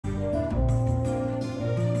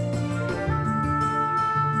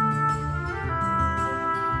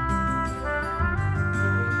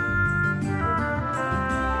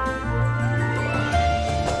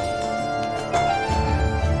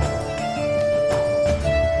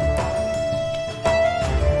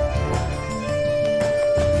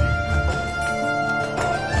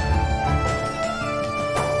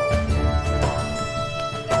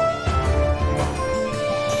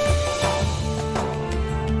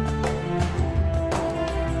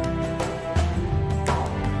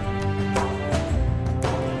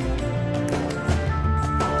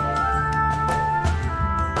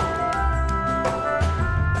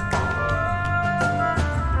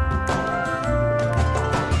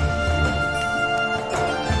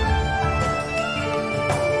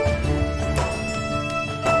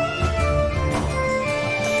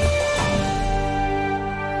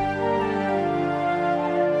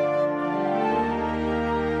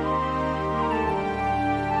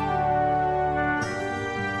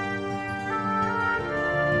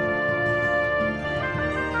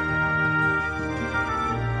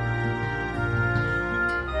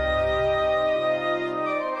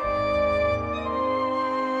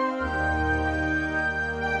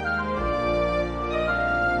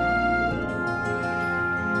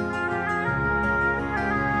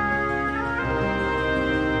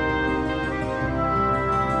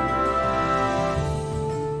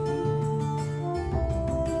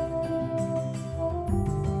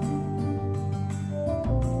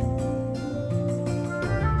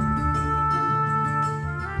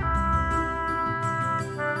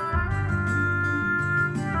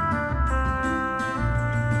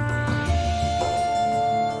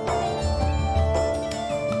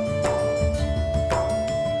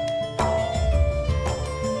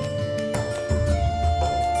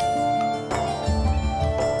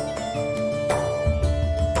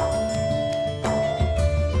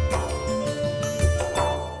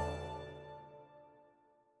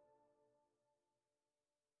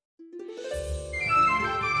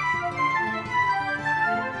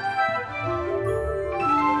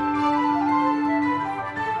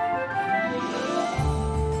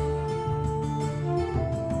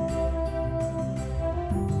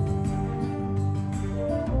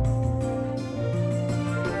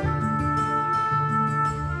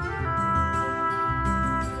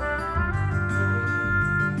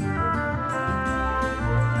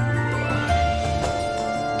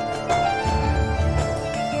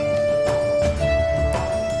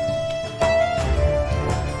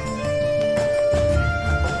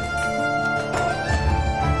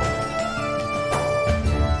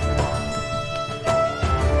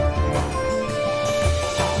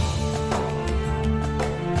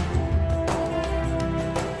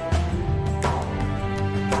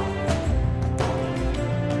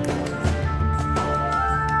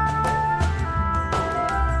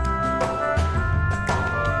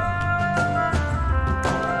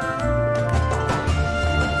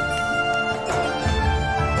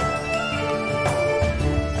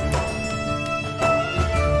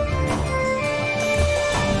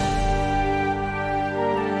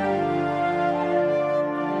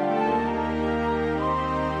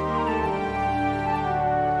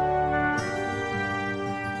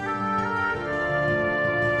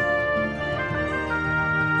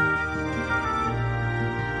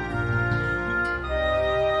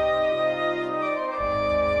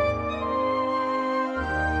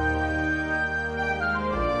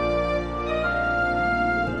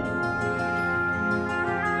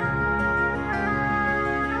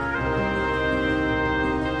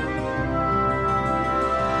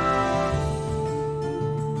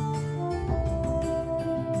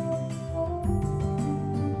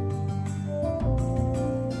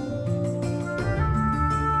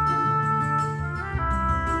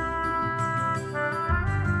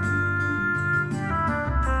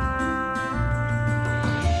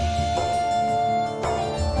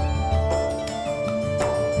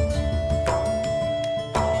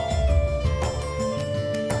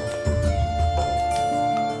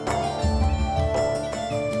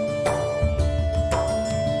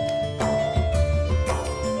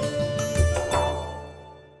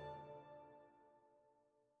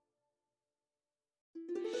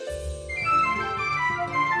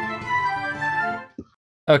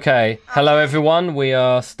Okay, hello everyone. We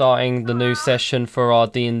are starting the new session for our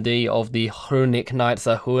D&D of the Runic Knights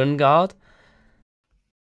of Huengard.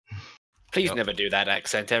 Please never do that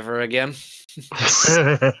accent ever again.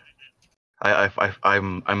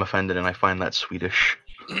 I'm offended and I find that Swedish.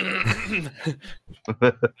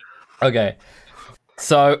 Okay,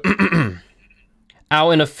 so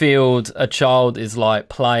out in a field, a child is like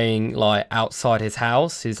playing like outside his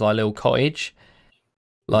house, his like little cottage.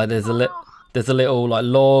 Like there's a little like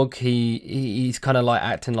log. He's kind of like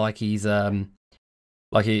acting like he's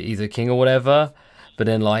he's a king or whatever. But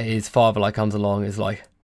then like his father like comes along, and is like,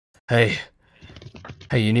 hey,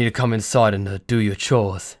 you need to come inside and do your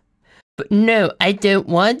chores. But no, I don't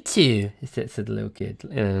want to, said the little kid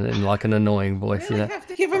in like an annoying voice. You have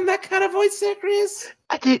to give him that kind of voice there, Chris.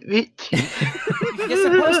 I didn't. You're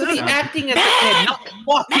supposed to be acting as the kid, not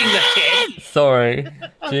walking the kid. Sorry,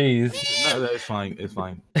 jeez. No, it's fine. It's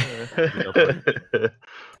fine.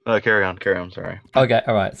 Carry on. Sorry. Okay,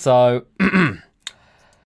 all right. So,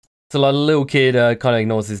 so like the little kid kind of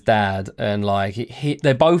ignores his dad, and like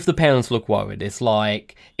they both the parents look worried. It's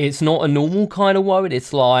like it's not a normal kind of worried.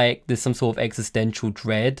 It's like there's some sort of existential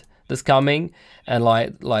dread that's coming, and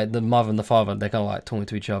like the mother and the father, they're kind of like talking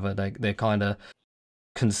to each other. They're kind of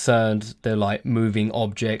concerned. They're like moving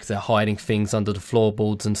objects. They're hiding things under the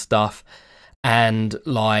floorboards and stuff. And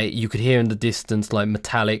like you could hear in the distance like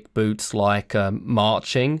metallic boots like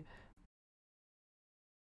marching.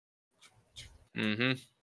 Mm-hmm.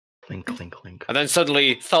 Clink, clink, clink. And then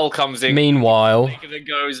suddenly Thul comes in. Meanwhile, and then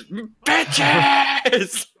goes,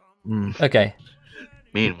 bitches! Okay.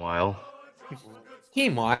 Meanwhile.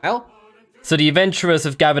 So the adventurers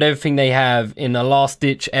have gathered everything they have in a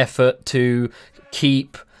last-ditch effort to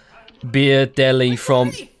keep Beer Deli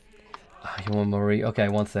from... Oh, you want Marie? Okay,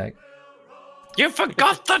 one sec. You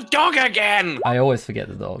forgot the dog again! I always forget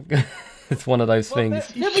the dog. It's one of those things.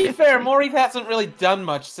 To be fair, Maurice hasn't really done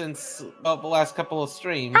much since the last couple of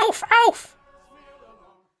streams. Alf!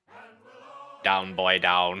 Down, boy,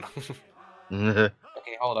 down. Okay,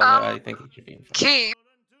 hold on. I think it should be. Key,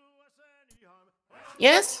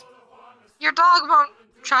 Yes? your dog won't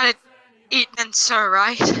try to eat Mincer,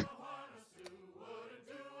 right?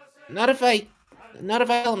 Not if I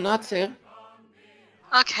tell him not to.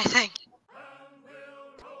 Okay, thank you.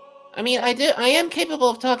 I mean, I am capable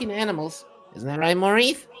of talking to animals. Isn't that right,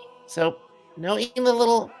 Maurice? So, no eating the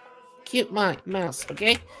little cute mouse,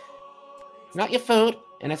 okay? It's not your food,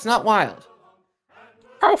 and it's not wild.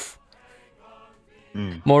 Alf!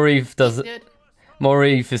 Maurice does... Good.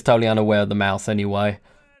 Maurice is totally unaware of the mouse anyway.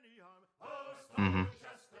 Mm-hmm.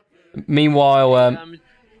 Meanwhile,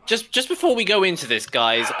 Just before we go into this,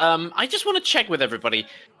 guys, I just want to check with everybody.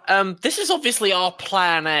 This is obviously our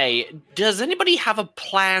plan A. Does anybody have a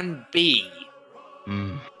plan B?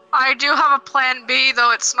 I do have a plan B,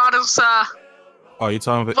 though it's not as Are you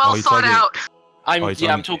talking about? well thought out.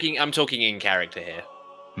 I'm talking in character here.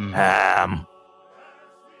 I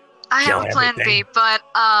have a plan B, but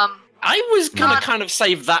I was gonna kind of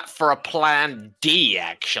save that for a plan D,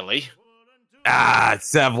 actually.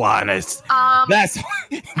 Sevlon is.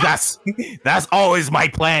 That's always my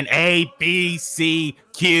plan. A, B, C,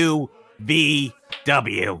 Q, V,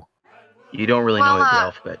 W. You don't really know the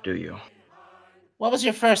alphabet, do you? What was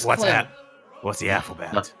your first What's clue? that? What's the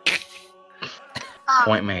alphabet?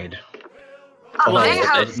 Point made.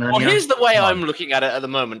 Well, here's the way I'm looking at it at the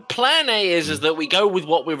moment. Plan A is that we go with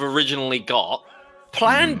what we've originally got.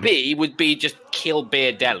 Plan B would be just kill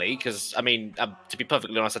Beer Deli, because, I mean, to be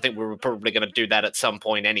perfectly honest, I think we were probably going to do that at some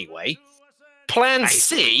point anyway. Plan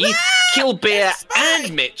C, kill Beer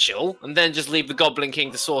and Mitchell, and then just leave the Goblin King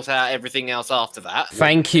to sort out everything else after that.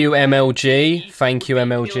 thank you, MLG. Thank you,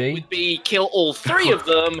 MLG. Would be kill all three of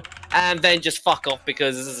them, and then just fuck off,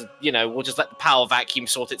 because, you know, we'll just let the power vacuum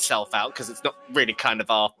sort itself out, because it's not really kind of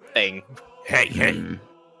our thing. Hey,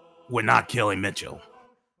 we're not killing Mitchell.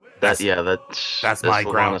 That's my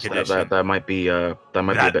ground honest, condition. that might be a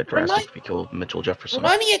bit drastic if we kill Mitchell Jefferson.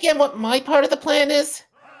 Remind me again what my part of the plan is?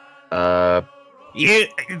 Yeah,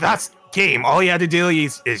 that's game. All you had to do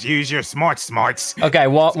is use your smarts. Okay,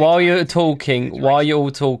 while you're all talking,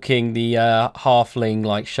 the halfling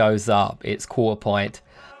like shows up. It's quarter point.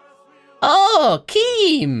 Oh,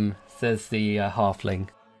 Keem, says the halfling.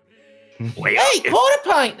 Hey, quarter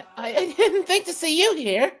pint! I didn't think to see you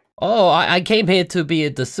here. Oh, I came here to be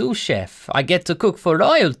the sous chef. I get to cook for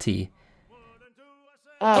royalty.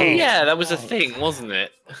 Oh, Yeah, that was a thing, wasn't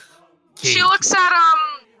it? she looks at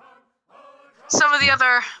some of the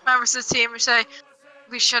other members of the team and say,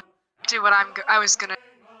 "We should do what I was gonna do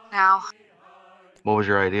now." What was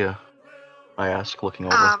your idea? I asked, looking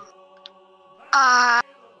over.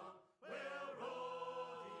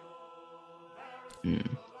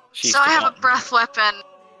 So I have a breath weapon,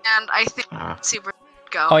 and I think let's see where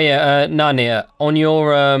it go. Oh yeah, Narnia, on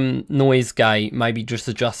your noise gate, maybe just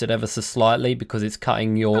adjust it ever so slightly because it's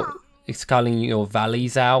cutting your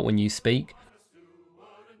valleys out when you speak.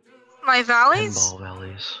 My valleys? Pinball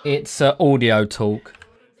valleys. It's audio talk.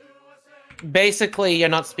 Basically, you're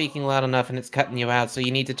not speaking loud enough and it's cutting you out, so you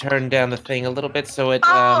need to turn down the thing a little bit so it.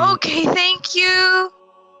 Oh, okay, thank you.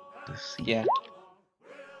 Yeah.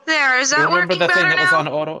 There, is that Remember working the thing better that was now? on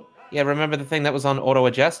auto? Yeah, remember the thing that was on auto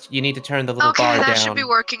adjust? You need to turn the little bar down. Okay, that should be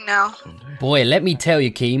working now. Boy, let me tell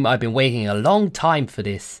you, Keem, I've been waiting a long time for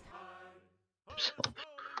this.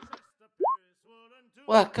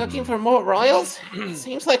 What, cooking for more royals?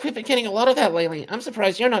 Seems like we've been getting a lot of that lately. I'm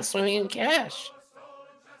surprised you're not swimming in cash.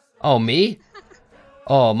 Oh, me?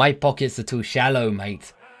 Oh, my pockets are too shallow,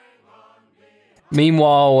 mate.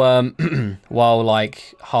 Meanwhile, while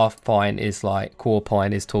like Half Pint is like, Quarter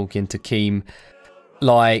Pint is talking to Keem,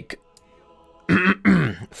 like,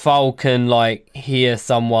 Foal can like hear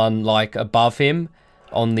someone like above him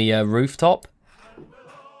on the rooftop.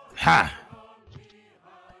 Ha!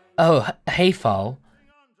 Oh, hey, Foal.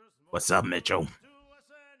 What's up, Mitchell?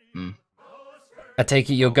 I take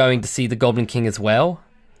it you're going to see the Goblin King as well?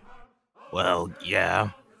 Well,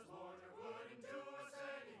 yeah.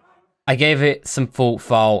 I gave it some thought,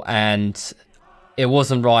 Foal, and it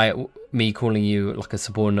wasn't right me calling you like a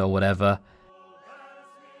subordinate or whatever.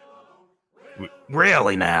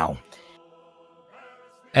 Really now?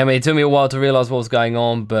 I mean, it took me a while to realise what was going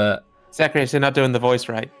on, but... Zacharias, you're not doing the voice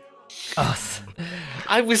right.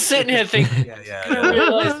 I was sitting here thinking, I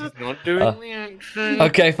realised he's not doing the accent.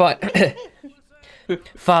 Okay, fine.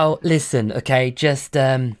 Foal, listen, okay, just,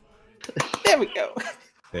 There we go.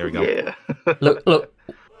 There we go. Yeah. Look.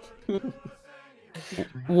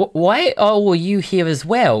 Why are you here as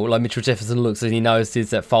well? Like, Mitchell Jefferson looks and he notices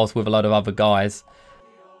that Foal's with a lot of other guys.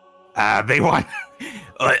 They want.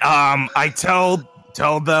 I told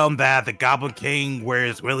them that the Goblin King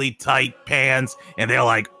wears really tight pants, and they're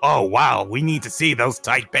like, "Oh wow, we need to see those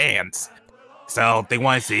tight pants." So they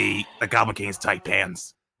want to see the Goblin King's tight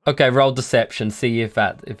pants. Okay, roll deception, see if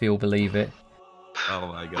you'll believe it. Oh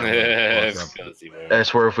my god! I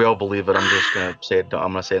swear, if we all believe it, I'm just gonna say it.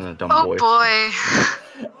 I'm gonna say it in a dumb Oh voice. boy.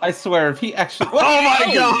 I swear, if he actually. Oh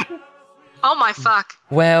my god! Oh my fuck.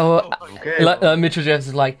 Well, Okay. Mitchell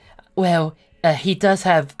Jefferson's like, well, he does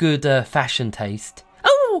have good fashion taste.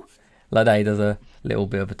 Oh! Like that, he does a little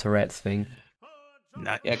bit of a Tourette's thing.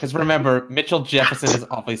 Yeah, because remember, Mitchell Jefferson is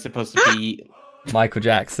obviously supposed to be Michael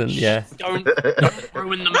Jackson, yeah. Don't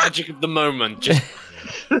ruin the magic of the moment. Just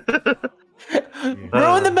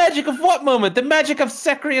ruin the magic of what moment? The magic of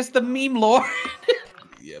Zacharias the meme lord.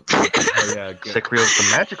 Zacharias the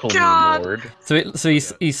magical God. lord. So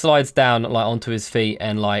he slides down like onto his feet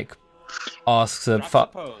and like asks oh!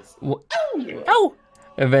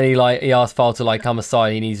 And then he asks Foal to like come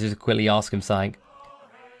aside. He needs to quickly ask him something.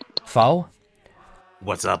 Foal?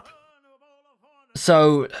 What's up?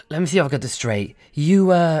 So let me see if I got this straight. You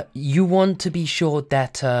want to be sure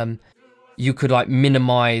that you could like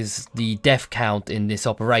minimize the death count in this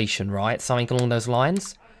operation, right? Something along those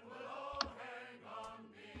lines.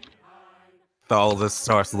 All this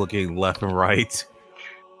starts looking left and right.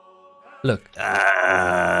 Look.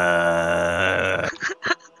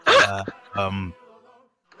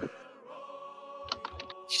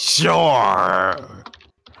 Sure.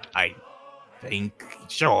 I think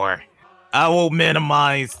sure. I will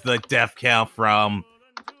minimize the death count from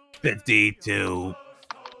 50 to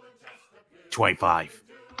 25.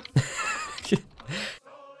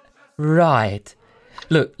 Right.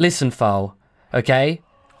 Look, listen, Foal. Okay.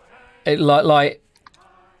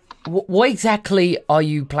 What exactly are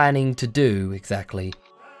you planning to do exactly?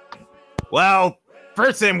 Well,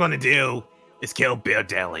 first thing I'm gonna do is kill Bear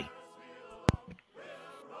Deli.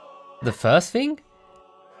 The first thing?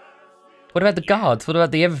 What about the guards? What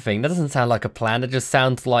about the everything? That doesn't sound like a plan. It just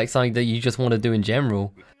sounds like something that you just want to do in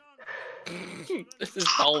general. this is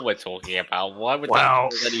all we're talking about. Why would that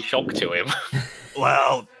cause any shock to him?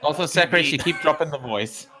 Well, Also, Zacharias, you keep dropping the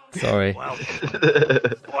voice. Sorry.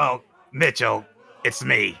 Well, Mitchell, it's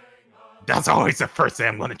me. That's always the first thing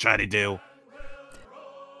I'm gonna try to do.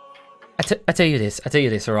 I tell you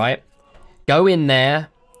this, alright? Go in there,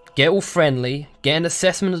 get all friendly, get an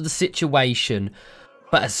assessment of the situation,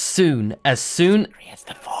 but as soon It's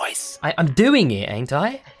the voice. I'm doing it, ain't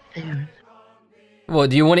I? What,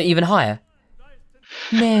 do you want it even higher?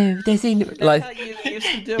 No, there's like How you used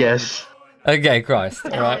to do Yes. okay, Christ,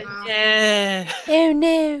 alright. Yeah. Oh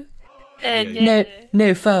no.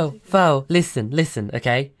 No, Foal, listen,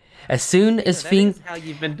 okay? As soon as That is how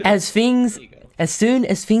you've been doing as soon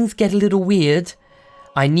as things get a little weird,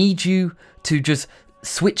 I need you to just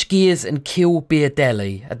switch gears and kill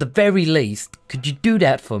Beardelli. At the very least, could you do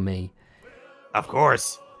that for me? Of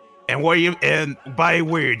course. And by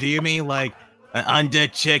weird, do you mean like an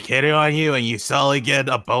undead chick hitting on you and you suddenly get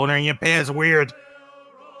a boner in your pants? Weird.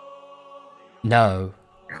 No.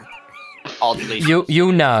 Oddly.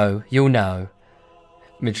 You'll know.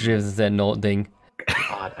 Mitchell Jefferson said, nodding.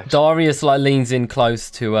 Darius leans in close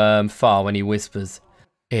to Far when he whispers,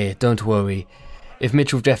 "Here, don't worry. If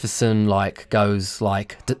Mitchell Jefferson goes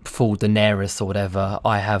full Daenerys or whatever,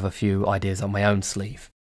 I have a few ideas on my own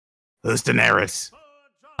sleeve." Who's Daenerys?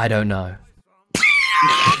 I don't know.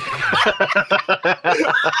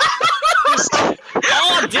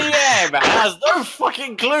 Our DM has no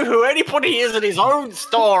fucking clue who anybody is in his own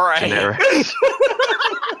story.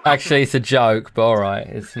 Actually, it's a joke, but alright.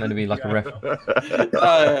 It's meant to be like a reference.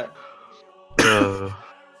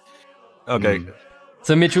 Okay.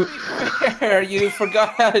 So Mitchell... You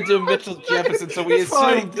forgot how to do Mitchell Jefferson, so we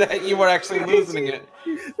assumed that you were actually losing it.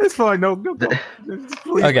 It's fine. No.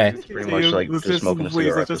 Okay. Pretty much like just smoking a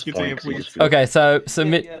cigarette at this point. Okay, so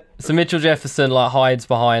Mitchell Jefferson hides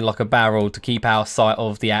behind a barrel to keep out of sight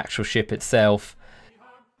of the actual ship itself.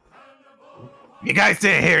 You guys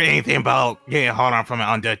didn't hear anything about getting hard on from an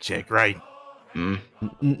undead chick, right?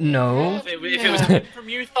 No. If it was coming from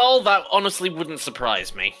you, Thal, that honestly wouldn't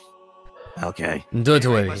surprise me. Okay. Don't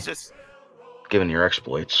worry. Given your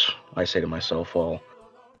exploits, I say to myself, while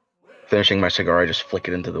finishing my cigar, I just flick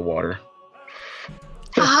it into the water.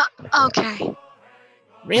 Okay.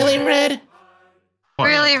 Really, Red?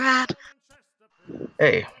 Really, Red?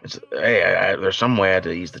 Hey, there's some way I had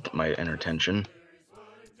to ease my inner tension.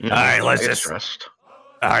 All right, let's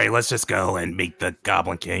just go and meet the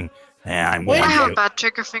Goblin King. And I have a bad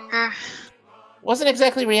trigger finger. Wasn't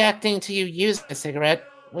exactly reacting to you using a cigarette.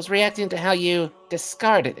 Was reacting to how you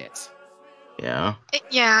discarded it. Yeah.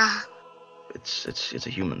 Yeah. It's a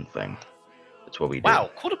human thing. It's what we do. Wow,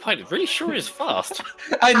 quarter pint really sure is fast.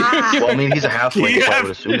 I knew you Well, I mean, he's a halfling, so I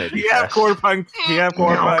would assume they'd be fast. Quarter pint.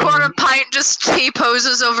 Quarter pint just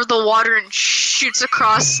T-poses over the water and shoots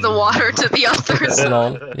across the water to the others.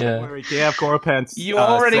 Yeah. You have quarter pence. You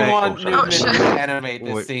already want Oh, Newman shit. to animate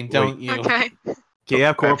this scene, don't you? Okay. Can you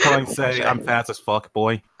have quarter pint say, "I'm fast as fuck,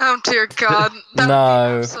 boy"? Oh dear God.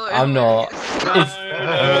 No, Absolutely I'm not. No,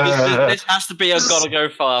 this has to be a gotta go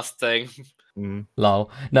fast thing.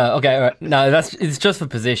 Lol. No, okay, all right. No, it's just for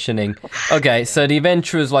positioning. Okay, so the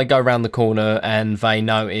adventurers go around the corner and they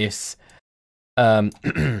notice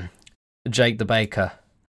Jake the Baker.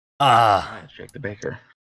 Jake the Baker.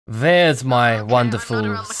 There's my Okay, wonderful I'm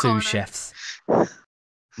not around the sous corner. chefs.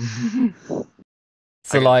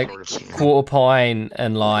 So Quarter Pint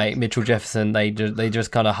and Mitchell Jefferson, they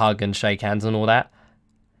just kind of hug and shake hands and all that.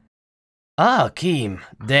 Ah, Keem,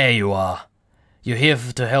 there you are. You here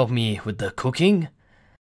to help me with the cooking?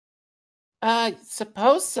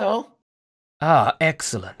 Suppose so. Ah,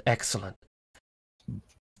 excellent.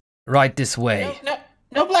 Right this way.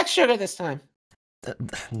 No black sugar this time.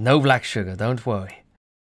 No black sugar, don't worry.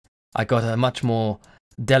 I got a much more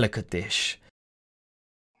delicate dish.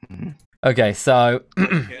 Okay, so...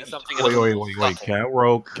 Wait. Can I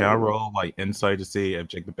roll insight to see if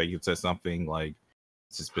Jake the Baker says something,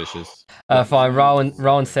 suspicious? Fine,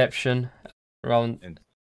 roll Inception. Well,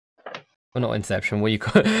 not Inception, what do you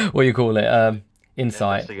call it?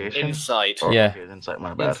 Insight. Insight. Yeah. Insight,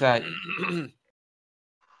 my bad. Inside.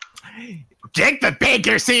 Jake the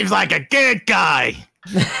Baker seems like a good guy!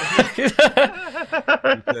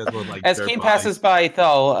 As Keem passes by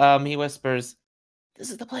Thal, he whispers,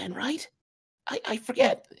 "This is the plan, right? I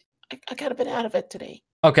forget. I got a bit out of it today."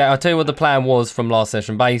 Okay, I'll tell you what the plan was from last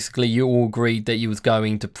session. Basically, you all agreed that you was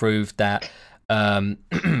going to prove that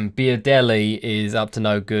Beardelli is up to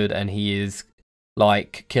no good and he is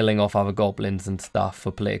killing off other goblins and stuff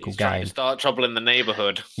for political He's trying gain. to start trouble in the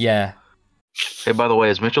neighborhood. Yeah. Hey, by the way,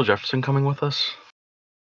 is Mitchell Jefferson coming with us?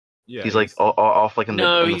 Yeah, he's off in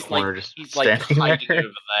the corner, he's just standing hiding there.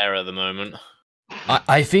 over there at the moment.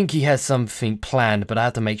 I think he has something planned, but I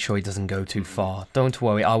have to make sure he doesn't go too far. Don't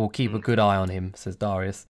worry, I will keep a good eye on him, says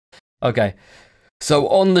Darius. Okay, so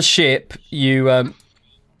on the ship, you...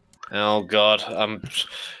 Oh god, I'm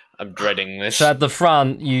dreading this. So at the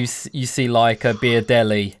front, you see a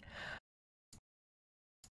Beardelli.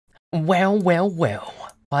 Well,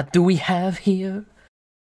 what do we have here?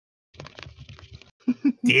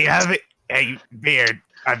 Do you have it? Hey, Beard,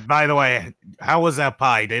 by the way, how was that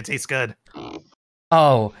pie? Did it taste good?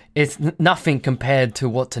 Oh, it's nothing compared to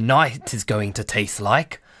what tonight is going to taste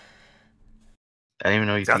like. I didn't even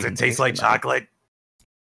know you Does it taste like chocolate?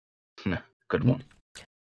 No, good one.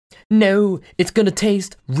 No, it's gonna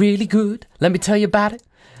taste really good. Let me tell you about it.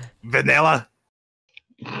 Vanilla.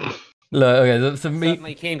 Look, okay, so me.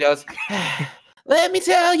 Suddenly Keem goes, let me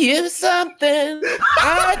tell you something.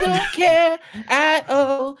 I don't care at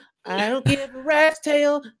all. I don't give a rat's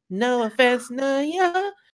tail. No offense,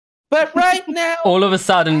 Naya. But right now, All of a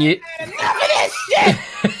sudden, you. enough of this shit.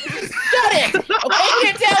 Shut it. Okay,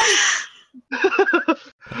 Beer Deli.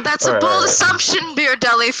 That's a bold assumption, Beer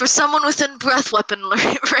Deli, for someone within breath weapon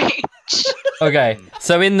range. Okay,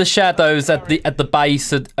 so in the shadows at the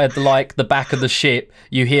base at like the back of the ship,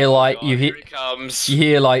 you hear Here it comes. you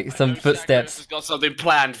hear like some footsteps. Has got something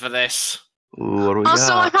planned for this. Ooh, what do we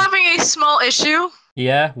Also, I'm got? having a small issue.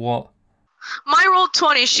 Yeah, what? My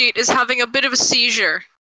Roll20 sheet is having a bit of a seizure.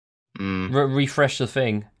 Refresh the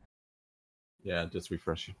thing. Yeah, just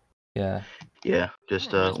refresh it. Yeah. Yeah,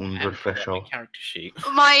 just refresh all. Character sheet.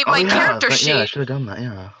 My character sheet. Yeah, I should have done that.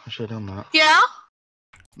 Yeah, I should have done that. Yeah?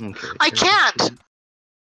 Okay. I can't.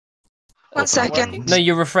 One second. No,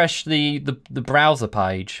 you refresh the browser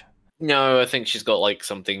page. No, I think she's got like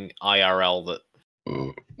something IRL that.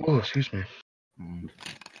 Oh, excuse me.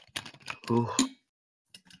 Ooh.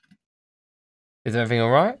 Is everything all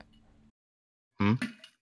right?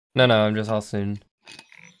 No, I'm just asking.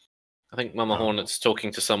 I think Mama Hornet's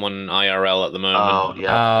talking to someone IRL at the moment. Oh,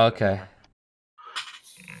 yeah. Oh, okay.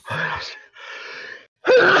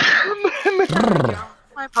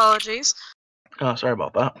 My apologies. Oh, sorry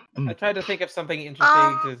about that. I tried to think of something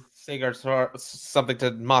interesting to sing or something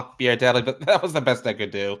to mock Beer Deli, but that was the best I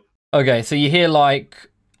could do. Okay, so you hear like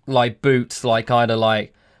boots kind of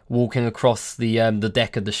like walking across the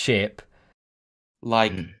deck of the ship.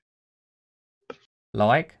 Like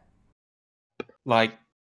Like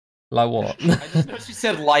what? I just noticed you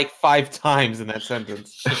said like 5 times in that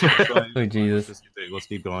sentence. Oh Jesus! Let's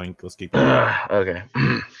keep going. Let's keep going. Okay.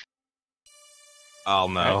 Oh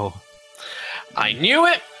no! I knew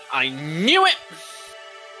it. I knew it.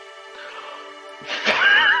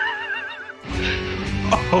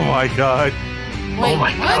 Oh my god! Oh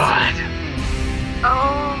my god!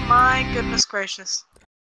 Oh my goodness gracious.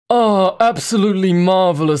 Oh, absolutely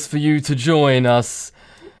marvelous for you to join us.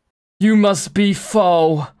 You must be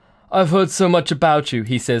Foe. I've heard so much about you,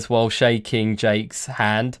 he says while shaking Jake's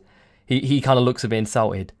hand. He kind of looks a bit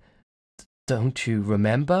insulted. Don't you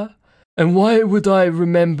remember? And why would I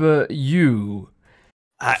remember you?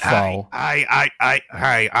 Foe?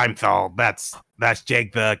 Hi, I'm Thal. That's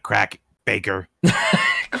Jake the Crack Baker.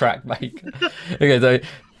 Crack baker. Okay, so...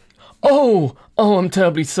 Oh, I'm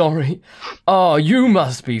terribly sorry. Ah, you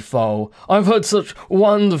must be Foe. I've heard such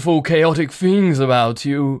wonderful, chaotic things about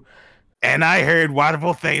you. And I heard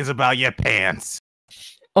wonderful things about your pants.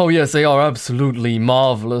 Oh yes, they are absolutely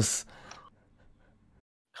marvelous.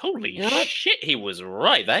 Holy shit, he was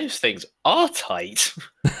right. Those things are tight.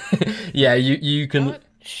 Yeah, you can... What?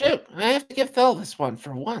 Shoot, I have to give Phil this one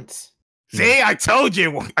for once. See, I told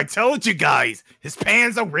you guys. His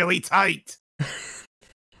pants are really tight. I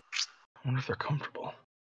wonder if they're comfortable.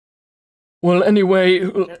 Well, anyway...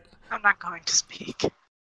 I'm not going to speak.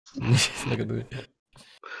 Look at the...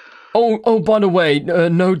 Oh, by the way,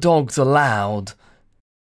 no dogs allowed.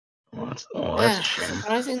 Well, that's a shame.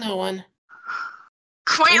 Surprising no one.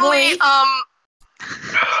 Quaintly, in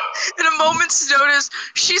a moment's notice,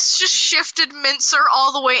 she's just shifted Mincer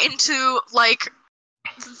all the way into like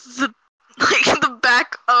the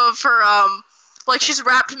back of her like she's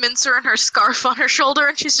wrapped Mincer in her scarf on her shoulder,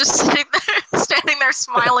 and she's just standing there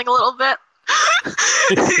smiling a little bit.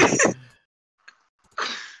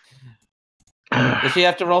 Does she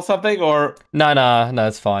have to roll something, or...? No,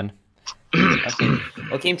 it's fine. Okay.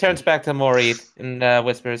 Well, Keem turns back to Morith and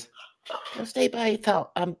whispers, "Go stay by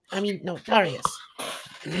Thal. No, Darius."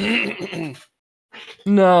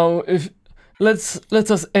 Now,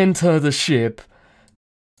 let us enter the ship.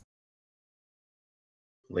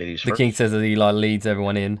 Ladies The first. king says as he leads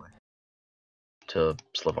everyone in. To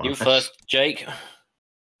Slavonic. You first, Jake.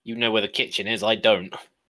 You know where the kitchen is. I don't.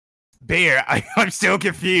 Beer, I'm still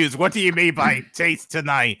confused. What do you mean by taste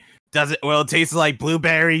tonight? Will it taste like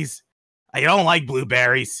blueberries? I don't like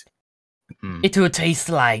blueberries. It will taste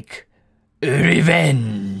like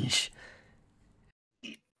revenge.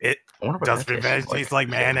 Does revenge taste like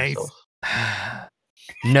mayonnaise?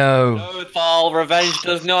 No. No, Thal, revenge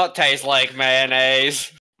does not taste like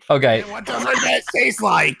mayonnaise. Okay. What does revenge taste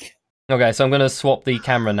like? Okay, so I'm gonna swap the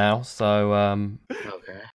camera now. So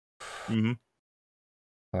Okay. Mm-hmm.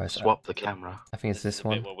 Right, so Swap the camera. I think it's this The bit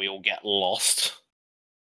one. where we all get lost.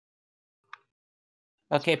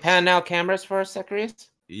 Okay, pan now cameras for us, Zacharias.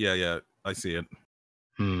 Yeah, I see it.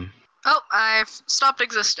 Oh, I've stopped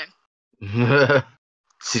existing.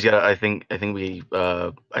 She's got. I think we.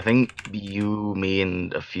 I think you, me,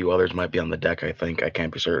 and a few others might be on the deck. I think. I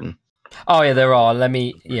can't be certain. Oh yeah, there are. Let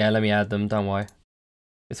me add them. Don't worry.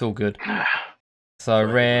 It's all good. So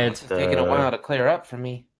red. It's taking a while to clear up for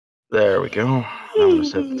me. There we go. Now I'm gonna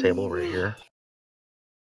set the table right here,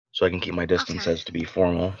 so I can keep my distance as to be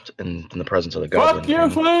formal in the presence of the goblin.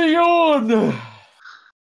 Fuck you, Leon!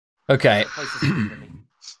 Okay.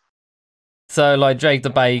 So like Jake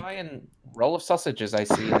the Bake. Roll of sausages I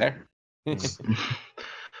see there.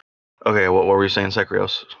 Okay, what were we saying,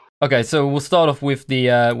 Sekrios? Okay, so we'll start off with the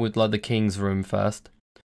the king's room first.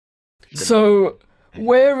 So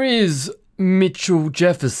where is Mitchell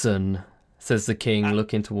Jefferson? Says the king,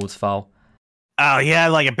 looking towards Fowl. Oh, he had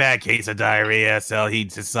like a bad case of diarrhea, so he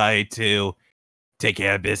decided to take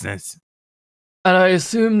care of business. And I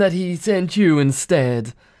assume that he sent you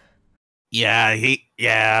instead. Yeah, he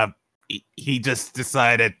just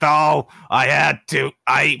decided, though, I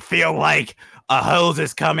feel like a hose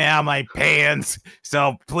is coming out of my pants,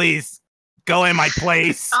 so please go in my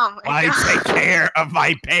place. I take care of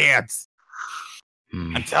my pants.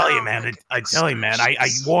 I'm telling you, man. I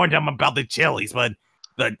warned him about the chilies, but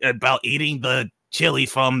about eating the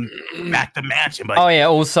chilies from back to mansion. But oh yeah,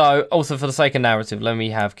 also for the sake of narrative, let me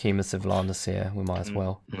have Kima Sivlanus here. We might as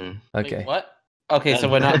well. Okay. Wait, what? Okay, so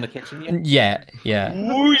we're not in the kitchen yet? Yeah.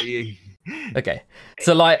 Okay.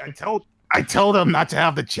 So like I told him not to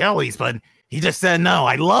have the chilies, but he just said no.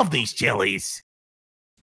 I love these chilies.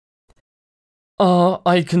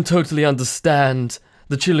 I can totally understand.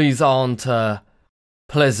 The chilies aren't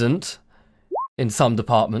pleasant in some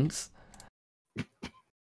departments.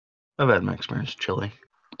 I've had my experience with chili.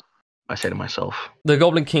 I say to myself. The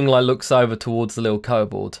Goblin King looks over towards the little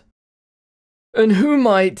kobold. And who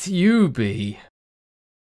might you be?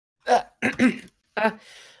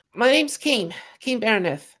 My name's Keen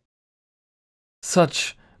Baroneth.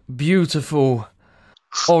 Such beautiful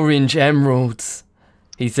orange emeralds,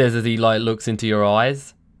 he says as he looks into your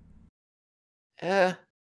eyes.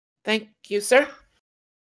 Thank you, sir.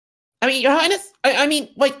 I mean, Your Highness. I mean,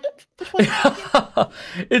 wait.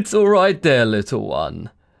 It's all right there, little one.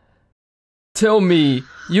 Tell me,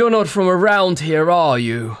 you're not from around here, are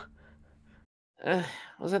you?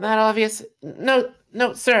 Was it that obvious? No,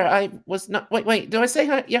 sir. I was not. Wait. Do I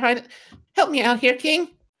say Your Highness? Help me out here, King.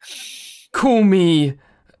 Call me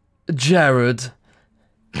Jared.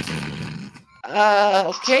 Okay.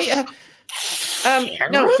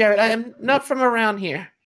 No, Jared. I am not from around here.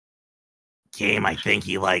 Kim, I think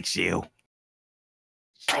he likes you.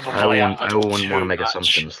 I wouldn't want to make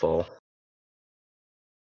assumptions, though.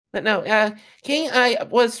 But no, King, I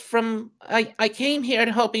came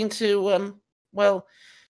here hoping to,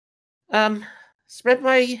 spread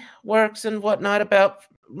my works and whatnot about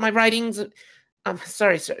my writings. I'm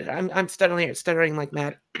sorry, sir. I'm stuttering like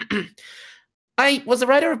mad. I was a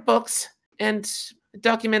writer of books and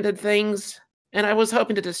documented things, and I was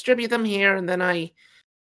hoping to distribute them here, and then I,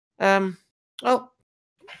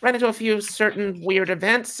 ran into a few certain weird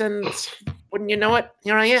events, and wouldn't you know it,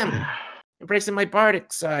 here I am, embracing my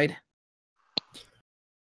bardic side.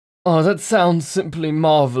 Oh, that sounds simply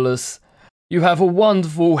marvelous. You have a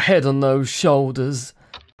wonderful head on those shoulders.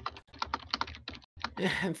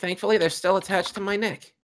 And thankfully, they're still attached to my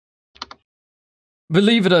neck.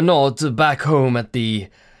 Believe it or not, back home at the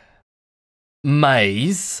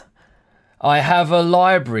maze, I have a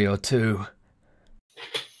library or two.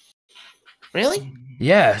 Really?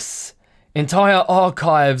 Yes. Entire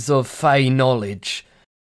archives of Fey knowledge.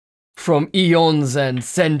 From eons and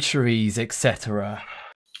centuries, etc.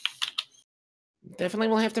 Definitely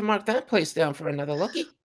will have to mark that place down for another looky.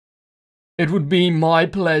 It would be my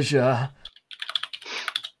pleasure.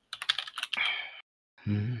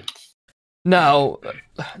 Now,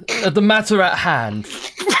 the matter at hand.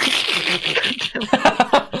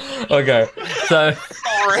 Okay, so...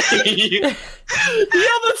 Sorry. The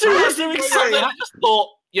other two were doing something. I just thought,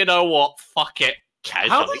 you know what? Fuck it.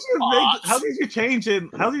 How did you change it?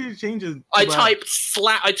 I typed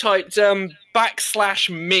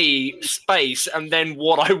 /me space and then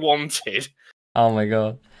what I wanted. Oh my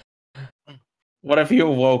god. What have you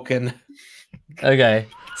awoken? Okay,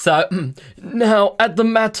 so now at the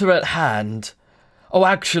matter at hand. Oh,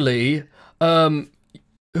 actually,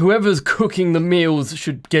 whoever's cooking the meals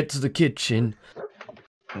should get to the kitchen.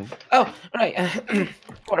 Oh, right.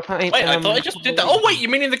 Quarter pint. Wait, I thought I just did that. Oh, wait, you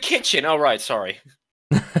mean in the kitchen? Oh, right, sorry.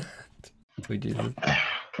 We do this.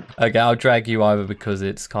 Okay, I'll drag you over because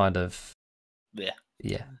it's kind of... Yeah.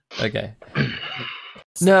 Okay.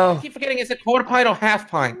 No. I keep forgetting, is it quarter pint or half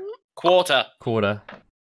pint? Quarter. Quarter.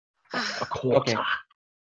 A quarter. Okay.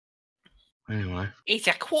 Anyway. It's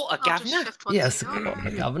a quarter, governor. Yes,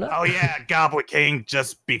 governor. Oh yeah, Goblin King.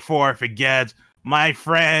 Just before I forget, my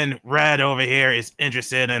friend Red over here is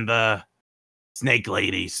interested in the snake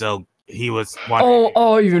lady, so he was. Oh,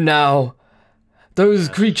 are you now? Those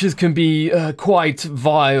creatures can be quite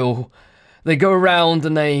vile. They go around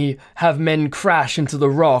and they have men crash into the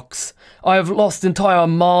rocks. I have lost entire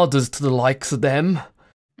armadas to the likes of them.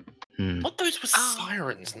 What those were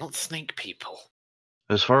sirens, not snake people.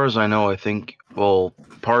 As far as I know, I think, well,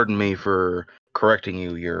 pardon me for correcting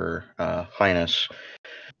you, Your Highness.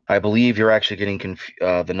 I believe you're actually getting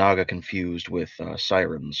the Naga confused with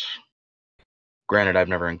sirens. Granted, I've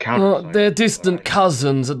never encountered they're distant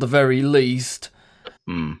cousins at the very least.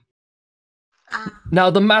 Now,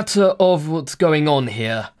 the matter of what's going on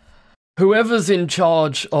here. Whoever's in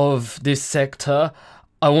charge of this sector,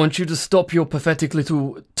 I want you to stop your pathetic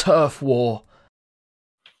little turf war.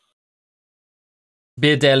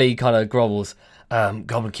 Beardelli kind of grovels.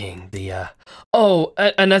 Goblin King,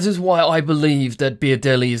 and that is why I believe that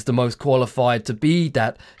Beardelli is the most qualified to be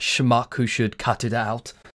that schmuck who should cut it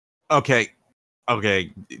out. Okay.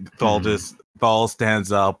 Thal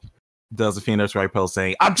stands up, does a Phoenix right pose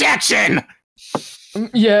saying, "Objection!"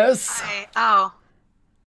 Yes. I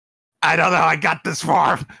don't know. I got this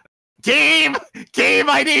far. Team,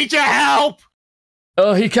 I need your help.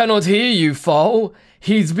 He cannot hear you, Thal.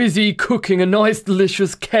 He's busy cooking a nice,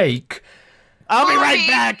 delicious cake. I'll be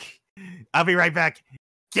right back.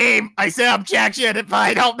 Team, I said objection. If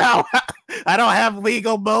I don't know, I don't have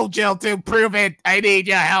legal mojo to prove it. I need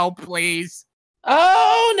your help, please.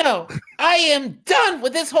 Oh no! I am done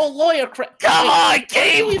with this whole lawyer crap. Come on,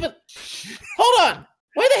 Team. Hold on.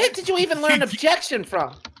 Where the heck did you even learn objection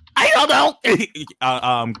from? I don't know.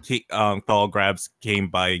 Thal grabs Kane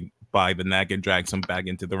by the neck and drags him back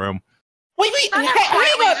into the room. Wait, hang on.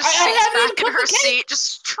 I haven't back in her seat,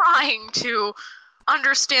 just trying to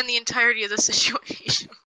understand the entirety of the situation.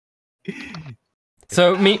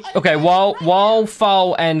 So while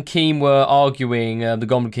Thal and Keem were arguing, the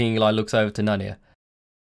Goblin King looks over to Nania.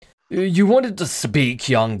 You wanted to speak,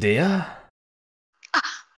 young dear?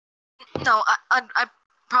 No, I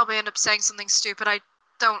probably end up saying something stupid. I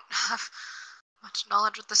don't have much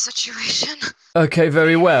knowledge of the situation. Okay,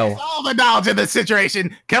 very well. All the knowledge of the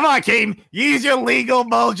situation. Come on, Keem. Use your legal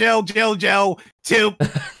mojo, Jojo, to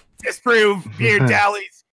disprove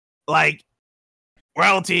Beardelli's,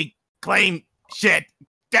 royalty claim shit.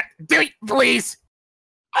 Do it, please.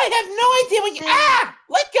 I have no idea what you...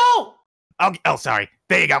 Let go! Oh, sorry.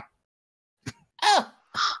 There you go.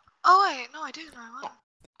 Wait, no, I didn't.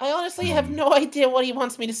 I honestly have no idea what he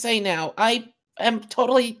wants me to say now. I am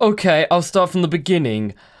totally... Okay, I'll start from the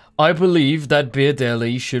beginning. I believe that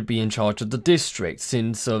Beardelli should be in charge of the district,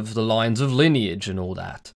 since of the lines of lineage and all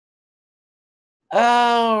that.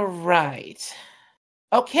 All right.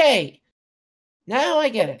 Okay. Now I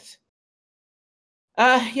get it.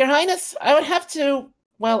 Your Highness, I would have to,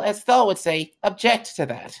 well, as Thal would say, object to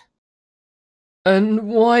that. And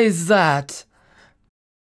why is that?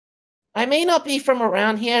 I may not be from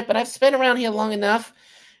around here, but I've spent around here long enough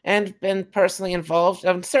and been personally involved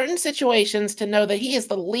in certain situations to know that he is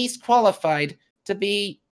the least qualified to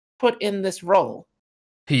be put in this role.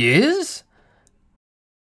 He is?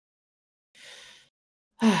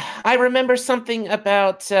 I remember something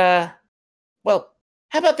about, well,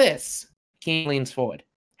 how about this? King leans forward.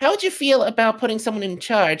 How would you feel about putting someone in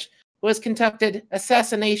charge who has conducted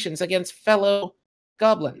assassinations against fellow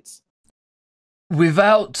goblins?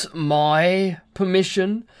 Without my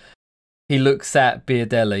permission? He looks at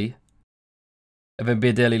Beardelli. And then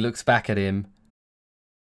Beardelli looks back at him.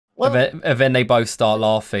 Well, and then they both start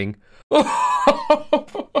laughing.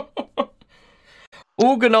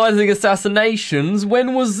 Organising assassinations?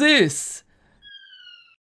 When was this?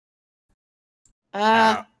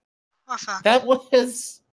 That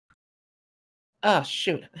was... Oh,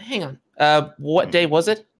 shoot. Hang on. What day was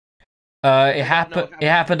it? It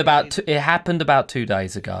happened about 2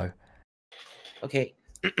 days ago. Okay.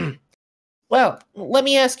 Well, let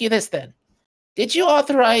me ask you this then. Did you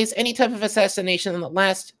authorize any type of assassination in the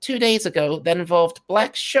last 2 days ago that involved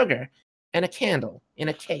black sugar and a candle in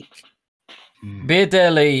a cake?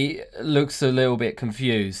 Beardelli looks a little bit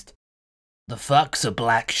confused. The fuck's a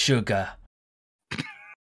black sugar?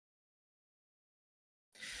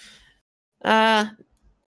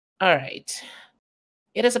 Alright.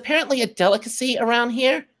 It is apparently a delicacy around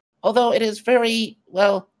here, although it is very,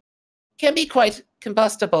 well, can be quite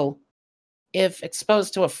combustible if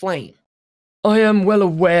exposed to a flame. I am well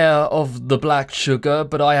aware of the black sugar,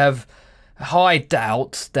 but I have high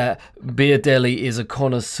doubts that Beardelli is a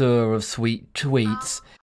connoisseur of sweet treats.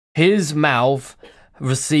 His mouth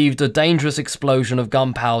received a dangerous explosion of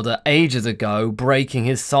gunpowder ages ago, breaking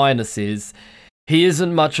his sinuses. He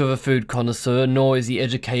isn't much of a food connoisseur, nor is he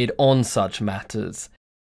educated on such matters.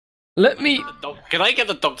 Let me... Can I get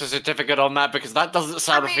the doctor's certificate on that? Because that doesn't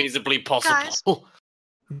sound feasibly possible.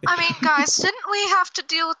 Guys, didn't we have to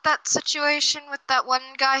deal with that situation with that one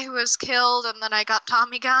guy who was killed and then I got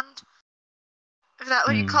Tommy gunned? Is that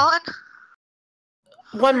what you call it?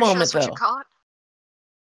 One moment, That's what though. you call it.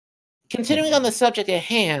 Continuing on the subject at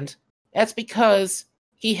hand, that's because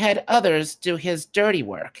he had others do his dirty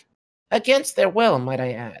work. Against their will, might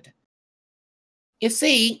I add. You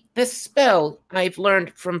see, this spell I've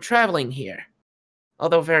learned from traveling here,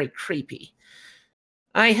 although very creepy.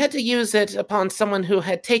 I had to use it upon someone who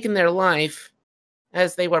had taken their life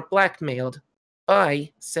as they were blackmailed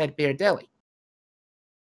by said Beardelli.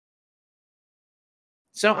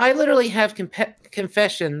 So I literally have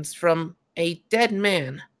confessions from a dead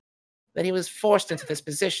man that he was forced into this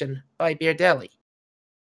position by Beardelli.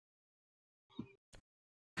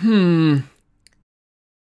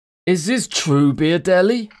 Is this true,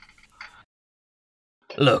 Beardelli?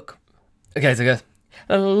 Look. Okay, so guys.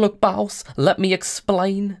 Look, boss, let me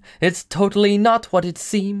explain. It's totally not what it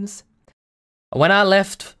seems. When I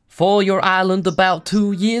left for your island about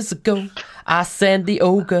 2 years ago, I sent the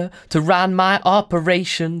ogre to run my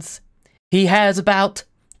operations. He has about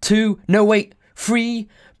 3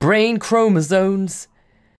 brain chromosomes.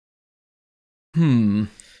 I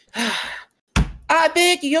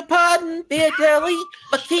beg your pardon, Beardelli,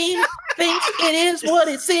 but King thinks it is what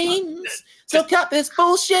it seems. So cut this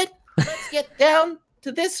bullshit. Let's get down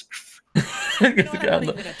to this. You know what, I'm not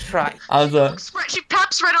even gonna try. She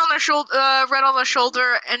taps Red on the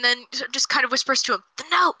shoulder, and then just kind of whispers to him, "The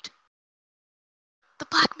note, the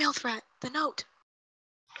blackmail threat, the note."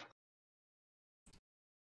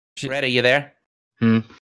 Red, are you there?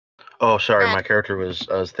 Oh, sorry, my character was.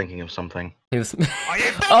 I was thinking of something. He was. Nothing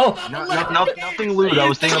lewd. I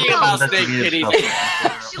was thinking about investigative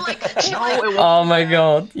stuff. Oh my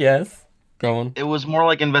god! Yes. Go on. It was more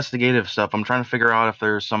like investigative stuff. I'm trying to figure out if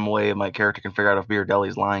there's some way my character can figure out if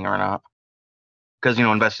Beardelli's lying or not. Because, you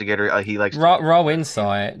know, investigator, he likes roll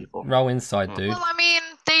insight. Roll insight, dude. Well, I mean,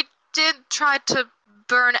 they did try to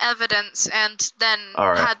burn evidence and then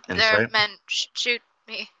had their men shoot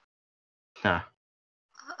me. Huh.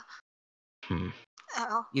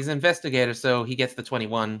 Oh. He's an investigator, so he gets the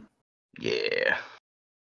 21. Yeah.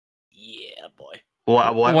 Yeah, boy.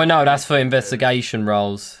 Well, no, that's for investigation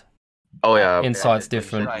rolls. Oh, yeah. Insight's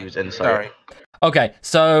different. Sorry. Okay,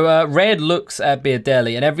 so Red looks at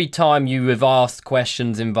Beardelli, and every time you have asked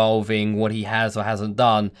questions involving what he has or hasn't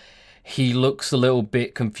done, he looks a little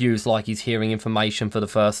bit confused, like he's hearing information for the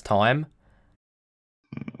first time.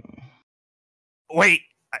 Wait,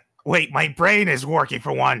 my brain is working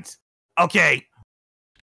for once. Okay.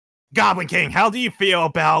 Goblin King, how do you feel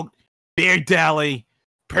about Beardelli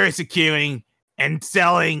persecuting and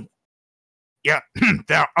selling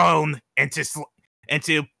their own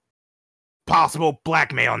into possible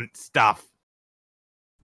blackmail and stuff?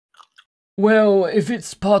 Well, if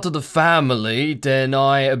it's part of the family, then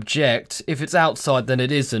I object. If it's outside, then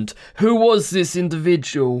it isn't. Who was this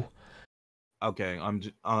individual? Okay,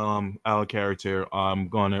 I'm out of character.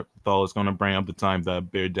 Thala's gonna bring up the time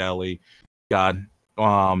that Beardelli got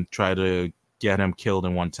tried to get him killed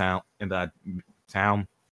in that town.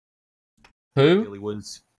 Who? Gilly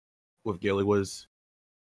was.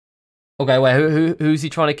 Okay, wait, who's he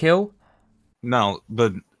trying to kill? No,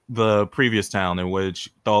 the previous town in which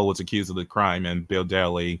Thal was accused of the crime, and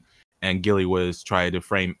Beardelli and Gilly was trying to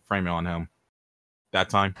frame it on him. That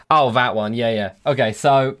time. Oh, that one. Yeah. Okay,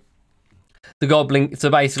 so the Goblin. So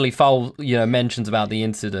basically, Thal, mentions about the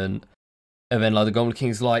incident, and then the Goblin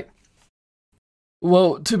King's like,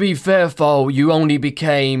 "Well, to be fair, Thal, you only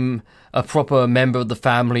became a proper member of the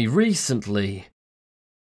family recently."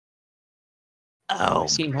 Oh.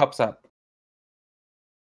 Team hops up.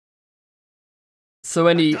 So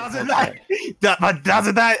any doesn't that paint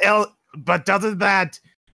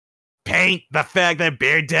the fact that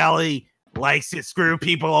Beardelli likes to screw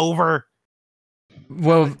people over?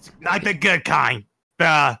 Well, not the good kind,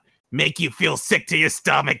 the make you feel sick to your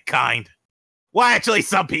stomach kind. Well, actually,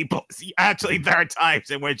 there are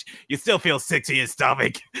times in which you still feel sick to your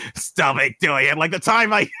stomach doing it. Like the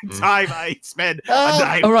time I spent a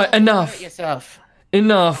night. All right, enough.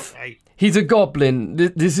 Enough. Okay. He's a goblin.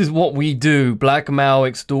 This is what we do. Blackmail,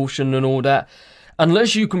 extortion, and all that.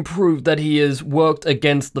 Unless you can prove that he has worked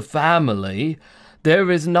against the family,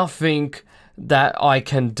 there is nothing that I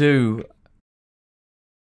can do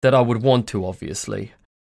that I would want to, obviously.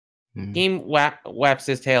 Team whaps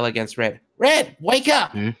his tail against Red. Red, wake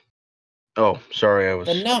up! Oh, sorry, I was.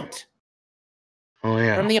 The note. Oh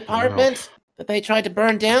yeah. From the apartment that they tried to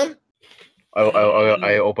burn down?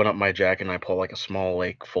 I open up my jacket and I pull like a small,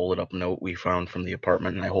 like, folded up note we found from the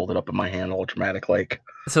apartment, and I hold it up in my hand, all dramatic, like.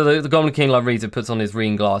 So the Goblin King like reads it, puts on his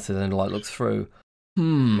reading glasses, and like looks through. I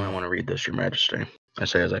want to read this, Your Majesty. I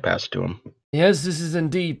say as I pass it to him. Yes, this is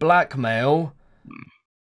indeed blackmail.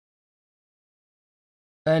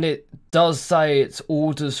 And it does say it's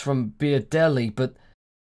orders from Beardelli, but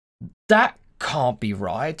that can't be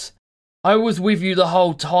right. I was with you the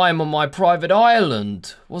whole time on my private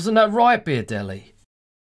island. Wasn't that right, Beardelli?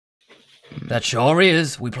 That sure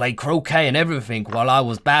is. We played croquet and everything while I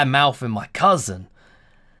was bad-mouthing my cousin.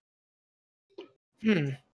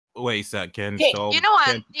 Wait a sec, Ken. Hey, you know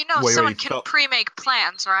what? Someone can pre-make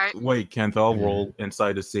plans, right? Wait, Ken, I'll roll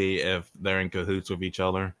inside to see if they're in cahoots with each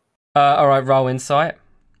other. Alright, roll insight.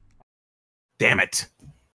 Damn it.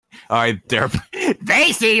 Alright,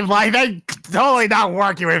 they seem like they totally not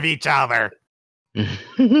working with each other.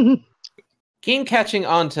 Keen catching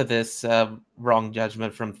on to this wrong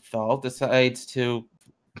judgment from Thal decides to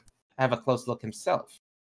have a close look himself.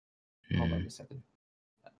 Hold on a second.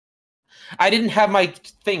 I didn't have my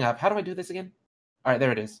thing up. How do I do this again? All right,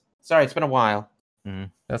 there it is. Sorry, it's been a while.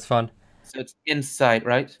 That's fun. So it's insight,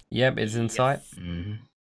 right? Yep, it's insight. Yes.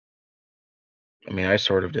 I mean, I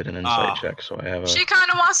sort of did an insight check, so I have a... She kind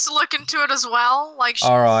of wants to look into it as well. Like, she's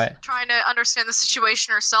trying to understand the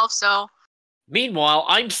situation herself, so... Meanwhile,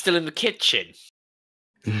 I'm still in the kitchen.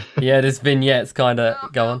 Yeah, this vignette's kind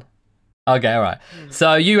of going. Okay, all right.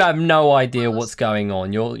 So you have no idea what's going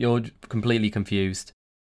on. You're completely confused.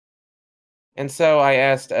 And so I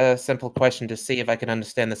asked a simple question to see if I can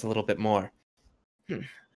understand this a little bit more.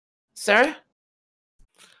 Sir?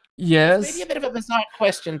 Yes? Maybe a bit of a bizarre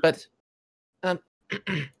question, but...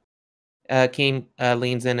 Keen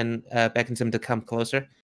leans in and beckons him to come closer.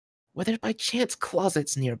 Were there by chance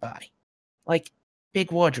closets nearby? Like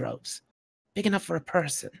big wardrobes? Big enough for a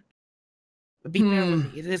person? But be fair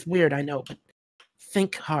with me. It is weird, I know, but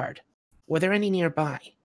think hard. Were there any nearby?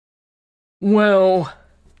 Well...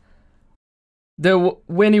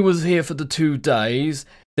 when he was here for the 2 days,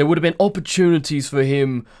 there would have been opportunities for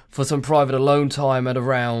him for some private alone time at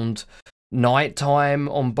around night time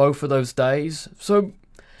on both of those days. So,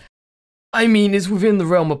 I mean, it's within the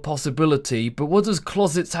realm of possibility, but what does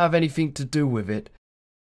closets have anything to do with it?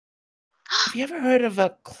 Have you ever heard of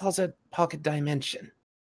a closet pocket dimension?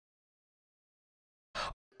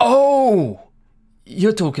 Oh!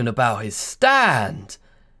 You're talking about his stand!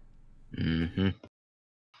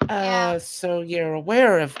 So you're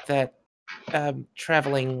aware of that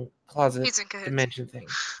traveling closet dimension thing,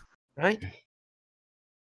 right?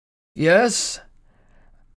 Yes.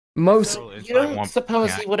 So you don't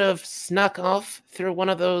suppose he would have snuck off through one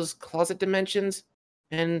of those closet dimensions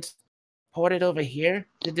and poured it over here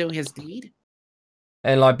to do his deed?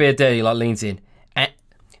 And like Bear Daddy like leans in.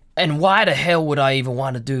 And why the hell would I even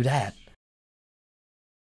want to do that?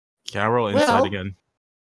 Can I roll inside again?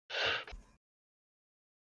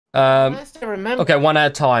 Okay, one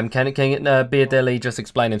at a time. Can Beardelli just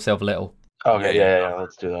explain himself a little? Okay, yeah,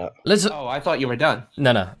 let's do that. Oh, I thought you were done.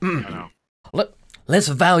 No. Let's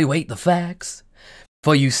evaluate the facts.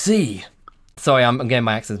 For you see... Sorry, I'm getting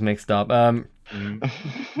my accents mixed up.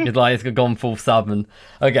 It's like it's gone full Southern.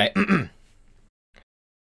 Okay.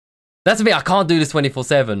 That's the thing, I can't do this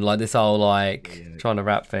 24/7, like this whole, like, trying to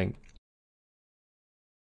rap thing.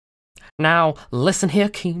 Now, listen here,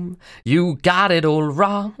 Kim. You got it all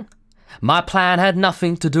wrong. My plan had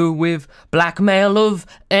nothing to do with blackmail of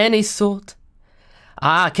any sort.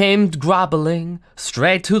 I came groveling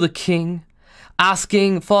straight to the king,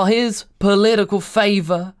 asking for his political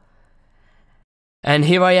favor. And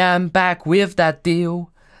here I am back with that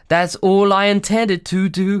deal. That's all I intended to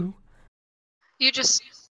do. You just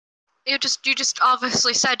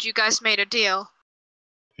obviously said you guys made a deal.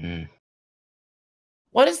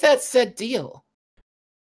 What is that said deal?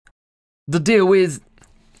 The deal is,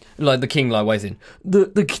 like the king like weighs in.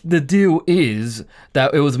 The deal is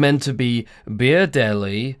that it was meant to be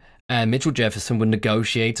Beardelli and Mitchell Jefferson would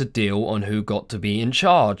negotiate a deal on who got to be in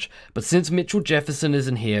charge. But since Mitchell Jefferson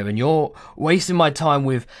isn't here and you're wasting my time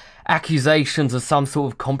with accusations of some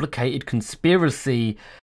sort of complicated conspiracy,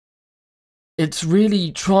 it's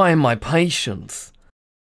really trying my patience.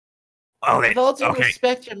 With all due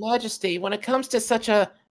respect, Your Majesty, when it comes to such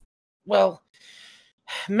a,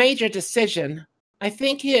 major decision, I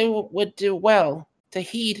think you would do well to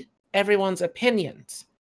heed everyone's opinions.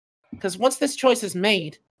 Because once this choice is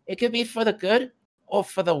made, it could be for the good or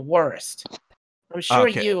for the worst. I'm sure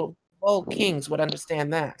you, old kings, would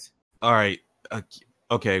understand that. All right.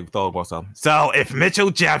 Okay, thought what's up. So if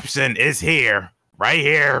Mitchell Jefferson is here,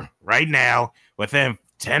 right now, within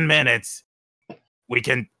 10 minutes, we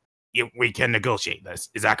can negotiate this.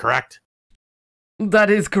 Is that correct?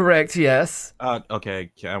 That is correct, yes.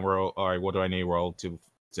 Okay, can roll. All right, what do I need to roll to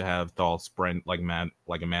have Thal sprint like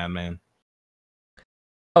a madman?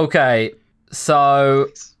 Okay, so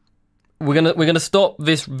we're gonna stop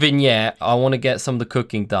this vignette. I want to get some of the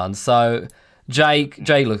cooking done. So Jay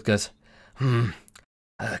goes,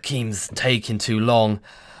 Keem's taking too long.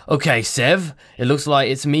 Okay, Sev, it looks like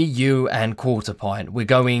it's me, you, and Quarter Pint. We're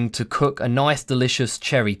going to cook a nice, delicious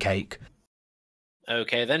cherry cake.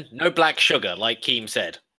 Okay, then. No black sugar, like Keem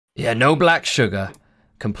said. Yeah, no black sugar.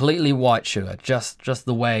 Completely white sugar. Just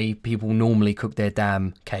the way people normally cook their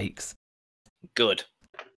damn cakes. Good.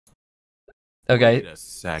 Okay. Wait a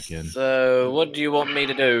second. So, what do you want me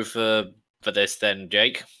to do for this then,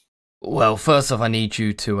 Jake? Well, first off, I need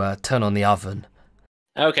you to turn on the oven.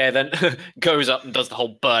 Okay, then. Goes up and does the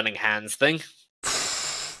whole burning hands thing.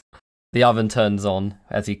 The oven turns on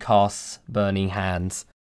as he casts burning hands.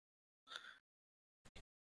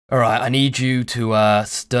 Alright, I need you to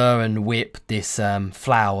stir and whip this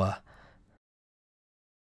flour.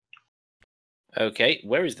 Okay,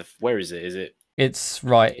 where is it? Is it? It's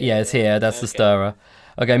right, yeah, it's here. That's okay. the stirrer.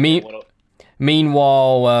 Okay,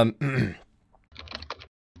 meanwhile,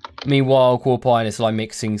 Quarter Pint is like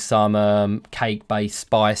mixing some cake-based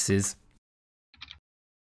spices.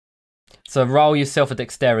 So roll yourself a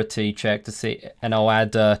dexterity check to see, and I'll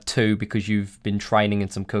add 2 because you've been training in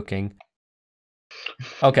some cooking.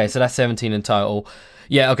 Okay, so that's 17 in total.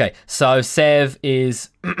 Yeah, okay. So Sev is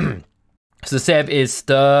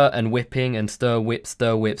stir and whipping and stir, whip,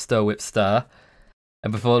 stir, whip, stir, whip, stir.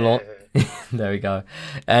 And before long, there we go.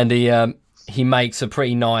 And he makes a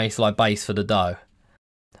pretty nice like base for the dough.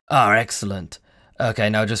 Ah, excellent. Okay,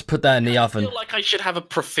 now just put that in the oven. I feel like I should have a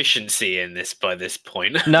proficiency in this by this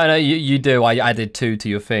point. No, you do. I added 2 to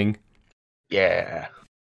your thing. Yeah.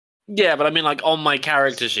 Yeah, but I mean, like, on my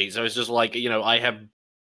character sheet, so it's just like, I have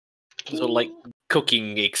sort of, like,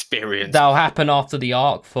 cooking experience. That'll happen after the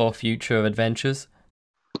arc for future adventures.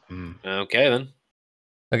 Okay, then.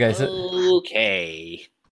 Okay, so... Okay,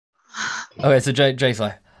 so Jake's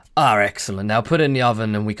like, excellent. Now put it in the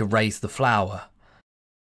oven and we can raise the flour.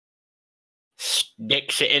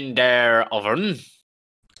 Sticks it in their oven.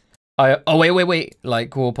 Wait.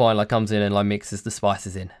 Like, Quarter Pint, like, comes in and, like, mixes the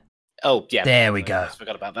spices in. Oh, yeah. There we go. I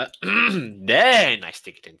forgot about that. Then I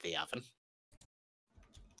stick it into the oven.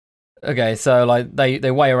 Okay, so, like, they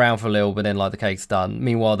wait around for a little, but then, like, the cake's done.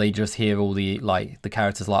 Meanwhile, they just hear all the, like, the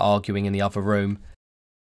characters, like, arguing in the other room.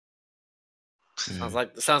 Sounds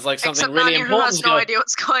like something Except really Manny, who important. has no idea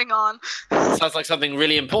what's going on. Sounds like something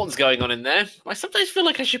really important's going on in there. I sometimes feel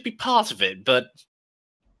like I should be part of it, but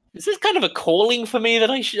is this kind of a calling for me that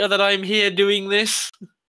I'm here doing this?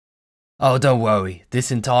 Oh, don't worry.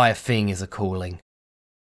 This entire thing is a calling.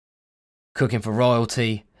 Cooking for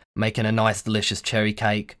royalty, making a nice, delicious cherry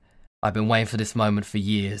cake. I've been waiting for this moment for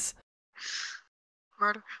years.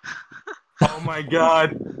 Murder. Oh my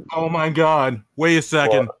god. Wait a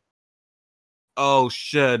second. What? Oh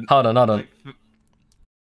shit. Hold on. Hold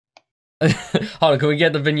on, can we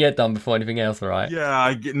get the vignette done before anything else, alright? Yeah,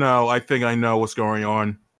 I think I know what's going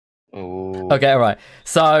on. Ooh. Okay, alright.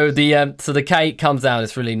 So the cake comes out,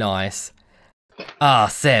 it's really nice.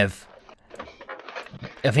 Sev.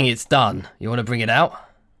 I think it's done. You want to bring it out?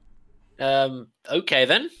 Okay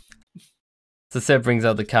then. So Sev brings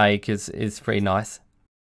out the cake, it's pretty nice.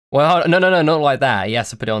 Well, no, not like that. He has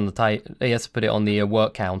to put it on the he has to put it on the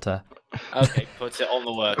work counter. Okay, puts it on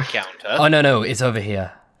the work counter. Oh, no, it's over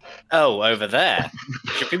here. Oh, over there.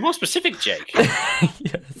 Should be more specific, Jake.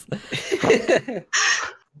 Yes.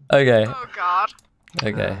 Okay. Oh god.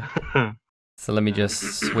 Okay. So let me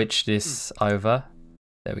just switch this over.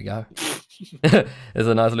 There we go. There's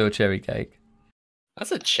a nice little cherry cake.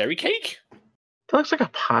 That's a cherry cake? It looks like a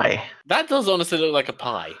pie. That does honestly look like a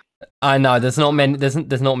pie. I know, there's not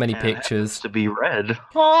many pictures. To be read.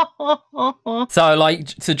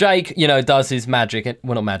 So Jake, does his magic,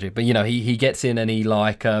 well, not magic, but he gets in and he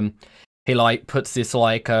puts this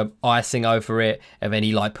icing over it, and then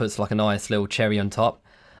he puts a nice little cherry on top.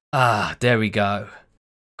 There we go.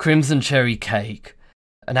 Crimson cherry cake.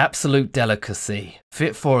 An absolute delicacy,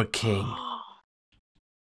 fit for a king.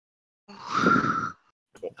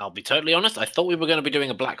 I'll be totally honest, I thought we were going to be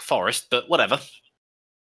doing a Black Forest, but whatever.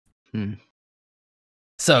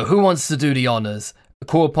 So, who wants to do the honors? A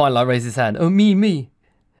Quarter Pint raises his hand. Oh, me.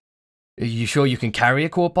 Are you sure you can carry a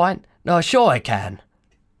Quarter Pint? No, sure I can.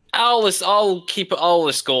 I'll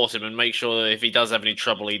escort him and make sure that if he does have any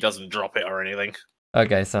trouble, he doesn't drop it or anything.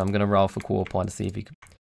 Okay, so I'm gonna roll for quarter point to see if he can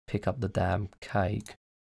pick up the damn cake.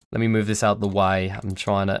 Let me move this out of the way. I'm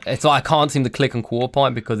trying to. It's like I can't seem to click on quarter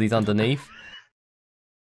point because he's underneath.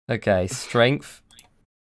 Okay, strength.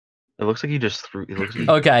 It looks like he just threw. It looks like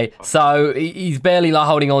Okay, so he's barely like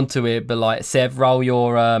holding on to it, but like Sev, roll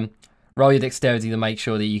your dexterity to make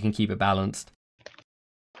sure that you can keep it balanced.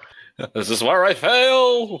 This is where I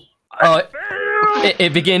fail. Oh,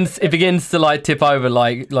 it begins to like tip over.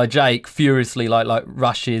 Like Jake furiously like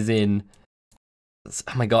rushes in.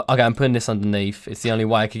 Oh my god! Okay, I'm putting this underneath. It's the only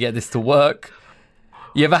way I could get this to work.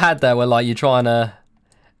 You ever had that where like you're trying to?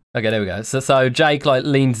 Okay, there we go. So Jake like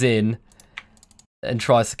leans in and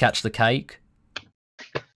tries to catch the cake.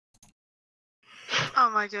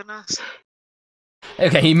 Oh my goodness.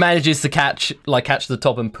 Okay, he manages to catch the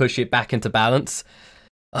top and push it back into balance.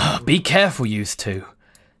 Oh, be careful, yous two.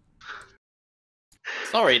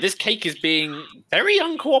 Sorry, this cake is being very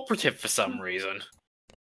uncooperative for some reason.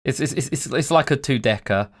 It's like a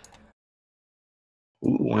 2-decker.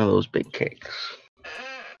 Ooh, one of those big cakes.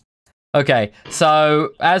 Okay,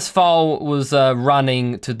 so as Foal was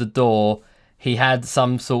running to the door, he had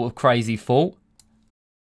some sort of crazy thought.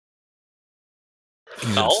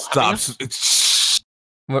 Stops.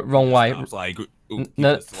 Wrong way. Like,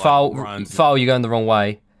 No, Foal, you're going the wrong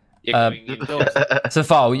way. So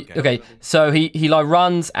Foal, okay, so he like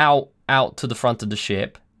runs out to the front of the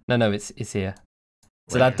ship. No, it's here.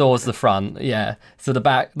 So that door's the front, yeah. So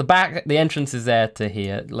the entrance is there to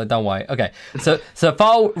here. Like, don't worry. Okay. So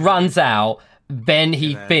Foal runs out, then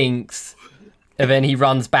he thinks, and then he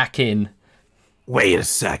runs back in. Wait a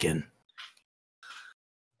second.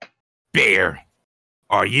 Bear,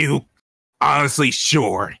 are you honestly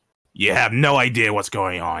sure you have no idea what's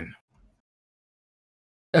going on?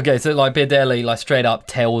 Okay, so like Beardelli like straight up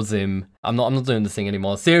tells him, I'm not doing this thing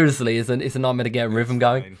anymore. Seriously, it's a nightmare to get a rhythm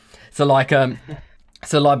going. So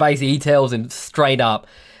basically he tells him straight up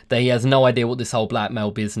that he has no idea what this whole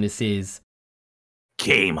blackmail business is.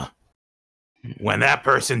 Keem, when that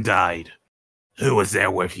person died, who was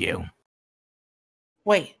there with you?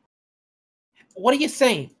 Wait. What are you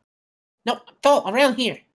saying? No, Thol, around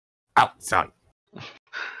here. Oh, sorry.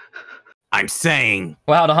 I'm saying...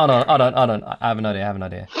 Well, hold on. I have an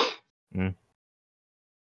idea.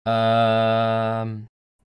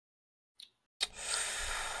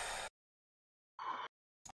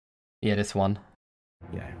 Yeah, this one.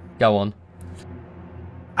 Yeah. Go on.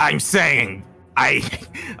 I'm saying I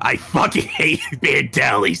fucking hate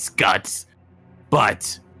Beardelli's guts,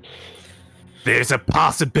 but there's a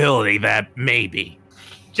possibility that maybe,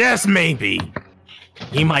 just maybe,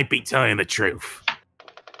 he might be telling the truth.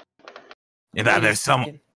 And that there's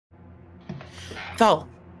some... Thol,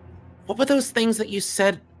 what were those things that you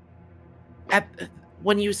said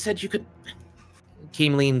when you said you could...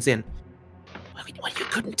 Keem leans in. What, you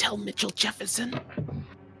couldn't tell Mitchell Jefferson?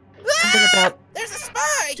 Something about... There's a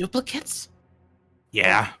spy! Duplicates?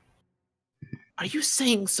 Yeah. Are you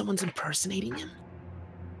saying someone's impersonating him?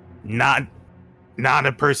 Not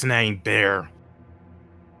impersonating Bear,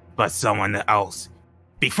 but someone else.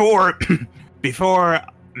 Before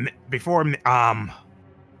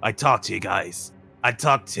I talked to you guys, I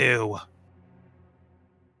talked to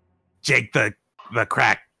Jake the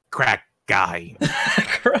crack guy.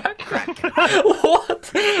 Crack.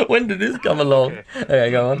 What? When did this come along?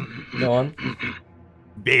 Okay, go on.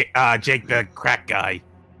 Jake the crack guy.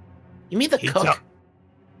 You mean the cook?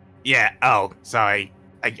 Yeah. Oh, sorry.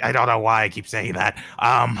 I don't know why I keep saying that.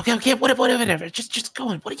 Okay. Whatever. Just go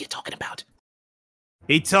on. What are you talking about?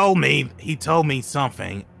 He told me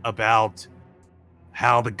something about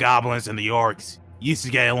how the goblins and the orcs used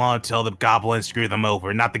to get along until the goblins screw them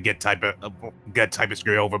over. Not the good type of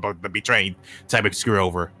screw over, but the betrayed type of screw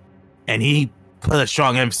over. And he put a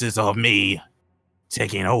strong emphasis on me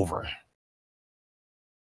taking over.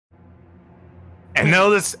 And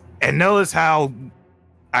notice how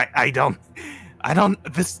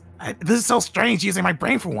this is so strange using my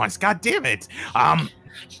brain for once. God damn it.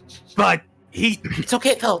 But it's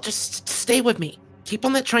okay, Phil. Just stay with me. Keep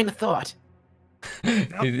on that train of thought.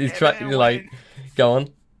 He's trying to like go on.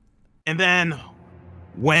 And then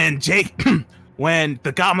when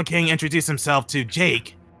the Goblin King introduced himself to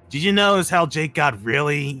Jake, did you notice how Jake got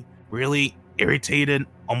really, really irritated,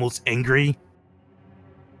 almost angry?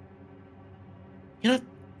 You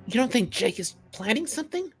don't think Jake is planning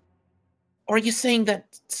something? Or are you saying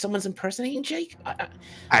that someone's impersonating Jake?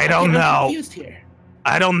 I don't know. I'm confused here.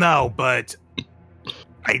 I don't know, but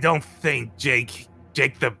I don't think Jake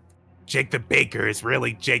the Baker is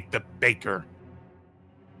really Jake the Baker.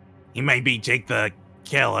 He may be Jake the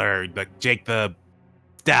Killer, Jake the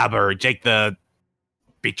Stabber, Jake the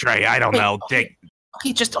Betrayer. I don't know. Okay.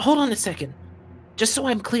 Okay, just hold on a second. Just so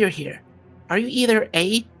I'm clear here. Are you either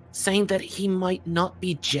A, saying that he might not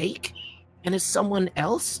be Jake and is someone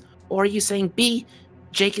else? Or are you saying B,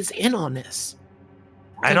 Jake is in on this?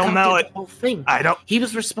 I don't know it. The whole thing. He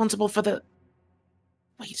was responsible for the...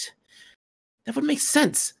 Wait. That would make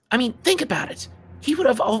sense. I mean, think about it. He would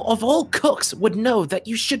have, of all cooks, would know that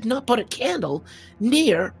you should not put a candle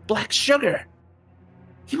near black sugar.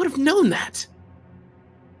 He would have known that.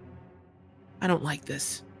 I don't like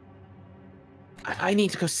this. I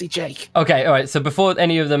need to go see Jake. Okay, all right. So before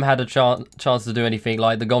any of them had a chance to do anything,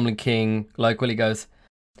 like the Goblin King, like Willie goes,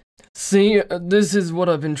 "See, this is what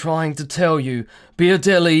I've been trying to tell you.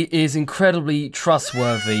 Beardelli is incredibly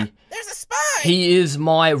trustworthy. There's a spy! He is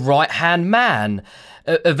my right-hand man."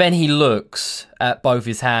 Then he looks at both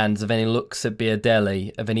his hands, and then he looks at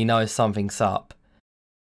Beardelli, and then he knows something's up.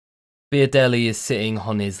 Beardelli is sitting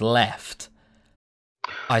on his left.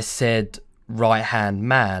 I said right-hand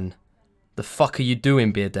man. The fuck are you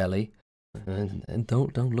doing, Beardelli? And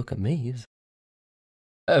don't look at me.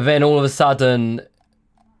 Then all of a sudden,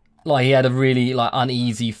 like, he had a really, like,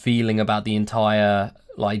 uneasy feeling about the entire,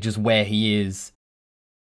 like, just where he is.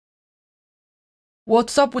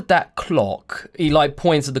 What's up with that clock? He, like,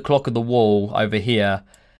 points at the clock of the wall over here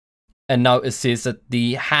and notices that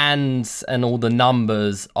the hands and all the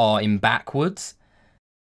numbers are in backwards.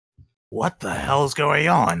 What the hell's going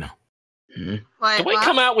on? Did we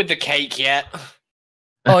come out with the cake yet?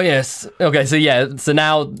 Oh yes. Okay. So yeah. So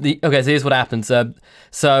now so here's what happens. So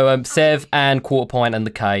Sev and Quarter Pint and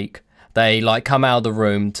the cake, they like come out of the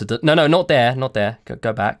room to no, not there.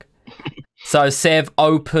 Go back. So Sev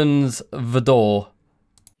opens the door.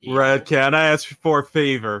 Red Cat, I ask for a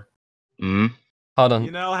favor. Hold on.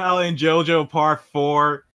 You know how in JoJo Part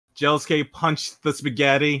 4, Josuke punched the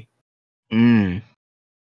spaghetti?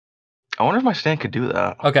 I wonder if my stand could do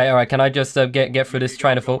that. Okay, all right. Can I just get through this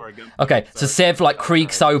train of thought? Okay, so Sev like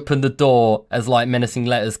creaks open the door as like menacing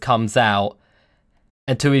letters comes out,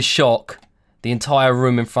 and to his shock, the entire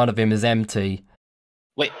room in front of him is empty.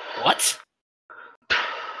 Wait, what?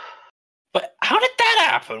 But how did that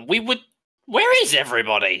happen? Where is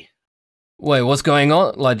everybody? Wait, what's going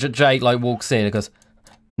on? Like Jake like walks in and goes,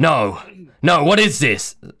 "No, what is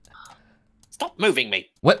this? Stop moving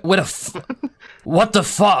me! What the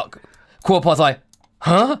fuck?" Quarter Pot's like,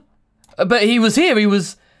 "Huh? But he was here. He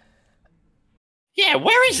was." Yeah,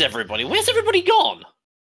 where is everybody? Where's everybody gone?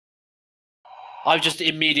 I've just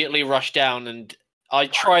immediately rushed down and I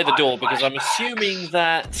try the door because I'm assuming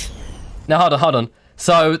that. Now hold on.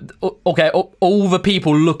 So, okay, all the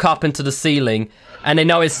people look up into the ceiling and they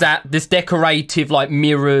notice that this decorative, like,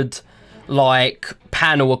 mirrored, like,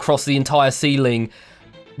 panel across the entire ceiling,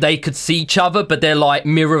 they could see each other, but they're, like,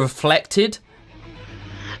 mirror reflected.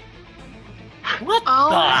 What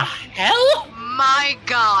the hell? My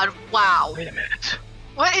god, wow. Wait a minute.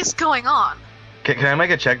 What is going on? Can I make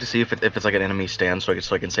a check to see if it's like an enemy stand so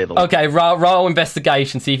I can say the... Okay, roll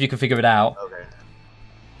investigation, see if you can figure it out. Okay.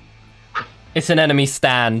 It's an enemy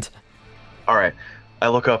stand. Alright, I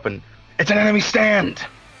look up and... It's an enemy stand!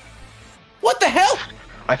 What the hell?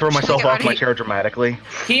 I throw myself off my chair dramatically.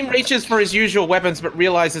 He reaches for his usual weapons but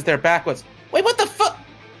realizes they're backwards. Wait, what the fuck?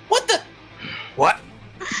 What the... What?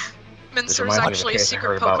 Mincer's actually a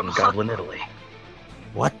secret Pokemon. In Goblin, Italy.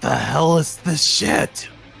 What the hell is this shit?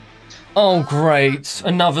 Oh great,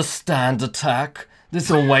 another stand attack.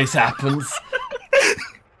 This always happens.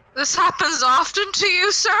 This happens often to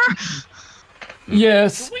you, sir?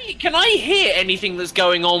 Yes. Can I hear anything that's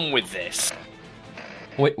going on with this?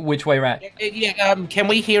 Which way, Rat? Yeah, can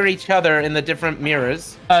we hear each other in the different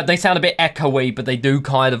mirrors? They sound a bit echoey, but they do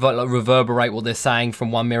kind of like reverberate what they're saying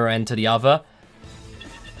from one mirror end to the other.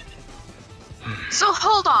 So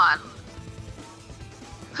hold on.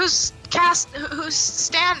 Whose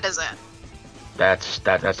stand is it? That's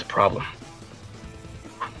the problem.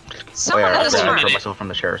 Someone in this I room. throw myself from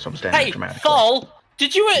the chair, so I'm standing Hey, dramatically. Thol,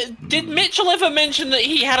 did Mitchell ever mention that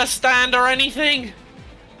he had a stand or anything?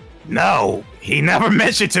 No, he never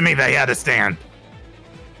mentioned to me that he had a stand.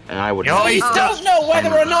 And I would... We don't know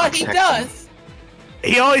whether or not he does!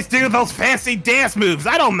 He always do those fancy dance moves.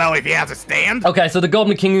 I don't know if he has a stand. Okay, so the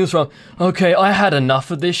Goblin King is wrong. Okay, I had enough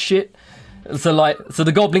of this shit. So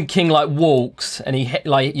the Goblin King like walks and he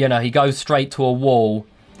he goes straight to a wall,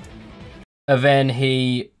 and then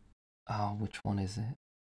which one is it?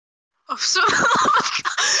 Oh, so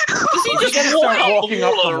Does he just walk walking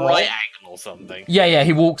up the right angle or something? Yeah,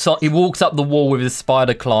 he walks up the wall with his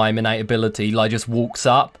spider climb innate ability. Like just walks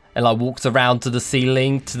up and like walks around to the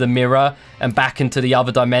ceiling, to the mirror, and back into the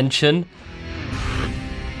other dimension.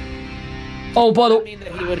 Oh, Does that mean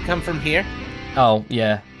that he would come from here? Oh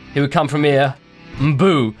yeah. He would come from here.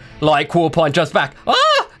 Boo! Like Quarter Pint jumps back,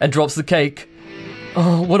 and drops the cake.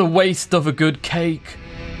 Oh, what a waste of a good cake.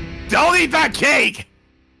 Don't eat that cake!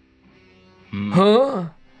 Huh?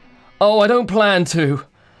 Oh, I don't plan to.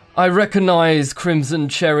 I recognize Crimson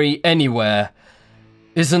Cherry anywhere.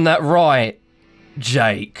 Isn't that right,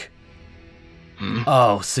 Jake?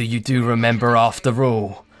 Oh, so you do remember after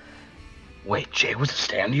all. Wait, Jay was a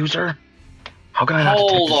stand user? How can I not detect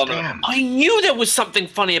Hold the on. stand? I knew there was something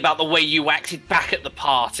funny about the way you acted back at the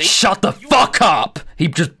party. Shut the fuck up! He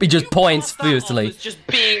just points fiercely. Was just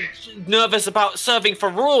being nervous about serving for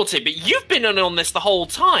royalty, but you've been in on this the whole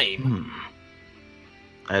time.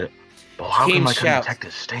 Well, how King come I couldn't shouts, detect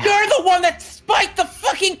his stand? "You're the one that spiked the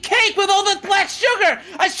fucking cake with all the black sugar!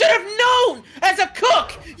 I should have known! As a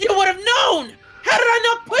cook, you would have known! How did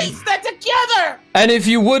I not piece that together?" And if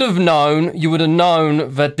you would have known, you would have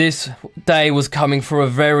known that this day was coming for a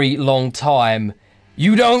very long time.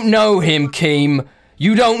 You don't know him, Keem.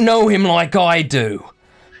 You don't know him like I do.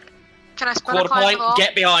 Can I spell Quarter climb the Pint, wall?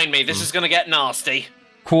 get behind me. This is gonna get nasty.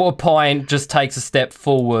 Quarter Pint just takes a step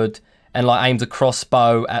forward and like aims a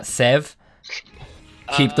crossbow at Sev.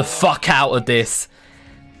 Keep the fuck out of this.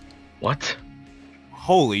 What?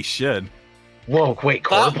 Holy shit. Whoa, wait,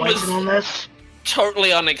 Quarter That Pint's was- in on this?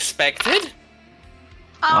 Totally unexpected.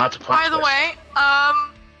 That's a plot By the twist.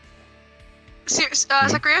 way,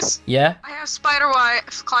 Zacharias, Yeah? I have spider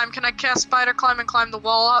climb. Can I cast spider climb and climb the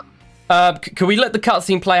wall up? Can we let the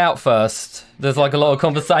cutscene play out first? There's like a lot of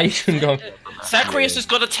conversation going. Zacharias has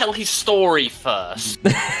got to tell his story first.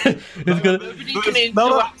 It's gonna... Nobody can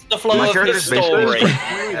interrupt the flow My of character's his story.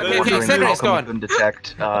 basically wondering Cedric's how come gone. I couldn't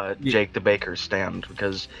detect Jake the Baker's stand,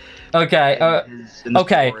 because Okay, in the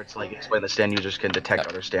okay. store, it's like explain that stand users can detect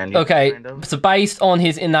other stand users. Okay, kind of. so based on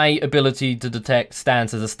his innate ability to detect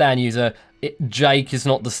stands as a stand user, Jake is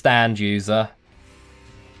not the stand user.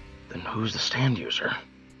 Then who's the stand user?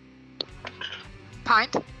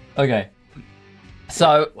 Pint. Okay.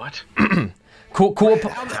 So, What?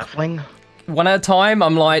 Halfling? One at a time,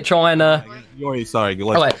 I'm like trying to... You're sorry.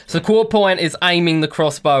 Okay, so Quarter Point is aiming the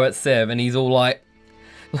crossbow at Sev, and he's all like,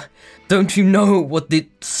 "Don't you know what the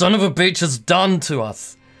son of a bitch has done to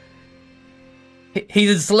us?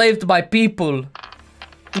 He's enslaved my people,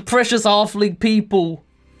 the precious halfling people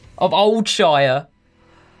of Oldshire.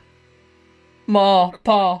 Ma,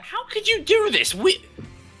 Pa." How could you do this?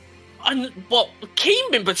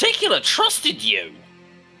 Keem in particular trusted you.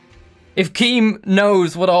 If Keem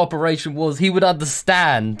knows what our operation was, he would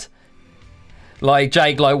understand. Like,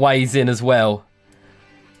 Jake, like, weighs in as well.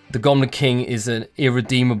 The Goblin King is an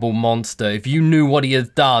irredeemable monster. If you knew what he has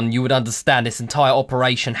done, you would understand this entire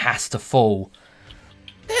operation has to fall.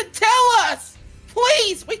 Then tell us!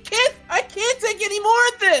 Please! I can't take any more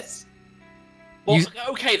of this! Well,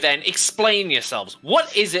 okay then, explain yourselves.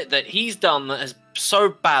 What is it that he's done that is so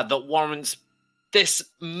bad that warrants this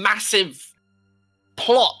massive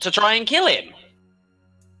plot to try and kill him?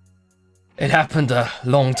 It happened a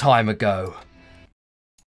long time ago.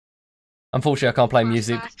 Unfortunately, I can't play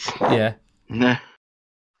music. Yeah. Nah.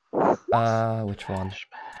 Which one?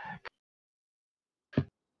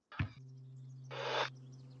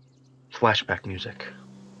 Flashback music.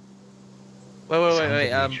 Wait.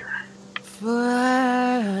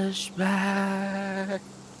 Flashback.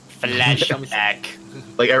 Flashback.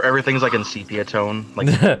 Like everything's like in sepia tone.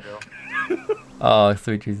 Like. Oh,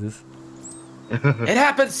 sweet Jesus. It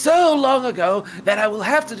happened so long ago that I will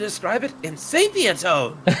have to describe it in sepia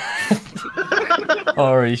tone.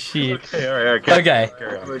 Holy shit. Okay.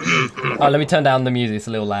 Let me turn down the music. It's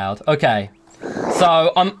a little loud. Okay.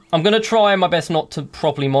 So I'm gonna try my best not to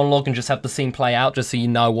properly monologue and just have the scene play out, just so you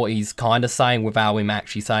know what he's kind of saying without him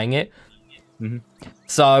actually saying it. Mm-hmm.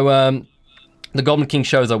 So the Goblin King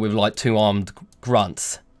shows up with like 2 armed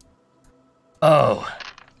grunts. "Oh,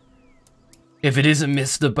 if it isn't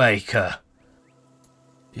Mr. Baker."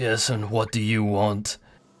 "Yes, and what do you want?"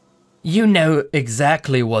 "You know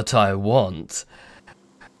exactly what I want.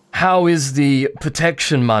 How is the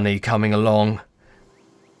protection money coming along?"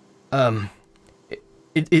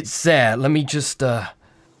 It's there. Let me just,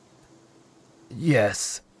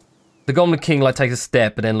 Yes. The Goblin King, like, takes a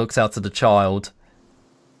step and then looks out to the child.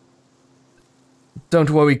 "Don't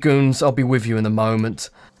worry, goons. I'll be with you in a moment."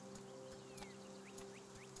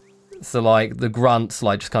 So, like, the grunts,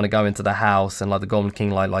 like, just kind of go into the house, and, like, the Goblin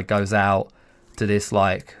King, like goes out to this,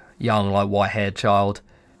 like, young, like, white-haired child.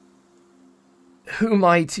 "Who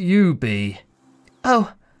might you be?"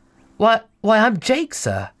 "Oh, why, I'm Jake,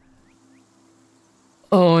 sir."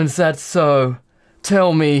 "Oh, is that so?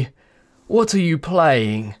 Tell me, what are you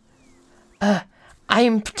playing?" I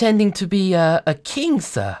am pretending to be, a king,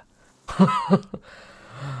 sir."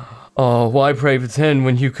 Oh, why pray pretend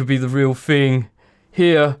when you could be the real thing?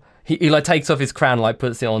 Here, he like takes off his crown, like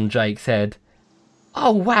puts it on Jake's head.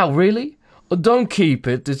 Oh wow, really? Oh, don't keep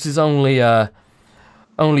it. This is only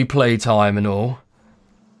playtime and all.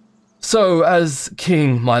 So, as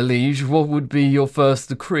king, my liege, what would be your first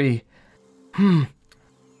decree?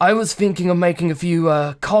 I was thinking of making a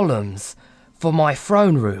few columns for my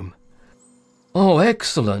throne room. Oh,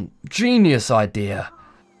 excellent. Genius idea.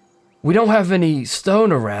 We don't have any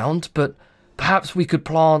stone around, but perhaps we could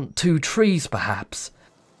plant 2 trees, perhaps.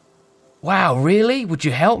 Wow, really? Would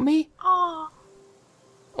you help me?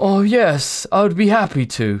 Oh, yes, I would be happy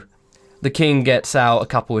to. The king gets out a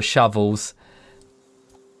couple of shovels.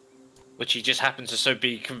 Which he just happens to so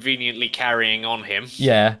be conveniently carrying on him.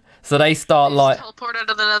 Yeah, so they start like... teleport out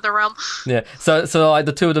of the nether realm. Yeah, so like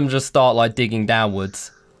the two of them just start like digging downwards.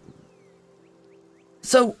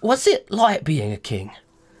 So, what's it like being a king?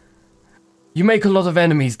 You make a lot of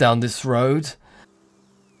enemies down this road.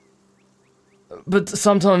 But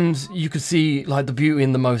sometimes you could see like the beauty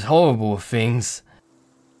in the most horrible of things.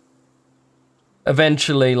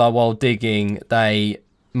 Eventually, like while digging, they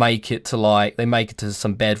make it to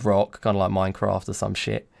some bedrock, kind of like Minecraft or some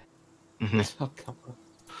shit. Oh, come on.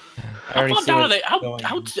 How far down are they?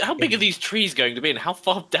 How big are these trees going to be, and how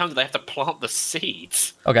far down do they have to plant the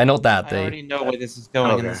seeds? Okay, not that deep. I already know where this is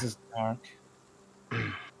going, and this is dark.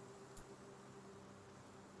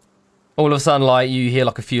 All of a sudden, like you hear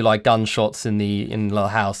like a few like gunshots in the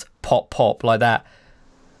house, pop pop like that.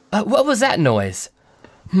 What was that noise?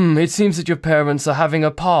 It seems that your parents are having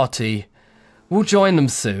a party. We'll join them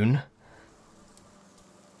soon.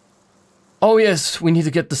 Oh yes, we need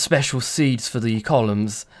to get the special seeds for the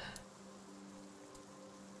columns.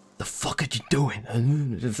 The fuck are you doing?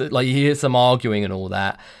 Like you hear some arguing and all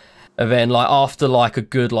that. And then like after like a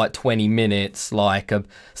good like 20 minutes, like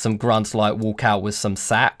some grunts like walk out with some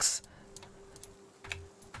sacks.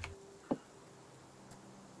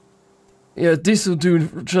 Yeah, this'll do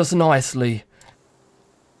just nicely.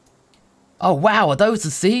 Oh wow, are those the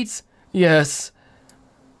seeds? Yes.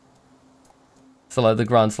 So like the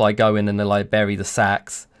grunts like go in and they like bury the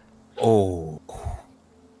sacks. Oh.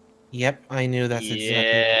 Yep, I knew that's exactly what was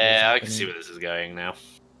Yeah, I can happening. see where this is going now.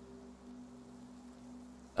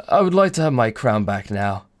 I would like to have my crown back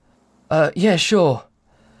now. Yeah, sure.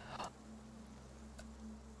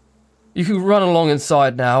 You can run along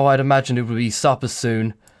inside now. I'd imagine it would be supper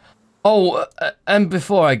soon. Oh, and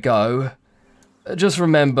before I go, just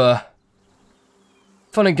remember,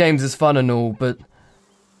 fun and games is fun and all, but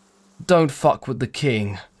don't fuck with the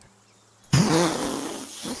king.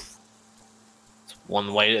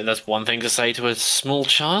 That's one thing to say to a small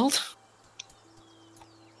child.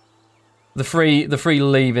 The three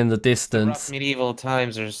leave in the Rough distance. medieval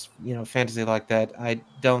times, there's fantasy like that. I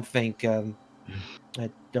don't think it's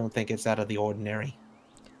out of the ordinary.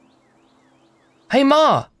 Hey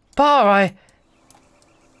Ma! Pa,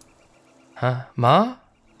 Huh? Ma?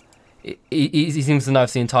 He seems to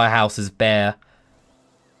notice the entire house is bare.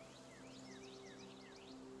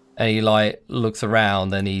 And he like looks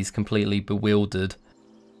around and he's completely bewildered.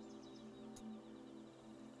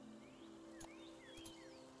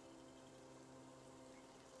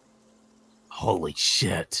 Holy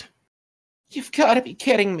shit. You've got to be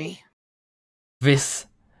kidding me. This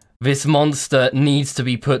monster needs to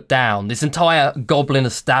be put down. This entire goblin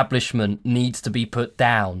establishment needs to be put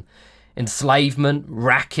down. Enslavement,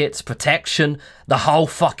 rackets, protection, the whole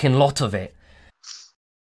fucking lot of it.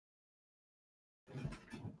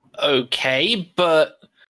 Okay, but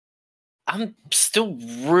I'm still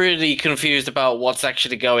really confused about what's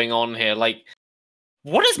actually going on here. Like,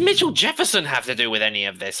 what does Mitchell Jefferson have to do with any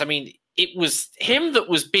of this? I mean, it was him that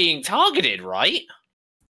was being targeted, right?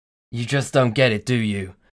 You just don't get it, do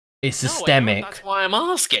you? It's systemic. No, that's why I'm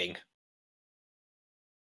asking.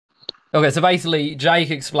 Okay, so basically,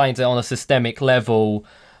 Jake explains it on a systemic level.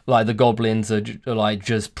 Like the goblins are like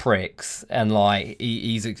just pricks, and like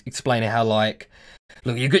he's explaining how like,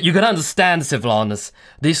 look, you can understand, Sylvanus.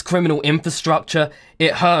 This criminal infrastructure,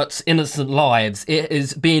 it hurts innocent lives. It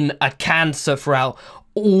has been a cancer throughout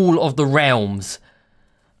all of the realms.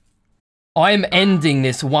 I'm ending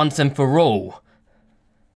this once and for all.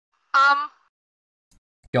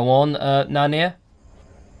 Go on, Nania.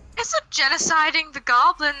 Isn't genociding the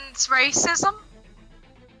goblins racism?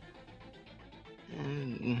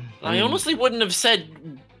 I honestly wouldn't have said...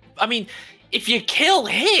 I mean, if you kill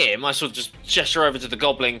him, I sort of just gesture over to the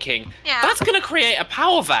Goblin King, that's going to create a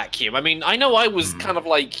power vacuum. I mean, I know I was kind of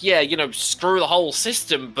like, yeah, you know, screw the whole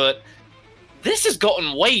system, but this has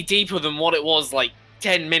gotten way deeper than what it was like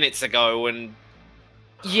 10 minutes ago, and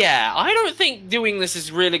Yeah, I don't think doing this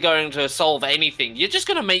is really going to solve anything. You're just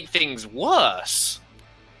going to make things worse.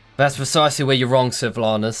 That's precisely where you're wrong,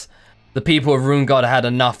 Sivlanus. The people of Rungard had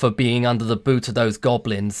enough of being under the boot of those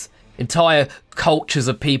goblins. Entire cultures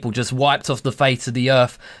of people just wiped off the face of the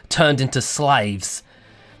earth, turned into slaves.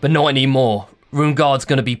 But not anymore. Rungard's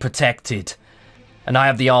going to be protected. And I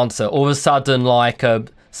have the answer. All of a sudden, like,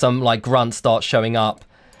 some, like, grunts start showing up.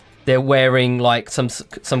 They're wearing, like, some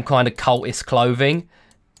kind of cultist clothing.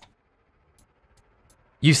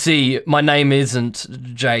 You see, my name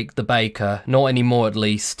isn't Jake the Baker. Not anymore, at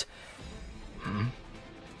least.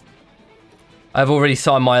 I've already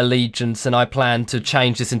signed my allegiance, and I plan to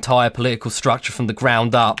change this entire political structure from the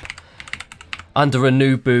ground up. Under a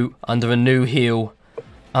new boot, under a new heel,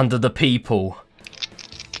 under the people.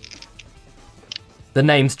 The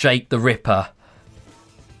name's Jake the Ripper.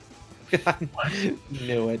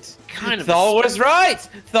 Knew it. Kind of Thor was right!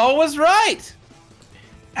 Thor was right!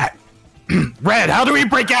 Red, how do we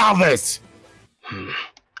break out of this?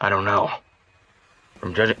 I don't know.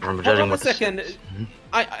 From judging Hold on a what second.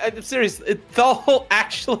 I'm serious. Thor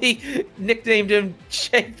actually nicknamed him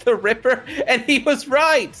Jake the Ripper, and he was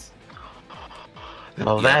right!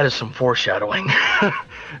 Well, that is some foreshadowing.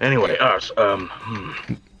 Anyway,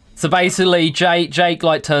 So basically, Jake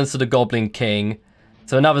like turns to the Goblin King.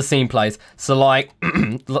 So another scene plays. So like,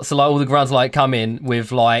 all the grunts like come in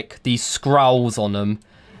with like these scrolls on them,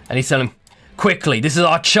 and he's telling them, "Quickly, this is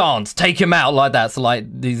our chance. Take him out!" Like that. So like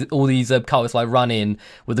all these cultists like run in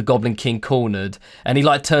with the Goblin King cornered, and he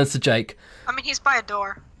like turns to Jake. I mean, he's by a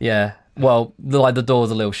door. Yeah. Well, the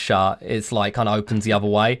door's a little shut. It's like kind of opens the other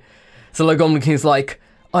way. So the Goblin King's like,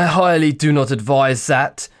 "I highly do not advise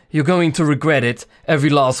that. You're going to regret it, every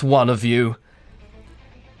last one of you.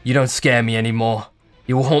 You don't scare me anymore.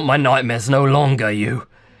 You will haunt my nightmares no longer, you."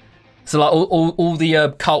 So like all the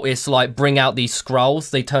cultists like bring out these scrolls.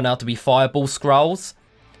 They turn out to be fireball scrolls.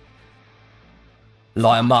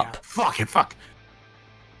 Light them up. Fuck it, fuck.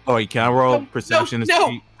 Oh, wait, can I roll perception?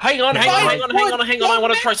 No. Hang on. I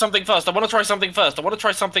want to try something first.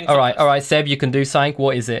 All right, Seb, you can do something.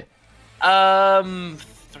 What is it?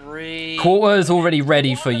 3. Quarter is already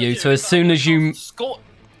ready for you. So as soon as you,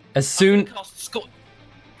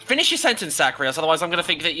 Finish your sentence, Zacharias, otherwise I'm going to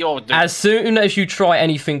think that you're doing... As soon as you try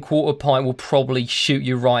anything, Quarter Pint will probably shoot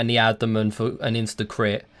you right in the abdomen for an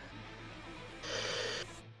insta-crit.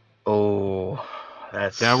 oh,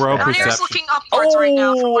 that's... Can I roll Daniel's looking upwards right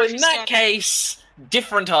now from where in she's that standing. case,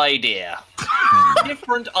 different idea.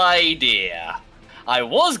 Different idea. I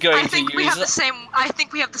was going I think to we use... have the same. I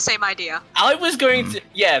think we have the same idea. I was going to...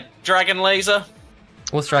 Yeah, Dragon Laser.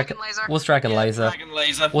 What's Dragon Laser? What's Dragon Laser? Dragon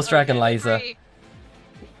Laser. What's Dragon Laser?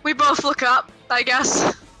 We both look up, I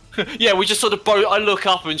guess. Yeah, we just sort of both... I look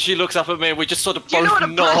up and she looks up at me and we just sort of You know both what a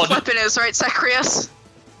breath nod. weapon is, right, Zacharias?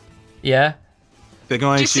 Yeah. They're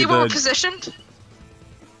going Do you to see where we're positioned?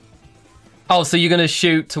 Oh, so you're gonna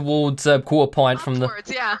shoot towards Quarter Pint from the...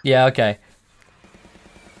 Upwards, yeah. Yeah, okay.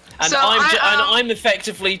 And So I'm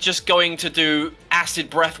effectively just going to do acid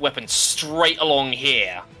breath weapon straight along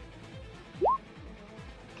here.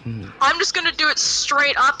 I'm just gonna do it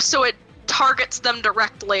straight up so it targets them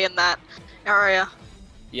directly in that area.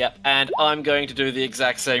 Yep, and I'm going to do the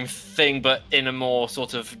exact same thing, but in a more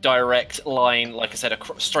sort of direct line, like I said,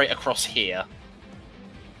 straight across here.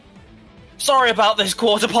 Sorry about this,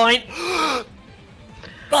 Quarter Pint.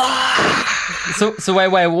 So wait,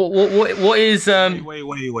 what is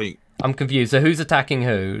Wait. I'm confused. So who's attacking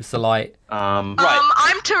who? So like, Right.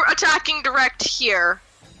 I'm attacking direct here.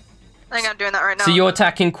 I think I'm doing that right now. so you're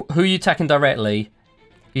attacking, who are you attacking directly?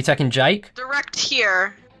 You attacking Jake? direct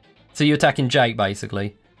here. So you're attacking Jake,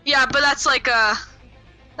 basically. Yeah, but that's like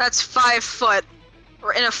that's 5 foot.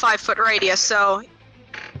 We're in a 5 foot radius, so.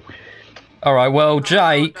 Alright, well,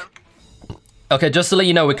 Jake... Okay, just to let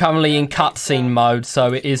you know, we're currently in cutscene mode,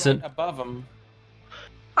 so it isn't... Above him.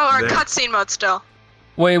 Oh, we're in There. cutscene mode still.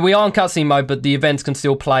 We are in cutscene mode, but the events can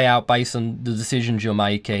still play out based on the decisions you're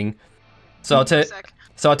making. So I'll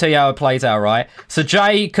tell you how it plays out, right? So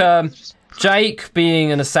Jake, Jake,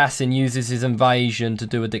 being an assassin, uses his invasion to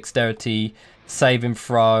do a dexterity saving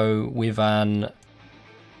throw with an...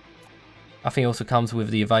 I think it also comes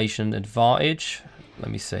with the evasion advantage. Let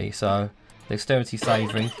me see. So, dexterity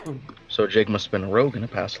saving. So Jake must have been a rogue in a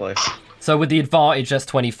past life. So with the advantage, that's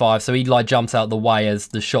 25. So he like jumps out the way as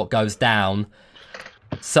the shot goes down.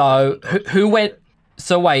 So who went?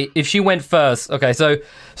 So wait, if she went first, okay. So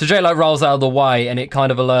Jake like rolls out of the way, and it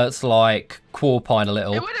kind of alerts like Quarter Pint a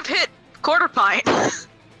little. It would have hit Quarter Pint.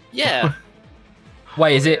 Yeah.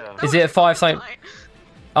 Wait, is it a 5 something?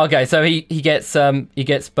 Okay, so he gets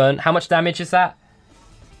burnt. How much damage is that?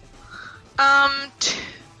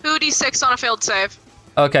 2d6 on a failed save.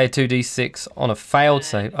 Okay, 2d6 on a failed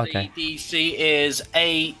save. Okay. The DC is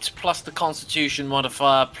 8 plus the Constitution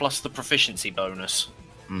modifier plus the proficiency bonus.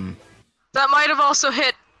 That might have also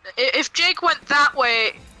hit. If Jake went that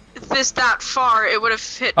way, that far, it would have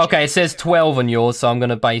hit. Okay, it says 12 on yours, so I'm going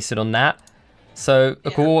to base it on that. So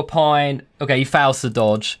a quarter pint. Okay, he fails to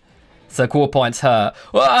dodge. So a quarter pint's hurt.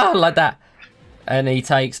 Ah, like that. And he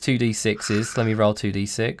takes 2d6s. Let me roll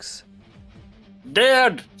 2d6.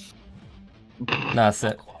 Dead! That's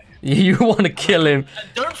it. You want to kill him. And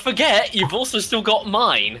don't forget, you've also still got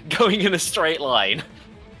mine going in a straight line.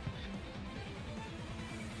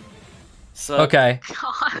 So, Okay.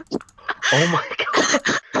 God. Oh my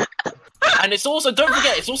god. And it's also, don't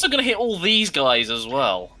forget, it's also going to hit all these guys as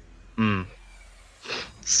well.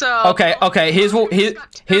 So. Okay. Here's what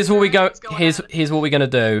we're gonna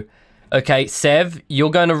do. Okay, Sev,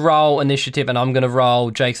 you're gonna roll initiative, and I'm gonna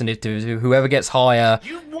roll Jake's initiative. Whoever gets higher.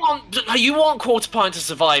 You want quarter pint to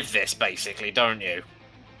survive this, basically, don't you?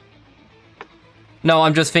 No,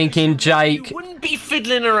 I'm just thinking, Jake. You wouldn't be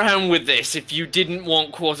fiddling around with this if you didn't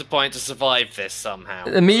want quarter pint to survive this somehow.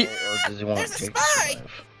 Me. Or does he want Jake to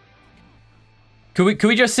survive? Could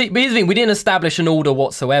we just see? But here's the thing, we didn't establish an order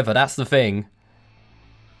whatsoever. That's the thing.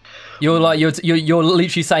 You're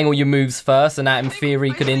literally saying all your moves first, and that in theory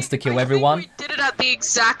could insta kill everyone. We did it at the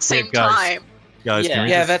exact same guys. time. Guys, can we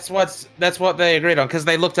Yeah, just- that's what they agreed on, because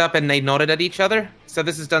they looked up and they nodded at each other. So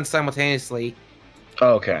this is done simultaneously.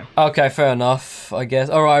 Oh, okay. Okay, fair enough, I guess.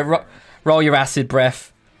 All right, roll your acid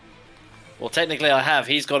breath. Well, technically I have.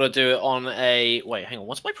 He's got to do it on a... Wait, hang on.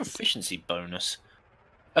 What's my proficiency bonus?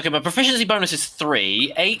 Okay, my proficiency bonus is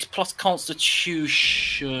 3. 8 plus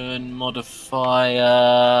Constitution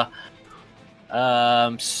modifier.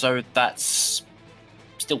 So that's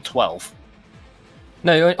still 12.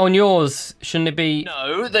 No, on yours, shouldn't it be...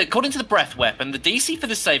 No, according to the breath weapon, the DC for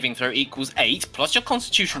the saving throw equals 8 plus your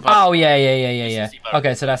Constitution. Oh, yeah.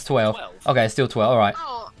 Okay, so that's 12. Okay, still 12, all right.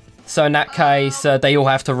 Oh, So in that case, they all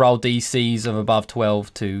have to roll DCs of above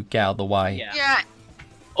 12 to get out of the way. yeah.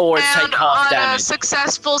 Or it's And take half on a damage.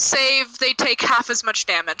 successful save, they take half as much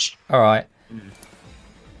damage. All right.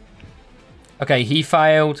 Okay, he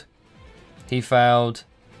failed. He failed.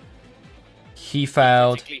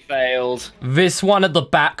 Critically failed. This one at the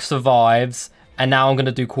back survives, and now I'm going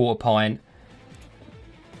to do quarter pint,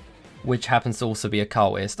 which happens to also be a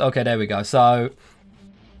cultist. Okay, there we go. So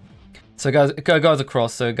it goes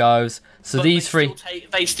across, so it goes. So But these three...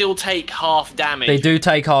 They still take half damage. They do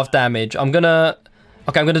take half damage. I'm going to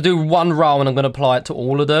do one roll, and I'm going to apply it to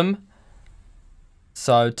all of them.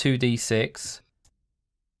 So 2d6.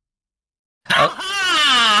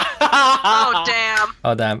 Oh, damn.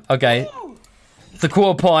 Oh, damn. Okay. The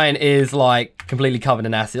quarter pint is, like, completely covered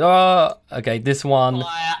in acid. Oh, okay, this one.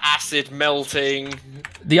 Fire, acid melting.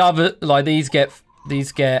 The other, like, these get...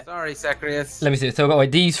 Sorry, Sacrius. Let me see. So,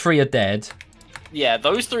 wait, these three are dead. Yeah,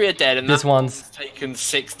 those 3 are dead, and This that one's taken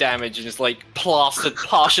 6 damage and is, like, plastered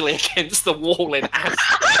partially against the wall in acid.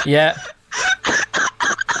 Yeah.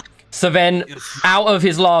 So then, out of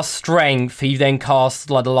his last strength, he then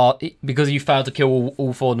casts, like, the last... Because you failed to kill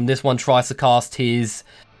all 4 of them, this one tries to cast his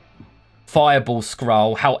Fireball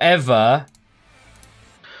Scroll. However...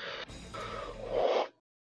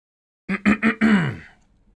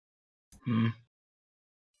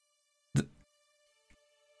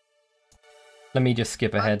 Let me just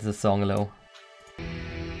skip ahead to the song a little.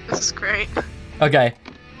 This is great. Okay.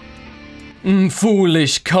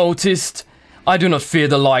 Foolish cultist. I do not fear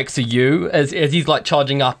the likes of you. As he's like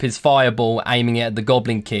charging up his fireball, aiming it at the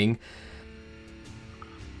Goblin King.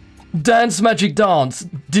 Dance, magic dance,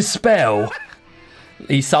 dispel.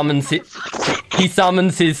 He summons it. He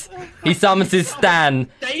summons his stand.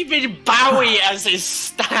 David Bowie as his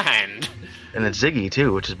stand. And it's Ziggy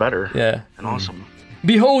too, which is better. Yeah. And awesome.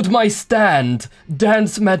 Behold my stand.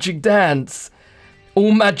 Dance, magic dance.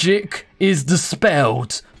 All magic is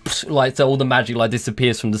dispelled. Like, so all the magic like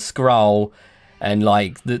disappears from the scroll, and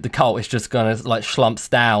like the cult is just gonna like slumps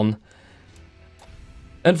down.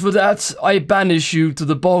 And for that I banish you to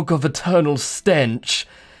the bog of eternal stench.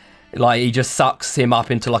 Like, he just sucks him up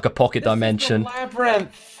into like a pocket dimension.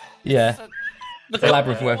 Labyrinth. Yeah. The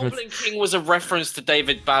Labyrinth reference. Goblin King was a reference to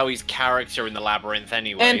David Bowie's character in the Labyrinth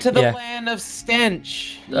anyway. And to the Yeah. land of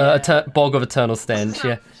stench. Bog of eternal stench.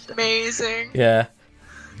 Yeah. Amazing. Yeah.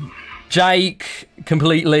 Jake,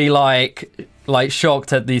 completely like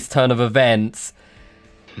shocked at this turn of events,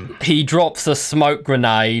 he drops a smoke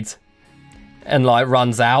grenade and like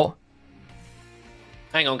runs out.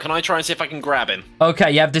 Hang on, can I try and see if I can grab him?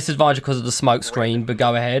 Okay, you have disadvantage because of the smoke screen, but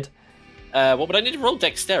go ahead. What would I need to roll?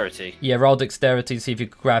 Dexterity. Yeah, roll dexterity to see if you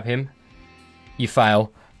can grab him. You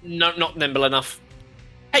fail. No, not nimble enough.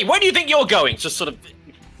 Hey, where do you think you're going? Just sort of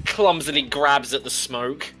clumsily grabs at the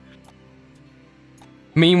smoke.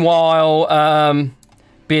 Meanwhile,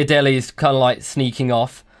 Beardelli's kind of like sneaking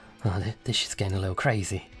off. Oh, this is getting a little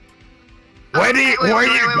crazy. Where are you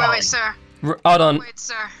going? Wait, sir. Hold on. Wait,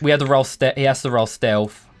 sir. We had to roll. He has to roll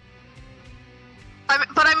stealth.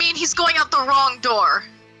 But I mean, he's going out the wrong door.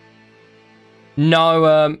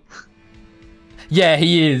 No. Yeah,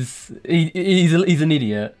 he is. He's an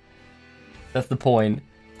idiot. That's the point.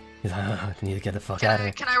 He's like, I need to get the fuck out of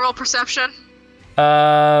here. Can I roll perception?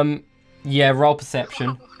 Yeah, roll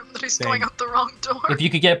perception. That he's going out the wrong door. If you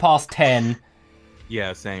could get past 10.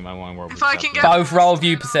 Yeah, same. I want to roll If I can get both roll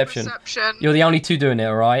view perception. You're the only two doing it,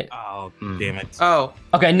 alright? Oh, damn it. Oh.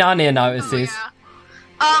 Okay, Narnia notices.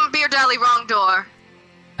 Oh, yeah. Beardally, wrong door.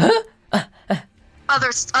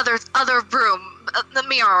 Other room. The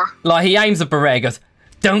mirror. Like, he aims at Beret, goes,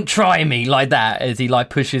 don't try me, like that, as he, like,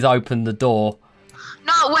 pushes open the door.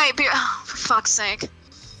 No, wait, for fuck's sake.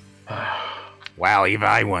 Wow, even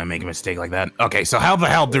I wouldn't make a mistake like that. Okay, so how the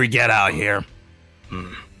hell do we get out here?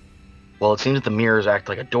 Well, it seems that the mirrors act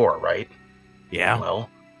like a door, right? Yeah. Well,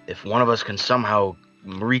 if one of us can somehow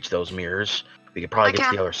reach those mirrors, we could probably get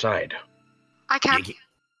to the other side. I can.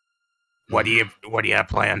 What do you have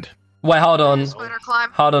planned? Wait, hold on. Spider climb.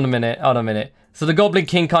 Hold on a minute. So the Goblin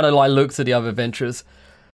King kind of, like, looks at the other adventurers.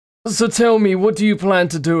 So tell me, what do you plan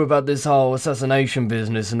to do about this whole assassination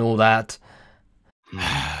business and all that?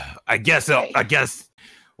 I guess we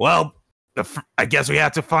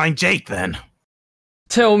have to find Jake then.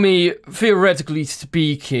 Tell me, theoretically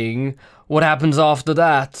speaking, what happens after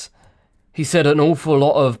that? He said an awful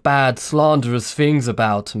lot of bad, slanderous things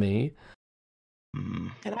about me.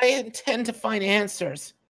 And I intend to find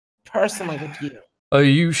answers, personally, with you. Are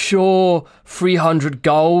you sure 300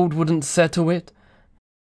 gold wouldn't settle it?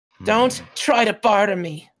 Don't try to barter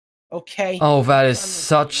me, okay? Oh, that is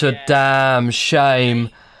such a damn shame.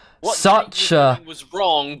 What Such a... was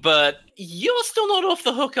wrong, but you're still not off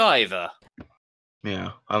the hook either.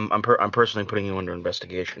 Yeah, I'm personally putting you under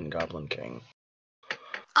investigation, Goblin King.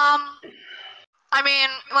 I mean,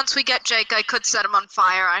 once we get Jake, I could set him on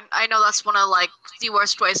fire. I know that's one of, like, the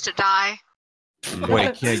worst ways to die.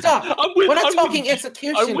 Wait, stop! We're not talking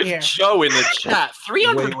execution I'm with here. Joe in the chat.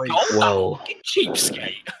 300 Wait, gold? whoa. Fucking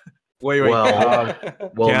cheapskate. Wait. Well,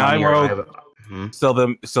 Can I roll? Hmm? So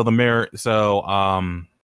the mirror. So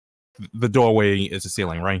the doorway is the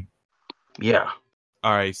ceiling, right? Yeah.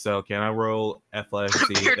 All right. So can I roll athletics?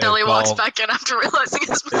 Beardally walks back in after realizing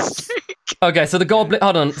his mistake. Okay, so the Goblin...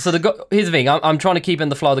 Hold on. So here's the thing. I'm trying to keep in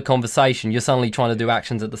the flow of the conversation. You're suddenly trying to do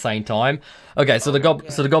actions at the same time. Okay, so the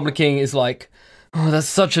Goblin King is like, oh, that's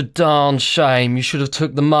such a darn shame. You should have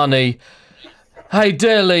took the money. Hey,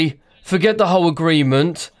 Deli, forget the whole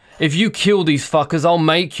agreement. If you kill these fuckers, I'll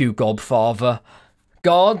make you Godfather.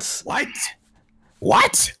 Guards?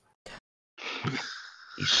 What?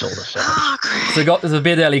 He sold us out. So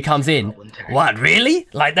Beardelli comes in. What, really?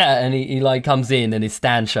 Like that, and he like comes in and his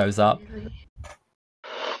stand shows up.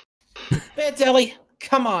 Beardelli,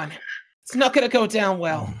 come on. It's not gonna go down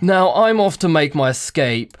well. Now, I'm off to make my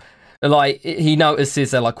escape. Like, he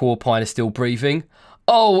notices that, like, Warpine is still breathing.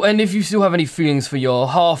 Oh, and if you still have any feelings for your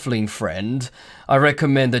halfling friend, I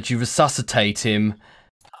recommend that you resuscitate him.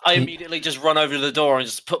 I immediately just run over to the door and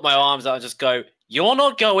just put my arms out and just go, you're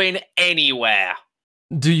not going anywhere.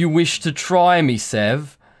 Do you wish to try me,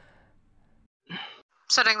 Sev?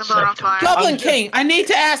 Setting the boat on fire. Goblin King, I need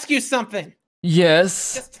to ask you something.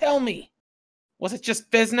 Yes? Just tell me. Was it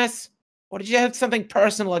just business? Or did you have something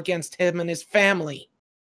personal against him and his family?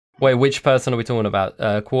 Wait, which person are we talking about?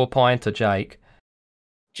 Warpine or Jake?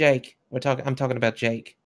 Jake. I'm talking about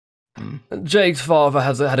Jake. Jake's father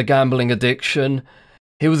had a gambling addiction.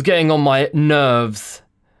 He was getting on my nerves.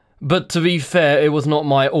 But to be fair, it was not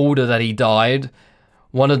my order that he died.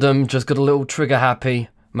 One of them just got a little trigger happy.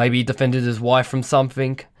 Maybe he defended his wife from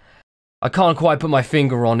something. I can't quite put my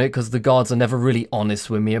finger on it because the guards are never really honest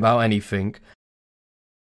with me about anything.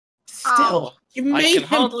 Still, you made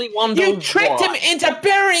him. You tricked him into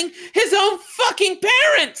burying his own fucking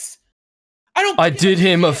parents. I did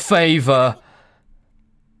him a favor.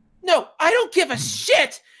 No, I don't give a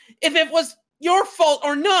shit if it was your fault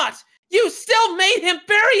or not. You still made him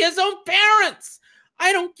bury his own parents.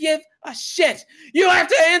 I don't give a shit. You have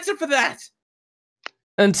to answer for that.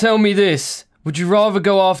 And tell me this. Would you rather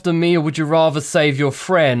go after me or would you rather save your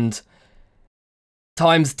friend?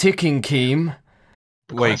 Time's ticking, Keem.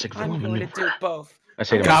 Wait. I'm going to do both. I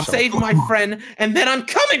say to I'm myself, save my friend, and then I'm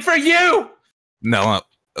coming for you. No.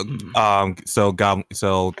 So Gaul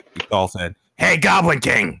said, "Hey, Goblin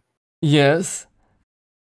King." Yes.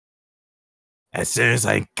 as soon as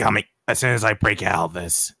I break out of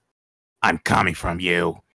this, I'm coming from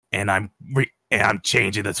you, and I'm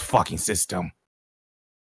changing this fucking system.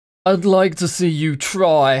 I'd like to see you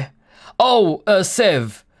try. Oh,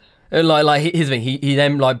 Sev. Like his thing, he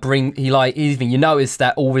then like his thing. You notice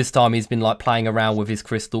that all this time he's been like playing around with his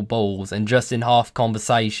crystal balls, and just in half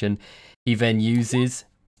conversation, he then uses.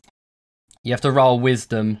 You have to roll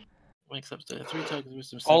wisdom. Wakes up to 3 tokens of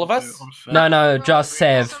wisdom. All of us? No, just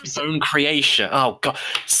Sev. His own creation. Oh god,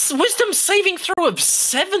 wisdom saving throw of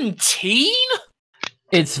 17.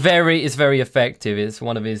 It's very effective. It's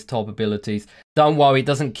one of his top abilities. Don't worry, it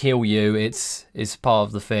doesn't kill you. It's part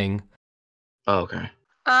of the thing. Oh, okay.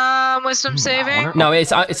 Wisdom saving. No,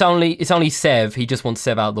 it's only Sev. He just wants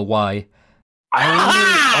Sev out of the way.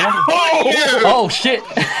 Oh shit!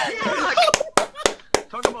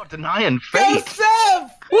 Talk about denying faith.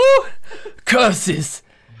 Woo! Curses!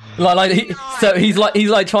 He's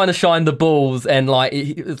like trying to shine the balls, and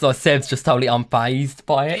it's like Sev's just totally unfazed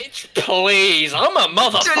by it. Bitch, please, I'm a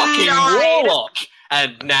motherfucking warlock,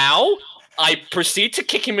 and now I proceed to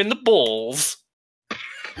kick him in the balls.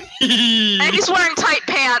 And he's wearing tight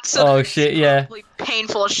pants. So Oh shit! Yeah.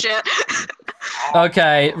 Painful as shit.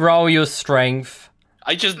 Okay, roll your strength.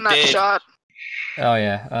 I just Nut did. shot. Oh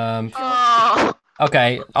yeah. Oh.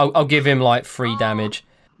 Okay, I'll give him like 3 damage.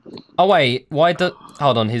 Oh wait, why do?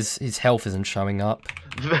 Hold on, his health isn't showing up.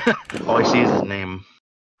 All I see is his name.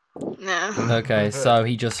 No. Okay, so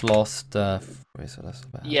he just lost.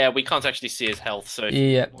 Yeah, we can't actually see his health, so.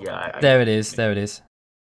 Yeah. Yeah. There it is. There it is.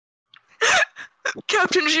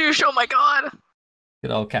 Captain Juice, oh my god.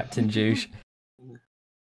 Good old Captain Juice.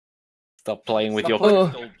 Stop playing with Stop your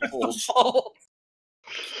playing. crystal balls.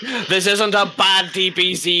 This isn't a bad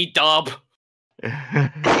DBZ dub.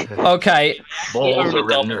 Okay. The Balls only are dub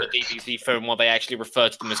written of the DBZ film where they actually refer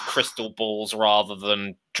to them as crystal balls rather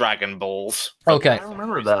than dragon balls. Okay. I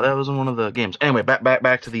remember that. That was in one of the games. Anyway,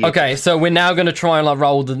 back to the. Okay, so we're now going to try and like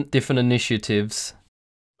roll the different initiatives.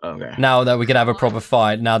 Okay. Now that we can have a proper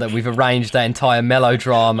fight, now that we've arranged that entire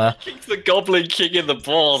melodrama. Kick the Goblin King in the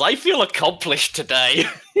balls. I feel accomplished today.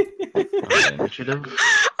 Okay, initiative.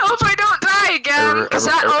 I hope I don't die again, because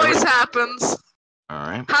that always happens. All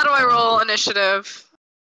right. How do I roll initiative?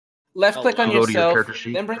 Left click on Go to your yourself, character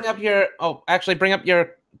sheet. then bring up your. Oh, actually, bring up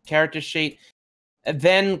your character sheet, and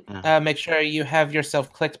then make sure you have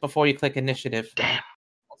yourself clicked before you click initiative. Damn.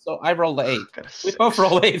 So I rolled the 8. Got a We 6. both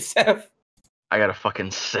rolled 8, Seth. I got a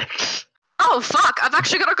fucking 6. Oh fuck, I've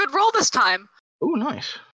actually got a good roll this time. Ooh,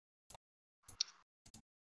 nice.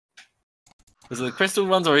 Was it the crystal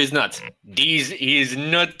ones or his nuts? These is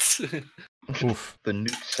nuts. Oof. The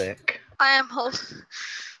newt sack. I am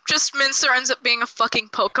just Mincer ends up being a fucking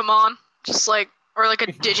Pokemon. Just like, or like a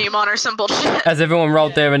Digimon or some bullshit. As everyone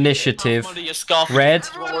rolled their initiative, Under your scarf. Red.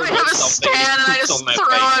 Everyone might have a stand and I just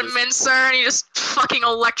throw at Mincer and he just fucking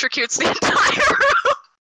electrocutes the entire room.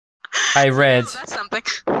 Hey, Red. Oh, that's something.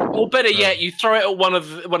 Or better yet, you throw it at one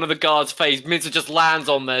of the guards' face. Mincer just lands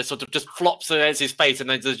on there, sort of just flops against his face, and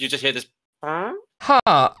then you just hear this.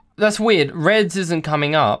 Ha! That's weird. Red's isn't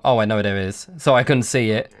coming up. Oh, I know there is. So I couldn't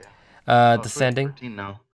see it. Descending. 13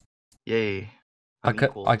 now. Yay. I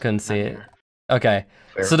couldn't see it. Here. Okay.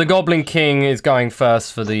 Fair. So the Goblin King is going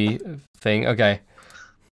first for the thing. Okay.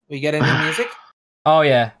 We get any music? Oh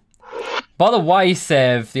yeah. By the way,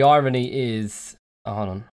 Sev, the irony is. Oh, hold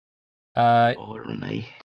on. Oh, Renee.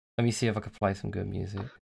 Let me see if I can play some good music.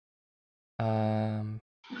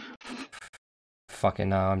 Fucking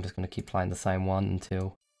no, I'm just gonna keep playing the same one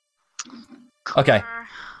until. Okay.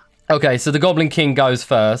 Okay, so the Goblin King goes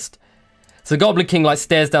first. So the Goblin King like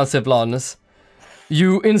stares down Seblanus.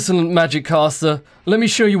 You insolent magic caster, let me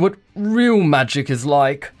show you what real magic is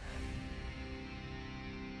like.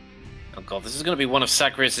 Oh god, this is going to be one of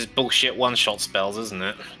Zacharias' bullshit one-shot spells, isn't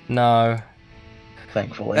it? No.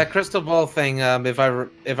 Thankfully. That crystal ball thing, if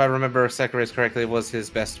I remember Zacharias correctly, was his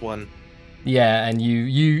best one. Yeah, and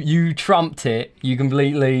you trumped it. You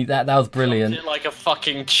completely that was brilliant. Trumped it like a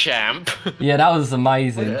fucking champ. Yeah, that was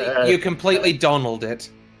amazing. You completely Donald it.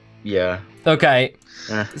 Yeah. Okay.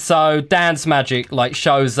 So Dance Magic like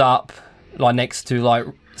shows up like next to like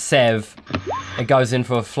Sev and goes in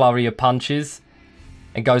for a flurry of punches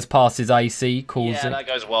and goes past his AC, calls Yeah, it that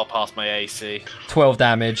goes well past my AC. 12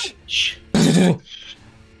 damage.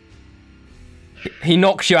 He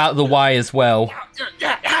knocks you out of the way as well.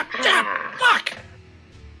 Fuck!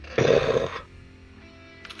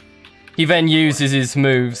 He then uses his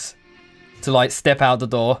moves to like step out the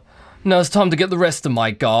door. Now it's time to get the rest of my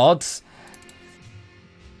guards.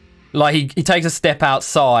 Like he takes a step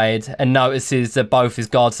outside and notices that both his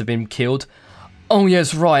guards have been killed. Oh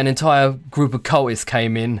yes, right, an entire group of cultists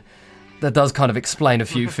came in. That does kind of explain a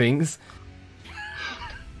few things.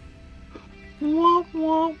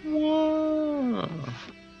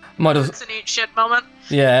 Might have... It's an eat shit moment.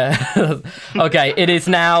 Yeah. Okay, it is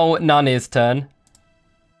now Nani's turn.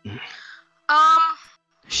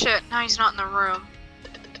 Shit, now he's not in the room.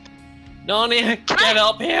 Nani, get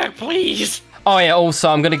up here, please. Oh yeah, also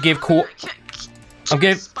I'm gonna give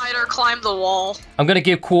Spider climb the wall. I'm gonna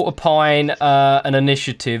give Quarter Pine an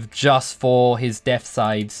initiative just for his death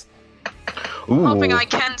saves. Ooh. Hoping I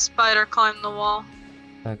can spider climb the wall.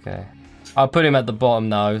 Okay. I'll put him at the bottom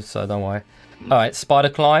though, so don't worry. Alright, spider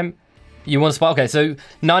climb. You want to spider? Okay, so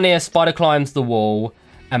Nania spider climbs the wall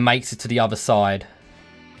and makes it to the other side.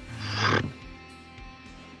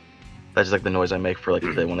 That's like the noise I make for like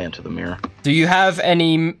when they enter the mirror. Do you have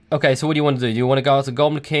any... Okay, so what do you want to do? Do you want to go after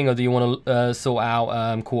Goblin King or do you want to sort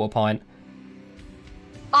out Quarter Pint?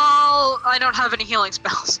 Oh, I don't have any healing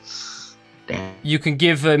spells. Damn. You can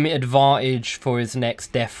give him advantage for his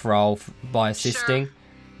next death roll by assisting.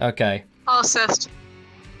 Sure. Okay. I'll assist.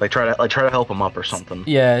 Like try to help him up or something.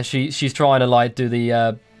 Yeah, she's trying to like do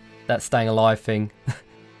the that staying alive thing.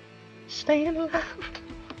 Staying alive.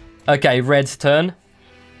 Okay, Red's turn.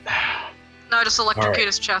 No, just electrocute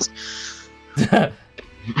his chest.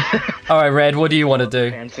 Alright, Red, what do you want to do?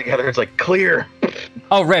 Hands together, it's like clear.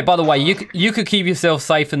 Oh, Red, by the way, you could keep yourself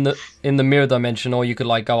safe in the mirror dimension, or you could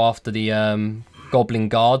like go after the goblin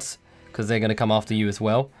guards, because they're gonna come after you as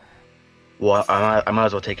well. Well, I might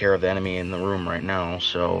as well take care of the enemy in the room right now,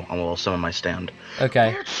 so I will summon my stand.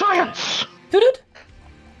 Okay. Weird science.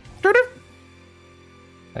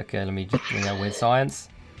 Okay, let me just bring out weird science.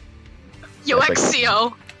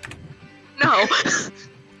 Yoexio. No.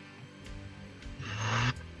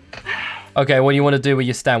 Okay, what do you want to do with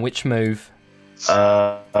your stand? Which move?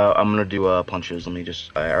 I'm gonna do punches. Let me just.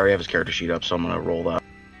 I already have his character sheet up, so I'm gonna roll that.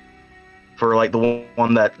 For like the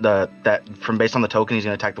one that from based on the token, he's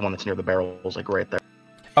gonna attack the one that's near the barrels, like right there.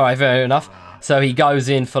 All right, fair enough. So he goes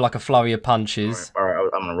in for like a flurry of punches. All right,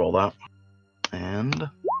 I'm gonna roll that. And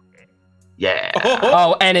yeah.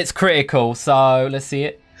 Oh, and it's critical. So let's see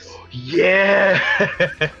it. Yeah.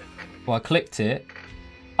 Well, I clicked it.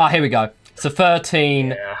 Ah, here we go. So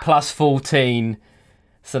 13 plus 14.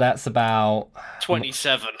 So that's about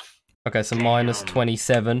 27. Okay, so minus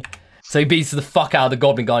 27. So he beats the fuck out of the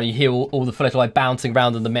goblin guy, and you hear all the flesh like bouncing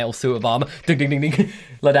around in the metal suit of armor, ding ding ding ding,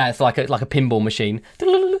 like that. It's like a pinball machine.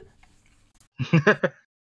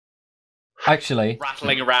 Actually,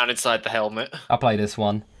 Rattling around inside the helmet. I'll play this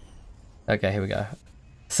one. Okay, here we go.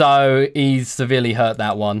 So he's severely hurt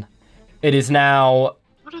that one. It is now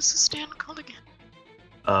What is the stand called again?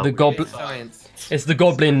 the goblin. It's the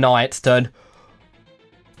Goblin Knight's turn.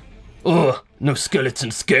 Ugh, no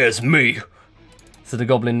skeleton scares me. So the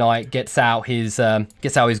Goblin Knight gets out his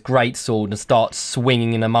great sword and starts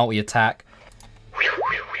swinging in a multi-attack.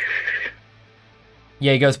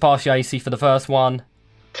 Yeah, he goes past your AC for the first one.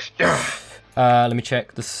 Let me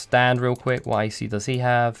check the stand real quick. What AC does he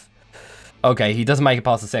have? Okay, he doesn't make it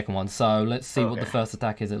past the second one, so let's see what the first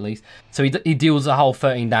attack is at least. So he deals a whole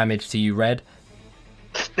 13 damage to you, Red.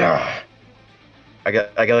 I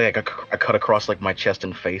got like a cut across like my chest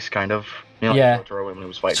and face, kind of. You know, Yeah. like when he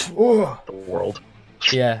was fighting the world.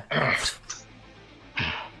 Yeah.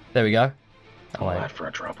 There we go. Oh, that for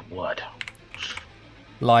a drop of blood.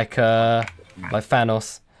 Like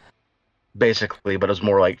Thanos. Basically, but it's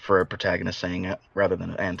more like for a protagonist saying it rather than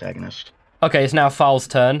an antagonist. Okay, it's now Fal's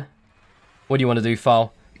turn. What do you want to do,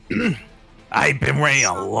 Fal? I've been waiting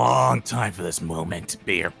a long time for this moment,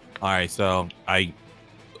 Beer. Alright, so I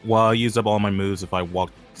use up all my moves if I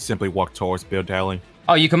simply walk towards Beer Daly.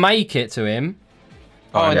 Oh, you can make it to him.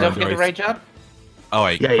 Oh, and don't forget to rage up. Oh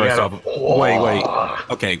wait, Yeah, first off, wait.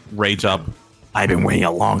 Okay, rage up. I've been waiting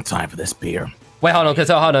a long time for this, Beer. Wait, hold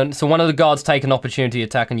on. So one of the guards take an opportunity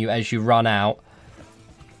attacking you as you run out.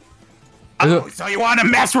 Oh, so you want to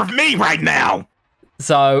mess with me right now?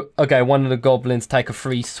 So, okay, one of the goblins take a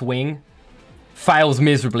free swing. Fails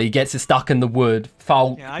miserably, gets it stuck in the wood.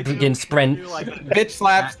 Fal begins sprint. Bitch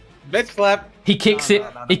slaps. Bitch slap. He kicks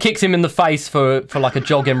He kicks him in the face for like a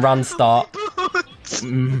jog and run start.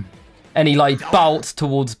 And he like bolts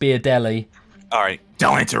towards Beardelli. Alright,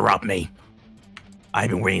 don't interrupt me. I've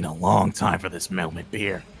been waiting a long time for this moment,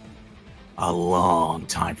 Beer. A long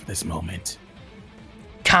time for this moment.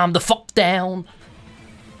 Calm the fuck down.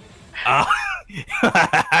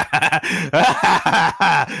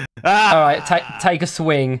 Alright, take a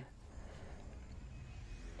swing.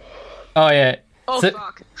 Oh yeah. Oh,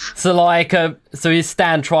 fuck. So like, so his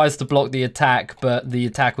stand tries to block the attack, but the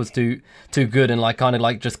attack was too good and like kind of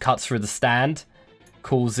like just cuts through the stand,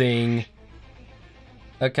 causing.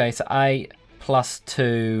 Okay, so 8 plus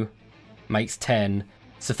 2 makes 10.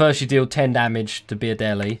 So first you deal 10 damage to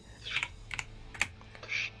Beardelli.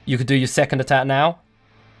 You could do your second attack now.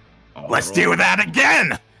 Let's do that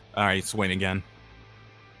again! Alright, swing again.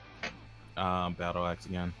 Battle axe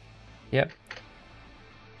again. Yep.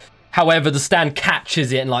 However, the stand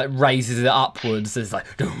catches it and like raises it upwards. It's like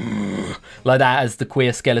that as the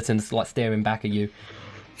queer skeleton's like staring back at you.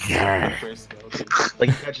 Yeah. Like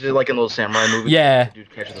he catches it like in those samurai movies. Yeah. The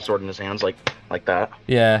dude catches the sword in his hands like that.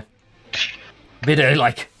 Yeah. Bit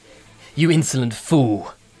like, you insolent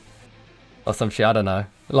fool. Or some shit, I don't know.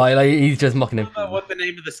 Like he's just mocking him. I don't know what the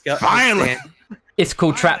name of the skeleton Finally! It's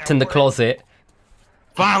called Trapped in the Closet.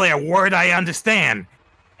 Finally, a word I understand.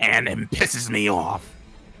 And it pisses me off.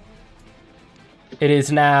 It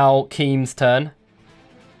is now Keem's turn.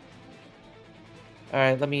 All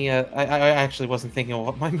right, let me. I actually wasn't thinking of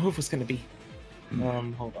what my move was gonna be.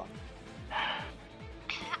 Hold on.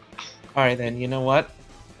 All right then. You know what?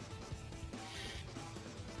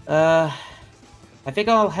 I think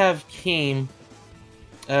I'll have Keem.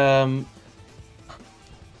 Oh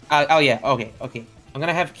yeah. Okay. I'm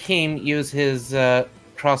gonna have Keem use his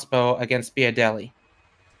crossbow against Beardelli.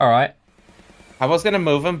 All right. I was gonna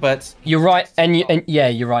move him, but You're right, and yeah,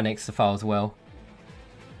 you're right next to File as well.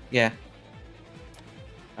 yeah.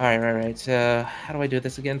 All right. How do I do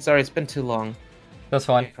this again? Sorry, it's been too long. That's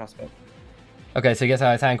fine. Okay, crossbow. Okay, so he gets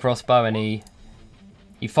out his hand crossbow and he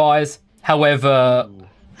fires. However,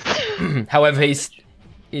 he's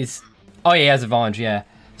oh yeah, he has advantage. Yeah.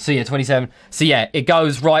 So yeah, 27. So yeah, it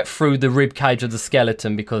goes right through the rib cage of the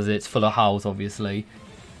skeleton because it's full of holes, obviously,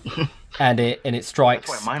 and it strikes.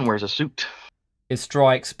 That's why mine wears a suit. It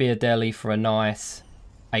strikes Beardelli for a nice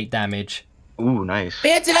 8 damage. Ooh, nice.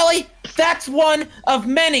 Beardelli, that's one of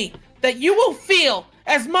many that you will feel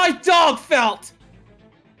as my dog felt.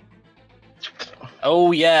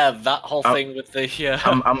 Oh yeah, that whole thing with the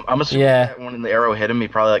I'm assuming that when the arrow hit him, he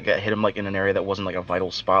probably like got hit him like in an area that wasn't like a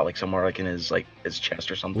vital spot, like somewhere like in his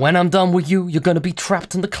chest or something. When I'm done with you, you're gonna be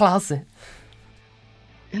trapped in the closet.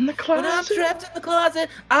 In the closet. When I'm trapped in the closet,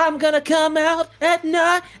 I'm gonna come out at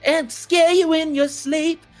night and scare you in your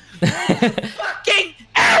sleep. Fucking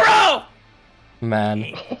arrow! Man.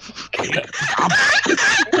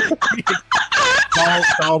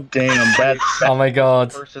 Oh damn! That's Oh my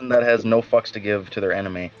god. a person that has no fucks to give to their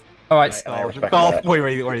enemy. All right. I respect that.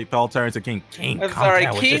 Wait. Thal turns to King. King, I'm calm sorry,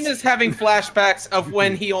 down with Keen this. is having flashbacks of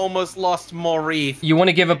when he almost lost Maurice. You want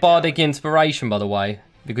to give a bardic inspiration, by the way,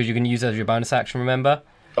 because you can use it as your bonus action. Remember?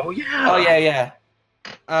 Oh yeah. Oh yeah.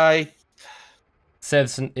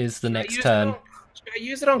 Sevson is the next turn. Should I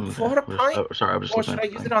use it on Quarter Pint? Oh, sorry, I was just Or should I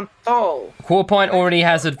use it on Thol? Quarter Point already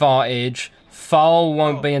has advantage. Foal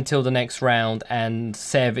won't be until the next round, and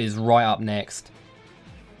Sev is right up next.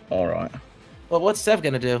 All right. Well, what's Sev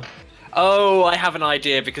gonna do? Oh, I have an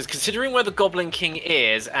idea, because considering where the Goblin King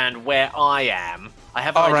is and where I am, I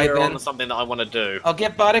have an idea on something that I want to do. I'll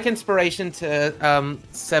get bardic inspiration to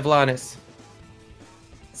Sevlanis.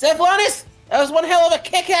 Sevlanis, that was one hell of a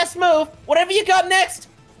kick-ass move. Whatever you got next,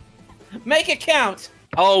 make it count.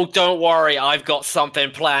 Oh, don't worry, I've got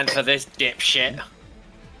something planned for this dipshit.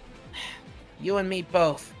 You and me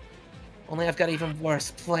both. Only I've got even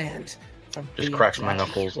worse planned. Just cracks my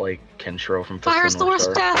knuckles like Kenshiro from Fire's the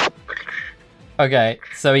worst death. Okay,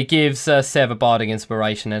 so he gives Sev a bardic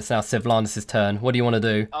inspiration, and it's now Sevlanis' turn. What do you want to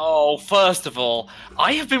do? Oh, first of all,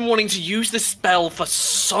 I have been wanting to use this spell for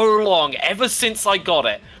so long, ever since I got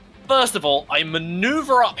it. First of all, I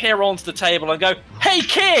maneuver up here onto the table and go, "Hey,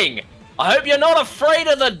 King! I hope you're not afraid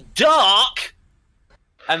of the dark!"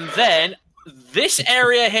 And then, this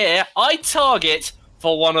area here, I target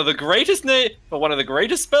for one of the greatest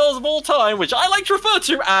spells of all time, which I like to refer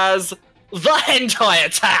to as the hentai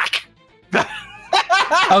attack.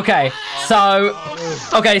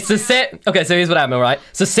 So here's what happened, right?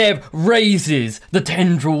 So Sev raises the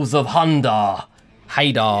tendrils of Hadar.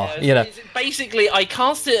 Yeah, basically, I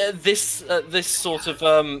cast it at this sort of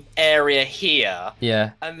area here.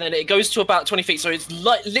 Yeah. And then it goes to about 20 feet, so it's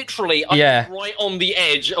literally right on the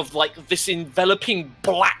edge of like this enveloping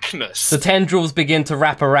blackness. The tendrils begin to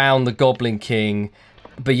wrap around the Goblin King,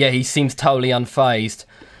 but yeah, he seems totally unfazed.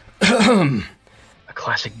 A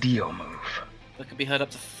classic Dio move. That could be heard up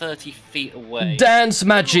to 30 feet away. Dance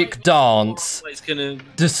magic dance. It's gonna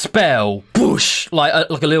Dispel. Boosh. Like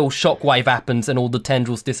a little shockwave happens and all the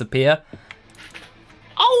tendrils disappear.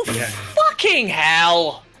 Oh, fucking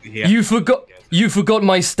hell! Yeah. You forgot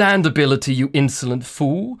my stand ability, you insolent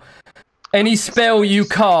fool. Any spell you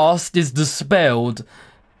cast is dispelled.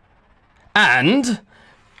 And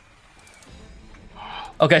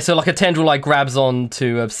okay, so like a tendril like grabs on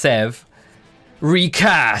to Sev.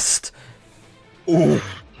 Recast. Ooh.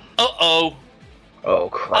 Uh-oh. Oh,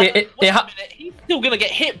 crap. Wait a minute, he's still gonna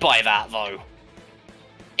get hit by that, though.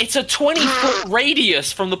 It's a 20-foot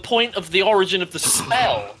radius from the point of the origin of the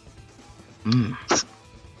spell.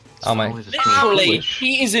 Oh my! Literally,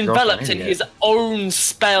 he is enveloped in his own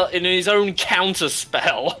spell, in his own counter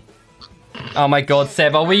spell. Oh my God,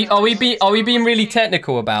 Seb, are we being really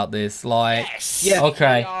technical about this? Like, yes,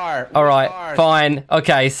 okay, we are. All right, fine.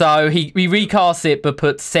 Okay, so he recasts it, but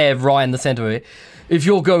puts Seb right in the center of it. If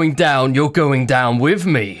you're going down, you're going down with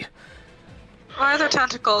me. Why are there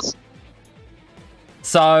tentacles?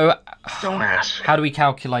 So, Don't ask. how do we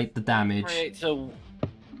calculate the damage? Right, so,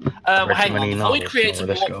 read hang too many on. The void novels, creates a know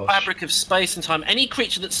where this warped goes. fabric of space and time. Any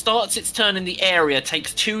creature that starts its turn in the area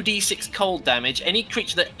takes 2d6 cold damage. Any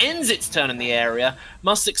creature that ends its turn in the area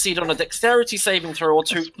must succeed on a dexterity saving throw or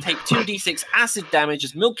take 2d6 acid damage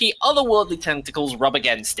as milky, otherworldly tentacles rub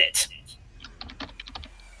against it.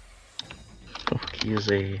 He is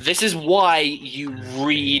a... This is why you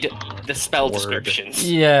read the spell Word. descriptions.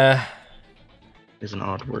 Yeah. is an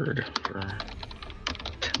odd word for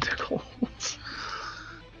tentacles.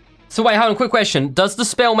 So wait, hold on, quick question. Does the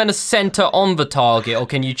spell meant to center on the target, or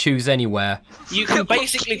can you choose anywhere? You can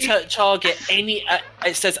basically target any,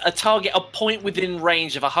 it says target a point within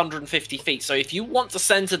range of 150 feet. So if you want to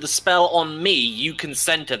center the spell on me, you can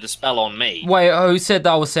center the spell on me. Wait, who said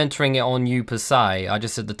that I was centering it on you per se? I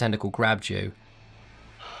just said the tentacle grabbed you.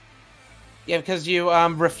 Yeah, because you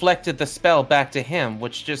reflected the spell back to him,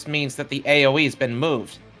 which just means that the AoE's been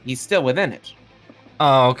moved. He's still within it.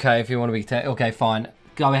 Oh, okay, if you want to be okay, fine.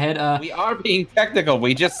 Go ahead. We are being technical,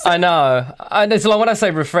 we just... I know. It's like when I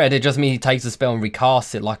say refred, it just means he takes the spell and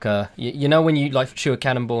recasts it like a... You know when you like shoot a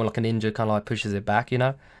cannonball and like a ninja kind of like pushes it back, you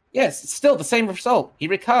know? Yes, it's still the same result. He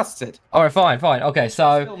recasts it. Alright, fine. Okay,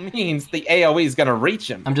 so... It still means the AoE is going to reach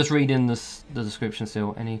him. I'm just reading the description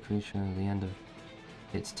still. Any creature at the end of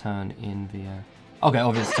its turn in the... Okay,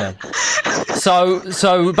 of its turn.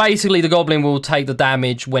 So basically the goblin will take the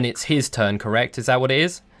damage when it's his turn, correct? Is that what it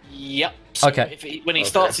is? Yep. So okay. When he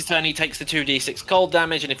starts his turn, he takes the 2d6 cold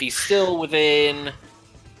damage, and if he's still within...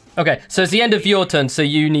 Okay, so it's the end of your turn, so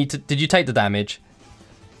you need to... Did you take the damage?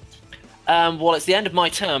 Well, it's the end of my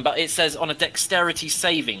turn, but it says on a dexterity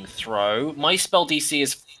saving throw, my spell DC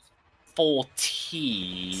is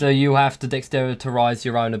 14. So you have to dexterize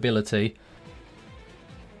your own ability.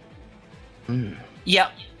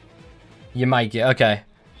 Yep. You make it, okay.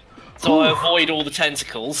 So I avoid all the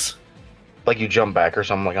tentacles. Like you jump back or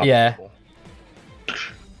something like that. Yeah.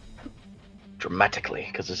 Dramatically,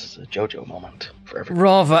 because this is a JoJo moment for everyone.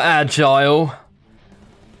 Rather agile.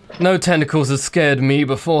 No tentacles have scared me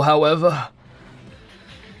before, however.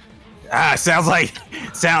 Sounds like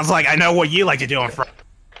I know what you like to do in front.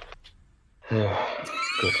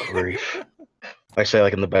 Good grief. I say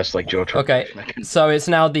like in the best like JoJo. Okay, so it's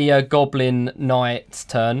now the Goblin Knight's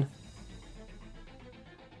turn.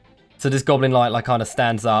 So this Goblin Knight like kind of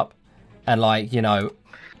stands up and like, you know,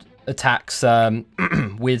 attacks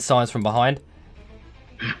weird signs from behind.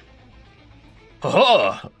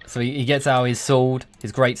 So he gets out his sword,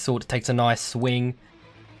 his great sword, takes a nice swing.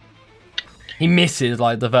 He misses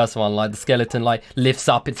like the first one, like the skeleton like lifts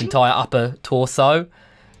up its entire upper torso.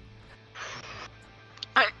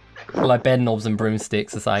 Like bed knobs and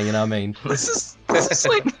broomsticks or something, you know what I mean? This is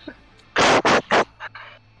like...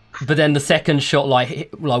 But then the second shot like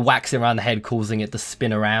whacks it around the head, causing it to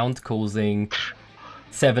spin around, causing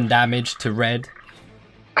 7 damage to Red.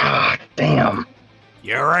 Ah, damn.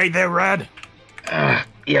 You alright there, Red?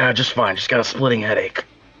 Yeah, just fine. Just got a splitting headache.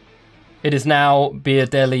 It is now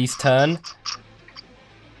Beardeli's turn.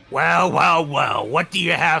 Well. What do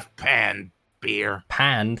you have, Pan Beer?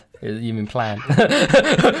 Panned? You mean plan?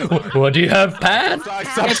 What do you have, Pan?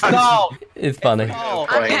 It's funny.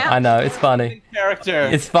 I know, it's funny. Character.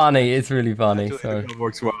 It's funny. It's really funny. Actually, So that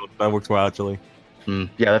works well. That works well, actually. Yeah,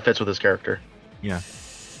 that fits with his character. Yeah.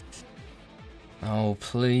 oh,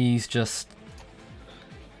 please just.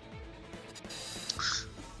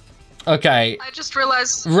 Okay. I just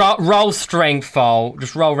realized... Roll strength, Foal.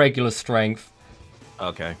 Just roll regular strength.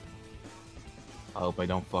 Okay. I hope I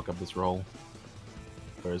don't fuck up this roll.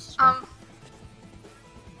 Where's this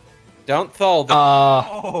Don't throw them.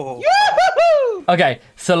 Okay,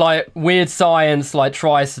 so like Weird Science like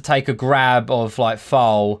tries to take a grab of like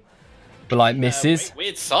Foal, but like misses.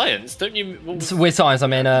 Weird Science, don't you? Weird Science. I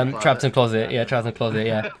mean, Trapped in Closet. Yeah, Trapped in Closet.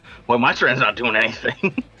 Yeah. Well, my friend's not doing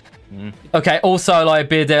anything. Okay. Also, like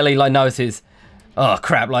Beardeli like notices. Oh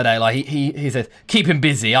crap! Like that. Like he says, keep him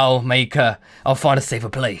busy. I'll find a safer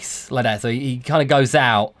place. Like that. So he kind of goes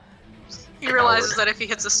out. He realizes that if he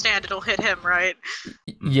hits a stand, it'll hit him, right?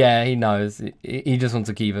 Yeah, he knows. He just wants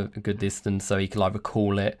to keep a good distance so he can like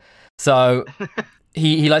recall it. So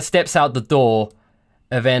he like steps out the door,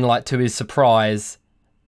 and then like to his surprise,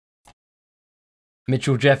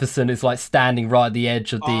 Mitchell Jefferson is like standing right at the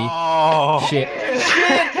edge of the ship. He's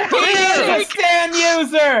a stand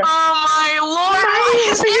user! Oh my lord!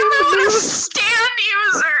 His name is a stand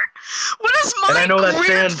user! What is my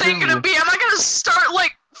weird thing gonna be? Am I gonna start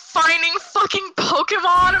like finding fucking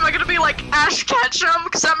Pokemon? Am I gonna be like Ash Ketchum?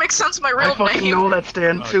 Because that makes sense. My real name. I fucking know that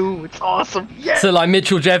stand too. It's awesome. Yeah. So like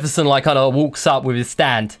Mitchell Jefferson like kind of walks up with his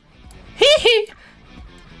stand. Hee hee.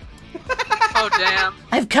 Oh damn!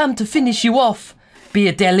 I've come to finish you off,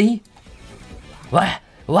 Beardelli.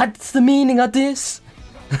 What's the meaning of this?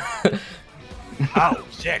 Oh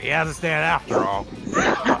shit! He has a stand after all.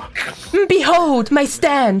 Behold my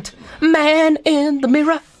stand, man in the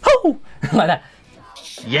mirror. Ho! Like that.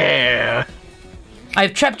 Yeah.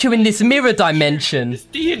 I've trapped you in this mirror dimension. It's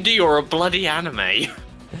D&D or a bloody anime.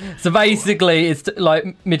 So basically, it's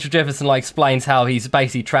like Mitchell Jefferson like explains how he's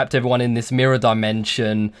basically trapped everyone in this mirror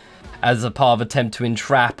dimension as a part of attempt to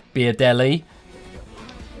entrap Beardelli.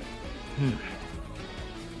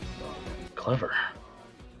 Clever.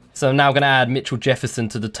 So I'm now going to add Mitchell Jefferson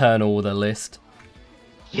to the turn order list.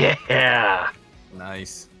 Yeah.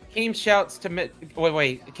 Nice. Keem shouts to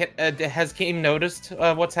wait. Has Keem noticed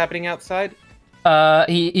what's happening outside?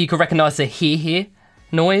 He could recognize the hear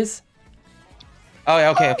noise. Oh,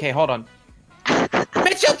 okay, hold on.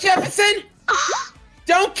 Mitchell Jefferson!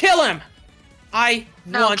 Don't kill him! I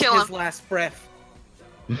want his last breath.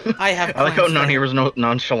 I have. I like how none here was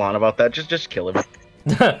nonchalant about that. Just kill him.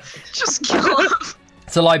 Just kill him.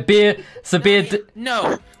 So like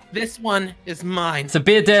No, this one is mine. So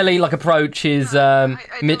Beardelli like approaches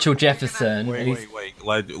Mitchell Jefferson. Wait.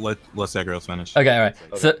 Let Zagreus finish. Okay, all right.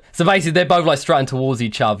 So basically they're both like strutting towards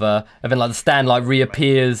each other, and then like the stand like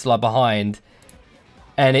reappears like behind,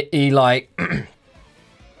 and he like.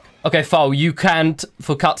 Okay, Foal, you can't,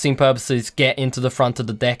 for cutscene purposes, get into the front of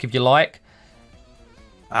the deck if you like.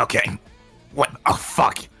 Okay. What? Oh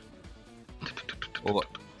fuck.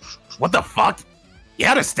 What the fuck? You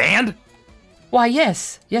had a stand? Why,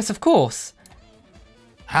 yes, of course.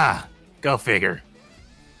 Ha! Go figure.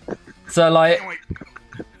 So like.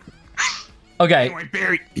 Okay. Anyway,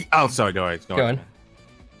 Barry. Oh, sorry. Go ahead. Go on.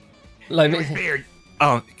 Like, Barry.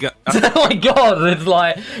 Oh, God. Oh my god! It's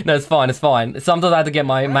like no, it's fine. Sometimes I have to get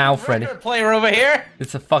my mouth ready. Record player over here.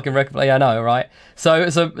 It's a fucking record player, I know, right? So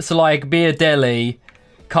like Beardelli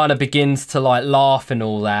kind of begins to like laugh and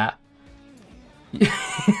all that.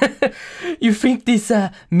 You think this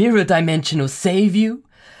mirror dimension will save you?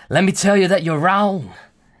 Let me tell you that you're wrong.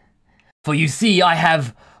 For you see, I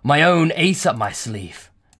have my own ace up my sleeve.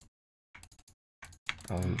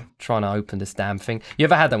 I'm trying to open this damn thing. You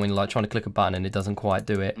ever had that when you're like trying to click a button and it doesn't quite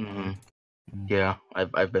do it? Mm-hmm. Yeah,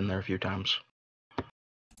 I've been there a few times.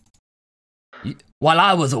 While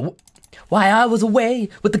I was away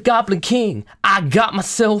with the Goblin King, I got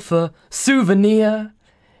myself a souvenir.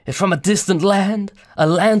 It's from a distant land, a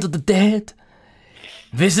land of the dead.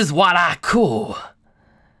 This is what I call.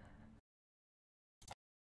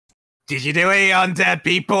 Did you do any undead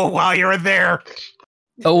people while you were there?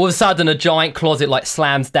 All of a sudden, a giant closet like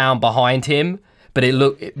slams down behind him, but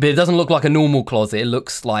it doesn't look like a normal closet. It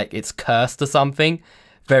looks like it's cursed or something.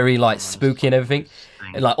 Very like spooky and everything,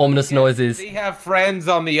 and, like ominous noises. Do you have friends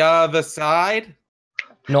on the other side?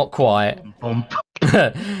 Not quite.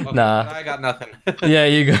 Nah. I got nothing. Yeah,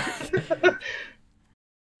 you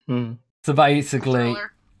go. So basically.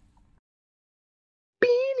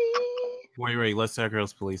 Wait. Let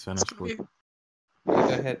Zagreus please finish, please. Go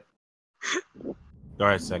ahead.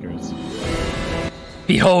 Alright, Zagreus.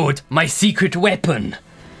 Behold my secret weapon,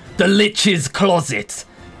 the Lich's Closet.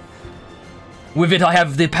 With it I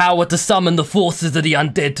have the power to summon the forces of the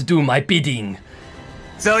undead to do my bidding.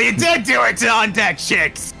 So you did do it to undead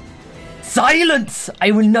chicks! Silence! I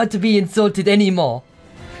will not be insulted anymore.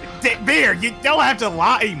 Beer, you don't have to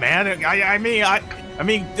lie, man. I mean,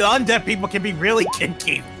 the undead people can be really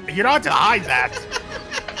kinky. You don't have to hide that.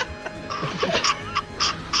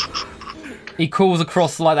 He calls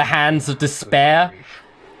across like the Hands of Despair,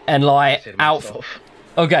 and like out.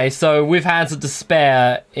 Okay, so with Hands of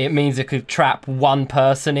Despair, it means it could trap one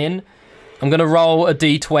person in. I'm gonna roll a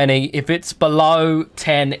d20. If it's below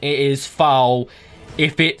 10, it is Foul.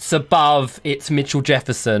 If it's above, it's Mitchell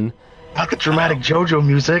Jefferson. Not the dramatic JoJo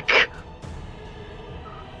music.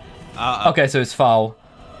 Okay, so it's Foul.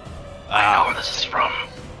 I know where this is from.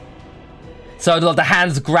 So the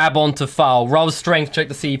hands grab onto Foul. Roll a strength check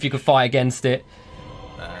to see if you can fight against it.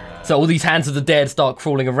 So all these Hands of the Dead start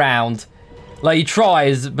crawling around. Like he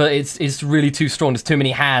tries, but it's really too strong. There's too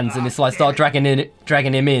many hands, and it's like start dragging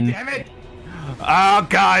him in. Damn it! Oh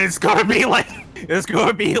god, it's gonna be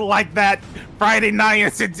like that Friday night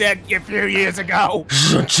incident a few years ago.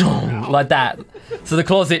 Like that. So the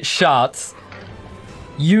closet shuts.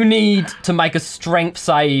 You need to make a strength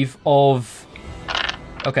save of...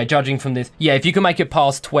 Okay, judging from this... Yeah, if you can make it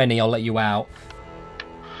past 20, I'll let you out.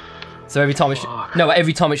 So every time it's... No,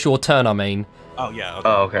 every time it's your turn, I mean. Oh, yeah.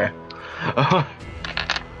 Okay. Oh, okay.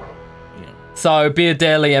 So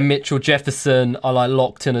Beardelli and Mitchell Jefferson are like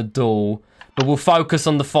locked in a duel. But we'll focus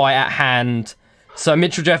on the fight at hand. So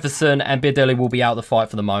Mitchell Jefferson and Beardelli will be out of the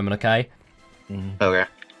fight for the moment, okay? Okay.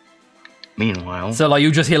 Meanwhile... So like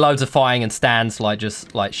you just hear loads of fighting and stands like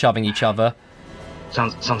just like shoving each other.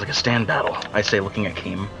 Sounds like a stand battle, I say, looking at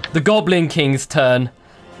Keem. The Goblin King's turn.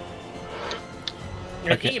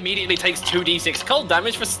 Okay. He immediately takes 2d6 cold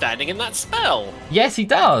damage for standing in that spell. Yes, he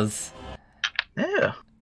does. Yeah.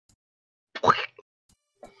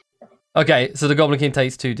 Okay, so the Goblin King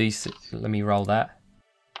takes 2d6. Let me roll that.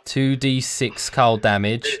 2d6 cold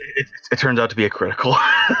damage. It turns out to be a critical.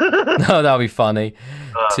 No, that'll be funny.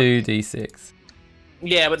 2d6.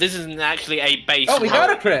 Yeah, but this isn't actually a base. Oh, we got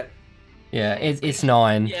a crit. Yeah, it's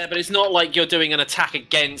 9. Yeah, but it's not like you're doing an attack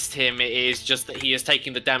against him. It is just that he is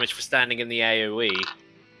taking the damage for standing in the AoE.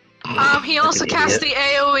 He also cast the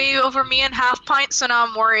AoE over me and Half Pint, so now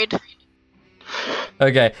I'm worried.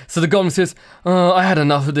 Okay, so the Goblin says, I had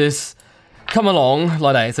enough of this. Come along,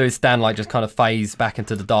 like that. So his stand like just kind of fades back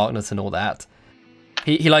into the darkness and all that.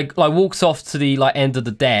 He like walks off to the like end of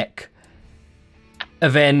the deck,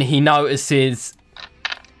 and then he notices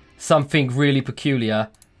something really peculiar.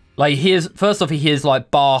 Like he hears, first off, he hears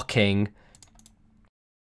like barking.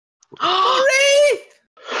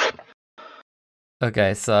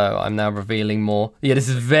 Okay, so I'm now revealing more. Yeah, this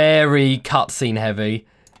is very cutscene heavy.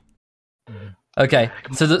 Okay,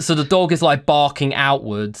 so the dog is like barking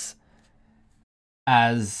outwards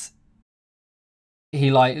as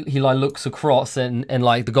he looks across and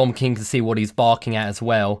like the Goblin King can see what he's barking at as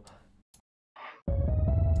well.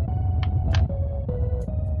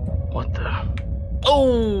 What the?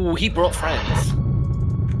 Oh, he brought friends.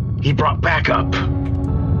 He brought backup.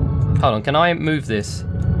 Hold on, can I move this?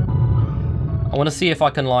 I want to see if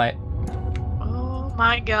I can like... Oh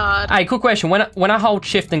my god. Hey, quick question. When I hold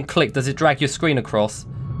shift and click, does it drag your screen across?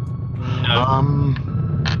 No.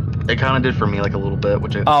 It kind of did for me like a little bit,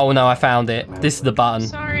 which I... Oh no, I found it. This is the button.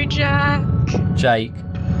 Sorry, Jack. Jake.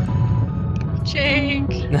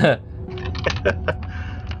 Jake.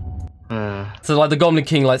 So like the Goblin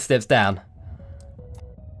King like steps down.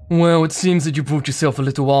 Well, it seems that you brought yourself a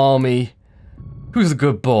little army. Who's a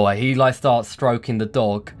good boy? He like starts stroking the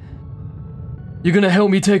dog. You gonna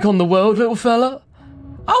help me take on the world, little fella?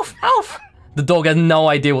 Alf, Alf! The dog has no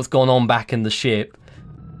idea what's going on back in the ship.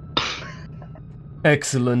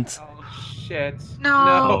 Excellent. Oh shit.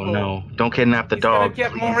 No. Oh no, don't kidnap the dog. He's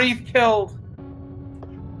gonna get Maurice killed.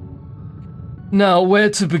 Now, where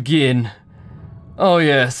to begin? Oh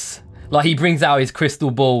yes. Like he brings out his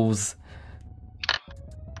crystal balls.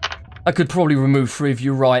 I could probably remove 3 of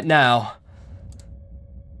you right now.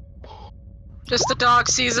 Just the dog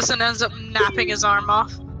sees us and ends up napping his arm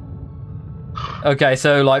off. Okay,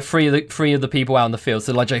 so like three of the people out in the field.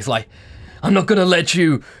 So like Jake's like, I'm not gonna let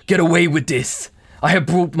you get away with this. I have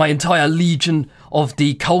brought my entire legion of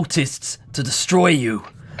the cultists to destroy you.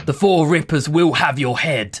 The 4 Rippers will have your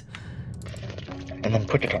head. And then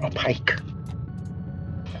put it on a pike.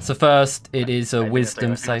 So first, it is a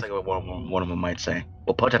wisdom save. That's like what one of them might say.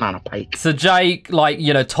 We'll put it on a pike. So Jake, like,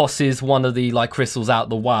 you know, tosses one of the like crystals out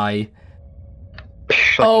the way.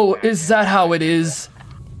 Oh, is that how it is?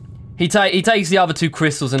 He takes the other 2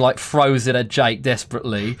 crystals and like throws it at Jake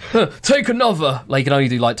desperately. Take another. Like, he can only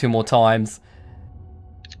do like 2 more times.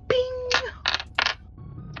 Bing.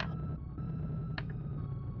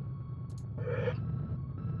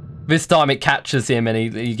 This time it catches him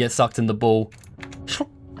and he gets sucked in the ball.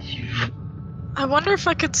 I wonder if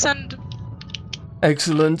I could send...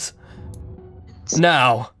 Excellent.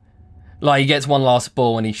 Now, like, he gets one last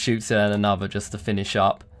ball and he shoots it at another just to finish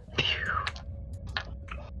up.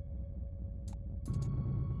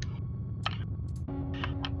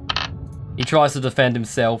 He tries to defend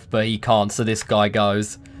himself, but he can't, so this guy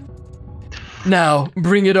goes. Now,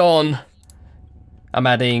 bring it on. I'm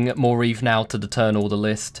adding Maurice now to the turn order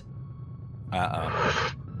list. Oh,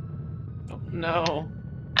 no.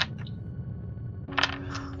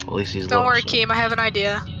 At least he's Don't low, worry, so. Keem, I have an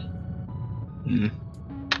idea.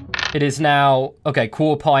 It is now... Okay,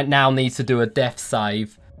 Quarter Pint now needs to do a death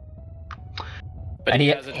save. But And he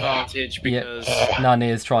he- has advantage because... None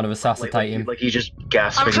is trying to resuscitate him. Like he's just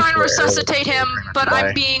gasping. I'm trying to for air. resuscitate him, but Bye.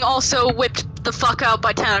 I'm being also whipped the fuck out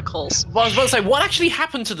by tentacles. Well, I was about to say, what actually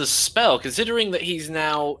happened to the spell? Considering that he's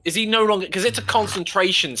now, is he no longer? Because it's a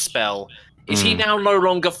concentration spell. Is he now no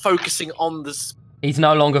longer focusing on the? He's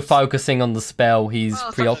no longer focusing on the spell. He's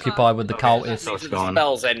preoccupied with the cultist. So the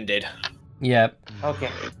spell's ended. Yeah. Okay.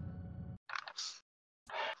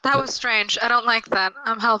 That was strange. I don't like that.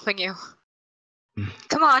 I'm helping you.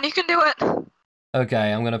 Come on, you can do it.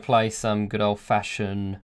 Okay, I'm gonna play some good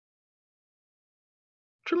old-fashioned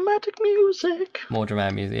dramatic music. More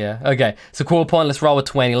dramatic music, yeah. Okay, so quarter point. Let's roll a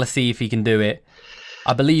 20. Let's see if he can do it.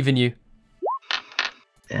 I believe in you.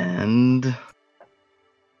 And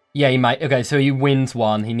yeah, he might. Okay, so he wins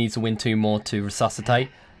one. He needs to win 2 more to resuscitate.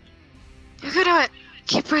 You can do it.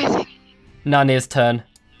 Keep breathing. Nanir's turn.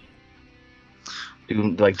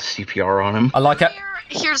 Do like the CPR on him. I like it.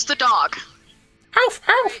 Here's the dog. Oof,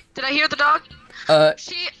 oof. Did I hear the dog?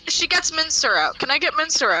 She gets Mincer out. Can I get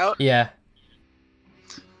Mincer out? Yeah.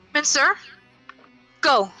 Mincer,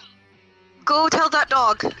 go tell that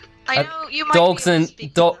dog. I know you might.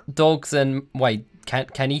 Dogs and wait.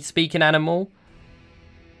 Can he speak an animal?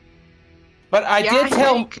 But I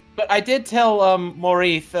did tell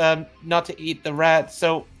Maurice not to eat the rat,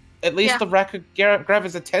 so at least the rat could grab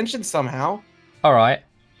his attention somehow. All right.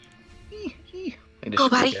 Go,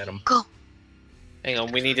 buddy. Go. Hang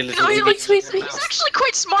on, we need a little. No, he's actually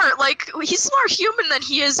quite smart. Like he's more human than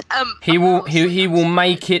he is. He will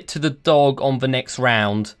make it to the dog on the next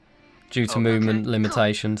round, due to movement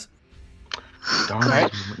limitations. Darn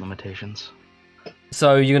movement limitations.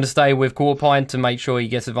 So you're gonna stay with Quarter Pine to make sure he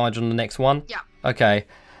gets advantage on the next one. Yeah. Okay.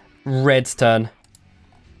 Red's turn.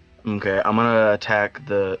 Okay, I'm gonna attack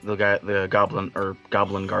the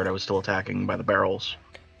goblin guard I was still attacking by the barrels.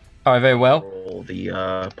 All right, very well. Roll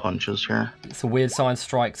the punches here. It's a weird sign.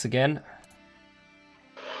 Strikes again.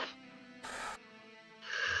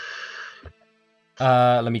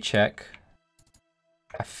 Let me check.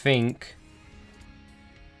 I think.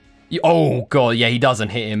 Oh god, yeah, he doesn't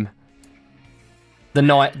hit him. The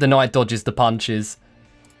knight dodges the punches.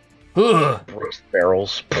 Ugh. Breaks the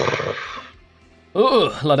barrels.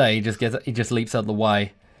 Ugh, like that, he just leaps out of the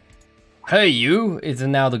way. Hey, you! It's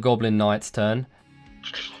now the Goblin Knight's turn.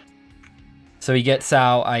 So he gets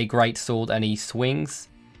out a greatsword and he swings.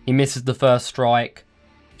 He misses the first strike,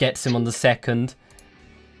 gets him on the second.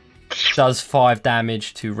 Does 5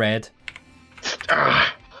 damage to Red.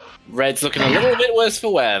 Red's looking a little bit worse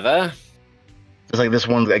for wear there. It's like this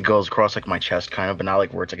one that goes across like my chest, kind of, but not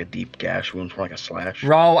like where it's like a deep gash wound, more like a slash.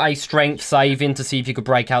 Roll a strength save in to see if you could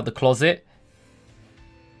break out the closet.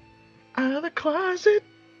 Out of the closet.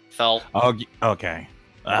 Thal. Oh, okay.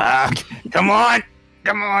 Come on,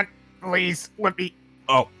 please let me.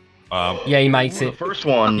 Oh. Yeah, he makes it. The first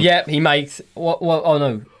one. Yep, he makes. What? Oh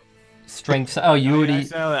no. Strength. Oh, you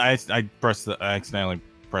already. I accidentally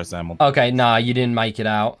pressed M. Okay, nah, you didn't make it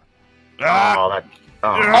out. Oh,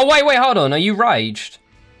 Oh wait, hold on. Are you raged?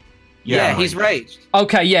 Yeah, he's raged.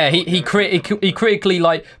 Okay, yeah, he critically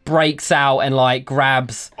like breaks out and like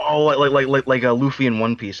grabs. Oh, like a Luffy in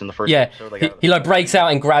One Piece in the first. Yeah, episode, he like breaks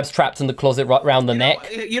out and grabs Trapped in the closet right round the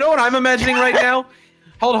neck. You know what I'm imagining right now?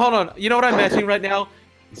 Hold on. You know what I'm imagining right now?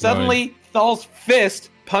 Suddenly, Thal's fist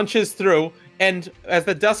punches through, and as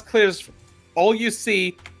the dust clears, all you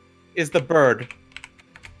see is the bird.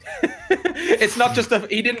 It's not just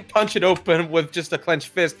he didn't punch it open with just a clenched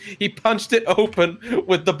fist. He punched it open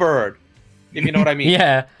with the bird. If you know what I mean.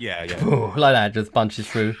 Yeah. Yeah. Like that, just punches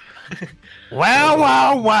through.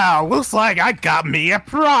 Wow. Looks like I got me a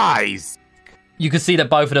prize. You can see that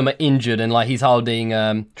both of them are injured, and like he's holding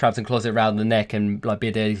Trapped in Closet around the neck, and like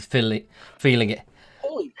Beardelly's feeling it.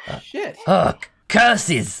 Holy shit.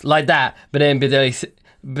 Curses! Like that. But then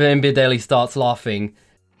Beardelly starts laughing.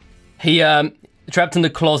 He Trapped in the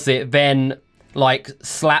Closet then like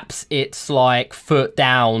slaps its like foot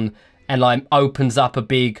down and like opens up a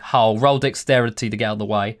big hole. Roll dexterity to get out of the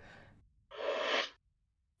way.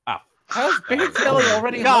 How's Beardelly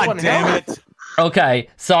already? God damn it! Okay,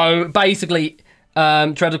 so basically,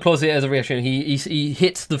 Trapped in the Closet as a reaction, he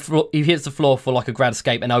hits the floor for like a grad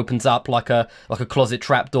escape and opens up like a closet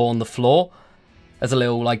trap door on the floor as a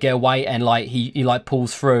little like getaway, and like he like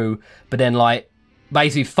pulls through, but then like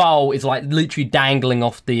basically Foal is like literally dangling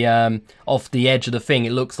off the edge of the thing.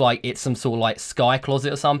 It looks like it's some sort of like sky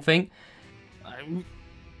closet or something.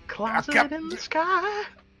 Closet in the sky.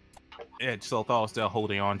 Yeah, so Thal's still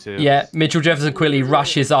holding on to. Yeah, Mitchell Jefferson quickly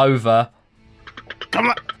rushes over. Come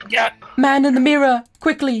on, yeah. Man in the mirror,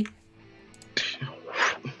 quickly.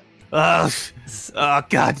 God.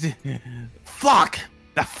 Fuck!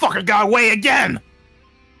 That fucker got away again!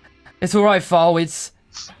 It's alright, Foal,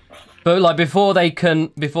 but like before they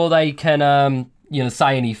can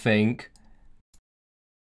say anything,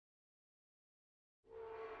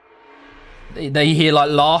 they hear like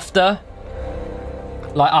laughter,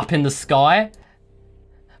 like up in the sky.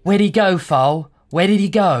 Where'd he go, Foal? Where did he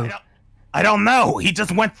go? I don't know. He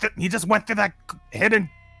just went through that hidden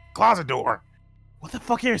closet door. What the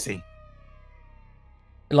fuck is he?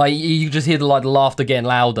 Like you just hear the laughter getting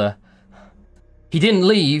louder. He didn't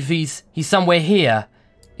leave. He's somewhere here.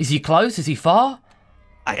 Is he close? Is he far?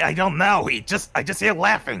 I don't know. I just hear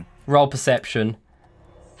laughing. Roll perception.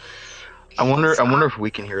 I wonder if we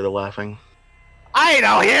can hear the laughing. I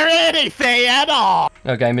don't hear anything at all.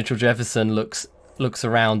 Okay, Mitchell Jefferson looks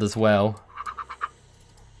around as well.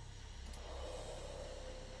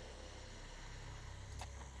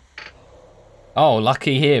 Oh,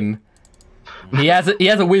 lucky him. He has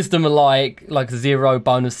a wisdom of like 0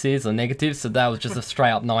 bonuses or negatives, so that was just a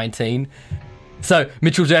straight up 19. So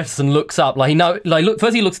Mitchell Jefferson looks up,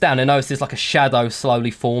 first he looks down and notices like a shadow slowly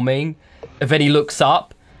forming, and then he looks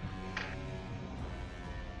up,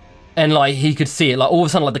 and like he could see it, like all of a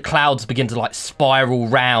sudden like the clouds begin to like spiral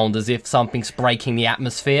round as if something's breaking the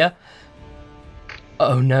atmosphere.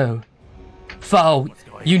 Oh no, Foal,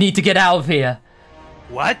 you need to get out of here.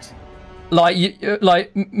 What?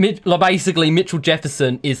 Basically Mitchell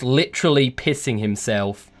Jefferson is literally pissing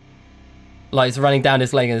himself. Like it's running down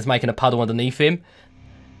his leg and it's making a puddle underneath him.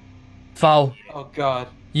 Foal. Oh god.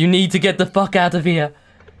 You need to get the fuck out of here.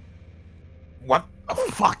 What the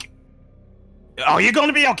fuck? Are you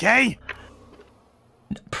gonna be okay?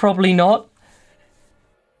 Probably not.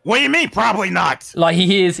 What do you mean, probably not? Like he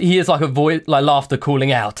hears like a voice, like laughter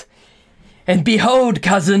calling out. And behold,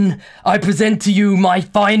 cousin, I present to you my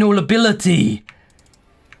final ability.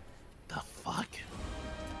 The fuck?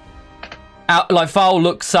 Foal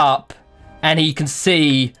looks up, and he can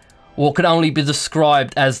see what can only be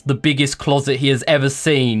described as the biggest closet he has ever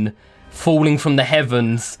seen, falling from the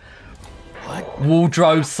heavens. What?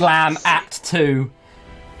 Wardrobe Slam Act 2.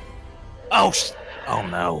 Oh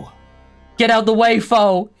no. Get out the way,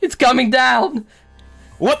 Foal. It's coming down.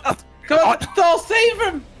 What the? Go, Thor, save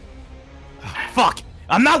him! Fuck!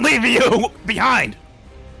 I'm not leaving you behind!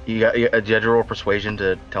 You got a roll persuasion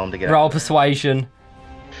to tell him to get out. Roll persuasion.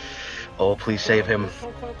 Oh, please save him.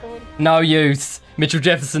 No use. Mitchell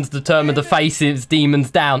Jefferson's determined to face his demons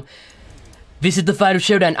down. This is the final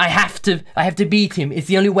showdown. I have to beat him. It's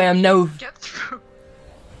the only way I know. Get through.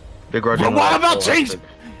 Begrudgingly. What about changing?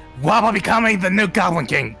 What about becoming the new Goblin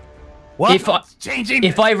King? What? If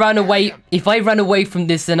I run away from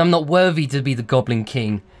this, then I'm not worthy to be the Goblin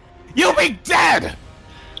King. You'll be dead!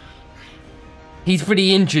 He's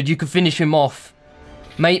pretty injured. You could finish him off.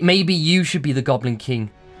 Maybe you should be the Goblin King.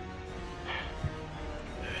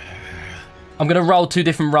 I'm gonna roll 2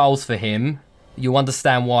 different rolls for him. You'll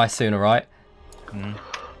understand why soon, alright?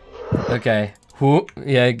 Okay. Whoop.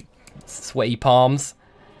 Yeah, sweaty palms.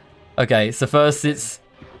 Okay, so first it's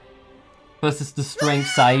the strength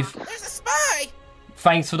save. There's a spy!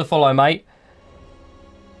 Thanks for the follow, mate.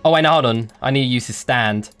 Oh wait, no, hold on. I need to use his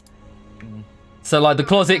stand. So like the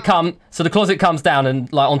closet comes down,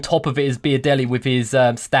 and like on top of it is Beardelli with his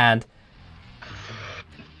stand.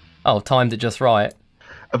 Oh, timed it just right.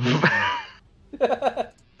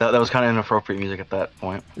 that was kind of inappropriate music at that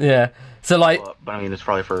point. Yeah. So like, but I mean, it's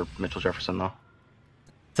probably for Mitchell Jefferson though.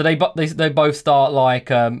 So they both start like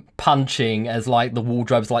punching as like the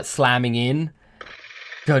wardrobe's like slamming in.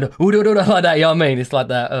 Going like that, you know what I mean? It's like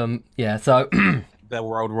that. Yeah. So that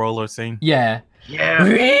road roller scene. Yeah. Yeah.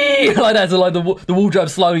 Like that. So like the wardrobe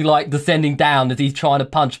slowly like descending down as he's trying to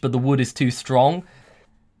punch, but the wood is too strong.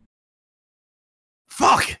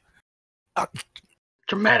 Fuck.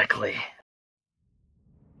 Dramatically.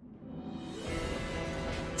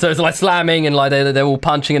 So it's like slamming and like they're all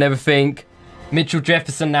punching and everything. Mitchell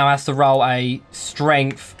Jefferson now has to roll a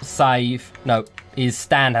strength save. No, his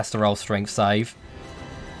stand has to roll strength save.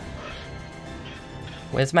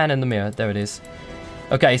 Where's Man in the Mirror? There it is.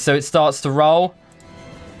 Okay, so it starts to roll.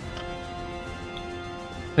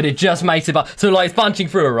 But it just makes it... So like it's punching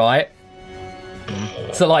through it, right?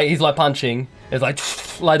 So like he's like punching. It's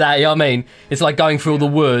like that, you know what I mean? It's like going through all the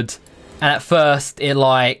wood. And at first it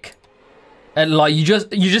like... And like you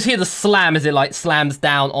just hear the slam as it like slams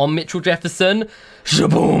down on Mitchell Jefferson.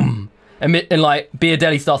 Shaboom! And like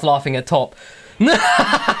Beardelli starts laughing at top.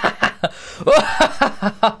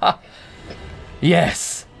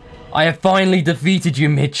 Yes, I have finally defeated you,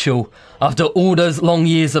 Mitchell, after all those long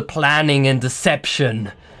years of planning and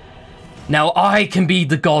deception. Now I can be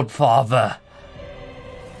the Godfather.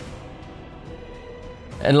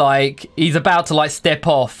 And like he's about to like step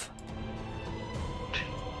off.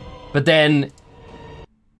 But then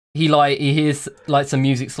he hears like some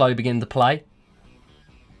music slowly begin to play.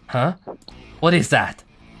 Huh? What is that?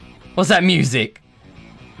 What's that music?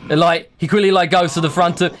 And, like, he quickly, like, goes to the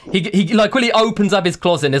front of... He like, quickly opens up his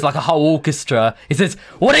closet and there's, like, a whole orchestra. He says,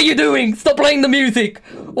 "What are you doing? Stop playing the music!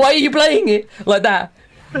 Why are you playing it?" Like that.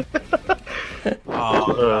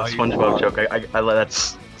 SpongeBob joke. I let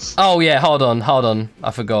that... Oh, yeah, hold on.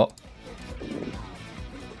 I forgot.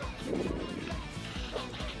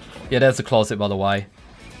 Yeah, there's the closet, by the way.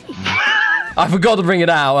 I forgot to bring it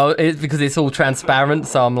out because it's all transparent,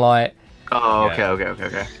 so I'm like... Oh,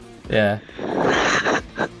 okay. Yeah.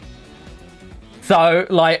 So,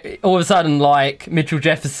 like, all of a sudden, like, Mitchell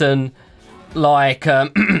Jefferson, like,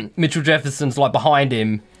 Mitchell Jefferson's, like, behind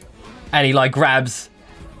him, and he, like, grabs,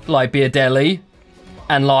 like, Beardelli,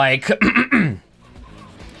 and, like,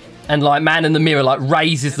 and, like, Man in the Mirror, like,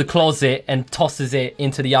 raises the closet and tosses it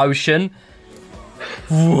into the ocean.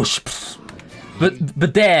 Whoosh.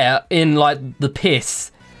 But there, in, like, the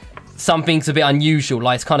piss, something's a bit unusual,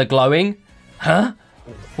 like, it's kind of glowing. Huh?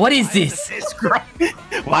 What is this?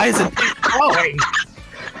 Why isn't this glowing?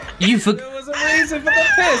 There was a reason for the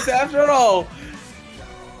piss, after all.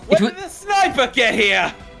 When did the sniper get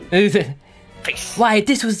here? Why,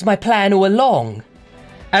 this was my plan all along.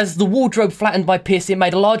 As the wardrobe flattened my piss, it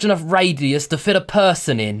made a large enough radius to fit a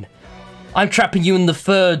person in. I'm trapping you in the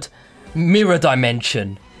third mirror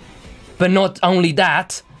dimension. But not only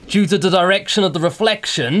that, due to the direction of the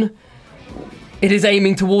reflection, it is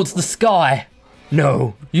aiming towards the sky.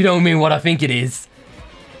 No, you don't mean what I think it is.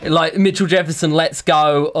 Like, Mitchell Jefferson lets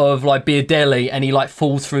go of, like, Beardelli and he, like,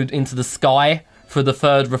 falls through into the sky for the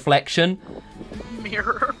third reflection.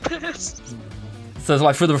 Mirror piss. So it's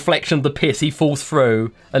like through the reflection of the piss, he falls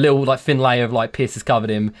through. A little, like, thin layer of, like, piss has covered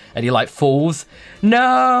him and he, like, falls.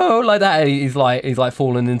 No! Like that, and he's like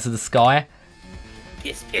falling into the sky.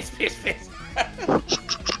 Piss. This is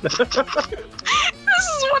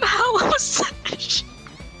what Hallow said.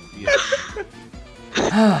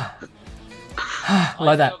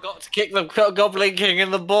 Like that. I've got to kick the Goblin King in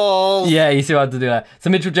the balls. Yeah, you see how to do that. So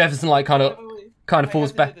Mitchell Jefferson, like, kind of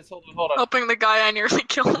falls back. Hold on. Helping the guy I nearly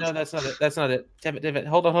killed. No, that's not it. Damn it.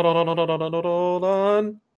 Hold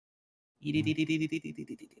on.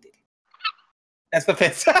 That's the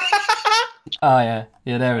piss. Oh, yeah.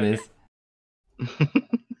 Yeah, there it is.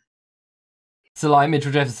 So, like,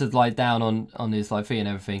 Mitchell Jefferson's, like, down on his, like, feet and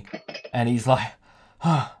everything. And he's like,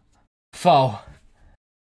 Foe.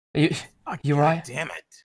 You right? Damn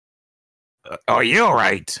it. Are you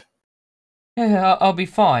alright? Yeah, I'll be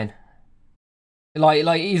fine.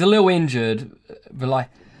 Like, he's a little injured, but, like,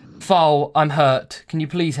 Foe, I'm hurt. Can you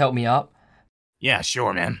please help me up? Yeah,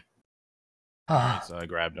 sure, man. So I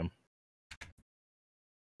grabbed him.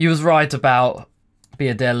 You was right about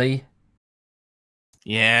Beardelli.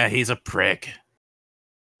 Yeah, he's a prick.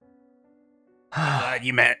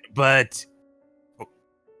 But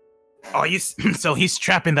oh, so he's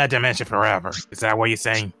trapped in that dimension forever. Is that what you're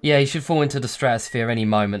saying? Yeah, he should fall into the stratosphere any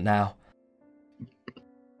moment now.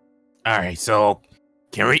 All right, so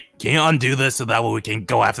can you undo this so that way we can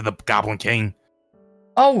go after the Goblin King?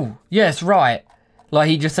 Oh, yes, right. Like,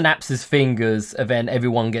 he just snaps his fingers, and then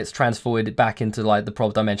everyone gets transported back into, like, the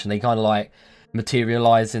prop dimension. They kind of, like,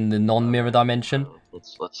 materialize in the non-mirror dimension.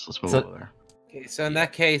 Let's move over there. Okay, so in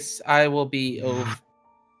that case, I will be.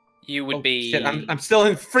 You would be. Shit, I'm still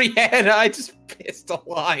in free hand. I just pissed a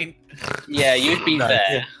line. Yeah, you'd be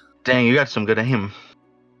there. Dang, you got some good aim.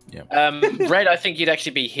 Yeah. Red, I think you'd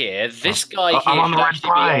actually be here. This guy here I'm on the should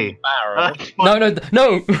right actually be on the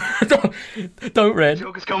barrel. No, don't, Red.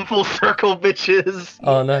 Joke has come full circle, bitches.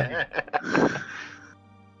 Oh, no.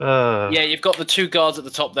 Yeah, you've got the two guards at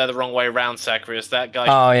the top there the wrong way around, Sacrius. That guy.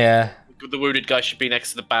 Oh, yeah. The wounded guy should be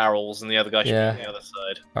next to the barrels, and the other guy should be on the other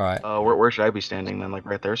side. All right. Where should I be standing then? Like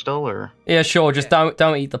right there still, or? Yeah, sure. Just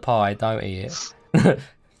don't eat the pie. Don't eat it.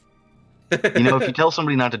 You know, if you tell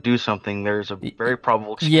somebody not to do something, there's a very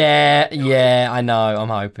probable. Yeah. I know. I'm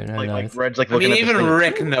hoping. Who knows? Like Red's like I looking mean, at even this thing.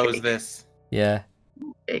 Rick knows this. Yeah.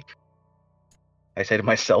 I say to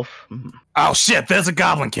myself, Oh shit! There's a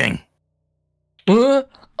Goblin King.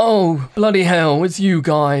 Oh, bloody hell! It's you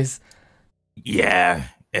guys. Yeah,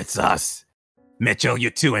 it's us. Mitchell,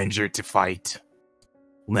 you're too injured to fight.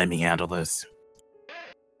 Let me handle this.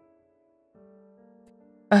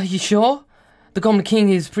 You sure? The Goblin King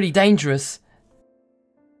is pretty dangerous.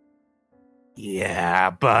 Yeah,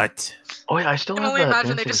 but... Oh yeah, I still I can have only that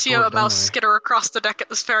imagine they dancing just see a sword, don't mouse I? skitter across the deck at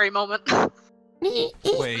this very moment. Wait,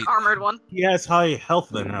 Armored one. he has high health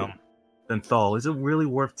than Thal. Is it really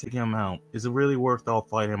worth taking him out? Is it really worth Thal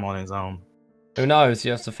fighting him on his own? Who knows?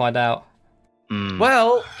 You have to find out.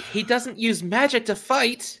 Well, he doesn't use magic to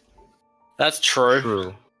fight. That's true.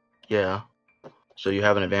 True. Yeah. So you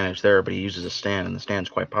have an advantage there, but he uses a stand, and the stand's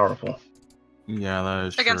quite powerful. Yeah, that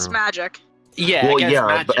is Against true. magic. Yeah, Well, against yeah,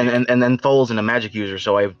 magic. and then Thol isn't a magic user,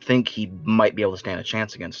 so I think he might be able to stand a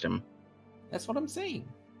chance against him. That's what I'm saying.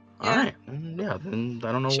 Yeah. All right, yeah. Then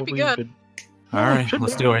I don't know Should what be we good. could. All right,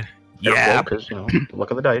 let's do it. Yeah, because the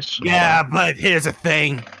luck of the dice. Yeah, but here's the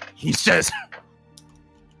thing. He's just.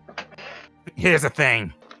 Here's the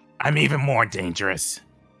thing. I'm even more dangerous.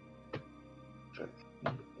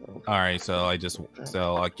 All right, so I guess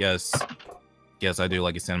I do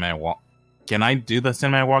like a cinematic walk. Can I do the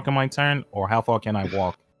cinematic walk on my turn, or how far can I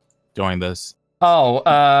walk during this? Oh,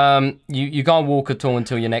 you can't walk at all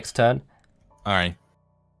until your next turn. All right.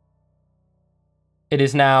 It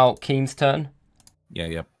is now Keem's turn. Yeah,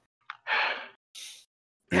 yep.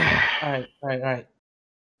 All right.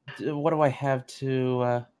 What do I have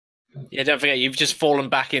to? Yeah, don't forget, you've just fallen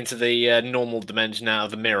back into the normal dimension out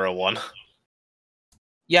of the mirror one.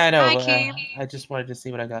 Yeah, I know. Hi, Keem. I just wanted to see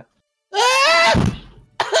what I got.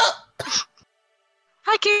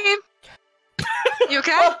 Hi, Keem. You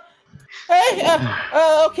okay? Hey,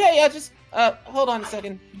 okay. Just hold on a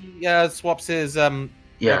second. He swaps his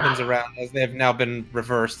weapons around as they have now been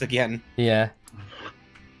reversed again. Yeah.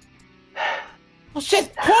 Oh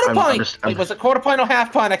shit! Quarter pint. Wait, was it quarter pint or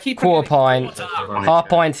half pint? I keep Quarter pint. Half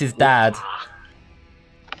pint's his dad.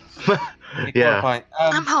 Yeah. Quarter pint.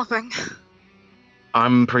 I'm helping.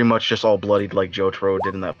 I'm pretty much just all bloodied like Jotaro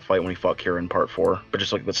did in that fight when he fought Kira in part 4, but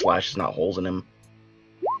just like with slashes, not holes in him.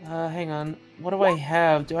 Hang on. What do I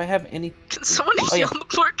have? Do I have any? Can someone heal the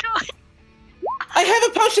poor guy? I have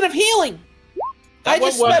a potion of healing. That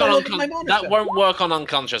That won't work on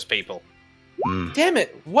unconscious people. Damn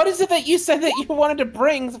it! What is it that you said that you wanted to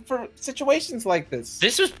bring for situations like this?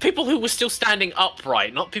 This was people who were still standing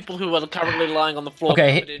upright, not people who are currently lying on the floor.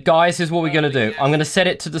 Okay, guys, here's what we're going to do. I'm going to set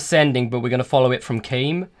it to descending, but we're going to follow it from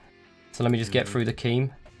Keem. So let me just get through the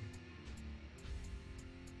Keem.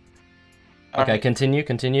 Okay, right. continue.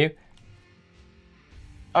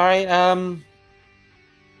 Alright,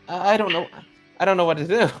 I don't know. I don't know what to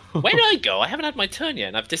do. Where did I go? I haven't had my turn yet,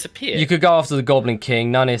 and I've disappeared. You could go after the Goblin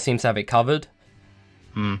King. None here seems to have it covered.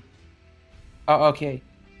 Oh, okay.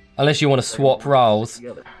 Unless you want to swap roles.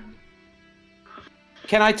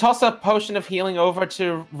 Can I toss a potion of healing over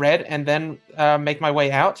to Red and then make my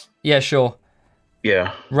way out? Yeah, sure.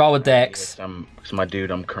 Yeah. Roll a dex. Because my dude,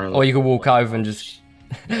 I'm currently. Or you could walk over and just...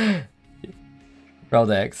 roll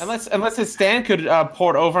dex. Unless his stand could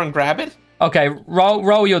port over and grab it? Okay,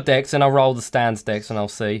 roll your dex and I'll roll the stand's dex and I'll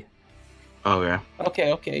see. Okay.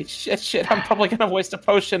 Okay. Shit. I'm probably gonna waste a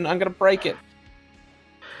potion. I'm gonna break it.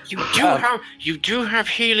 You do have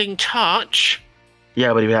healing touch.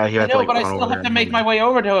 Yeah, but he had I to know, like but I run still over have to there make my way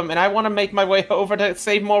over to him, and I want to make my way over to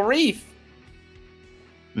save Maurice.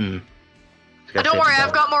 Don't worry,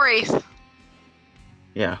 I've got Maurice.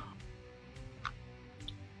 Yeah.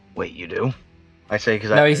 Wait, you do? I say because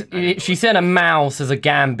No, she sent a mouse as a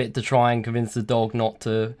gambit to try and convince the dog not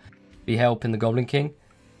to be helping the Goblin King.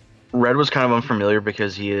 Red was kind of unfamiliar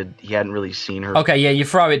because he hadn't really seen her. Okay, yeah, you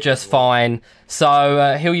throw it just fine.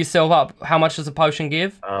 So heal yourself up. How much does a potion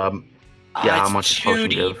give? Yeah, how much does potion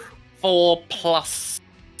give? 4 plus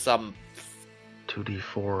some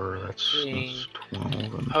 2d4. That's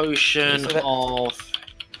 12. Potion of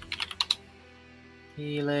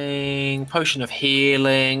healing. Potion of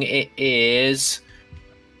healing. It is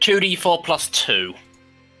 2d4 plus 2.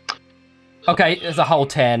 Okay, there's a whole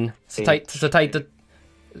 10. So take the.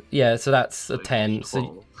 Yeah, so that's a 10.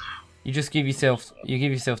 So you just give yourself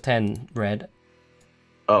 10 Red.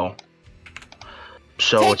 Oh.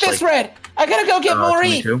 So Take it's this, like, Red. I gotta go get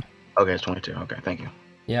Maurice. 22? Okay, it's 22. Okay, thank you.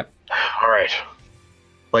 Yep. All right.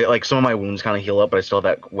 Like some of my wounds kind of heal up, but I still have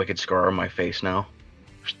that wicked scar on my face now.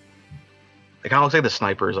 It kind of looks like the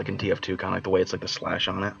snipers, like in TF2, kind of like the way it's like the slash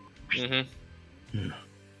on it. Mm-hmm.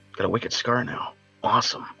 Got a wicked scar now.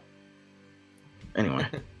 Awesome. Anyway.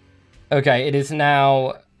 Okay, it is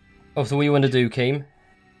now. Oh, so what you want to do, Keem?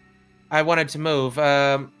 I wanted to move.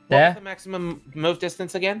 What There? was the maximum move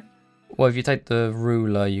distance again? Well, if you take the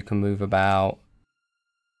ruler, you can move about.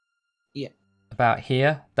 Yeah. About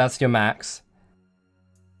here. That's your max.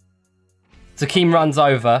 So Keem runs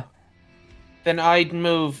over. Then I'd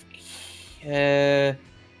move here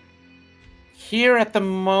at the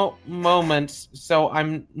moment, so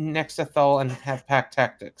I'm next to Thol and have pack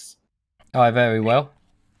tactics. Oh, very well.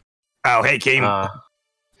 Oh, hey, Game.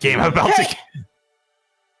 Game, I'm about to.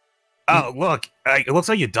 Oh, look. It looks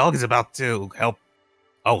like your dog is about to help.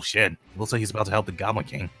 Oh, shit. It looks like he's about to help the Goblin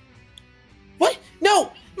King. What?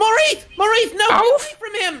 No! Maurice! Maurice, no! Get away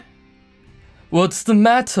from him! What's the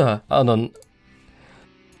matter? Hold on.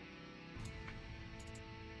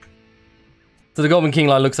 So the Goblin King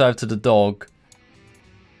like, looks over to the dog.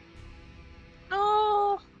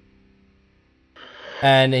 No.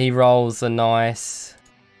 And he rolls a nice...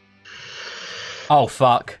 Oh,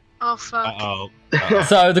 fuck. Oh, fuck. Uh-oh.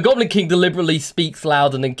 So the Goblin King deliberately speaks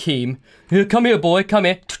louder than Keem. Come here, boy, come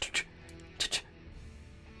here.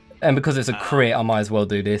 And because it's a crit, I might as well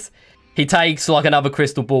do this. He takes like another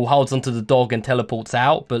crystal ball, holds onto the dog and teleports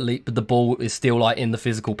out, but the ball is still like in the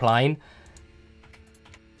physical plane.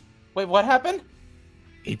 Wait, what happened?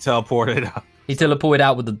 He teleported up. He teleported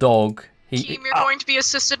out with the dog. Team, you're going to be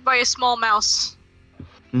assisted by a small mouse.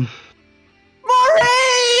 Maurice!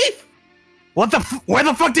 Where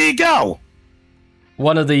the fuck did he go?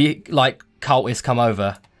 One of the like cultists come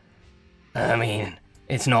over. I mean,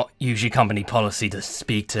 it's not usually company policy to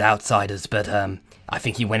speak to outsiders, but I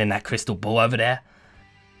think he went in that crystal ball over there.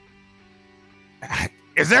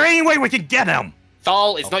 Is there any way we can get him?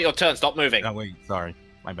 Thal, it's not your turn. Stop moving. Oh wait, sorry,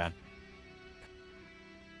 my bad.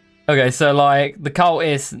 Okay, so like the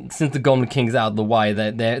cultists, since the Goblin King's out of the way,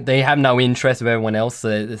 they have no interest with everyone else,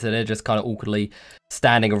 so they're just kind of awkwardly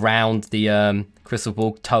standing around the crystal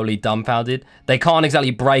ball, totally dumbfounded. They can't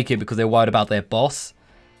exactly break it because they're worried about their boss.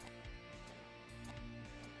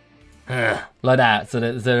 Like that, so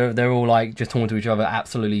they're all like just talking to each other,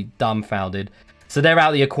 absolutely dumbfounded. So they're out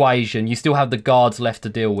of the equation. You still have the guards left to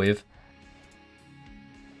deal with.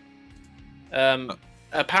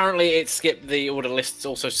 Apparently it skipped the order list.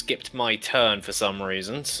 Also skipped my turn for some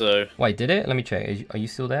reason. So wait, did it? Let me check. Are you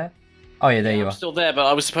still there? Oh yeah, there you are. I'm still there, but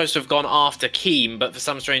I was supposed to have gone after Keem, but for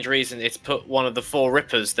some strange reason, it's put one of the 4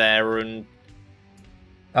 Rippers there, and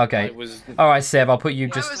okay. All right, Sev, I'll put you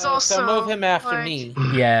just. I was also, So move him after like... me.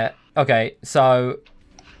 Yeah. Okay. So.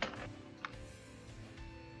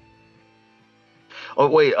 Oh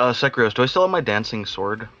wait, Sekrios, do I still have my dancing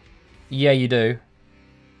sword? Yeah, you do.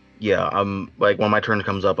 Yeah, like when my turn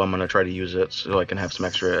comes up, I'm gonna try to use it so I can have some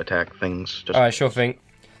extra attack things. Just... All right, sure thing.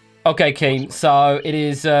 Okay, Keem. So it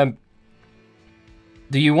is.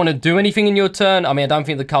 Do you want to do anything in your turn? I mean, I don't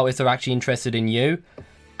think the cultists are actually interested in you.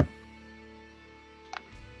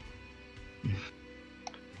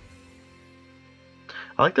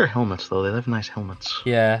 I like their helmets though. They have nice helmets.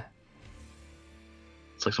 Yeah.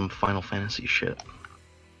 It's like some Final Fantasy shit.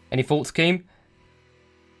 Any thoughts, Keem?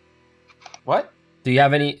 What? Do you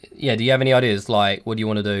have any? Yeah. Do you have any ideas? Like, what do you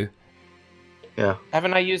want to do? Yeah.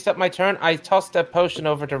 Haven't I used up my turn? I tossed a potion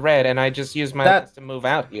over to Red, and I just used my last to move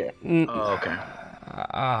out here. Oh, okay.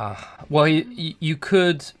 Well, you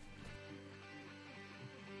could.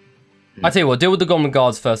 I tell you what, deal with the Goblin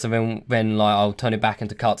Guards first, and then like I'll turn it back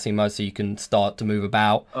into cutscene mode so you can start to move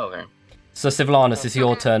about. Okay. So Civilanus, it's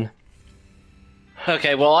your turn.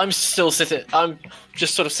 Okay, well, I'm still sitting. I'm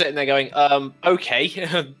just sort of sitting there going,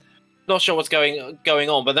 okay. Not sure what's going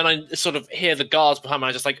on, but then I sort of hear the guards behind me.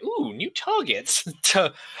 I'm just like, ooh, new targets.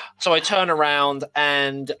 So I turn around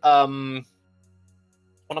and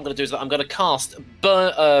what I'm going to do is that I'm going to cast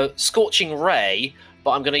Scorching Ray,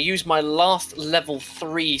 but I'm going to use my last level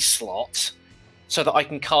 3 slot so that I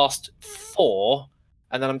can cast 4,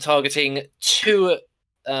 and then I'm targeting 2.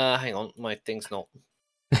 Hang on, my thing's not.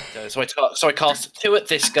 So I cast 2 at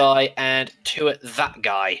this guy and 2 at that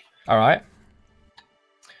guy. All right.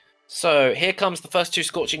 So here comes the first 2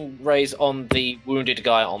 Scorching Rays on the wounded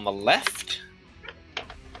guy on the left.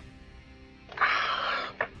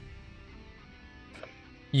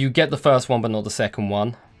 You get the first one, but not the second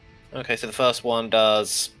one. Okay, so the first one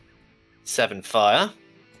does 7 fire.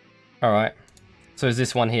 All right. So is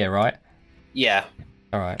this one here, right? Yeah.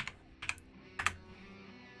 All right.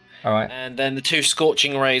 All right. And then the 2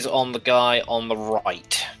 Scorching Rays on the guy on the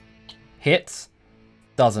right. Hits.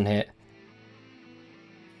 Doesn't hit.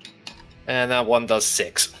 And that one does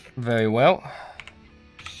 6. Very well.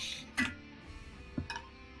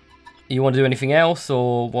 You want to do anything else,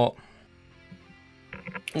 or what?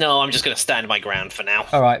 No, I'm just going to stand my ground for now.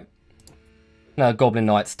 All right. Now Goblin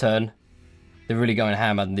Knight's turn. They're really going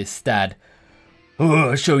hammer on this Stad.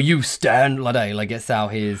 Oh, show you, Stan. Like gets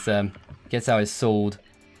out his sword,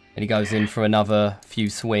 and he goes in for another few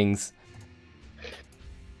swings.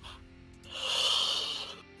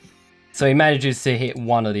 So he manages to hit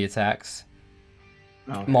one of the attacks.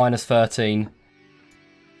 Okay. Minus 13.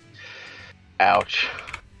 Ouch.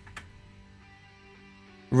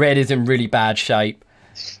 Red is in really bad shape.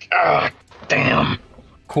 Damn.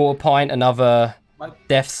 Quarter pint, another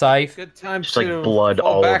death save. Good time Just to like blood fall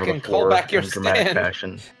all back over the and floor call back your in dramatic stand.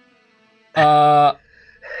 fashion.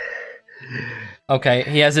 Okay,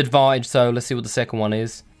 he has advantage, so let's see what the second one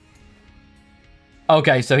is.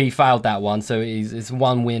 Okay, so he failed that one, so it's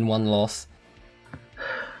 1 win, 1 loss.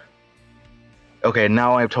 Okay,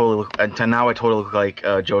 now I totally look like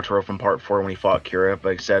Jotaro from Part 4 when he fought Kira,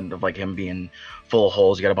 but instead of like him being full of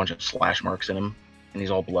holes, he got a bunch of slash marks in him, and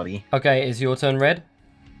he's all bloody. Okay, is your turn, Red?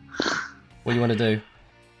 What do you want to do?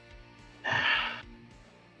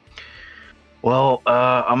 Well,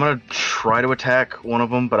 I'm gonna try to attack one of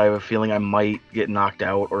them, but I have a feeling I might get knocked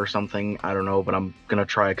out or something. I don't know, but I'm gonna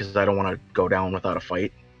try because I don't want to go down without a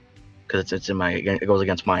fight. Because it goes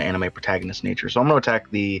against my anime protagonist nature. So I'm gonna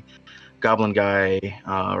attack the goblin guy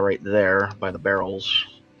right there by the barrels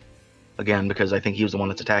again because I think he was the one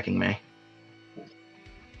that's attacking me.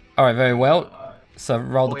 All right, very well. So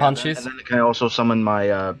roll the punches. And then can I also summon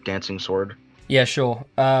my dancing sword? Yeah, sure.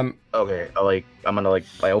 Okay, I'm gonna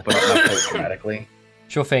I open up my coat dramatically.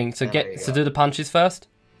 Sure thing. So do the punches first.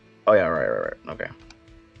 Oh yeah, right. Okay.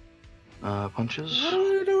 Punches.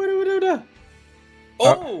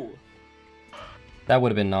 Oh! That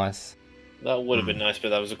would have been nice. That would have been nice, but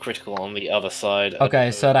that was a critical on the other side.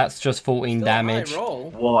 Okay, so that's just 14 damage.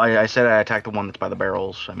 Well, I said I attacked the one that's by the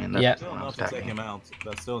barrels. I mean, that's still enough to take him out.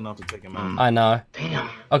 That's still enough to take him out. I know. Damn.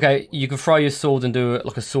 Okay, you can throw your sword and do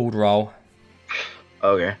like a sword roll.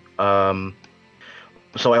 Okay.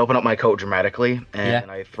 So I open up my coat dramatically, and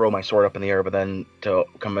I throw my sword up in the air, but then to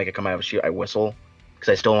make it come out of a shoot, I whistle. Because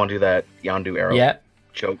I still want to do that Yandu arrow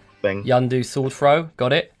choke thing. Yandu sword throw,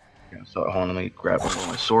 got it? Yeah, so hold on, let me grab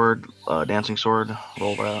my sword, dancing sword,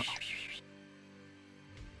 roll that.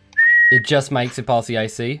 It just makes it past the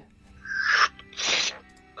AC.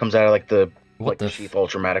 Comes out of the the sheath all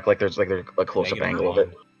dramatic, there's a close-up angle of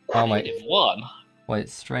it. Oh my! One. Wait,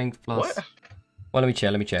 strength plus. What? Well, let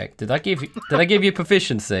me check. Did I give you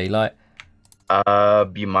proficiency?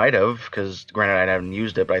 You might have, because granted I haven't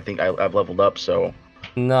used it, but I think I've leveled up, so.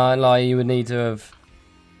 No, you would need to have.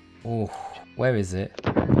 Oh, where is it?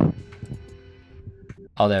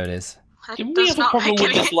 Oh, there it is. Didn't we have a problem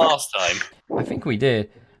with this last time? I think we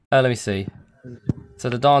did. Let me see. So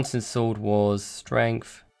the dancing sword was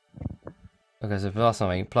strength. Okay, so plus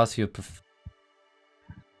something. Plus your...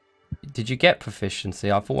 Did you get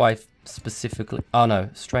proficiency? I thought I specifically... Oh, no.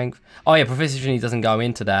 Strength. Oh, yeah. Proficiency doesn't go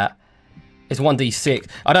into that. It's 1d6.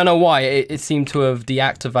 I don't know why. It seemed to have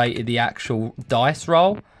deactivated the actual dice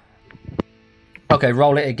roll. Okay,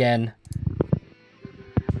 roll it again.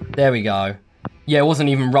 There we go. Yeah, it wasn't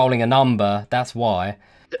even rolling a number. That's why.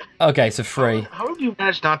 Okay, so 3. How did you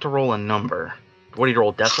manage not to roll a number? What did you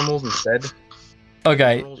roll, decimals instead?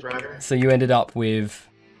 Okay, so you ended up with...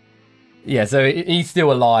 Yeah, so he's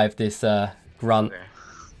still alive, this grunt.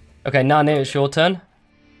 Okay, Nani, it's your turn.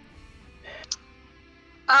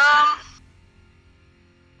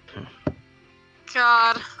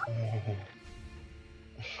 God.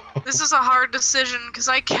 This is a hard decision, because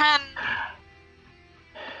I can...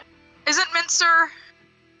 Isn't Mincer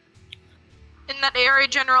in that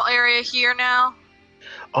general area here now?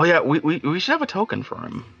 Oh yeah, we should have a token for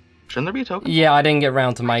him. Shouldn't there be a token? Yeah, I didn't get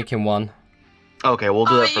around to making one. Okay, we'll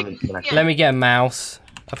do that for the next one. Let me get a mouse.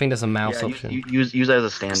 I think there's a mouse option. Use that as a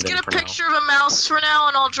stand-in. Just get a picture of a mouse for now,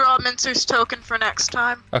 and I'll draw Mincer's token for next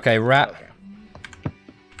time. Okay, rat. Okay.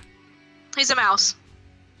 He's a mouse.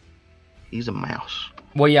 He's a mouse.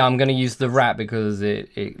 Well, yeah, I'm gonna use the rat because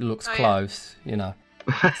it looks close. You know,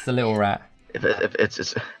 it's the little rat. If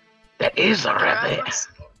it's that is a rabbit.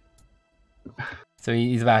 So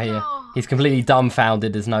he's about here. He's completely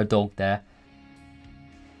dumbfounded. There's no dog there.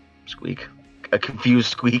 Squeak. A confused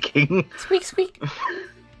squeaking. Squeak, squeak.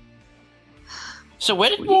 So where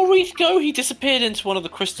did Maurice go? He disappeared into one of the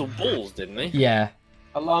crystal balls, didn't he? Yeah.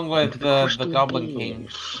 Along with the Goblin King.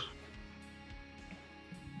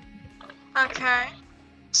 Okay.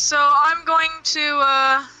 So I'm going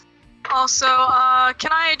to also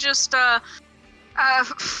can I just I'm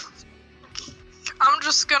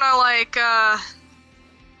just gonna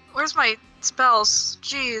where's my spells?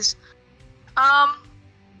 Jeez.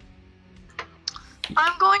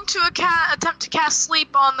 I'm going to attempt to cast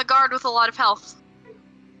sleep on the guard with a lot of health.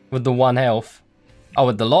 With the 1 health? Oh,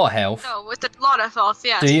 with the lot of health? No, with a lot of health,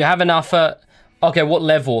 yes. Do you have enough okay, what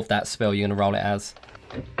level of that spell are you going to roll it as?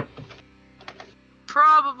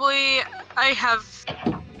 Probably, I have...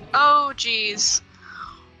 Oh, jeez.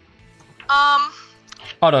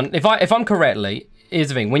 Hold on, if I'm correctly, here's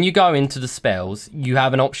the thing. When you go into the spells, you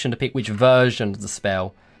have an option to pick which version of the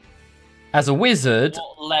spell. As a wizard...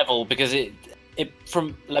 What level? Because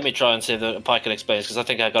let me try and see if I can explain this, because I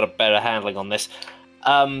think I got a better handling on this.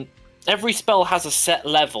 Every spell has a set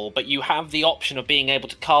level, but you have the option of being able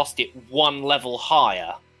to cast it 1 level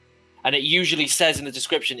higher. And it usually says in the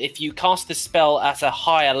description, if you cast the spell at a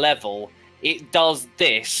higher level, it does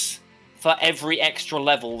this for every extra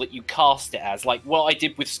level that you cast it as. Like what I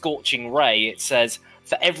did with Scorching Ray, it says,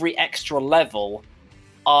 for every extra level,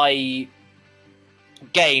 I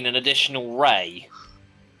gain an additional ray.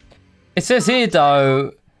 It says here,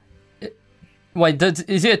 though, Wait,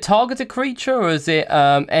 is it a targeted creature or is it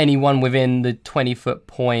anyone within the 20-foot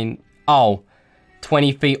point? Oh,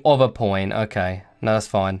 20 feet of a point. Okay, no, that's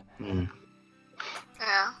fine. Mm.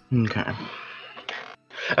 Yeah. Okay.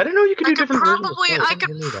 I didn't know you could do different versions of spells. I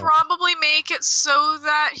could probably make it so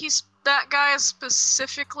that that guy is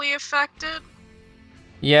specifically affected.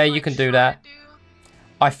 Yeah, you can do that.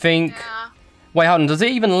 I think. Yeah. Wait, hold on. Does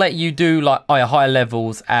it even let you do like higher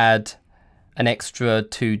levels? Add an extra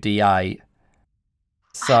 2d8.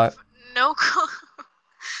 So. No clue.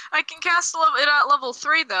 I can cast it at level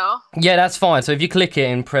 3 though. Yeah, that's fine. So if you click it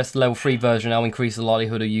and press the level 3 version, that'll increase the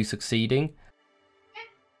likelihood of you succeeding.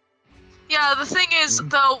 Yeah, the thing is,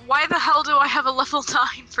 though, why the hell do I have a level 9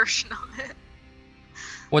 version of it?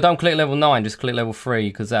 Well, don't click level 9, just click level 3,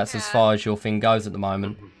 because that's as far as your thing goes at the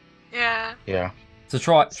moment. Yeah. Yeah. So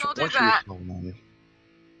try... So I'll do that. Who'd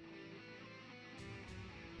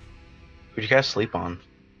you guys sleep on?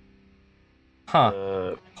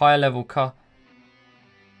 Huh. Higher level car.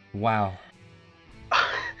 Wow.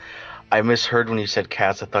 I misheard when you said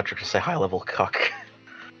cats. I thought you were going to say high level cuck.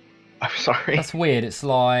 I'm sorry. That's weird. It's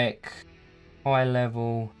like... high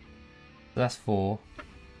level... That's 4.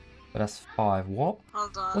 But that's 5. What?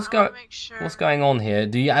 Hold on. What's going on here?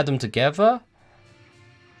 Do you add them together?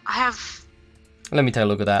 I have... Let me take a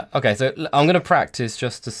look at that. Okay, so I'm going to practice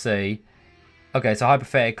just to see. Okay, so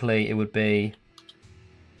hypothetically it would be...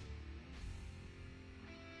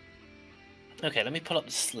 Okay, let me pull up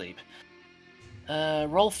the sleep.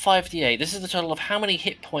 Roll 5d8. This is the total of how many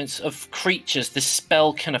hit points of creatures this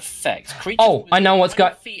spell can affect. Creatures I know what's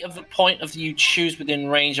going. Feet of the point of you choose within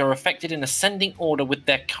range are affected in ascending order with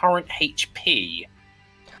their current HP.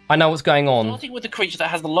 I know what's going on. Starting with the creature that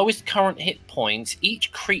has the lowest current hit points,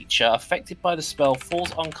 each creature affected by the spell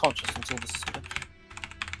falls unconscious until the.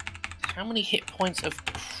 How many hit points of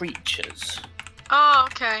creatures? Oh,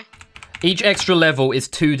 okay. Each extra level is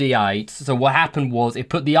 2d8. So what happened was it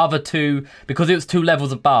put the other two, because it was 2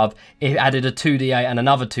 levels above, it added a 2d8 and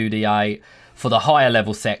another 2d8 for the higher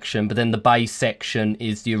level section, but then the base section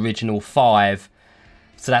is the original 5.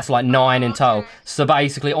 So that's like 9 in total. So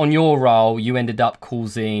basically on your roll, you ended up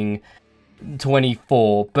causing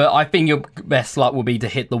 24. But I think your best luck will be to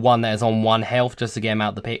hit the one that is on 1 health just to get him out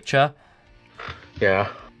of the picture. Yeah.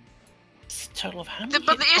 Total of how many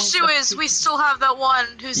but the issue is we still have that one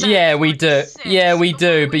who's yeah, we do. Yeah, we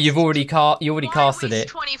do. But you've already casted it.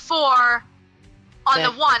 24 on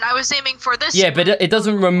the one. I was aiming for this. Yeah, but it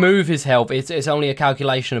doesn't remove his health. It's only a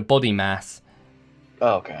calculation of body mass.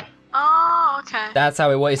 Oh, okay. Oh, okay. That's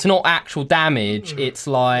how it works. It's not actual damage. It's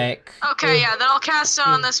like. Okay, yeah. Then I'll cast it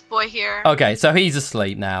on this boy here. Okay, so he's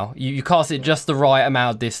asleep now. You cast it just the right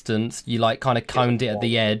amount of distance. You like kind of coned it at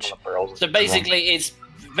the edge. So basically, it's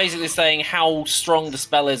basically saying how strong the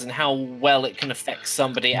spell is and how well it can affect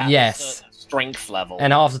somebody at a certain strength level.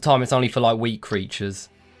 And half the time it's only for like weak creatures.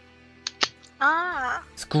 Ah.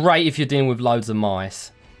 It's great if you're dealing with loads of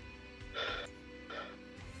mice.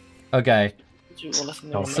 Okay.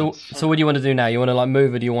 So what do you want to do now? You want to like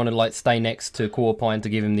move, or do you want to like stay next to Quarter Pint to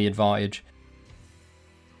give him the advantage?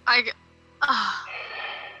 I'll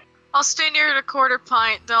stay near the Quarter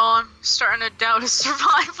Pint though. I'm starting to doubt his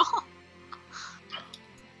survival.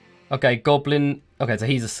 Okay, Goblin... Okay, so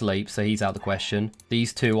he's asleep, so he's out of the question.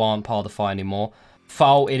 These two aren't part of the fight anymore.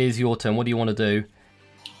 Foul, it is your turn. What do you want to do?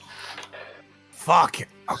 Fuck!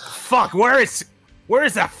 Fuck! Where is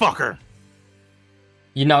that fucker?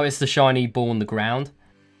 You notice the shiny ball on the ground?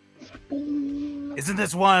 Isn't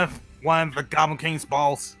this one of the Goblin King's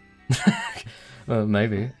balls?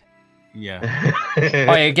 Maybe. Yeah.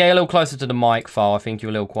 Oh yeah, get a little closer to the mic, Foul. I think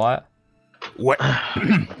you're a little quiet. What?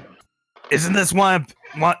 Isn't this one of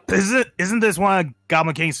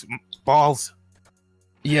Goblin King's balls?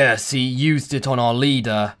 Yes, he used it on our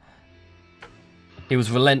leader. He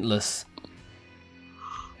was relentless.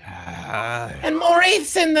 And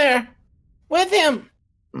Maurice's in there with him.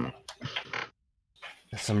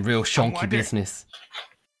 That's some real shonky business.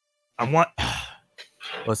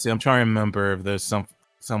 Let's see. I'm trying to remember if there's some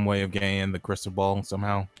way of getting in the crystal ball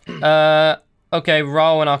somehow. Okay.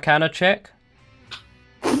 Roll an Arcana check.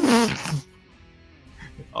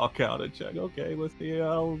 Arcana check. Okay, let's see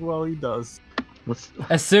how well he does.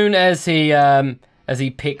 As soon as he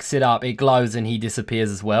picks it up, it glows and he disappears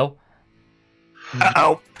as well.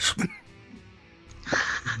 Uh-oh.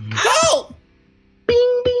 Go!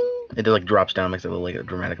 Bing, bing. It like drops down, makes a little like a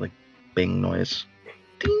dramatic like bing noise.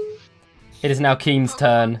 Ding. It is now Keem's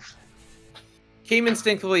turn. Keem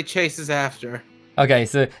instinctively chases after. Okay,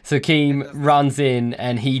 so Keem runs in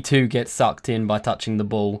and he too gets sucked in by touching the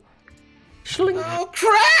ball. Oh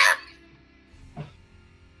crap!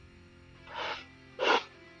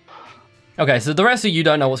 Okay, so the rest of you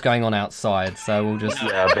don't know what's going on outside, so we'll just...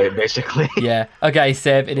 Yeah, basically. Yeah. Okay,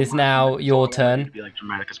 Seb, it is now your turn. To be like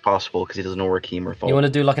dramatic as possible because he doesn't know where Keemer falls. You want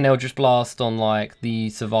to do like an Eldritch Blast on like the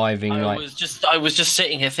surviving? I was just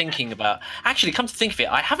sitting here thinking about. Actually, come to think of it,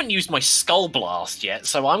 I haven't used my Skull Blast yet,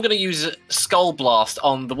 so I'm going to use Skull Blast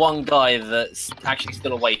on the one guy that's actually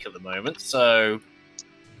still awake at the moment. So,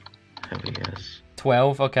 Heavy yes.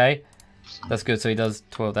 12. Okay. That's good, so he does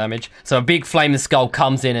 12 damage. So a big flaming skull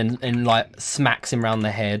comes in and like smacks him around the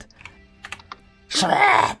head.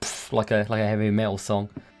 Like a heavy metal song.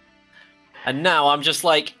 And now I'm just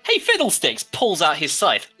like, hey, Fiddlesticks, pulls out his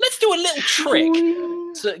scythe. Let's do a little trick.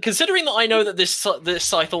 So, considering that I know that this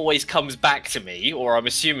scythe always comes back to me, or I'm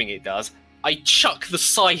assuming it does, I chuck the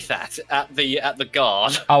scythe at the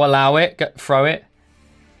guard. I'll allow it. Throw it.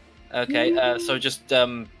 Okay, so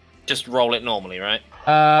just roll it normally, right?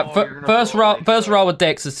 First roll a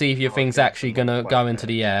dex to see if your thing's actually gonna go into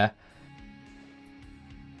the air.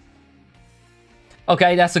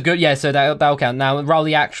 Okay, that's a good. Yeah, so that'll count. Now roll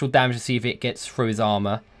the actual damage to see if it gets through his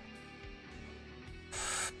armor.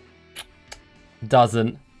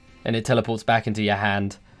 Doesn't, and it teleports back into your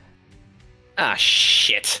hand. Ah,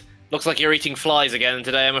 shit! Looks like you're eating flies again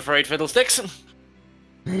today. I'm afraid, Fiddlesticks.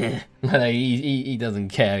 he doesn't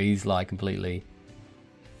care. He's like completely.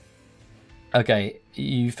 Okay,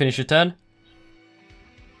 you finish your turn?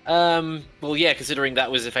 Well, yeah, considering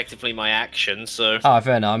that was effectively my action, so... Oh,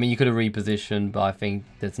 fair enough. I mean, you could have repositioned, but I think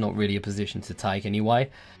that's not really a position to take anyway.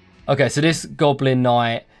 Okay, so this Goblin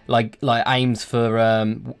Knight, like aims for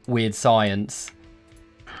weird science.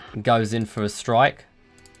 Goes in for a strike.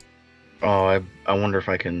 Oh, I wonder if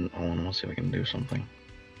I can... Hold on, let's see if I can do something.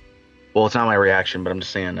 Well, it's not my reaction, but I'm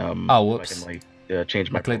just saying, oh, whoops. I can,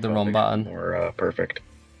 change my... I clicked the wrong button. More, perfect.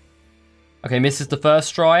 Okay, misses the first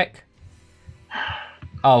strike.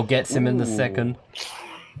 Oh, gets him in the second.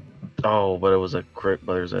 Oh, but it was a crit,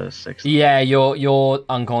 but there's a 6. Yeah, you're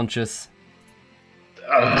unconscious.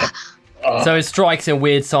 So it strikes in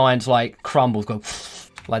weird signs like crumbles, go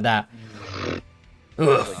like that.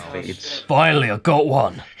 Finally, I got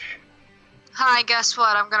one. Hi, guess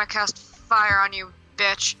what? I'm gonna cast fire on you,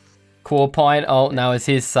 bitch. Core Pine. Oh, now it's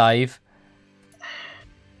his save.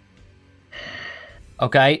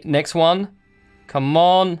 Okay, next one. Come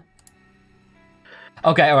on.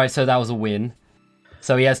 Okay, alright, so that was a win.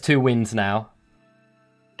 So he has 2 wins now.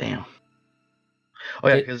 Damn. Oh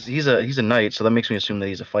yeah, because he's a knight, so that makes me assume that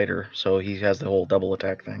he's a fighter, so he has the whole double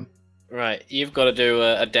attack thing. Right, you've got to do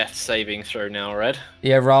a death saving throw now, Red.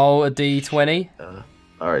 Yeah, roll a d20.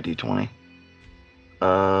 Alright, d20.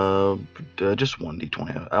 Just one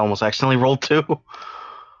d20. I almost accidentally rolled 2.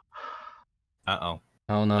 Uh-oh.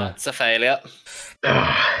 Oh no. That's a failure.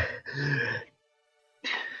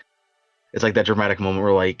 It's like that dramatic moment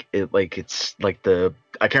where it's like the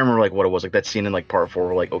I can't remember like what it was, like that scene in like part 4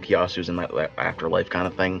 where like Okiyasu's in that afterlife kind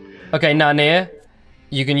of thing. Okay, Nanir,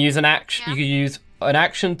 you can use an action. Yeah. You can use an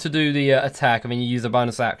action to do the attack. I mean, you use a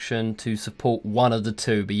bonus action to support one of the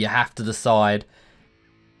 2, but you have to decide.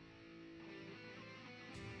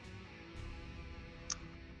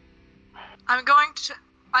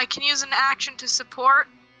 I can use an action to support.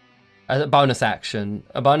 A bonus action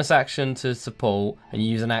to support, and you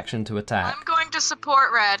use an action to attack. I'm going to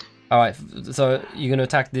support Red. All right, so you're going to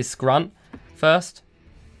attack this grunt first.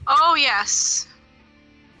 Oh yes.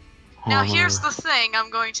 Now here's the thing I'm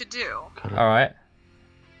going to do. All right.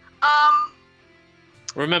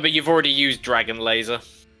 Remember, you've already used Dragon Laser.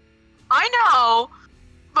 I know,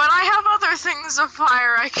 but I have other things of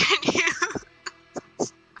fire I can use.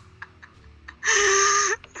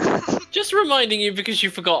 Just reminding you because you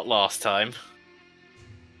forgot last time.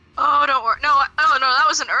 Oh, don't worry. No, that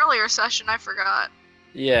was an earlier session. I forgot.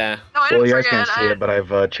 Yeah. No, I didn't you forget. guys can't see it, but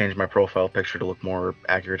I've changed my profile picture to look more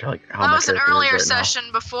accurate to like how that my was an character earlier is right session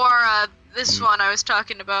before this one I was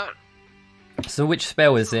talking about. So which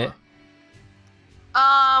spell is it?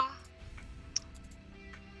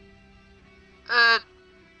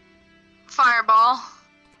 Fireball.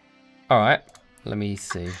 All right. Let me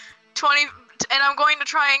see. 20, and I'm going to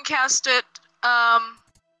try and cast it,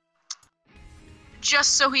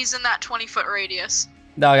 just so he's in that 20-foot radius.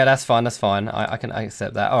 No, yeah, that's fine. That's fine. I can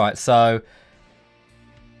accept that. All right. So,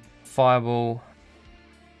 fireball.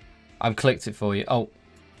 I've clicked it for you. Oh,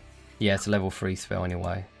 yeah, it's a level 3 spell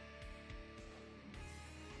anyway.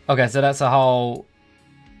 Okay, so that's a whole.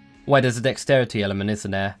 Wait, there's a dexterity element,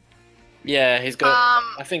 isn't there? Yeah, he's got.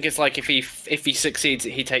 I think it's like if he succeeds,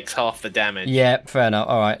 he takes half the damage. Yeah, fair enough.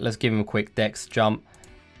 All right, let's give him a quick dex jump.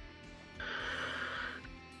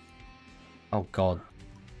 Oh god.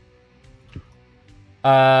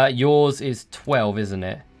 Yours is 12, isn't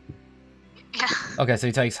it? Yeah. Okay, so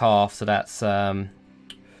he takes half, so that's I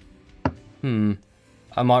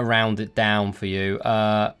might round it down for you.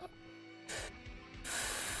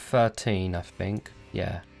 13, I think.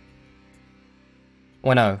 Yeah.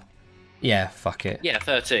 Well, no. Yeah, fuck it. Yeah,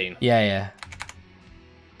 13. Yeah.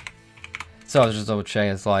 So I was just double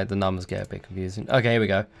checking, it's like the numbers get a bit confusing. Okay, here we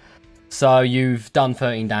go. So you've done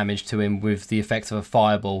 13 damage to him with the effects of a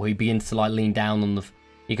fireball. He begins to like lean down on the...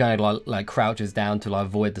 He kind of like crouches down to like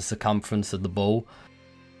avoid the circumference of the ball.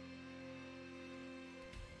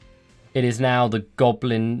 It is now the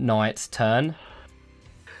Goblin Knight's turn.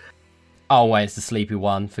 Oh wait, it's the sleepy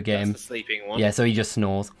one. Forget him. That's the sleeping one. Yeah, so he just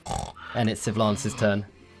snores. And it's Sivlance's turn.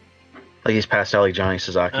 Like he's passed out like Johnny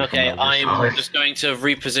Sasaki. Okay, I'm just going to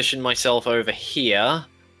reposition myself over here.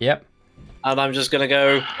 Yep. And I'm just going to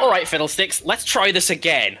go, alright, Fiddlesticks, let's try this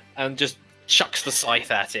again. And just chucks the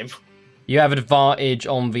scythe at him. You have advantage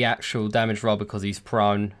on the actual damage roll because he's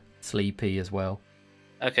prone, sleepy as well.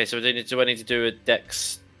 Okay, so do I need to do a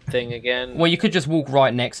dex thing again? Well, you could just walk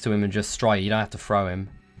right next to him and just strike. You don't have to throw him.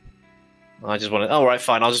 I just want to... Alright,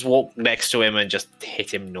 fine. I'll just walk next to him and just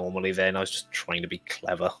hit him normally then. I was just trying to be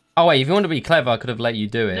clever. Oh, wait. If you want to be clever, I could have let you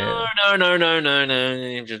do it. No.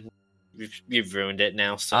 You've ruined it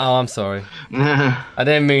now, so... Oh, I'm sorry. I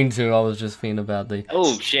didn't mean to. I was just thinking about the...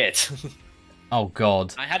 Oh, shit. Oh,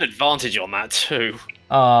 God. I had advantage on that, too.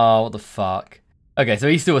 Oh, what the fuck. Okay, so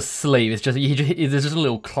he's still asleep. It's just... There's just a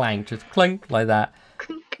little clank. Just clink, like that.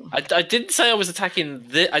 I didn't say I was attacking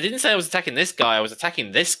I didn't say I was attacking this guy. I was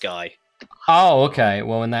attacking this guy. Oh, okay.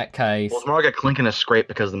 Well, in that case... Well, it's more like a clink and a scrape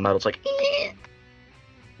because the metal's like...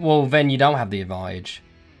 Well, then you don't have the advantage.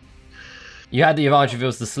 You had the advantage if it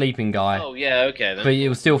was the sleeping guy. Oh, yeah, okay then. But it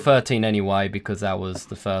was still 13 anyway, because that was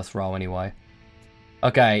the first roll anyway.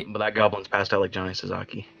 Okay. But that goblin's passed out like Johnny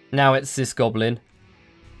Sasaki. Now it's this goblin.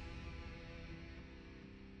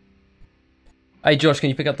 Hey, Josh, can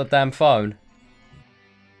you pick up the damn phone?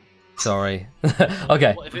 Sorry.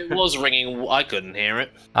 Okay. Well, if it was ringing, I couldn't hear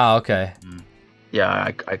it. Oh, okay. Yeah,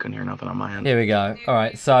 I couldn't hear nothing on my end. Here we go. All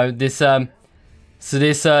right. So this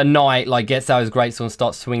knight like gets out his greatsword and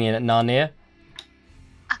starts swinging at Narnia.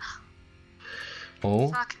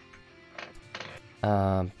 Oh. Fuck.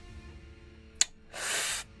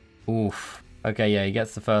 Oof. Okay, yeah, he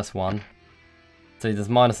gets the first one. So he does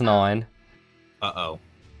 -9. Uh-oh.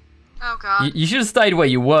 Oh god. You should have stayed where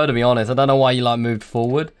you were, to be honest. I don't know why you like moved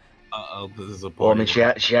forward. Uh-oh, this is a Well, I mean, she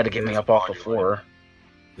had to get me up off the floor.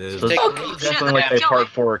 This So is... it's definitely like a part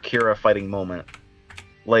 4 Kira fighting moment.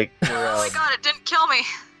 Like, Oh my god, it didn't kill me.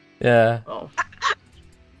 Yeah. oh.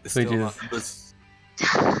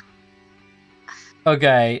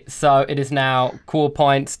 Okay, so it is now Core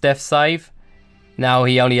Point's death save. Now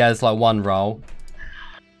he only has like one roll.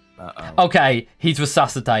 Uh-oh. Okay, he's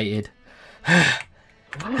resuscitated.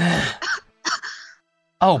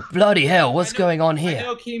 Oh, bloody hell, what's going on I here?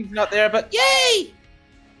 know Keem's not there, but yay!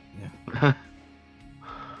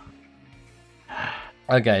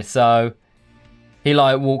 Okay, so he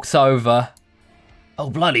like walks over.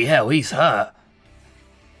 Oh, bloody hell, he's hurt.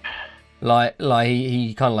 Like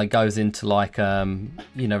he kind of like goes into like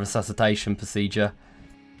resuscitation procedure.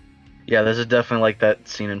 Yeah, this is definitely like that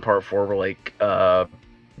scene in part 4 where like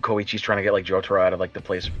Koichi's trying to get like Jotaro out of like the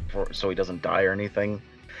place so he doesn't die or anything.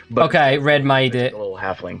 But Okay, Red made it. a little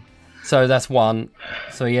halfling. So that's one.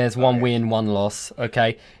 So he has one win, one loss.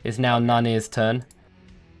 Okay, it's now Nanir's turn.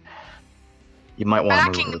 You might want to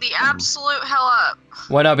move. Backing the absolute hell up.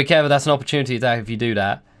 Well, no, be careful. That's an opportunity attack if you do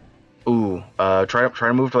that. Ooh, try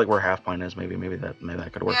to move to like where half pint is. Maybe that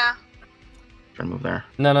could work. Yeah. Try to move there.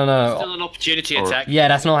 No. Still an opportunity attack. Yeah,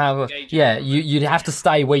 that's not how. Yeah, you'd have to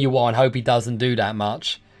stay where you are and hope he doesn't do that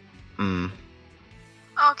much.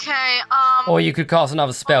 Okay, Or you could cast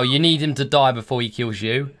another spell. You need him to die before he kills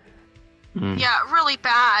you. yeah, really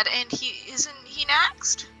bad, and isn't he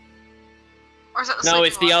next? Or is that the No,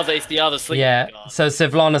 it's sleeping the one? other. It's the other sleeping Yeah. guy. So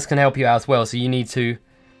Sivlanus can help you out as well. So you need to.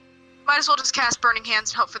 Might as well just cast Burning Hands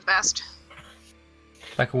and hope for the best.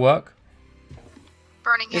 That could work. Is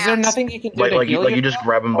Burning Hands. there nothing you can do to Like heal you just yourself?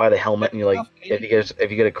 grab him by the helmet and you like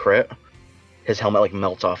if you get a crit, his helmet like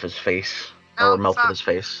melts off his face Oh, or melts fuck. with his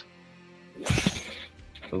face.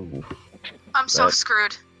 Ooh. I'm so That-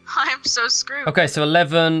 screwed. I'm so screwed. Okay, so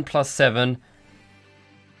 11 plus 7.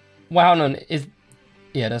 Wow, no,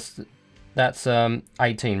 that's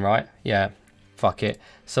 18, right? Yeah. Fuck it.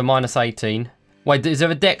 So minus 18. Wait, is there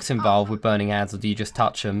a dex involved with burning hands, or do you just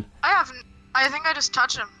touch them? I think I just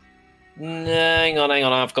touched him. Hang on.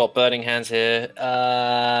 I've got burning hands here.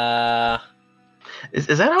 Is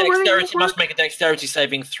that how Dexterity must make a dexterity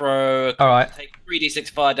saving throw. All right. Take 3d6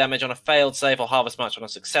 fire damage on a failed save or half as much on a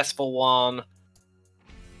successful one.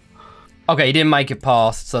 Okay, he didn't make it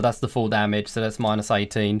past, so that's the full damage. So that's minus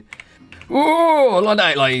 18. Ooh, like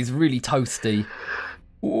that. Like he's really toasty.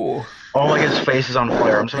 Ooh. Oh, like his face is on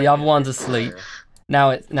fire. I'm sorry. The other one's asleep.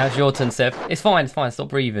 Now it's your turn, Seth. It's fine. Stop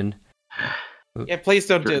breathing. Yeah, please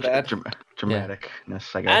don't do that.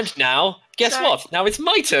 Dramaticness, I guess. And now, guess what? Now it's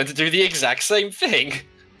my turn to do the exact same thing.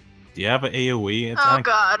 Do you have an AoE attack? Oh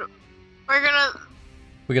god. We're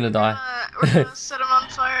gonna die. We're gonna set him on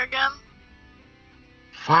fire again.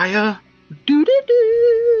 Fire. Yeah,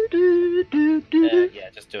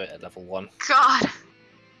 just do it at level 1. God.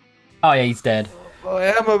 Oh yeah, he's dead.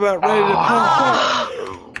 I am about ready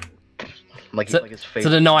to Like his face. So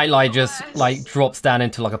the knight like just like drops down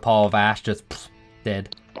into like a pile of ash, just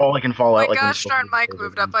dead. All I can fall out My like. gosh darn mic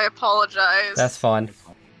moved up, I apologize. That's fine.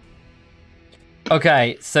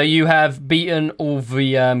 Okay, so you have beaten all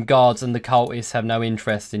the guards and the cultists have no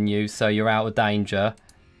interest in you, so you're out of danger.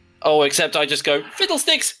 Oh, except I just go,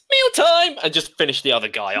 fiddlesticks, mealtime, and just finish the other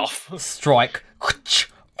guy off. Strike.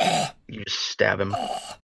 You just stab him.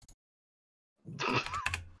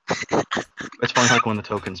 It's funny like when the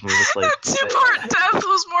tokens move, it's like... That two-part death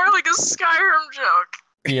was more like a Skyrim joke.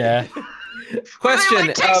 Yeah. Question.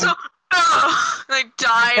 They, like, they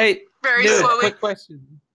die very slowly. Quick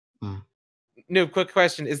question. Noob, quick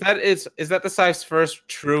question. Is that the Scythe's first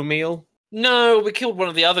true meal? No, we killed one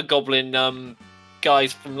of the other goblin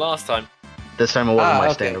guys from last time. This time it wasn't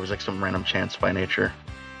my stand, it was like some random chance by nature.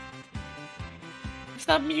 It's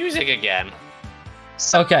that music again.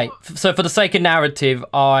 Okay, so for the sake of narrative,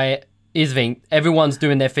 Isving, everyone's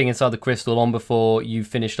doing their thing inside the crystal long before you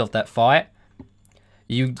finished off that fight.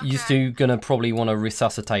 You still gonna probably want to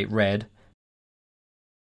resuscitate Red.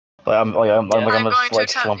 But I'm just like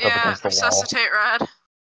slumped up against the resuscitate Red.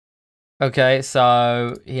 Okay,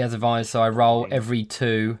 so he has advantage, so I roll every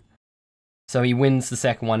 2. So he wins the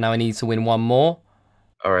second one, now he needs to win one more.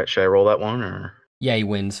 Alright, should I roll that one, or...? Yeah, he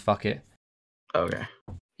wins, fuck it. Okay.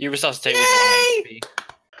 You resuscitate with 1 HP.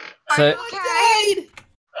 So,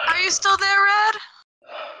 Are you still there, Red?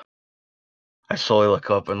 I slowly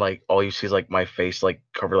look up and like all you see is like my face like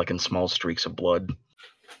covered like in small streaks of blood.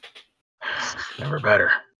 Never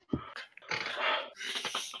better.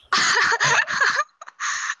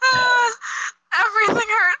 Everything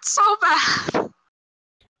hurts so bad.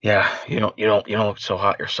 Yeah, you don't look so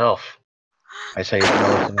hot yourself. I say,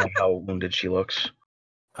 noticing like how wounded she looks.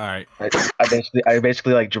 All right. I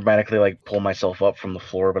basically like dramatically like pull myself up from the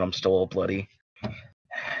floor, but I'm still all bloody.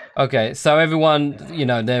 Okay, so everyone,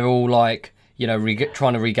 they're all like,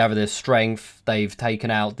 trying to regather their strength. They've taken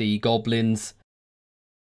out the goblins.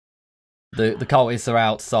 The cultists are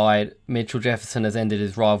outside. Mitchell Jefferson has ended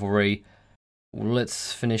his rivalry.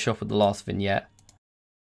 Let's finish off with the last vignette.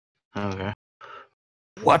 Okay.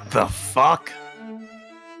 What the fuck?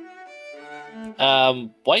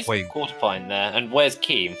 Why is Quarterpine there? And where's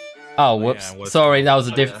Keem? Oh, whoops. Yeah, sorry, that was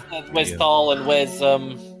a different... Where's Thal and where's,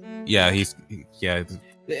 Yeah,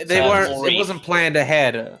 They weren't... It wasn't planned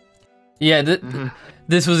ahead. Yeah,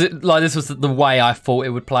 this was the way I thought it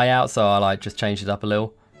would play out, so I just changed it up a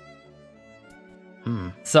little.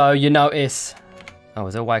 So you notice... Oh,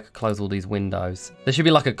 is there a way I could close all these windows? There should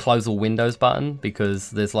be like a close all windows button, because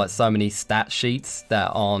there's like so many stat sheets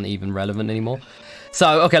that aren't even relevant anymore.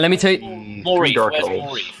 So, okay, let me tell you... Maurice, where's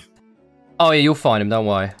Maurice? Oh yeah, you'll find him, don't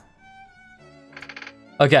worry.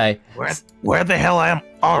 Okay. Where the hell am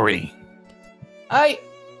Ari? I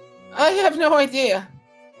have no idea.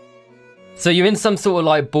 So you're in some sort of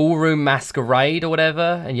like ballroom masquerade or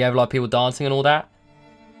whatever, and you have like people dancing and all that?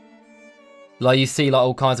 Like you see like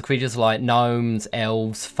all kinds of creatures like gnomes,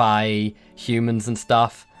 elves, fae, humans and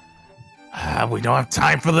stuff. We don't have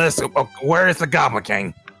time for this. Where is the Goblin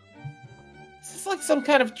King? Is this like some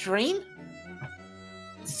kind of dream?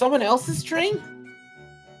 Someone else's dream?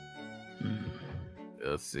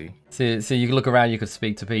 Let's see. So you can look around, you could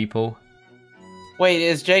speak to people. Wait,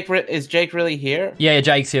 is Jake really here? Yeah,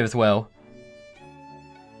 Jake's here as well.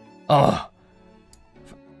 Oh.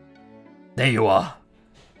 There you are.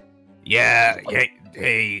 Yeah,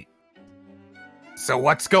 hey. So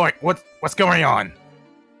what's going on?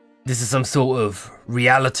 This is some sort of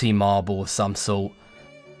reality marble of some sort.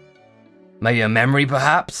 Maybe a memory,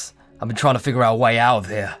 perhaps? I've been trying to figure out a way out of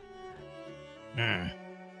here.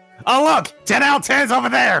 Oh look! 10 out of 10's over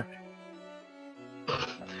there!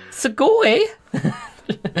 Sugoi? Oh,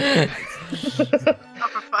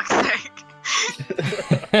 for fuck's sake.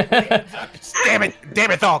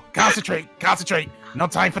 Damn it, Thal! Concentrate! No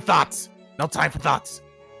time for thoughts!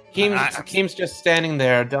 Keem's just standing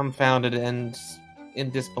there, dumbfounded and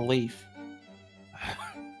in disbelief.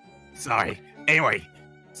 Sorry. Anyway,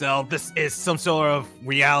 so this is some sort of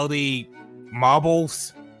reality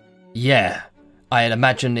marbles? Yeah, I'd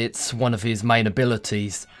imagine it's one of his main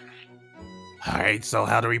abilities. Alright, so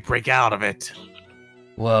how do we break out of it?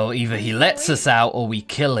 Well, either he lets us out or we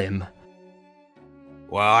kill him.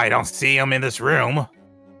 Well, I don't see him in this room.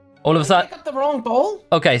 All of a sudden... Pick up the wrong bowl?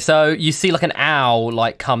 Okay, so you see like an owl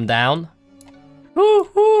like come down.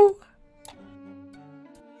 Woo-hoo!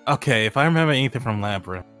 Okay, if I remember anything from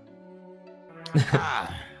Labyrinth.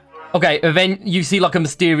 Okay, and then you see like a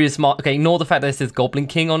mysterious mask. Okay, ignore the fact that it says Goblin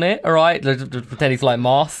King on it, alright? Just pretend he's like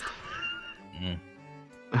masked.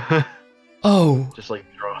 Oh. Just like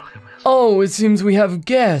draw. Oh, it seems we have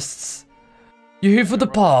guests. You here for the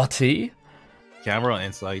party? Camera on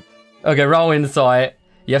insight. Okay, roll insight.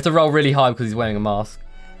 You have to roll really high because he's wearing a mask.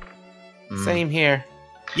 Same here.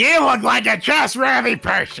 You look like a trustworthy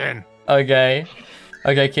person. Okay.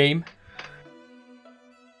 Okay, Keem.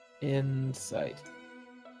 Insight.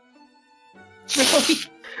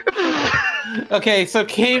 Okay, so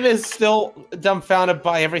Cave is still dumbfounded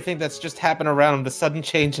by everything that's just happened around him. The sudden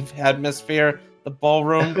change of atmosphere, the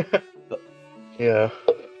ballroom. Yeah.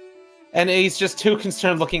 And he's just too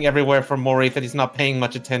concerned looking everywhere for Morith that he's not paying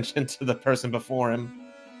much attention to the person before him.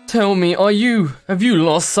 Tell me, have you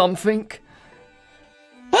lost something?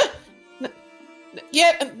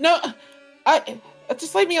 No,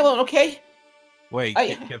 just leave me alone, okay? Wait,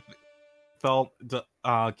 can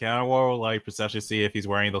I roll like perception to see if he's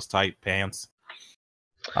wearing those tight pants?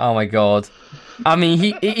 Oh my god. I mean,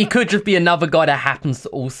 he could just be another guy that happens to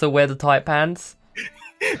also wear the tight pants.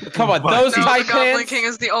 Come on, those tight the Goblin pants. King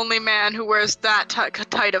is the only man who wears that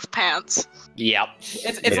tight of pants. Yep.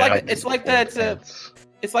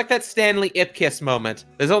 It's like that Stanley Ipkiss moment.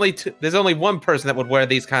 There's only one person that would wear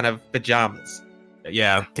these kind of pajamas.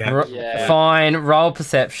 Yeah. Fine, roll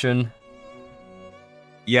perception.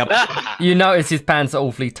 Yep. You notice his pants are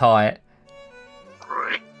awfully tight.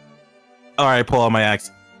 Alright, pull out my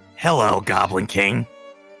axe. Hello, Goblin King.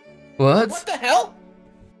 What? What the hell?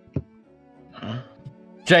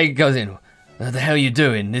 Jake goes in. What the hell are you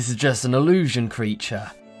doing? This is just an illusion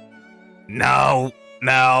creature. No,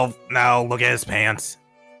 look at his pants.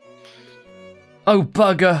 Oh,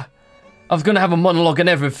 bugger. I was gonna have a monologue and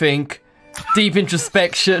everything. Deep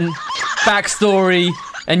introspection, backstory,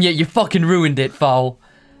 and yet you fucking ruined it, foul.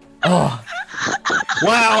 Oh.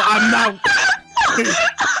 Well, I'm not...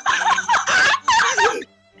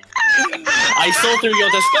 I saw through your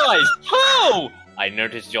disguise. Oh! I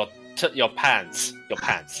noticed your pants. Your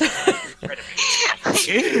pants.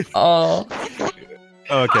 Oh.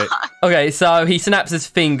 Okay. Okay, so he snaps his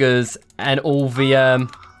fingers and all the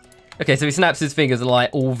okay, so he snaps his fingers and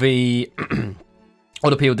like all the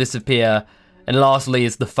people disappear, and lastly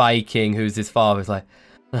is the Fae King, who's his father. He's like,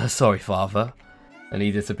 sorry, father, and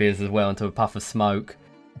he disappears as well into a puff of smoke.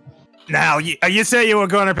 Now, you said you were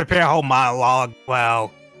going to prepare a whole monologue.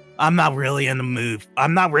 Well, I'm not really in the mood.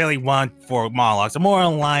 I'm not really one for monologues. I'm more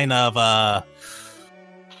in line of,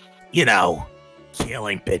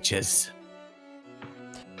 killing bitches.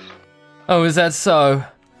 Oh, is that so?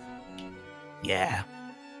 Yeah.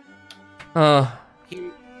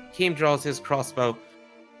 Keem draws his crossbow.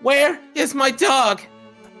 Where is my dog?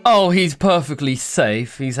 Oh, he's perfectly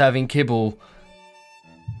safe. He's having kibble.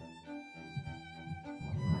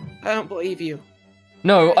 I don't believe you.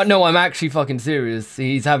 No, I'm actually fucking serious.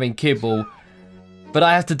 He's having kibble. But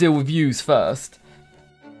I have to deal with yous first.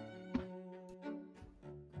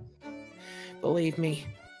 Believe me.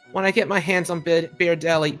 When I get my hands on Beer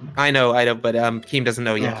Deli... I know, but Keem doesn't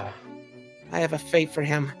know yet. I have a fate for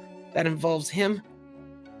him that involves him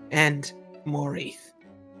and Morith.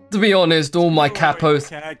 To be honest, all my capos...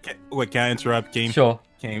 Can I interrupt, Game? Sure.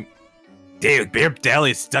 Game. Dude, Beer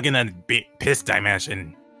Deli is stuck in a piss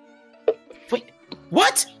dimension. Wait,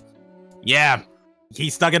 what? Yeah,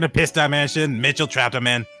 he's stuck in a piss dimension. Mitchell trapped him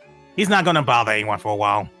in. He's not gonna bother anyone for a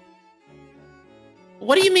while.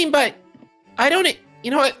 What do you mean by... I don't...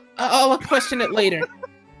 You know what? I'll question it later.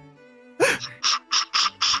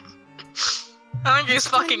 I think he's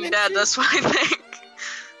fucking dead, that's what I think.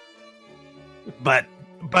 But,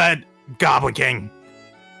 Goblin King,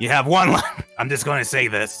 you have one line. I'm just gonna say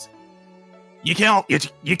this. You can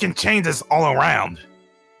change this all around.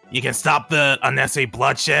 You can stop the unnecessary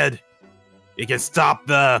bloodshed. You can stop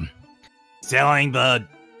the selling the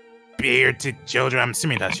beer to children. I'm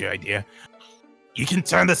assuming that's your idea. You can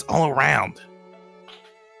turn this all around.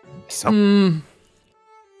 So,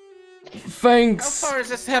 Thanks. How far does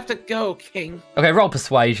this have to go, King? Okay, roll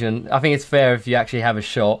persuasion. I think it's fair if you actually have a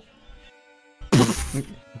shot.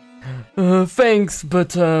 Thanks,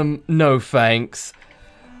 but no thanks.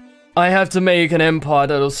 I have to make an empire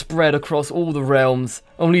that'll spread across all the realms.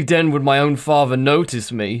 Only then would my own father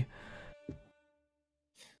notice me.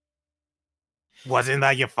 Wasn't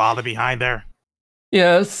that your father behind there?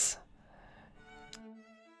 Yes.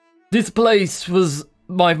 This place was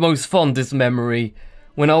my most fondest memory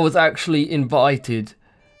when I was actually invited.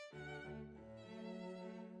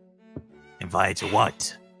 Invited to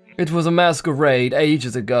what? It was a masquerade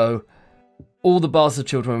ages ago. All the bastard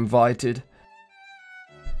children were invited.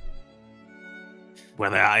 Were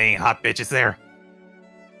there any hot bitches there?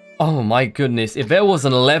 Oh my goodness, if there was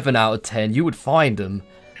an 11 out of 10, you would find them.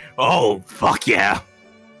 Oh, fuck yeah.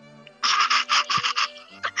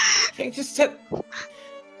 Can't just tell.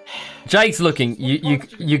 Jake's looking,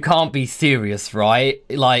 you can't be serious, right?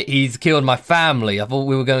 Like, he's killed my family. I thought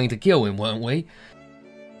we were going to kill him, weren't we?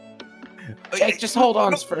 Jake, just hold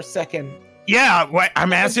on for a second. Yeah,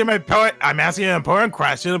 I'm asking an important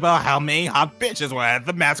question about how many hot bitches were at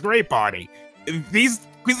the masquerade party. These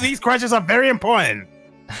questions are very important.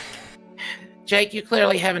 Jake, you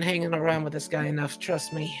clearly haven't hanging around with this guy enough.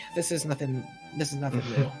 Trust me, this is nothing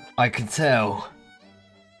new. I can tell.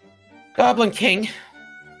 Goblin King,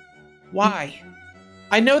 why?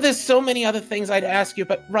 I know there's so many other things I'd ask you,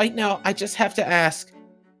 but right now I just have to ask,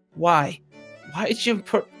 why? Why did you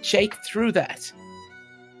put Jake through that?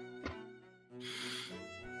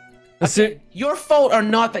 Okay, your fault or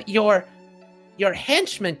not that your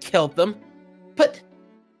henchman killed them, but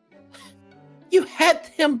you had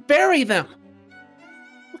him bury them.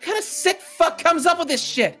 What kind of sick fuck comes up with this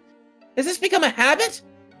shit? Has this become a habit?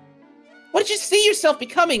 What did you see yourself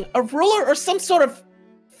becoming? A ruler or some sort of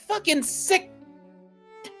fucking sick...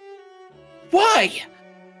 Why?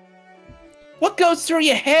 What goes through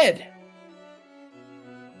your head?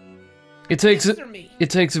 It takes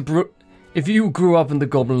if you grew up in the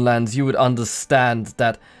Goblin Lands, you would understand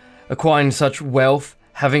that acquiring such wealth,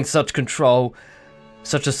 having such control,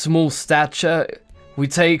 such a small stature, we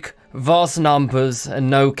take vast numbers and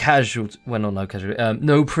no casualties. Well, no casualties.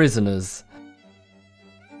 No prisoners.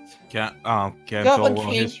 Can't Goblin go on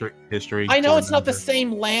King, history. I know it's not the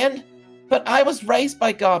same land, but I was raised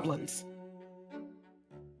by goblins.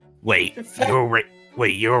 Wait,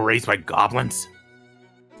 you were raised by goblins?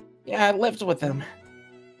 Yeah, I lived with them.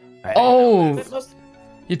 Oh,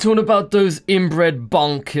 you're talking about those inbred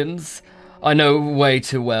bunkins? I know way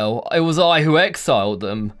too well. It was I who exiled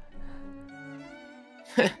them.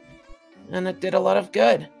 And it did a lot of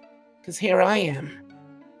good, because here I am.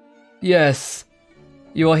 Yes,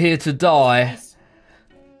 you are here to die.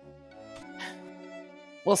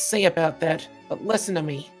 We'll see about that, but listen to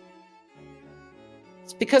me.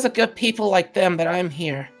 It's because of good people like them that I'm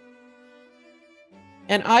here.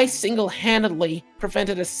 And I single-handedly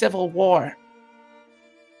prevented a civil war.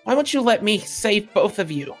 Why won't you let me save both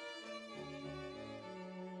of you?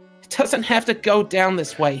 It doesn't have to go down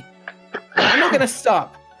this way. I'm not gonna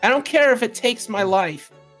stop. I don't care if it takes my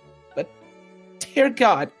life. But, dear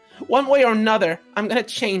God, one way or another, I'm gonna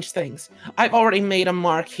change things. I've already made a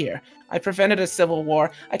mark here. I prevented a civil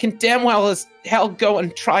war. I can damn well as hell go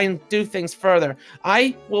and try and do things further.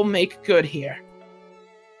 I will make good here.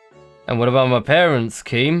 And what about my parents,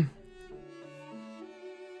 Keem?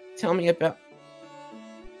 Tell me about...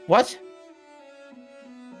 What?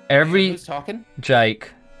 Who's talking?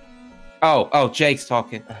 Jake. Oh, Jake's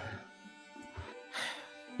talking.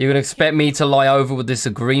 You would expect me to lie over with this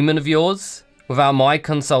agreement of yours? Without my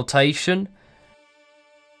consultation?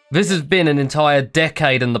 This has been an entire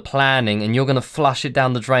decade in the planning, and you're gonna flush it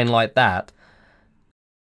down the drain like that?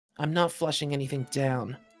 I'm not flushing anything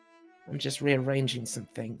down. I'm just rearranging some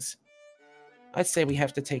things. I'd say we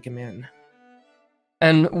have to take him in.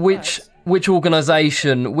 And which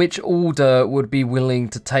organization, which order would be willing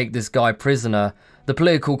to take this guy prisoner? The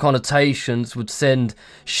political connotations would send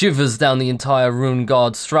shivers down the entire Rune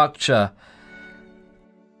Guard structure.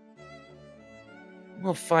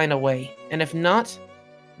 We'll find a way, and if not,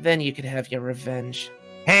 then you could have your revenge.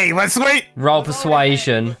 Hey, let's wait! Roll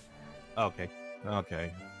persuasion. Okay.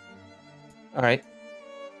 Alright.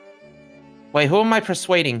 Wait, who am I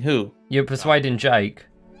persuading? Who? You're persuading Jake.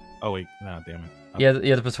 Oh wait, no, damn it. You have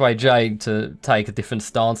to persuade Jake to take a different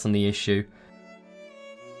stance on the issue.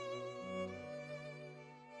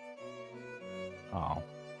 Oh.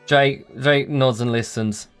 Jake nods and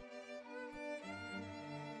listens.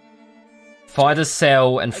 Find a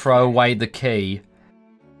cell and throw away the key.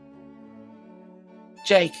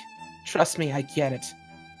 Jake, trust me, I get it.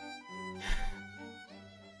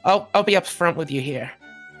 I'll be up front with you here.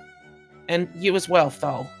 And you as well,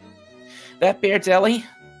 Thal. That bear deli,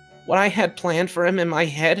 what I had planned for him in my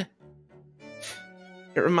head,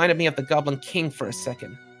 it reminded me of the Goblin King for a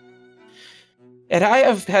second. Had I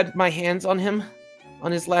have had my hands on him,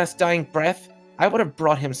 on his last dying breath, I would have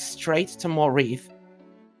brought him straight to Morith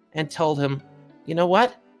and told him, you know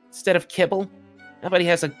what? Instead of kibble, Nobody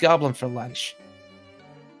has a goblin for lunch.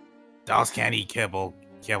 Dolls can't eat kibble,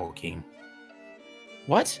 King.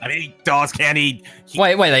 What? I mean, dolls can't eat.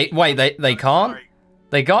 Wait, they can't?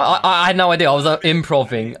 They got? I had no idea. I was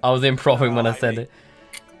improving. I was improving when I said it.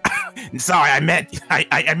 Sorry, I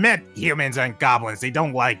meant humans and goblins. They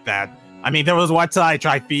don't like that. I mean, there was one time I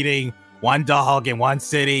tried feeding one dog in one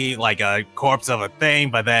city, like a corpse of a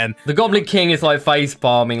thing, but then... The Goblin King is like face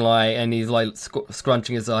palming, like, and he's like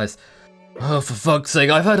scrunching his eyes. Oh, for fuck's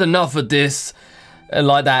sake, I've had enough of this. And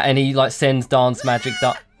like that, and he like sends Dance Magic...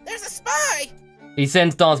 There's a spy! He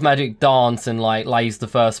sends Dance Magic Dance and like lays the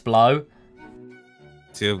first blow.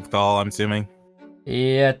 Too tall, I'm assuming.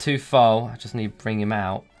 Yeah, too foul. I just need to bring him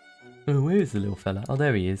out. Oh, where is the little fella? Oh,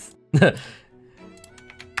 there he is.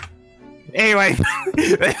 Anyway,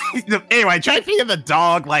 try feeding the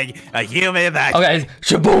dog like a human that... Okay,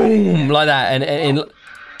 shaboom! Like that, and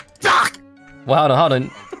well, hold on.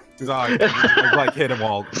 Sorry, I like hit him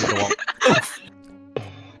all.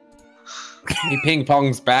 He ping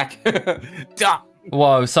pongs back.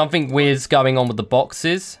 Whoa, something weird's going on with the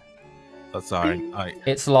boxes. Oh, sorry.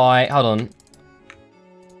 It's like, hold on.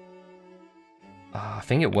 I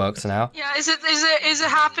think it works now. Yeah, is it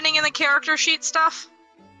happening in the character sheet stuff?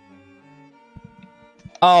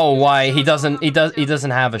 Oh, why he doesn't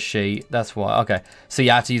have a sheet. That's why. Okay, so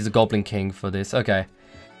you have to use the Goblin King for this. Okay,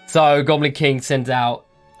 so Goblin King sends out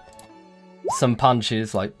some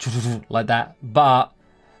punches like like that, but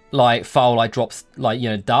like foul like drops like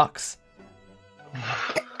ducks.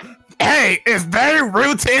 Hey, it's very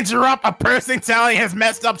rude to interrupt a person telling his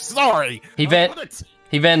messed up story. He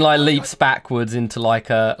then like leaps backwards into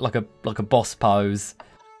like a boss pose.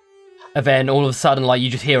 And then all of a sudden, like, you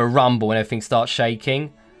just hear a rumble and everything starts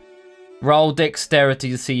shaking. Roll dexterity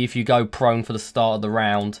to see if you go prone for the start of the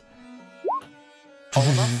round. All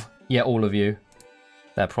of us? Yeah, all of you.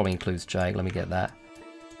 That probably includes Jake. Let me get that.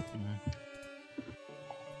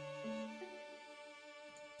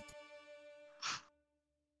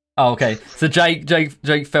 Oh, okay. So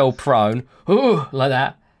Jake fell prone. Ooh, like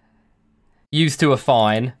that. Used to a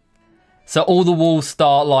fine. So all the walls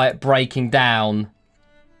start, like, breaking down.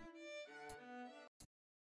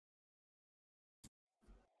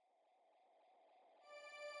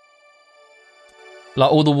 Like,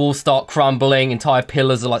 all the walls start crumbling, entire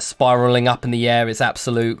pillars are, like, spiraling up in the air. It's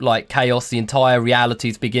absolute, like, chaos. The entire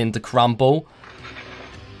realities begin to crumble.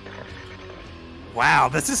 Wow,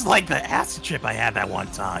 this is like the acid trip I had that one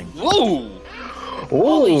time. Whoa!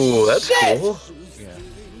 Ooh, that's cool. Yeah.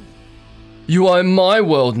 You are in my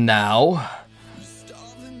world now.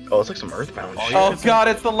 Oh, it's like some Earthbound shit. Oh god,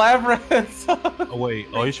 it's the labyrinth. Oh wait,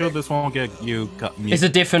 are you sure this won't get you cut? It's a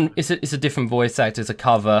different voice actor. It's a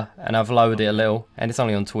cover, and I've lowered it a little, and it's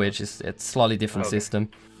only on Twitch. It's a slightly different system.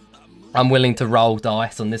 I'm willing to roll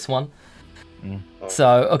dice on this one.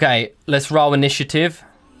 So okay, let's roll initiative.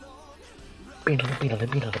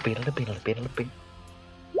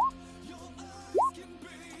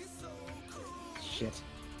 Shit.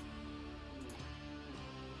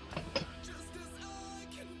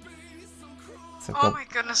 Oh my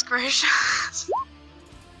goodness gracious.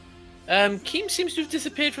 Keem seems to have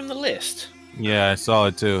disappeared from the list. Yeah, I saw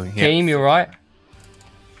it too. Yeah. Keem, you alright?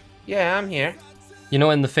 Yeah, I'm here. You're not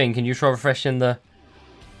in the thing. Can you try refreshing the...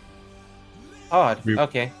 Odd.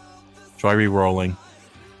 Okay. Try re-rolling,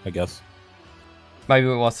 I guess. Maybe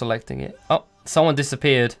while selecting it. Oh, someone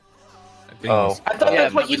disappeared. Oh. I thought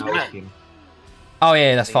that's what you meant. Oh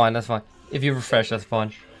yeah, that's fine. That's fine. If you refresh, that's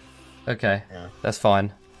fine. Okay, that's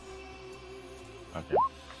fine. Okay.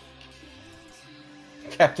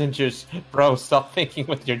 Captain Juice, bro, stop thinking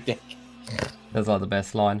with your dick. That's like the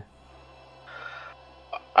best line.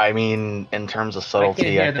 I mean, in terms of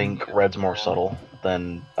subtlety, I think Red's more subtle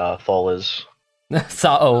than Thal is.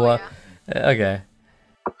 Subtle. Okay.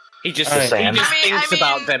 He just, Right. he just thinks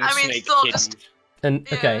about them snake kids. Just, And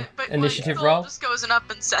okay, but, initiative like, roll. just goes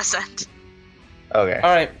up incessant. Okay.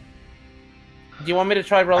 Alright. Do you want me to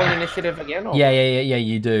try rolling initiative again? Or? Yeah,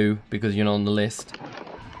 you do, because you're not on the list.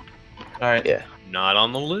 Alright. Yeah. Not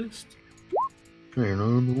on the list. You're not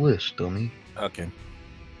on the list, dummy. Okay.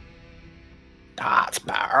 That's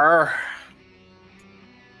better.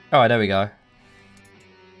 Alright, there we go.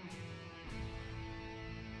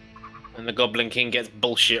 And the Goblin King gets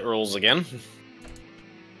bullshit rolls again.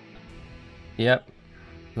 Yep.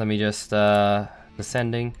 Let me just,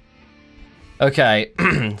 descending. Okay,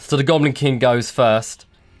 so the Goblin King goes first.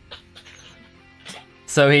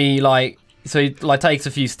 So he takes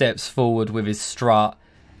a few steps forward with his strut,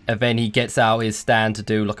 and then he gets out his stand to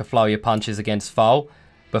do like a flurry of punches against Foal.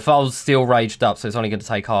 But Foal's still raged up, so it's only going to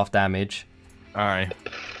take half damage. Alright.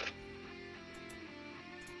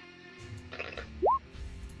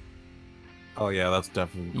 Oh yeah, that's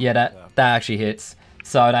definitely. Yeah, that actually hits.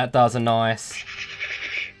 So that does a nice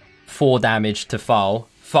 4 damage to Foal.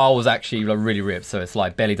 Foal was actually like, really ripped, so it's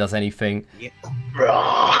like barely does anything. Yeah.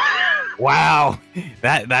 Wow,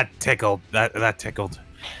 that tickled. That tickled.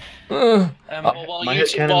 While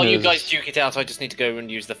you guys duke it out, I just need to go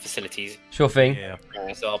and use the facilities. Sure thing. Yeah.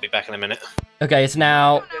 So I'll be back in a minute. Okay, it's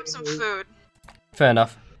now. Have some food. Fair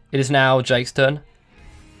enough. It is now Jake's turn.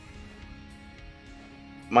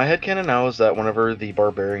 My headcanon now is that whenever the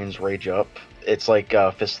barbarians rage up, it's like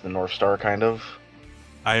Fist of the North Star, kind of.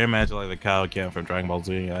 I imagine like the Kaioken from Dragon Ball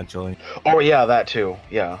Z, actually. Oh yeah, that too.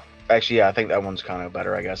 Yeah. Actually, yeah, I think that one's kind of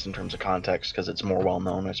better, I guess, in terms of context, because it's more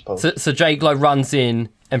well-known, I suppose. So Jake like runs in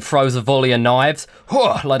and throws a volley of knives,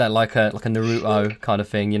 like that, like a Naruto kind of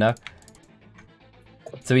thing, you know.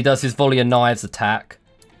 So he does his volley of knives attack.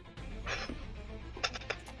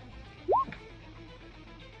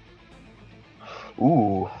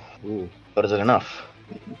 Ooh. But is it enough?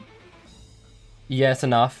 Yeah, it's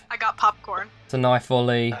enough. I got popcorn. It's a knife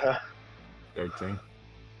volley. 13.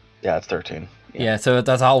 Yeah, it's 13. Yeah, so it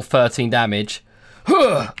does a whole 13 damage.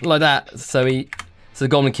 Like that. So the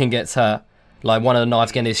Goblin King gets hurt. Like one of the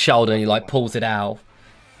knives getting his shoulder and he like pulls it out.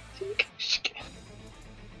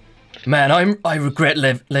 Man, I regret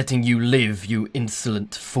letting you live, you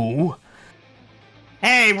insolent fool.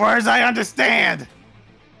 Hey, words I understand.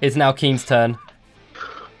 It's now Keen's turn.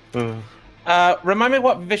 Remind me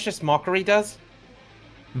what Vicious Mockery does?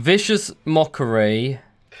 Vicious Mockery.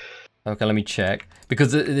 Okay, let me check.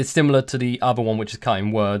 Because it's similar to the other one, which is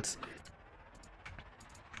cutting words.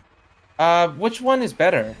 Which one is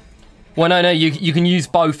better? Well, no, you can use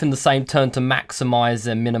both in the same turn to maximize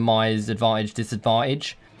and minimize advantage,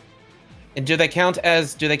 disadvantage. And do they count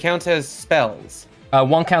as spells?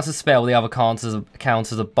 One counts as spell, the other counts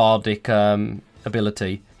as a bardic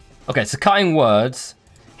ability. Okay, so cutting words.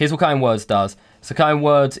 Here's what cutting words does. So cutting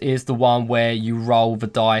words is the one where you roll the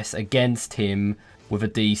dice against him with a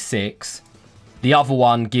d6. The other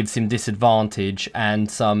one gives him disadvantage and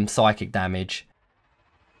some psychic damage.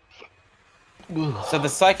 So the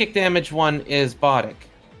psychic damage one is bardic.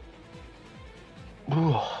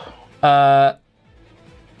 Yeah,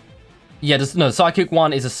 no, psychic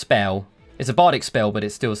one is a spell. It's a bardic spell, but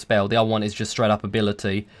it's still a spell. The other one is just straight up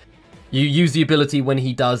ability. You use the ability when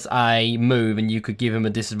he does a move, and you could give him a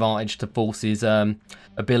disadvantage to force his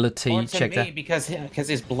ability. Or to check me, that. because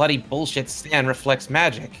his bloody bullshit stand reflects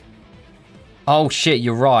magic. Oh shit,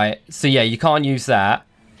 you're right. So yeah, you can't use that.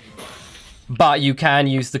 But you can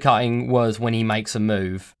use the cutting words when he makes a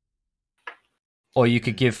move. Or you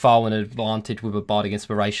could give Foal an advantage with a bardic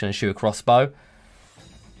inspiration and shoot a crossbow.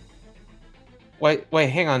 Wait,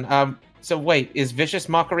 hang on. So wait, is Vicious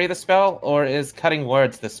Mockery the spell, or is Cutting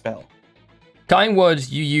Words the spell? Cutting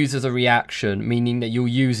words you use as a reaction, meaning that you'll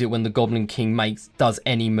use it when the Goblin King does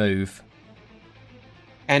any move.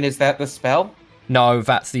 And is that the spell? No,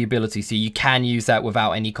 that's the ability. So you can use that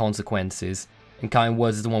without any consequences. And cutting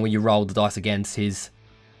words is the one where you roll the dice against his.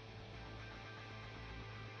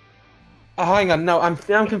 Oh, hang on, no, I'm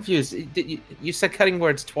confused. You said Cutting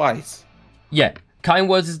Words twice. Yeah, cutting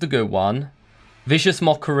words is the good one. Vicious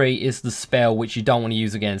Mockery is the spell which you don't want to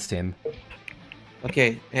use against him.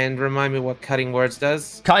 Okay, and remind me what Cutting Words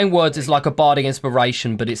does? Cutting words is like a bardic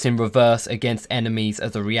inspiration, but it's in reverse against enemies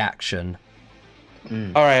as a reaction.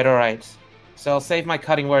 Alright. So I'll save my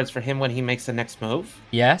Cutting Words for him when he makes the next move?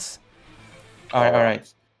 Yes?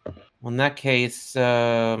 Alright. Well, in that case,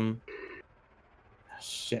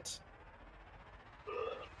 shit.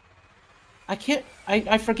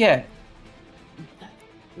 I forget.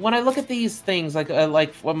 When I look at these things,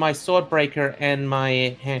 like for my sword breaker and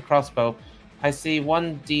my hand crossbow, I see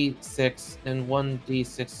 1d6 and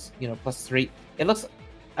 1d6, plus 3. It looks.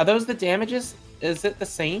 Are those the damages? Is it the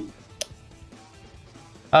same?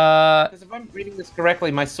 Because if I'm reading this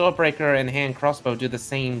correctly, my sword breaker and hand crossbow do the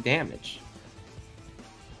same damage.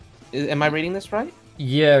 Am I reading this right?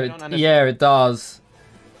 Yeah, it does.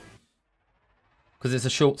 Because it's a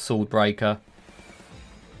short sword breaker.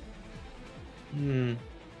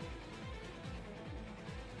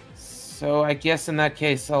 So I guess in that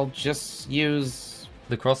case, I'll just use...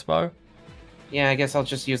 The crossbow? Yeah, I guess I'll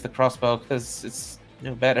just use the crossbow, because it's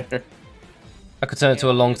no better. I could turn it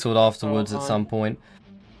to a longsword afterwards at some point.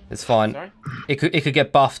 It's fine. Sorry? It could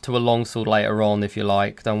get buffed to a longsword later on if you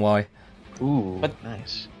like, don't worry. Ooh, But-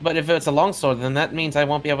 nice. But if it's a longsword, then that means I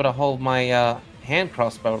won't be able to hold my hand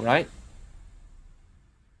crossbow, right?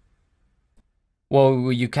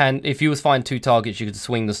 Well, you can, if you was fighting 2 targets, you could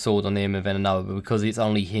swing the sword on him and then another, but because it's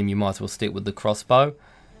only him, you might as well stick with the crossbow.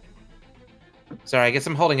 Sorry, I guess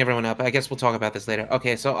I'm holding everyone up. I guess we'll talk about this later.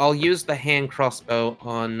 Okay, so I'll use the hand crossbow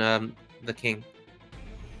on the king.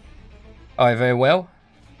 Alright, very well.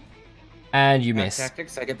 And you miss.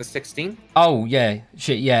 Tactics, I get the 16. Oh, yeah.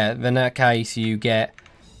 Shit, yeah. In that case, you get...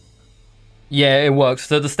 Yeah, it works.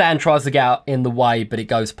 So the stand tries to get out in the way, but it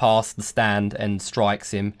goes past the stand and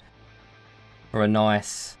strikes him for a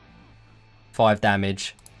nice 5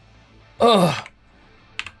 damage. Ugh!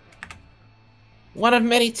 One of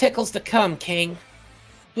many tickles to come, King.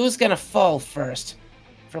 Who's gonna fall first?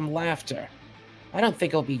 From laughter. I don't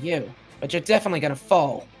think it'll be you, but you're definitely gonna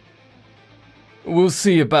fall. We'll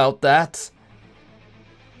see about that.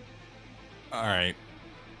 Alright.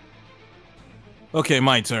 Okay,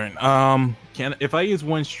 my turn. If I use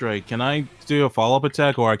one strike, can I do a follow-up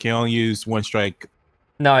attack, or I can only use one strike?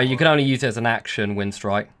 No, you can only use it as an action, Wind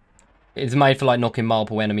Strike. It's made for like knocking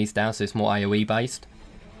multiple enemies down, so it's more AoE based.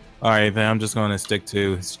 Alright, then I'm just gonna stick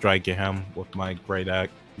to striking him with my great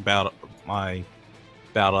axe, my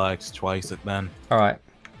battle axe twice then. Alright.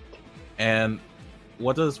 And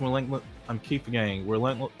what does relentless? I'm keep forgetting.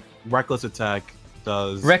 Reckless attack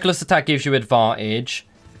does. Reckless attack gives you advantage.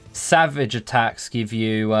 Savage attacks give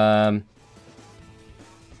you. Oh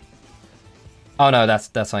no, that's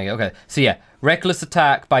something. Okay, so yeah, reckless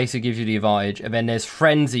attack basically gives you the advantage, and then there's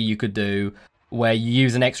frenzy you could do, where you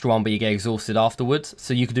use an extra one but you get exhausted afterwards.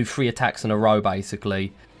 So you could do 3 attacks in a row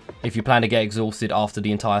basically, if you plan to get exhausted after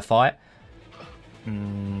the entire fight.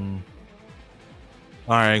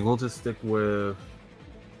 Alright, we'll just stick with.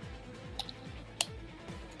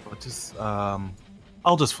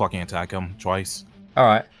 I'll just fucking attack him twice.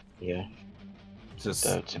 Alright. Yeah. Just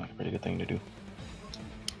That would seem like a pretty good thing to do.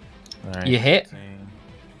 Alright. You hit.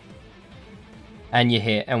 And you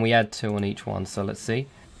hit, and we add 2 on each one, so let's see.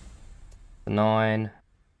 9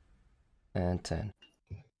 and 10.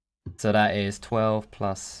 So that is 12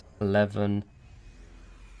 plus 11.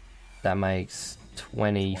 That makes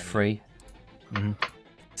 23.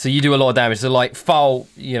 So you do a lot of damage. So like Foal,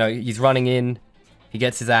 you know, he's running in, he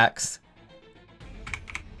gets his axe.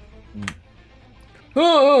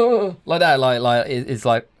 Like that, like it's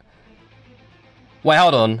like. Wait,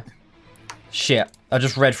 hold on. Shit, I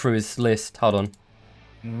just read through his list. Hold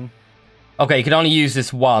on. Okay, you can only use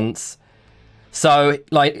this once. So,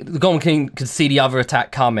 like, the Goblin King can see the other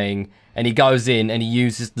attack coming, and he goes in and he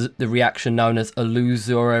uses the reaction known as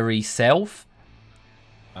illusory self.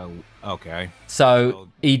 Oh, okay. So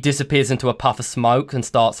he disappears into a puff of smoke and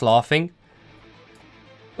starts laughing.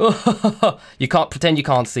 You can't pretend you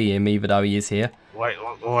can't see him, even though he is here. Wait,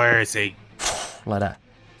 where is he? Like that.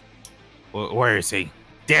 Where is he?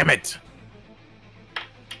 Damn it!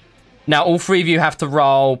 Now, all 3 of you have to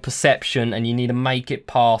roll perception, and you need to make it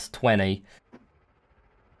past 20.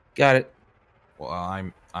 Got it. Well,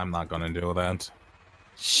 I'm not gonna do that.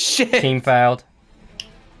 Shit. Team failed.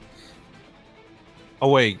 Oh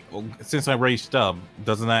wait, well, since I raised up,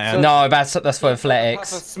 doesn't that add? No, that's for Puff of athletics.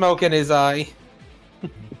 smoke in his eye.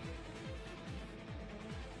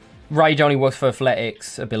 Rage only works for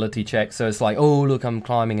athletics ability check, so it's like, oh look, I'm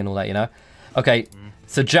climbing and all that, you know. Okay,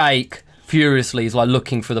 so Jake furiously is like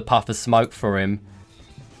looking for the puff of smoke for him.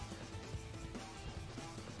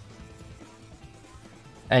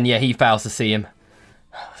 And yeah, he fails to see him.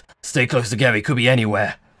 Stay close together, he could be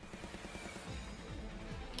anywhere.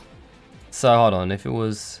 So hold on, if it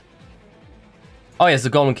was... Oh yeah, it's the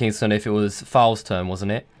Goblin King's turn if it was Foul's turn,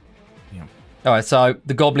 wasn't it? Yeah. Alright, so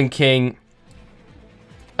the Goblin King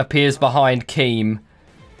appears behind Keem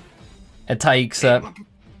and takes...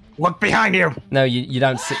 Look behind you! No, you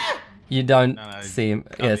don't see... You don't see him.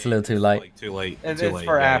 Yeah, it's a little too late. Like, too late. It's too late.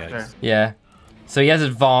 for Yeah, after. Yeah. So he has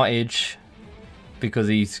advantage because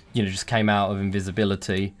he's, you know, just came out of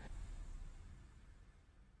invisibility.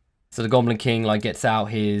 So the Goblin King, like, gets out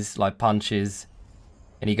his, like, punches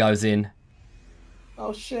and he goes in.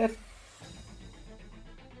 Oh, shit.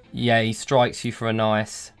 Yeah, he strikes you for a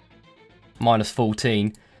nice minus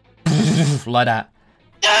 14. Like that.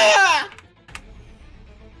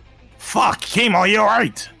 Fuck, Kimo, you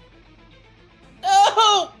alright?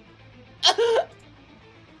 Oh!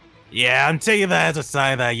 Yeah, I'm taking that as a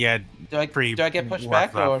sign that you had Do I get pushed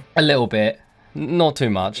back or? A little bit. Not too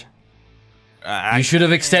much. I You should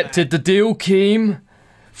have accepted the deal, Keem.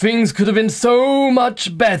 Things could have been so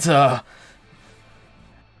much better.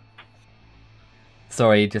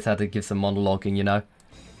 Sorry, just had to give some monologuing, you know.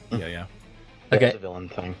 Yeah. Okay. That's a villain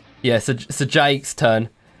thing. Yeah, so Jake's turn.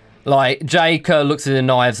 Like, Jake looks at the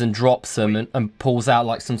knives and drops them and pulls out,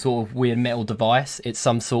 like, some sort of weird metal device. It's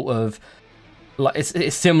some sort of... like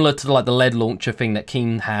it's similar to, like, the lead launcher thing that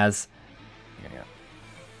Keem has. Yeah.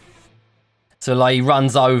 So, like, he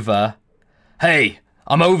runs over. Hey,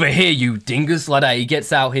 I'm over here, you dingus. Like that. He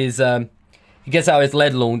gets out his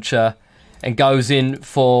lead launcher and goes in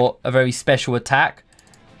for a very special attack.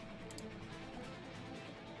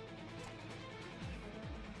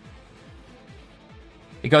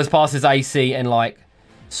 It goes past his AC and like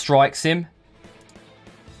strikes him.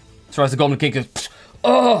 Strikes the Goblin King, goes,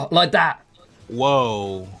 oh, like that.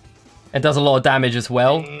 Whoa. And does a lot of damage as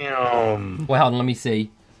well. Damn. Wait, hold on, let me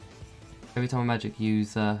see. Every time a magic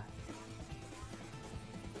user...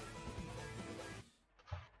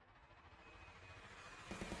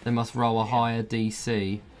 They must roll a higher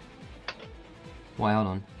DC. Wait, hold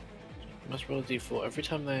on. Must roll a d4 every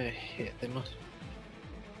time they hit. They must.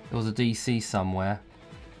 There was a DC somewhere.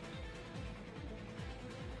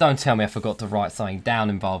 Don't tell me I forgot to write something down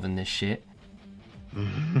involving this shit.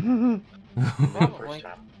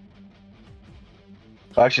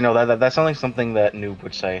 Actually, no. That sounds like something that Noob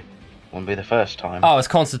would say. Won't be the first time. Oh, it's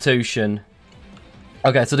Constitution.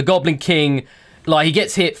 Okay, so the Goblin King, like, he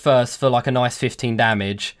gets hit first for like a nice 15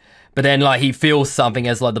 damage, but then like he feels something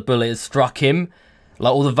as like the bullet has struck him.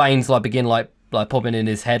 Like all the veins like begin like popping in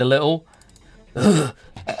his head a little.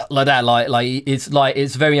 Like that, like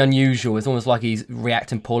it's very unusual. It's almost like he's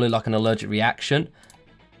reacting poorly, like an allergic reaction.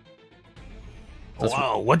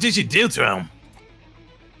 Whoa, what did you do to him?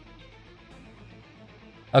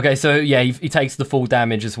 Okay, so yeah, he takes the full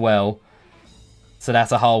damage as well. So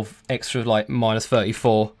that's a whole extra like minus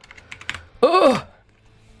 34. Ugh!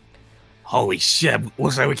 Holy shit,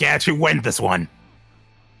 looks like we can actually win this one.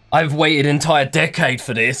 I've waited an entire decade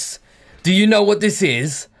for this. Do you know what this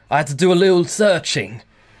is? I had to do a little searching.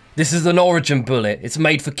 This is an origin bullet. It's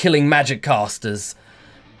made for killing magic casters.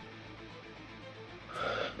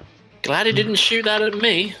 Glad he didn't shoot that at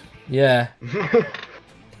me. Yeah.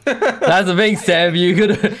 That's the thing, Seb. He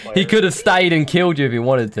could have stayed and killed you if he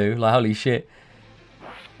wanted to. Like, holy shit.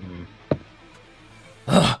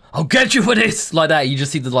 I'll get you for this! Like that. You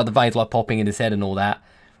just see the veins like popping in his head and all that.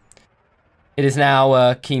 It is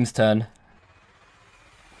now Keem's turn.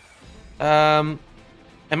 Am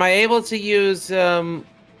I able to use hang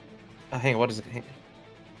on, what is it?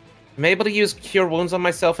 Am I able to use Cure Wounds on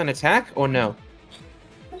myself and attack, or no?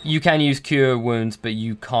 You can use Cure Wounds, but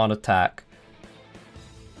you can't attack.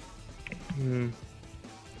 So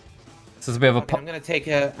it's a bit of a.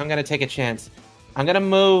 Okay, I'm gonna take a chance. I'm gonna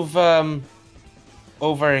move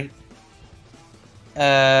over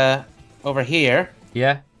here.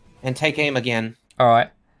 Yeah. And take aim again. All right.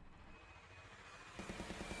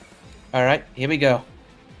 All right, here we go.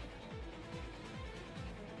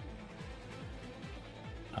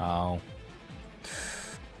 Oh.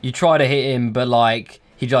 You try to hit him, but like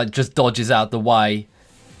he just dodges out the way.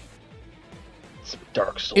 It's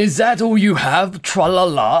Dark Souls. Is that all you have?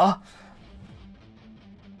 Tra-la-la?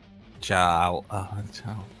 Ciao.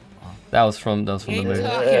 Ciao. That was from the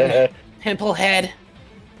movie. Pimple head.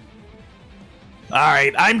 All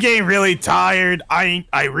right, I'm getting really tired. I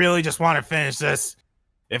really just want to finish this.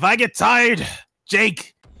 If I get tired,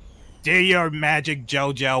 Jake, do your magic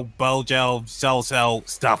JoJo, Bojo, Cell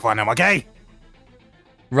stuff on him, okay?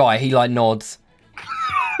 Right, he like nods.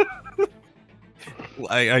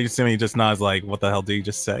 I assume he just nods like, what the hell did you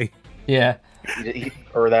just say? Yeah.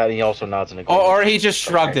 Or that, he also nods in a Or he just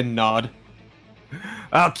shrugged and nod.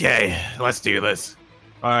 Okay, let's do this.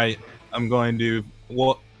 All right, I'm going to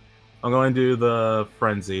do the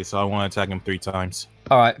frenzy, so I want to attack him 3 times.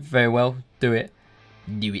 All right, very well. Do it.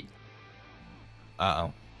 Do it.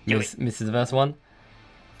 Uh-oh. Misses the first one.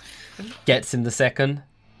 Gets him the second.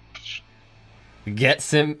 Gets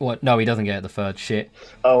him. What? No, he doesn't get it the third. Shit.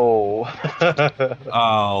 Oh.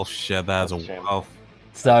 Oh shit, that's a 12.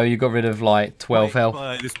 So you got rid of like 12 health.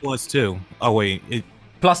 It's +2. Oh wait,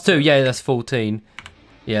 +2. Yeah, that's 14.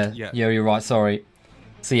 Yeah. Yeah. Yeah, you're right. Sorry.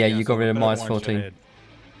 So yeah, you got rid of minus 14.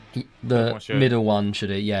 The middle one should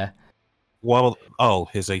it? Yeah. Well, oh,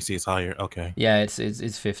 his AC is higher. Okay. Yeah,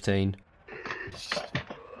 it's 15.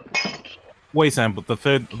 Wait, Sam, but the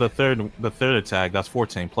third attack, that's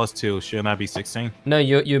 14 +2. Shouldn't that be 16? No,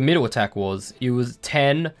 your middle attack was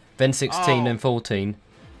 10, then 16, then 14.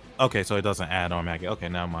 Okay, so it doesn't add automatically. Okay,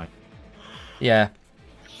 now mind. Yeah.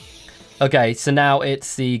 Okay, so now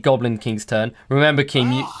it's the Goblin King's turn. Remember,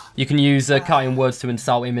 King, you can use cutting words to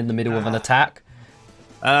insult him in the middle of an attack.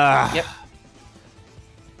 Yep.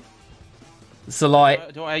 So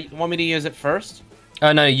like, Do I want me to use it first?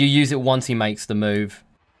 Oh no, you use it once he makes the move.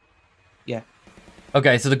 Yeah.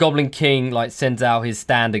 Okay, so the Goblin King like sends out his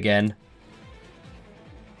stand again.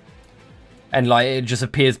 And like it just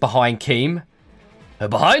appears behind Keem.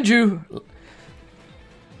 Behind you.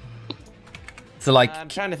 So like I'm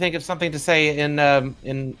trying to think of something to say in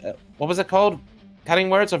what was it called? Cutting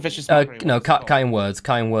words or vicious mockery? No, cutting words.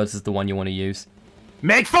 Cutting words is the one you want to use.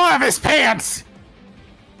 Make fun of his pants!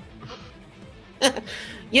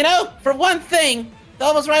 You know, for one thing,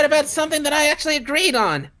 Thal was right about something that I actually agreed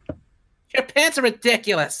on. Your pants are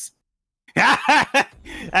ridiculous.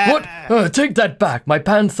 What? Take that back. My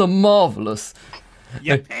pants are marvelous.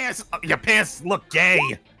 Your pants look gay.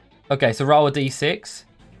 Okay, so roll a d6.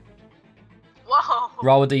 Whoa.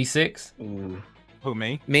 Roll a d6. Ooh. Who,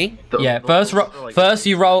 me? Me? Yeah, first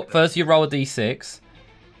you roll a d6.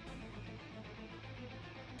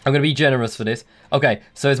 I'm gonna be generous for this. Okay,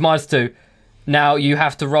 so it's -2. Now you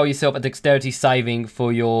have to roll yourself a dexterity saving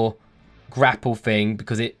for your grapple thing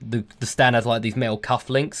because the stand has like these metal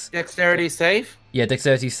cufflinks. Dexterity save? Yeah,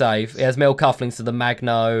 dexterity save. It has metal cufflinks to the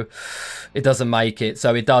Magno. It doesn't make it,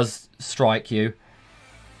 so it does strike you.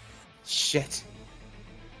 Shit.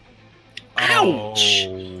 Ouch!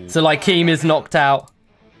 So like Keem is knocked out.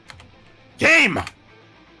 Keem!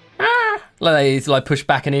 Like he's like pushed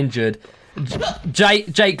back and injured.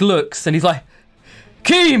 Jake looks and he's like,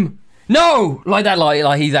 Keem, no! Like that,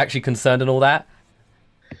 like he's actually concerned and all that.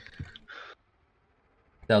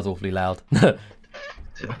 That was awfully loud.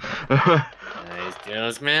 I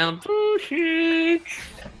still smell bullshit.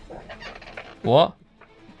 What?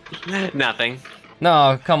 Nothing.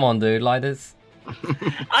 No, come on, dude. Like this.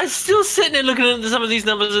 I'm still sitting there looking at some of these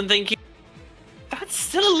numbers and thinking, that's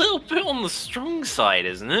still a little bit on the strong side,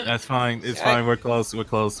 isn't it? That's fine. It's fine. We're close.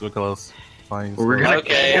 Fine. We're gonna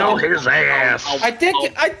kill his ass. I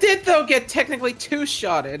did though get technically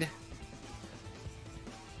 2-shotted.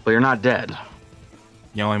 But you're not dead.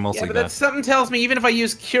 You're only mostly Yeah, but dead. that something tells me even if I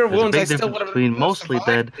use Cure There's a Wounds, I big still difference would have between mostly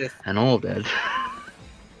dead and all dead.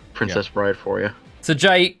 Princess Bride for you. So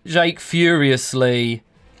Jake furiously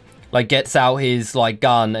like gets out his like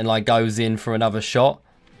gun and like goes in for another shot.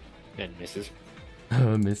 And misses.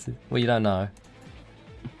 Misses. Well, you don't know.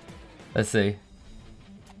 Let's see.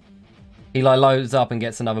 He like loads up and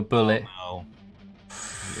gets another bullet. Oh, no.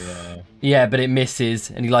 Yeah. Yeah, but it misses,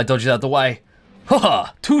 and he like dodges out the way.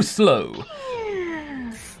 Haha! Too slow.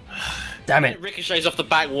 Damn it. It ricochets off the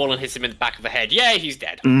back wall and hits him in the back of the head. Yeah, he's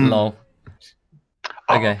dead. Lol.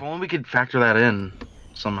 Oh, Okay. if only we could factor that in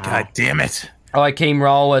somehow. God damn it. Alright, Keem,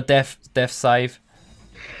 roll a death save.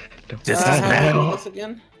 This is How do I bad. do this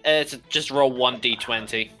again? It's just roll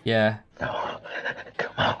 1d20. Yeah. No.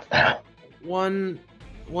 Come on now.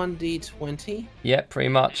 1d20. Yeah, pretty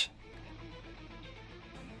much.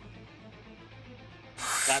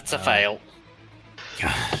 That's a fail.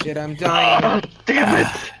 Shit, I'm dying. Oh, damn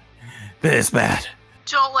it. This bad.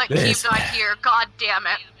 Don't let This Keem die here. God damn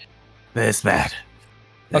it. This bad.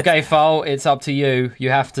 Okay, Foal, it's up to you. You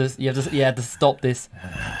have to stop this.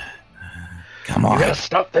 Come You on. gotta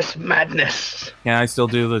stop this madness. Can I still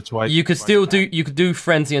do the twice? You could still do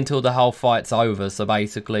frenzy until the whole fight's over. So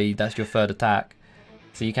basically, that's your third attack.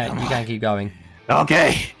 So you can't keep going.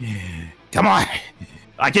 Okay. Come on.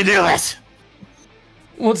 I can do this.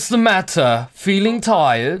 What's the matter? Feeling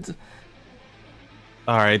tired?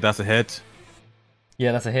 All right, that's a hit.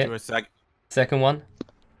 Yeah, that's a Do hit. a sec. Second one,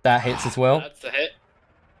 that hits as well. That's a hit.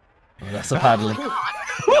 Oh, that's a paddling.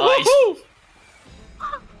 Nice.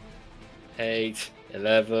 8,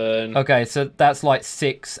 11. Okay, so that's like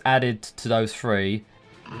 6 added to those 3.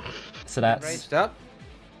 So that's Raged up.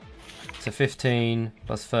 so 15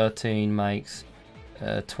 plus 13 makes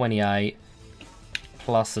 28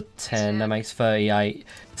 plus a 10. That makes 38.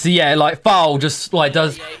 So yeah, like Foul just like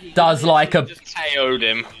does like a Just KO'd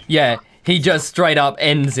him. yeah. He just straight up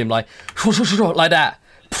ends him like that.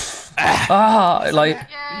 Like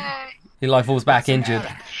Yay. he like falls back injured.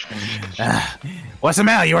 What's the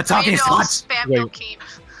matter? You were talking Maybe I'll hot. spam your Keem.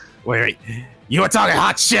 Wait. You were talking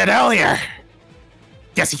hot shit earlier.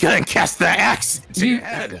 Guess you couldn't catch the axe to your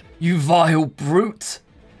head. You vile brute.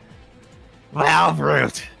 Well,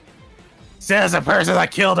 brute. Says a person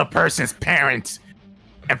that killed a person's parents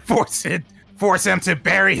and force him to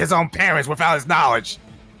bury his own parents without his knowledge.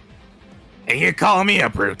 And you're calling me a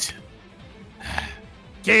brute.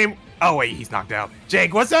 Game. Oh wait, he's knocked out.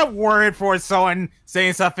 Jake, what's that word for someone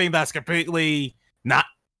saying something that's completely not?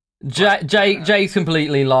 Jake's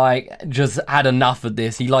completely like just had enough of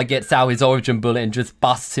this. He like gets out his origin bullet and just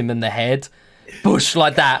busts him in the head. Bush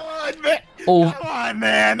like that. Come on,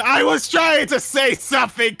 man. I was trying to say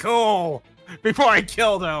something cool before I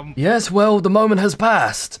killed him. Yes, well, the moment has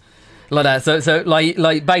passed. Like that. So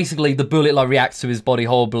like basically the bullet like reacts to his body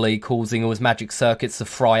horribly, causing all his magic circuits to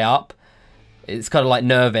fry up. It's kind of like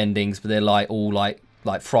nerve endings, but they're like all like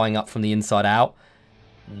frying up from the inside out.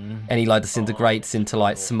 And he like disintegrates into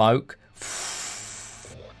like smoke.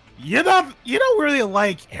 You don't really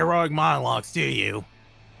like heroic monologues, do you?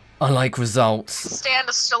 I like results. Stand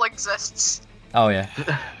still exists. Oh yeah.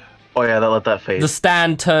 Oh yeah, let that fade. The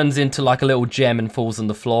stand turns into like a little gem and falls on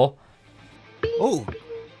the floor. Oh,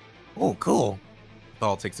 cool.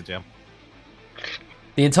 Thal takes a gem.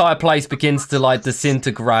 The entire place begins to like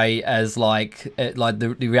disintegrate as like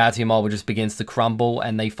the reality marble just begins to crumble,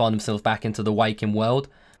 and they find themselves back into the waking world.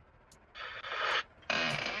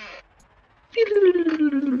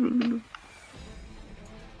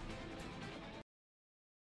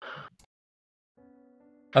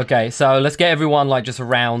 Okay, so let's get everyone like just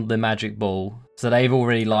around the magic ball. So they've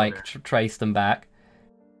already like traced them back.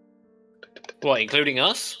 What, including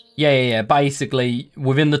us? Yeah. Basically,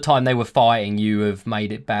 within the time they were fighting, you have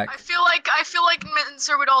made it back. I feel like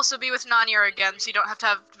Mincer would also be with Nanya again, so you don't have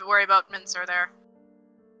to worry about Mincer there.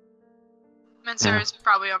 Mincer is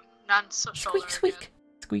probably on Nan's shoulder.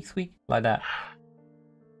 Squeak, like that.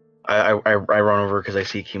 I run over because I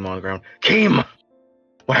see Keem on the ground. Keem!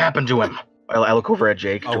 What happened to him? I look over at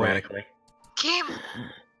Jake dramatically. Keem!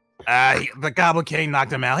 The Goblin King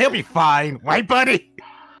knocked him out. He'll be fine. Right, buddy?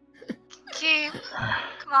 Keem,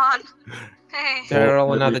 come on. Hey. Do I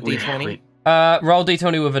roll another d20? Roll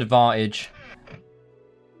d20 with advantage.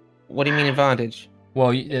 What do you mean advantage?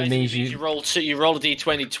 Well, it means you roll a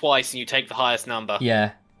d20 twice and you take the highest number.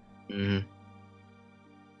 Yeah. Mm-hmm.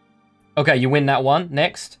 Okay, you win that one.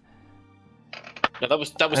 Next. No, that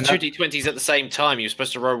was two d20s at the same time. You were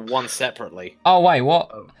supposed to roll one separately. Oh wait,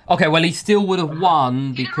 what? Okay, well he still would have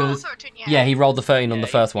won because 13, yeah, he rolled the 13 on the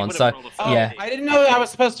first one. So yeah, I didn't know I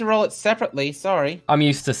was supposed to roll it separately. Sorry. I'm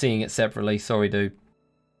used to seeing it separately. Sorry, dude.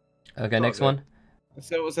 Okay, next one.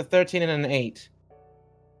 So it was a 13 and an 8.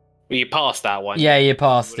 Well, you passed that one. Yeah, you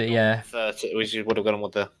passed it. Yeah. 30, we would have gone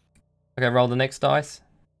with the. Okay, roll the next dice.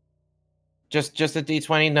 Just a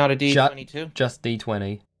d20, not a d22. Just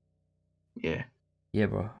d20. Yeah. Yeah,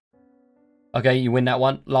 bro. Okay, you win that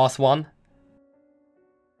one. Last one.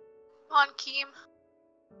 Come on, Keem.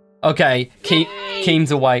 Okay,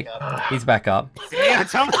 Keem's awake. He's back up. Yeah,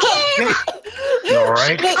 tell me. You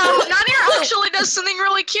alright? Nanya actually does something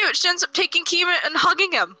really cute. She ends up taking Keem and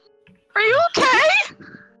hugging him. Are you okay?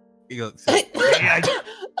 He goes, I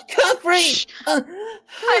can't breathe.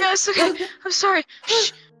 I know, it's okay. I'm sorry.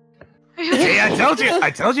 Shh. Are you okay? Hey,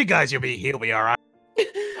 I told you guys he'll be alright.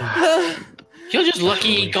 You're just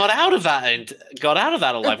lucky he got out of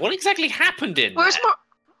that alive. What exactly happened in Where's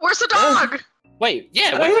the dog? Wait,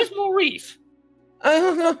 yeah, where is Maurice? I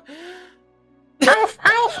don't know.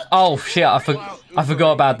 Oh shit! I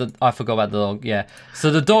forgot about the dog. Yeah. So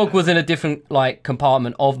the dog was in a different like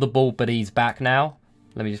compartment of the ball, but he's back now.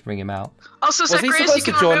 Let me just bring him out. Also, Was he Grace, supposed you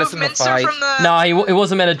to can join remove us in the Mincer fight? from the. No, he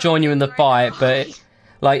wasn't meant to join you in the fight, but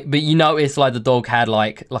but you notice like the dog had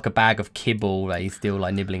like a bag of kibble that he's still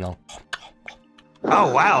like nibbling on.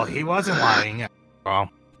 Oh wow, he wasn't lying. Oh.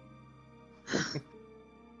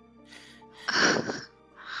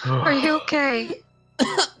 Are you okay?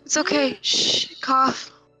 It's okay. Shh.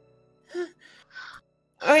 Cough.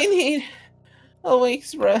 I need a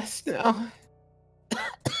week's rest now.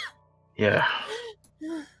 Yeah.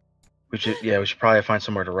 We should probably find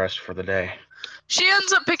somewhere to rest for the day. She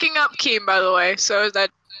ends up picking up Keem, by the way, so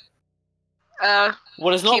that.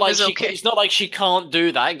 Well, it's not Keem like is okay. it's not like she can't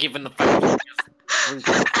do that, given the fact.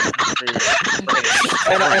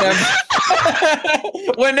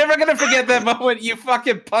 We're never gonna forget that moment you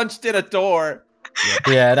fucking punched in a door.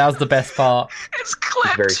 Yeah, that was the best part. It's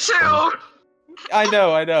clipped Very too. I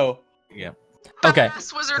know. Yeah. Okay.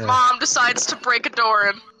 Badass wizard mom decides to break a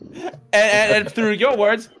door in. And through your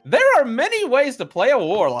words, there are many ways to play a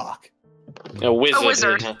warlock. A wizard. A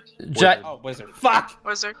wizard. Wizard. Fuck.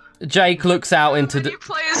 Wizard. Jake looks out into Many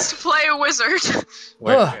ways to play a wizard.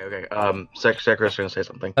 Wait, okay. Secret's gonna say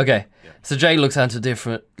something. Okay, so Jake looks out to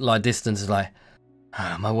different like distances, like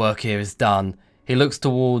my work here is done. He looks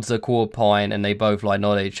towards a quarter pint, and they both like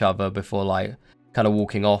nod at each other before like kind of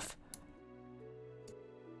walking off.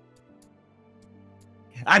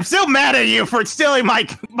 I'm still mad at you for stealing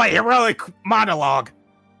my heroic monologue.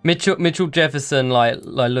 Mitchell Jefferson like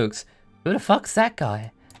looks. Who the fuck's that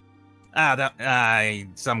guy?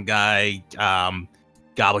 Some guy.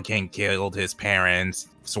 Goblin King killed his parents,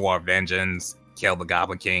 swore vengeance, killed the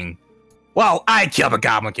Goblin King. Well, I killed the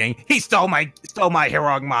Goblin King. He stole my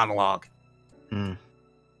heroic monologue. Hmm.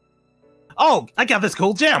 Oh, I got this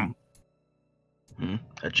cool gem.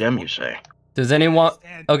 A gem, you say? Does anyone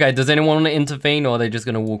want to intervene, or are they just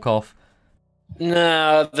gonna walk off?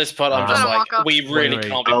 No, at this part I'm just like, we really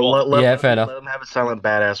can't be bothered. Yeah, fair enough. Let him have a silent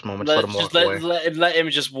badass moment. Let him walk away. Let him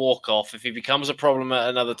just walk off. If he becomes a problem at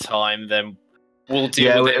another time, then we'll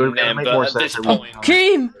deal with it then. But at this point,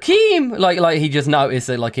 Keem, like he just noticed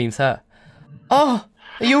that like Keem's hurt. Oh,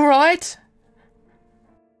 are you alright?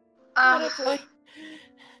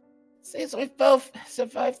 Since we've both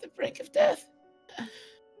survived the brink of death,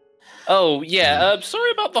 Oh, yeah.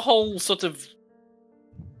 Sorry about the whole sort of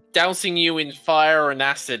dousing you in fire and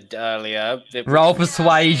acid earlier. Roll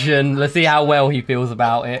persuasion. Let's see how well he feels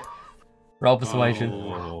about it. Roll persuasion.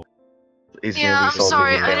 Oh. Yeah, I'm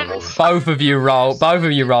sorry. I didn't. Both of you roll. Both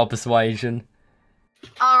of you roll persuasion.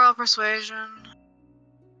 I'll roll persuasion.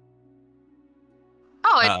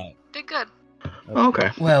 Oh, I did good. Okay.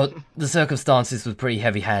 Well, the circumstances were pretty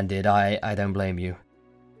heavy-handed. I don't blame you.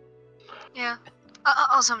 Yeah.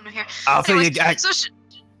 I'll summon him here. I'll say Anyways, you. so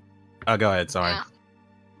Oh, go ahead. Sorry.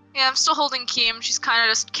 Yeah, I'm still holding Keem. She's kind of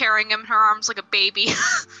just carrying him in her arms like a baby.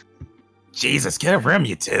 Jesus, get a room,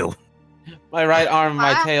 you two. My right arm,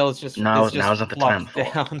 my tail is just Now's not the time.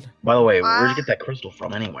 down. By the way, where'd you get that crystal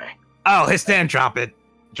from anyway? Oh, his stand dropped it.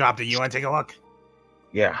 Dropped it. You want to take a look?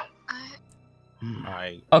 Yeah.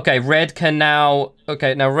 Alright. Okay, Red can now...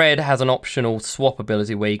 Okay, now Red has an optional swap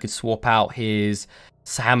ability where you could swap out his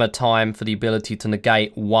hammer time for the ability to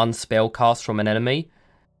negate one spell cast from an enemy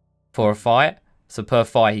for a fight. So per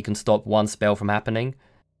fight, he can stop one spell from happening.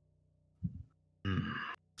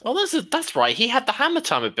 Oh, that's right. He had the hammer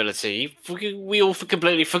time ability. We all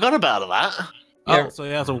completely forgot about that. Oh, so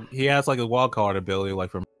he has like a wild card ability, like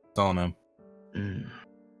from on him.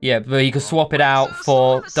 Yeah, but you can swap it out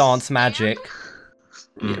for dance magic.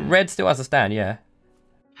 Red still has a stand, yeah.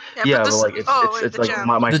 Yeah, but like it's like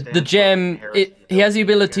my the gem. He has the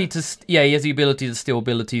ability to he has the ability to steal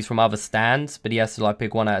abilities from other stands, but he has to like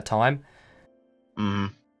pick one at a time. Yeah,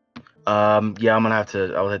 I'm gonna have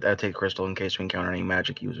to. I'll take crystal in case we encounter any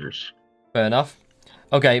magic users. Fair enough.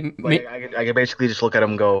 Okay. I can basically just look at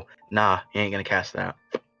him and go, "Nah, you ain't gonna cast that."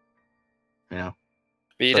 You know.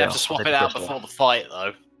 But you'd have to swap it out before the fight,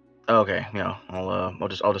 though. Okay, yeah. I'll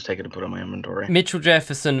just take it and put it in my inventory. Mitchell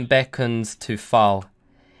Jefferson beckons to Fowl.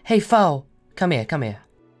 Hey, Fowl, come here.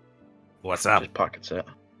 What's up? Just pockets it.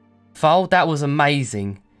 Fowl, that was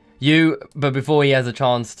amazing. But before he has a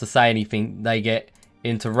chance to say anything, they get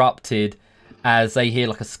interrupted as they hear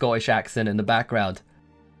like a Scottish accent in the background.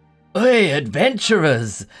 Hey,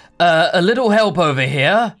 adventurers! A little help over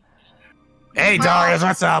here. Hey, Darius,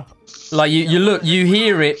 what's up? Like you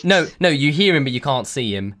hear it. No, you hear him, but you can't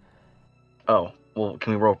see him. Oh, well,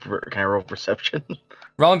 can I roll perception?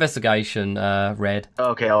 Roll investigation, Red.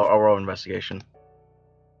 Okay, I'll roll investigation.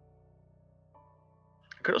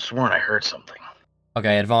 I could have sworn I heard something.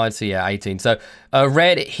 Okay, advanced, so yeah, 18. So,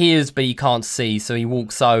 Red hears, but he can't see, so he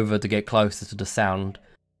walks over to get closer to the sound.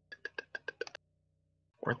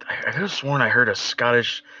 I could have sworn I heard a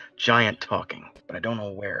Scottish giant talking, but I don't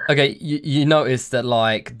know where. Okay, you notice that,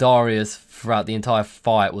 like, Darius, throughout the entire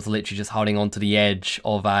fight, was literally just holding onto the edge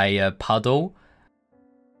of a puddle.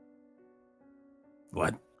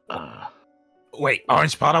 What? Wait,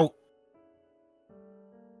 orange puddle?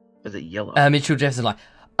 Is it yellow? Mitchell Jefferson, like,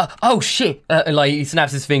 oh shit! And, like, he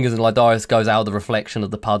snaps his fingers and, like, Darius goes out of the reflection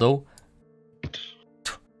of the puddle.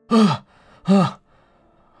 Oh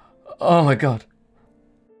my god.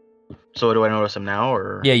 So do I notice him now,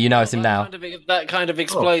 or...? Yeah, you notice him now. That kind of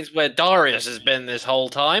explains where Darius has been this whole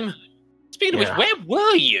time. Speaking of which, where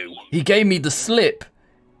were you? He gave me the slip.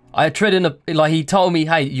 I tread in he told me,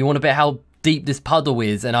 hey, you want to bet how deep this puddle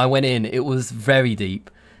is? And I went in. It was very deep.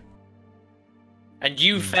 And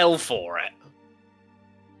you fell for it.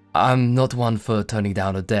 I'm not one for turning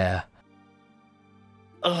down a dare.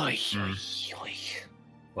 Oy.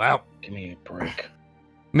 Well, give me a break.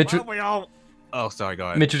 Mitchell... Oh, sorry, go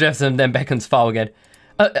ahead. Mitchell Jefferson then beckons Fowl again.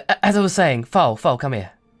 As I was saying, Fowl, come here.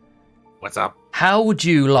 What's up? How would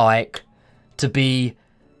you like to be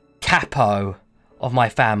capo of my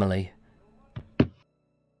family?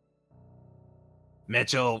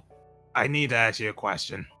 Mitchell, I need to ask you a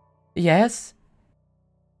question. Yes?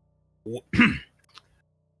 The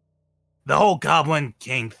whole Goblin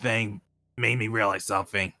King thing made me realize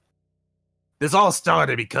something. This all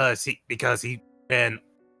started because he been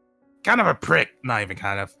kind of a prick, not even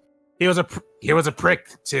kind of. He was a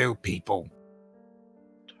prick to people.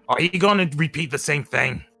 Are you going to repeat the same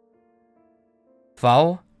thing?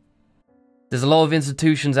 Fowl? There's a lot of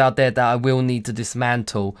institutions out there that I will need to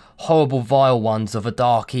dismantle. Horrible, vile ones of a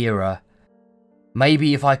dark era.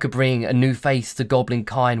 Maybe if I could bring a new face to Goblin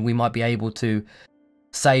Kind, we might be able to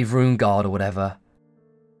save Runeguard or whatever.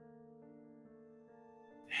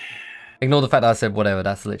 Ignore the fact that I said whatever,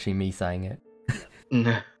 that's literally me saying it.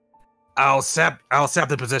 I'll accept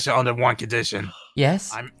the position under one condition.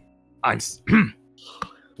 Yes? I'm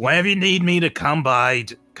whenever you need me to come by,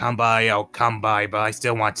 I'll come by, but I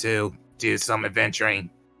still want to do some adventuring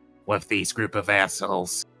with these group of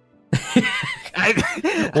assholes.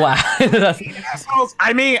 Wow. Assholes.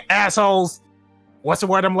 I mean assholes. What's the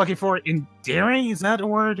word I'm looking for? Endearing? Is that the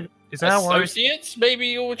word? Is that what? Associates, maybe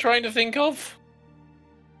you were trying to think of?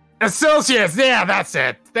 Associates, yeah, that's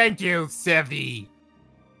it. Thank you, Sevi.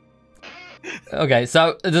 Okay,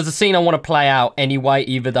 so there's a scene I want to play out anyway,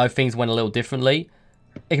 even though things went a little differently.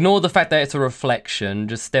 Ignore the fact that it's a reflection.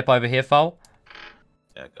 Just step over here, Fal.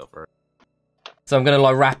 Yeah, go for it. So I'm gonna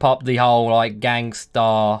like wrap up the whole like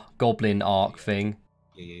gangster goblin arc thing.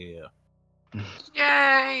 Yeah.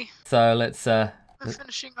 Yay! So let's The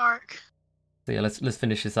finishing arc. so yeah, let's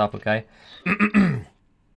finish this up, okay?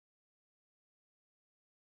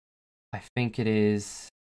 I think it is.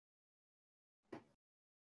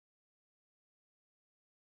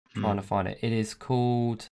 Trying to find it. It is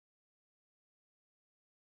called.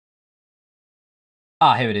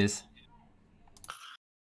 Ah, here it is.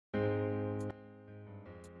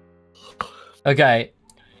 Okay,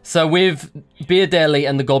 so with Beardelli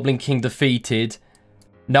and the Goblin King defeated,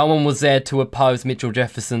 no one was there to oppose Mitchell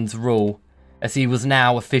Jefferson's rule, as he was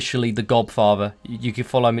now officially the Godfather. You can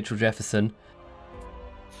follow Mitchell Jefferson.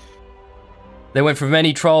 They went through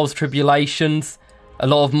many trials, tribulations, a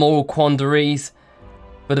lot of moral quandaries,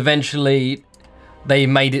 but eventually they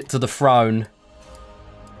made it to the throne.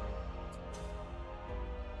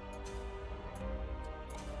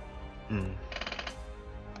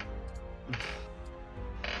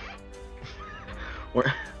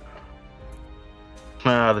 Where?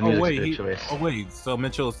 The music's good choice. Oh wait, so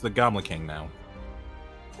Mitchell's the Goblin King now.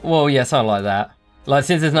 Well, yeah, something like that. Like,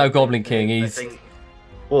 since there's no Goblin King, he's...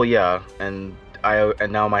 Well, yeah, and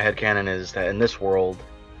now my headcanon is that in this world,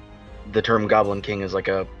 the term Goblin King is like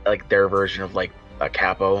their version of like a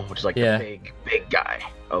capo, which is like the big guy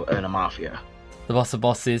in a mafia. The boss of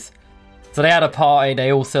bosses. So they had a party,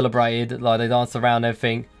 they all celebrated, like they danced around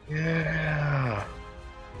everything. Yeah.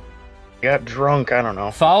 Got drunk, I don't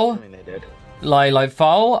know. Fal? I mean, they did. Like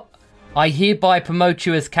Fal, I hereby promote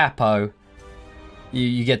you as capo.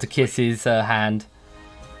 You get to kiss his hand.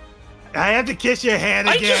 I had to kiss your hand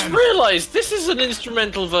again. I just realised this is an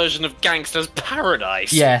instrumental version of Gangster's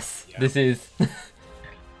Paradise. Yes, this is.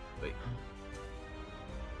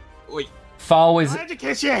 Wait. Fal is. I had to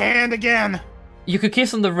kiss your hand again. You could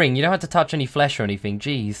kiss on the ring. You don't have to touch any flesh or anything.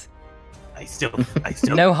 Jeez. I still.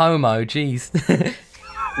 No homo. Jeez.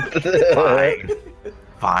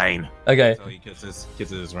 Fine. Okay. So he kisses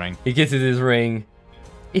his ring. He kisses his ring.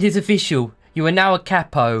 It is official. You are now a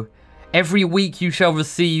capo. Every week you shall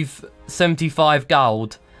receive 75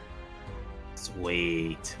 gold.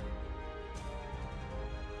 Sweet.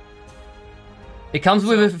 It comes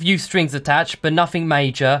with a few strings attached, but nothing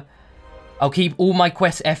major. I'll keep all my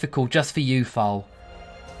quests ethical just for you, Fal.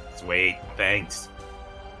 Sweet, thanks.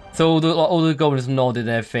 So all the goblins nodded and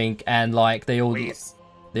everything, and like they all Wait a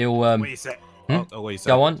sec. Hmm? Wait a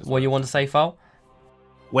second. Go on. What you want to say, Fal?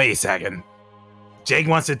 Wait a second. Jake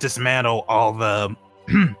wants to dismantle all the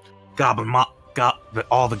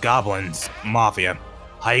all the goblins mafia.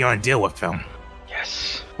 How you gonna deal with them?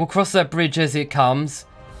 Yes. We'll cross that bridge as it comes.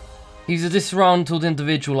 He's a disgruntled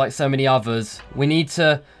individual like so many others. We need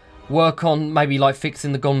to work on maybe like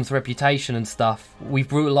fixing the goblin's reputation and stuff. We've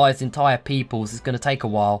brutalized entire peoples. It's gonna take a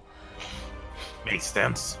while. Makes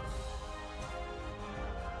sense.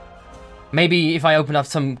 Maybe if I open up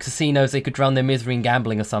some casinos, they could drown their misery in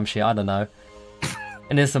gambling or some shit. I don't know.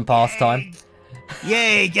 And there's some pastime.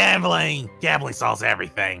 Yay, gambling! Gambling solves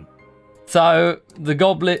everything. So the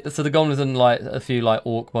goblins and like a few like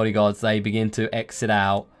orc bodyguards, they begin to exit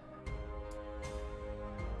out.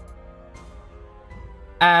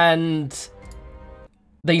 And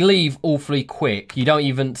they leave awfully quick. You don't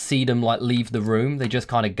even see them like leave the room. They just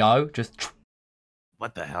kind of go. Just.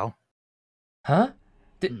 What the hell? Huh?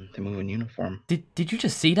 They move in uniform. Did you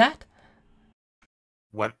just see that?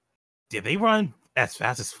 What? Did they run as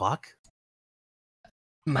fast as fuck?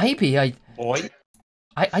 Maybe I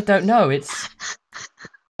don't know. It's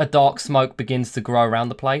a dark smoke begins to grow around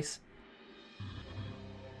the place.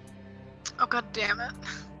 Oh god damn it.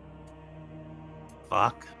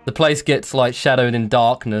 Fuck. The place gets like shadowed in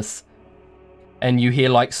darkness, and you hear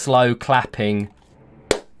like slow clapping.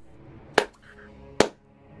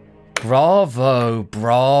 Bravo,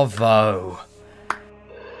 bravo.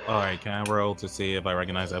 Alright, can I roll to see if I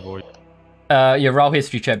recognize that voice? Yeah, roll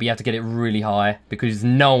history check, but you have to get it really high, because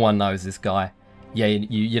no one knows this guy. Yeah,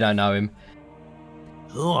 you don't know him.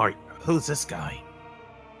 Who's this guy?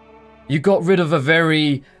 You got rid of a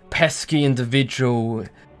very pesky individual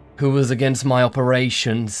who was against my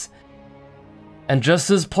operations. And just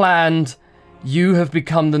as planned, you have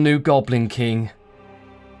become the new Goblin King.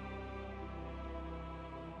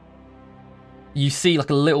 You see like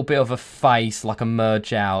a little bit of a face, like a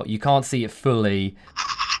merge out. You can't see it fully.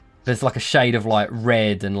 There's like a shade of like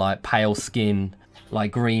red and like pale skin.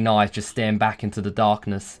 like green eyes just staring back into the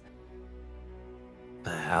darkness.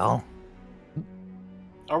 The hell?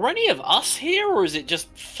 Are any of us here, or is it just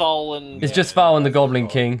Thal and... It's just Val and the Goblin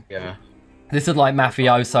King. Yeah. This is like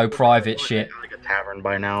mafioso private shit. Like a tavern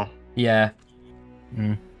by now. Yeah.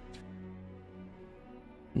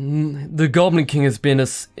 The Goblin King has been a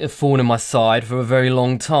thorn in my side for a very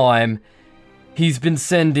long time. He's been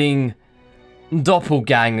sending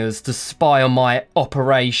doppelgangers to spy on my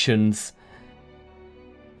operations.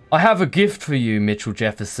 I have a gift for you, Mitchell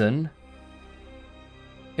Jefferson.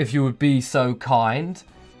 If you would be so kind.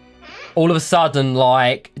 All of a sudden,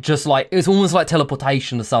 like, just like, it's almost like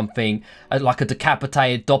teleportation or something. Like a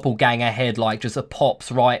decapitated doppelganger head, like, just pops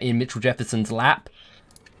right in Mitchell Jefferson's lap.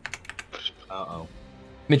 Uh-oh.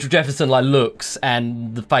 Mitchell Jefferson, like, looks,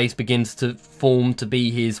 and the face begins to form to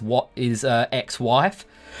be his ex-wife.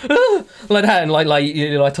 Like that, and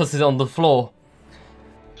like tosses it on the floor.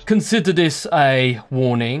 Consider this a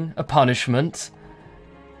warning, a punishment.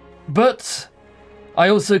 But I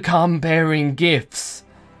also come bearing gifts.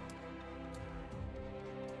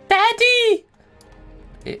 Daddy!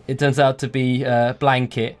 It turns out to be a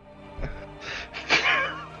blanket.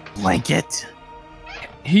 Blanket?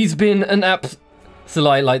 He's been an So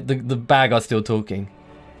like the bad guy's still talking.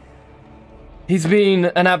 He's been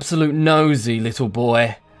an absolute nosy little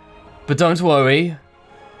boy. But don't worry.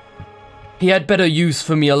 He had better use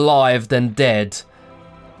for me alive than dead.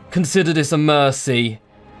 Consider this a mercy.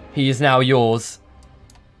 He is now yours.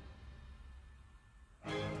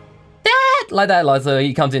 Dad! Like that, like, so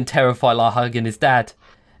he comes in terrified, like hugging his dad.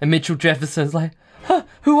 And Mitchell Jefferson's like, huh,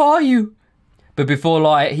 who are you? But before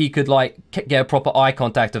like he could like get a proper eye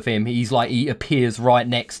contact of him, he appears right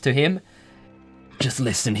next to him. Just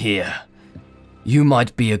listen here. You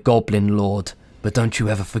might be a goblin lord, but don't you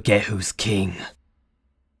ever forget who's king.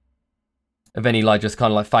 And then he like just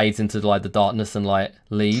kind of like fades into like the darkness and like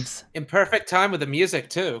leaves. In perfect time with the music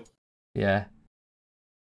too. Yeah.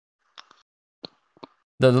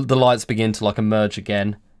 The lights begin to like emerge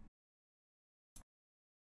again.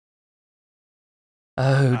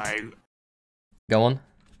 Oh. Go on.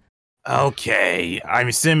 Okay, I'm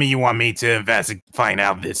assuming you want me to find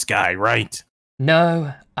out this guy, right?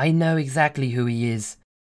 No, I know exactly who he is.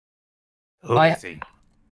 Who is he?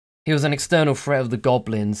 He was an external threat of the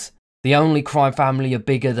goblins. The only crime family are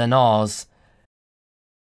bigger than ours.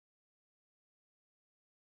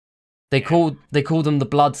 They called them the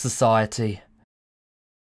Blood Society.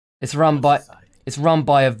 It's run by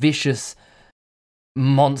a vicious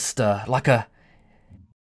monster,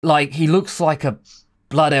 like he looks like a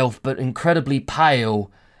blood elf but incredibly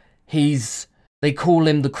pale. They call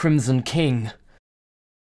him the Crimson King.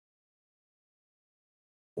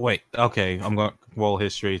 Wait, okay, I'm going to roll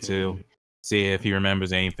history to see if he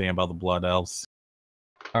remembers anything about the Blood Elves.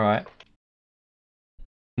 Alright.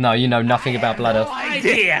 No, you know nothing about Blood Elves.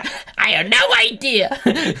 Idea! I have no idea.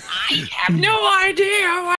 I have no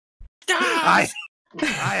idea what I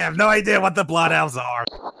have no idea what the Blood Elves are.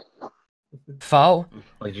 Foul?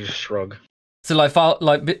 Like, you shrug. So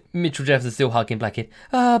like Mitchell Jefferson's still hugging Blanket.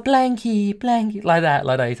 Blanky, like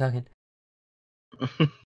that he's hugging.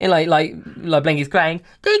 And like Blanky's crying,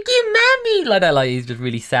 thank you, mommy, like that, like he's just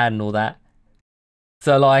really sad and all that.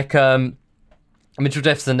 So like Mitchell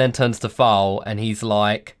Jefferson then turns to Fowl and he's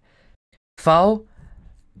like, Fowl,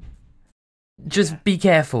 just be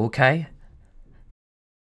careful, okay?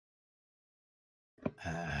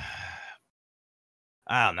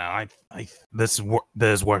 I don't know. This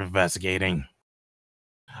is worth investigating.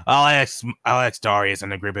 I'll ask Darius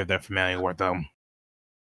and the group if they're familiar with them.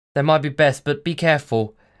 That might be best, but be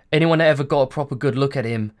careful. Anyone that ever got a proper good look at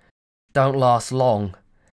him don't last long.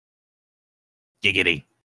 Giggity.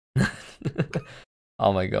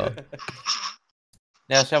 Oh my god.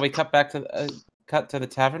 Now, shall we cut back to the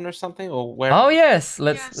tavern or something, or where? Oh yes,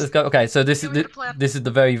 let's go. Okay, so this is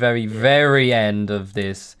the very, very, very end of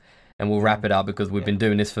this, and we'll wrap it up because we've been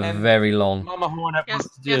doing this for very long. Mama Hornet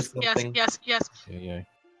wants to do something. Yes. Yeah.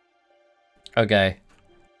 Okay.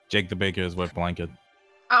 Jake the Baker is with Blanket.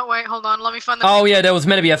 Oh wait, hold on. Let me find the. Oh yeah, there was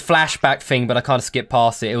meant to be a flashback thing, but I kind of skipped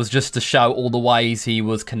past it. It was just to show all the ways he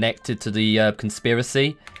was connected to the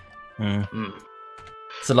conspiracy.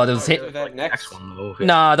 So like there was him. Next one though.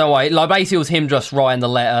 Nah, don't worry. Like basically, it was him just writing the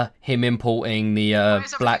letter, him importing the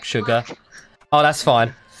black sugar. Oh, that's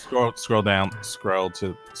fine. Scroll down. Scroll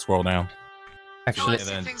down. Actually,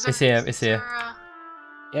 then- it's here. It's here.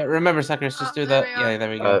 Yeah, remember, suckers, just do there that. we are. Yeah, there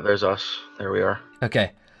we go. There's us. There we are.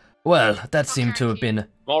 Okay. Well, that seemed to have been.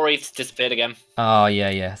 Maurice disappeared again. Oh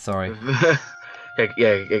yeah. Sorry. Get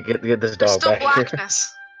this There's dog still back here.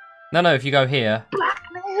 blackness. No. If you go here,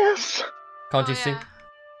 Blackness. can't you Oh, see? yeah.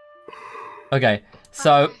 Okay.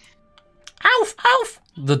 So, Alf, Alf!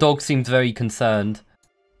 The dog seems very concerned.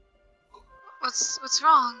 What's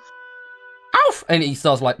wrong? Alf! And he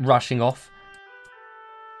starts like rushing off.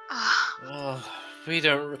 Oh, we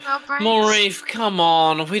don't. No brains. Maurice, come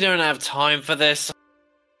on. We don't have time for this.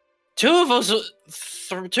 Two of us,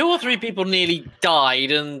 two or three people nearly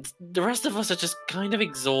died, and the rest of us are just kind of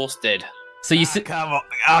exhausted. So you see. Come on,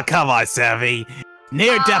 oh, come on, Savvy.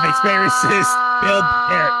 Near-death experiences build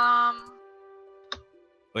character.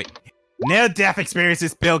 Wait, near-death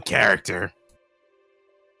experiences build character.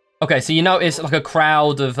 Okay, so you notice like a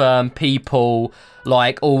crowd of people,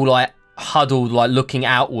 like all like huddled, like looking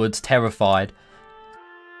outwards, terrified.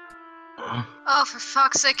 Oh, for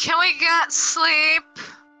fuck's sake! Can we get sleep?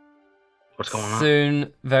 What's going on?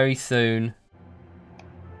 Soon, very soon.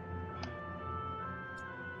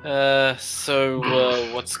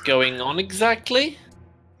 So what's going on exactly?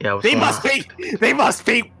 Yeah, what's They going must on?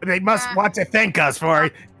 be. They must want to thank us for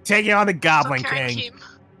taking on the Goblin Okay, King. Keem.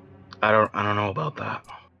 I don't know about that.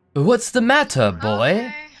 What's the matter, boy?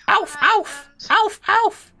 Okay, Alf, what Alf, happened? Alf,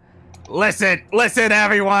 Alf. Listen,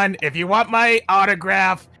 everyone. If you want my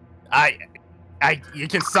autograph, you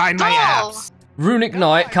can sign my Oh. apps. Runic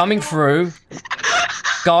Knight coming through.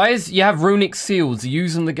 Guys, you have runic seals.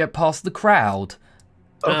 Use them to get past the crowd.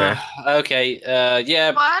 Okay.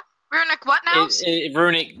 Yeah. What? Runic, what now?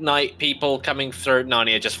 Runic Knight people coming through.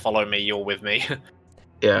 Narnia, just follow me. You're with me.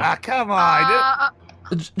 Yeah. Ah, come on.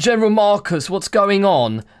 General Marcus, what's going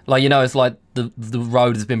on? Like, you know, it's like the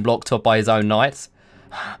road has been blocked up by his own knights.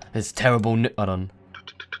 It's terrible. Hold on.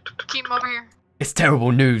 Keem, over here. It's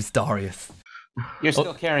terrible news, Darius. You're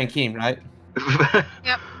still carrying Keem, right?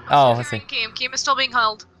 Yep. Oh, I I'm see. Keem. Keem is still being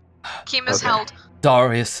held. Keem is Okay. held.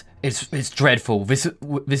 Darius, it's dreadful. This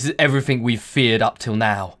is everything we've feared up till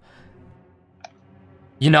now.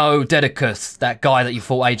 You know, Dedicus, that guy that you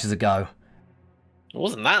fought ages ago. It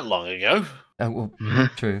wasn't that long ago. Well,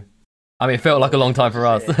 true. I mean, it felt like a long time for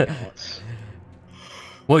us.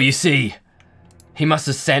 Well, you see, he must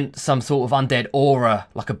have sent some sort of undead aura,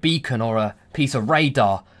 like a beacon or a piece of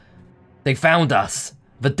radar. They found us.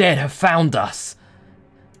 The dead have found us.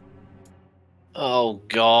 Oh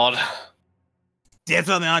God. Dibs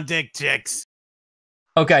on the undead chicks.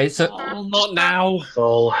 Okay, so Oh, not now.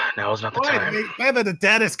 So now's not the time. Whether the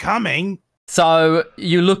dead is coming.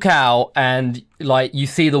 you look out and like you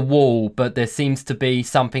see the wall, but there seems to be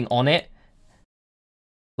something on it,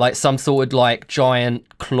 like some sort of like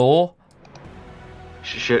giant claw.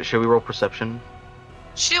 Should we roll perception?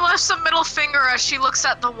 She lifts a middle finger as she looks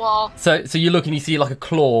at the wall. So you look and you see like a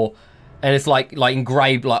claw, and it's like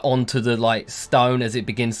engraved like onto the like stone as it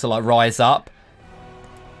begins to like rise up,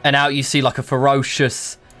 and out you see like a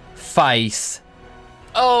ferocious face.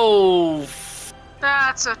 Oh.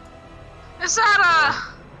 That's a. Is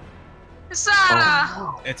that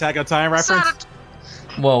a? Attack on Titan Is that reference?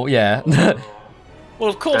 Well, yeah. Well,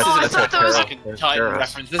 of course, That's- it's I thought that was- a Titan Terra.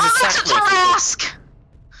 reference. This Oh, is that's a sacrilege. Tarask!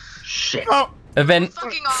 Shit. Oh, And then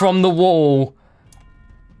Fucking off. from the wall,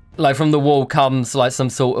 like from the wall comes like some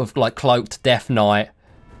sort of like cloaked Death Knight.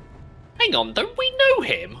 Hang on, don't we know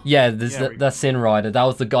him? Yeah, Yeah, that's Sin Rider. That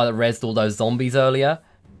was the guy that rezzed all those zombies earlier.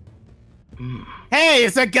 hey,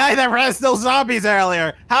 it's the guy that rezzed those zombies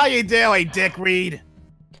earlier. How you doing, Dick Reed?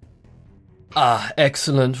 Ah,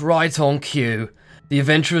 excellent. Right on cue. The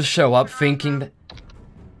adventurers show up thinking that...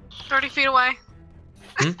 30 feet away.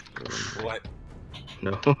 What?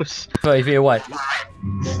 Nose. 30 feet away.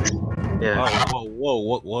 Yeah. Whoa,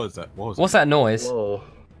 what was that? What's that noise? Whoa.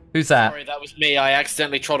 Who's that? Sorry, that was me. I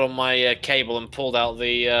accidentally trod on my cable and pulled out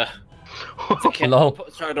the. Hello?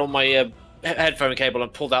 Trod on my headphone cable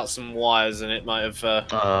and pulled out some wires, and it might have.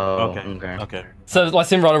 Oh. Okay. Okay. So, like,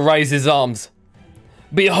 Sin Rider raised his arms.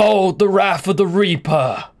 Behold the wrath of the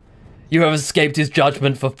Reaper! You have escaped his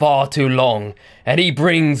judgment for far too long, and he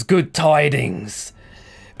brings good tidings.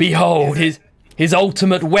 Behold his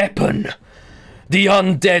ultimate weapon, the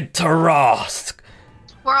undead Tarask.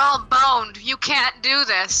 We're all boned. You can't do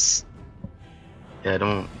this. Yeah,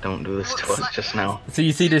 don't do this to us just now. So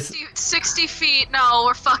you see this... 60 feet. No,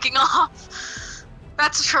 we're fucking off.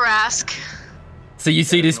 That's a Tarask. So you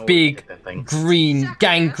see this big green,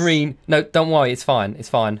 gangrene... No, don't worry, it's fine, it's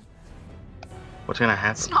fine. What's gonna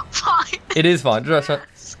It's happen? not fine. It is fine. Trust me.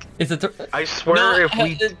 It's a... I swear if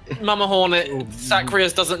we... Mama Hornet,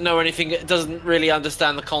 Sacrius doesn't know anything, doesn't really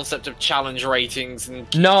understand the concept of challenge ratings. And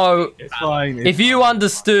No, It's fine. if you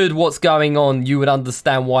understood what's going on, you would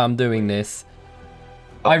understand why I'm doing this.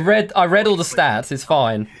 I read all the stats, it's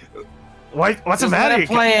fine. What's the Just let matter? it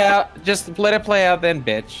play out. Just let it play out, then,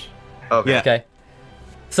 bitch. Okay. Yeah. Okay.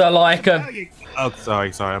 So like, Oh,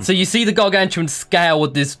 sorry. so you see the gargantuan scale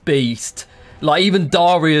with this beast, Like, even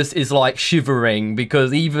Darius is, like, shivering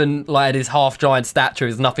because even, like, at his half-giant stature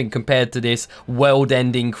is nothing compared to this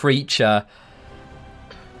world-ending creature.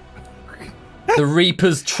 The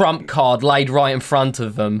Reaper's trump card laid right in front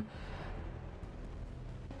of them.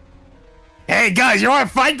 Hey, guys, you want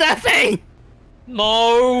to fight that thing?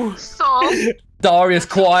 No! So, Darius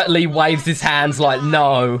quietly waves his hands like,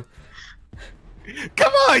 no.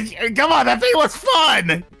 Come on, that thing was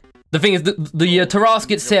fun! The thing is, the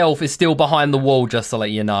Tarask itself is still behind the wall, just to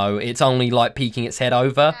let you know. It's only, like, peeking its head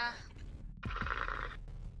over.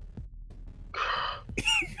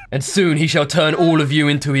 And soon he shall turn all of you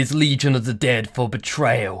into his legion of the dead for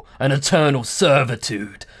betrayal and eternal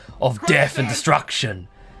servitude of death and destruction.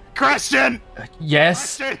 Question!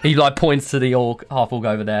 Yes? Question. He, like, points to the half-orc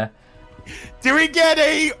over there. Do we get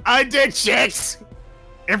any undead chicks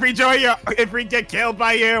if we get killed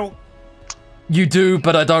by you? You do,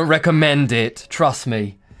 but I don't recommend it. Trust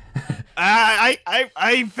me.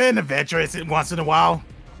 I've been adventurous once in a while.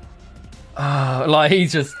 Like,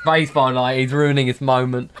 he's just facepalm, like, he's ruining his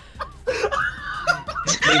moment.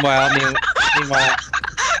 Meanwhile.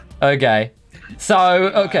 Okay. So,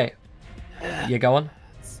 okay. You go on?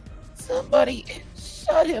 Somebody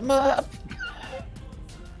shut him up.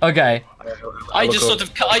 Okay. I just sort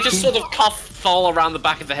of cuff Thal around the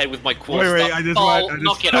back of the head with my quarter. Wait,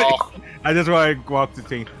 Knock it off. I just want to go up to the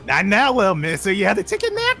team. Not now, little mister. You have to take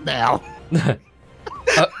a nap now.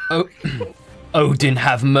 Odin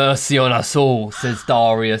have mercy on us all, says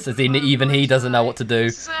Darius, as even he doesn't know what to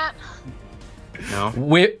do. No.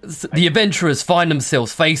 The adventurers find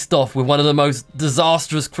themselves faced off with one of the most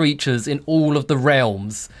disastrous creatures in all of the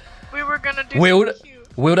realms. we were gonna do something cute.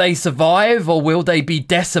 Will they survive or will they be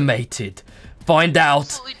decimated? Find out.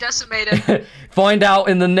 Absolutely decimated. Find out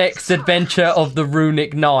in the next adventure of the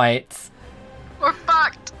Runic Knights. We're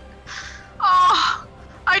fucked. Oh,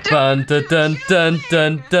 I did. Dun dun dun dun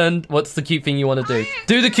dun dun. What's the cute thing you want to do?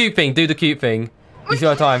 Do the cute thing. Do the cute thing. You still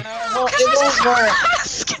have time. It won't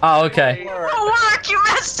work. Oh, okay. It won't work. You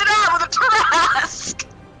messed it up with a Tarask.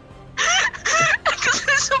 Because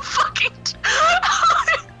it's a fucking.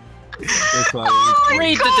 Oh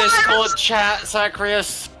Read the Discord chat,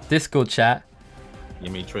 Zacharias. Discord chat. You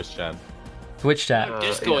mean Trish chat? Twitch chat.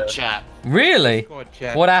 Discord chat. Really? Discord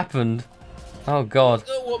chat. What happened? Oh god.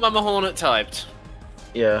 What Mama Hornet typed.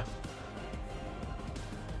 Yeah.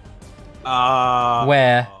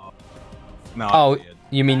 Where? No. Oh,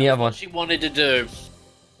 you mean the other one? What she wanted to do.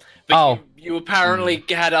 But Oh. you apparently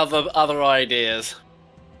had other ideas.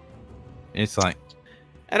 It's like,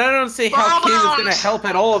 And I don't see how Kim is Bound. going to help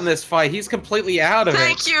at all in this fight. He's completely out of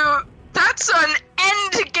Thank it. you. That's an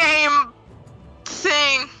end game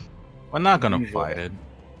thing. we're not gonna fight it.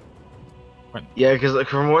 Yeah, because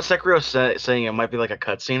from what Sekiro's saying, it might be like a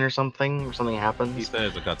cutscene or something He happens. said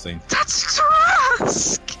it's a cutscene. That's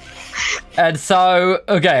Tarask. And so,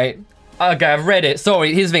 okay, I've read it.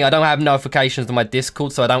 Sorry, here's the thing, I don't have notifications on my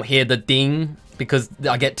Discord, so I don't hear the ding, because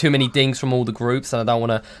I get too many dings from all the groups, and I don't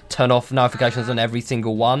want to turn off notifications on every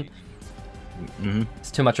single one. Mm-hmm.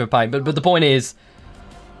 It's too much of a pain. But the point is,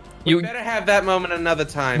 You better have that moment another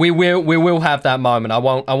time. we will have that moment. I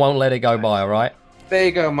won't let it go by, alright? There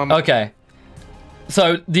you go, Mama. Okay.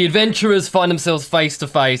 So the adventurers find themselves face to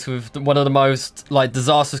face with one of the most like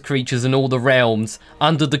disastrous creatures in all the realms,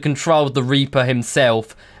 under the control of the Reaper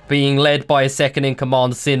himself, being led by his second in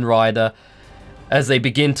command, Sin Rider, as they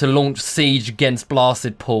begin to launch siege against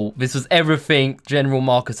Blasted Pool. This was everything General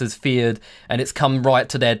Marcus has feared, and it's come right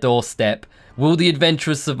to their doorstep. Will the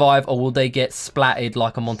adventurers survive, or will they get splatted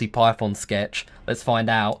like a Monty Python sketch? Let's find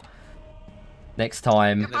out next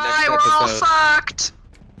time. Bye, we're all fucked.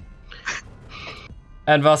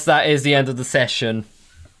 And thus that is the end of the session.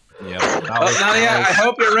 Yep. Well, Nadia, I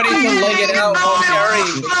hope you're ready to leg it out while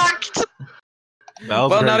carrying. Fucked. That was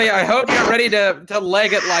Well, great. Nadia, I hope you're ready to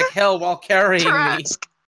leg it like hell while carrying me. Tarask.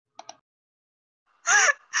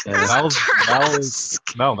 Yeah, There's that a was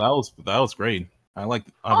Tarask. that was great. I Well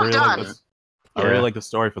really like done. this. I really like the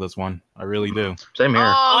story for this one. I really do. Same here.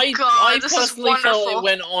 Oh god, I this is personally felt wonderful. it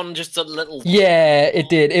went on just a little. Yeah, it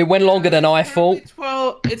did. It went longer than I thought.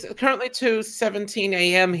 Well, it's currently 2:17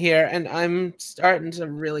 a.m. here, and I'm starting to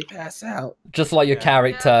really pass out. Just like your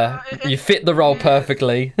character. You fit the role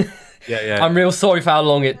perfectly. Yeah. I'm real sorry for how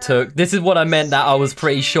long it took. This is what I meant that I was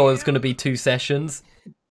pretty sure it was going to be 2 sessions.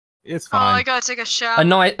 It's Oh, I fine. gotta take a shower. A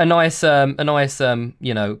nice,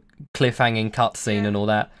 you know, cliffhanging cutscene and all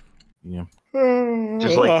that. Yeah.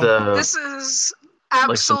 Just like the This is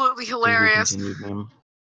absolutely hilarious. continued game.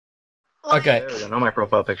 Like, Okay. There we go. Now my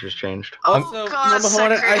profile picture's changed. Also, God, Mama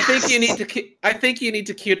Hornet, I Sacred. think you need to. I think you need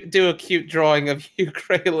to do a cute drawing of you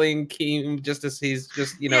cradling Keem just as he's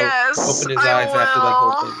just yes, opened his I eyes after the whole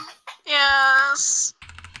will. thing. Yes.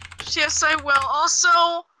 Yes, I will. Also,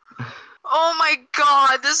 oh my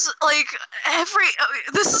god, this is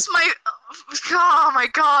my, oh my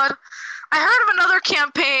god. I heard of another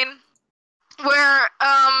campaign where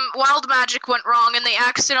wild magic went wrong and they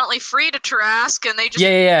accidentally freed a Tarask and they just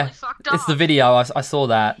really fucked up. It's the video. I saw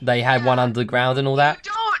that. They had one underground and all that.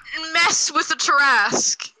 Don't mess with the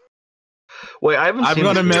Tarask. Wait, I haven't seen. I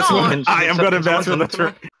am gonna mess with the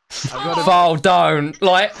Tarask. Val, don't.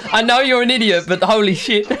 Like, I know you're an idiot, but holy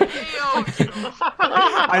shit.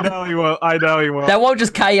 I know he will. I know he will. That won't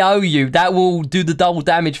just KO you. That will do the double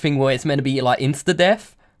damage thing where it's meant to be like insta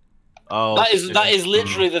death. Oh, that is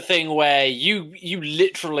literally the thing where you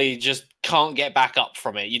literally just can't get back up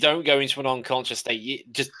from it. You don't go into an unconscious state.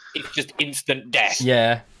 It's just instant death.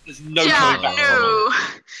 Yeah. There's no coming back from it.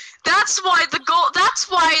 That's why the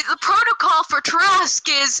protocol for Tarask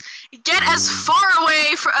is get as far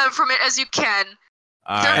away from it as you can.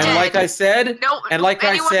 And like I said,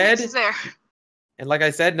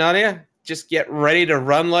 Nadia, just get ready to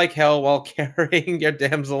run like hell while carrying your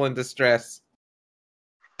damsel in distress.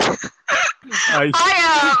 I am.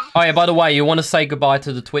 Oh yeah, by the way, you want to say goodbye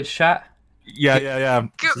to the Twitch chat? Yeah. I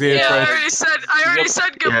already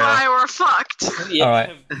said goodbye. We're fucked. Yeah. All right.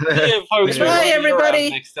 Folks, Goodbye, everybody.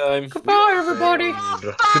 Next time. Goodbye, everybody.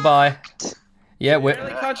 Goodbye. Yeah, we're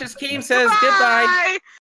Really conscious Keem says goodbye.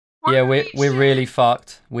 yeah we're really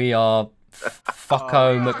fucked. We are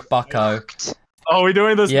fucko McBucko. Oh, we're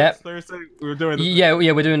doing this Yep. next Thursday. We're doing this. Yeah,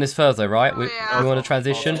 we're doing this Thursday, right? We want to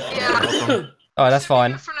transition. Yeah. All right, that's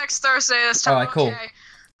fine. For next Thursday this time. All right, cool. Okay.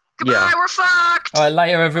 Goodbye. We're fucked. All right,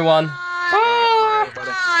 later, everyone. Bye.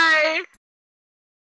 Bye.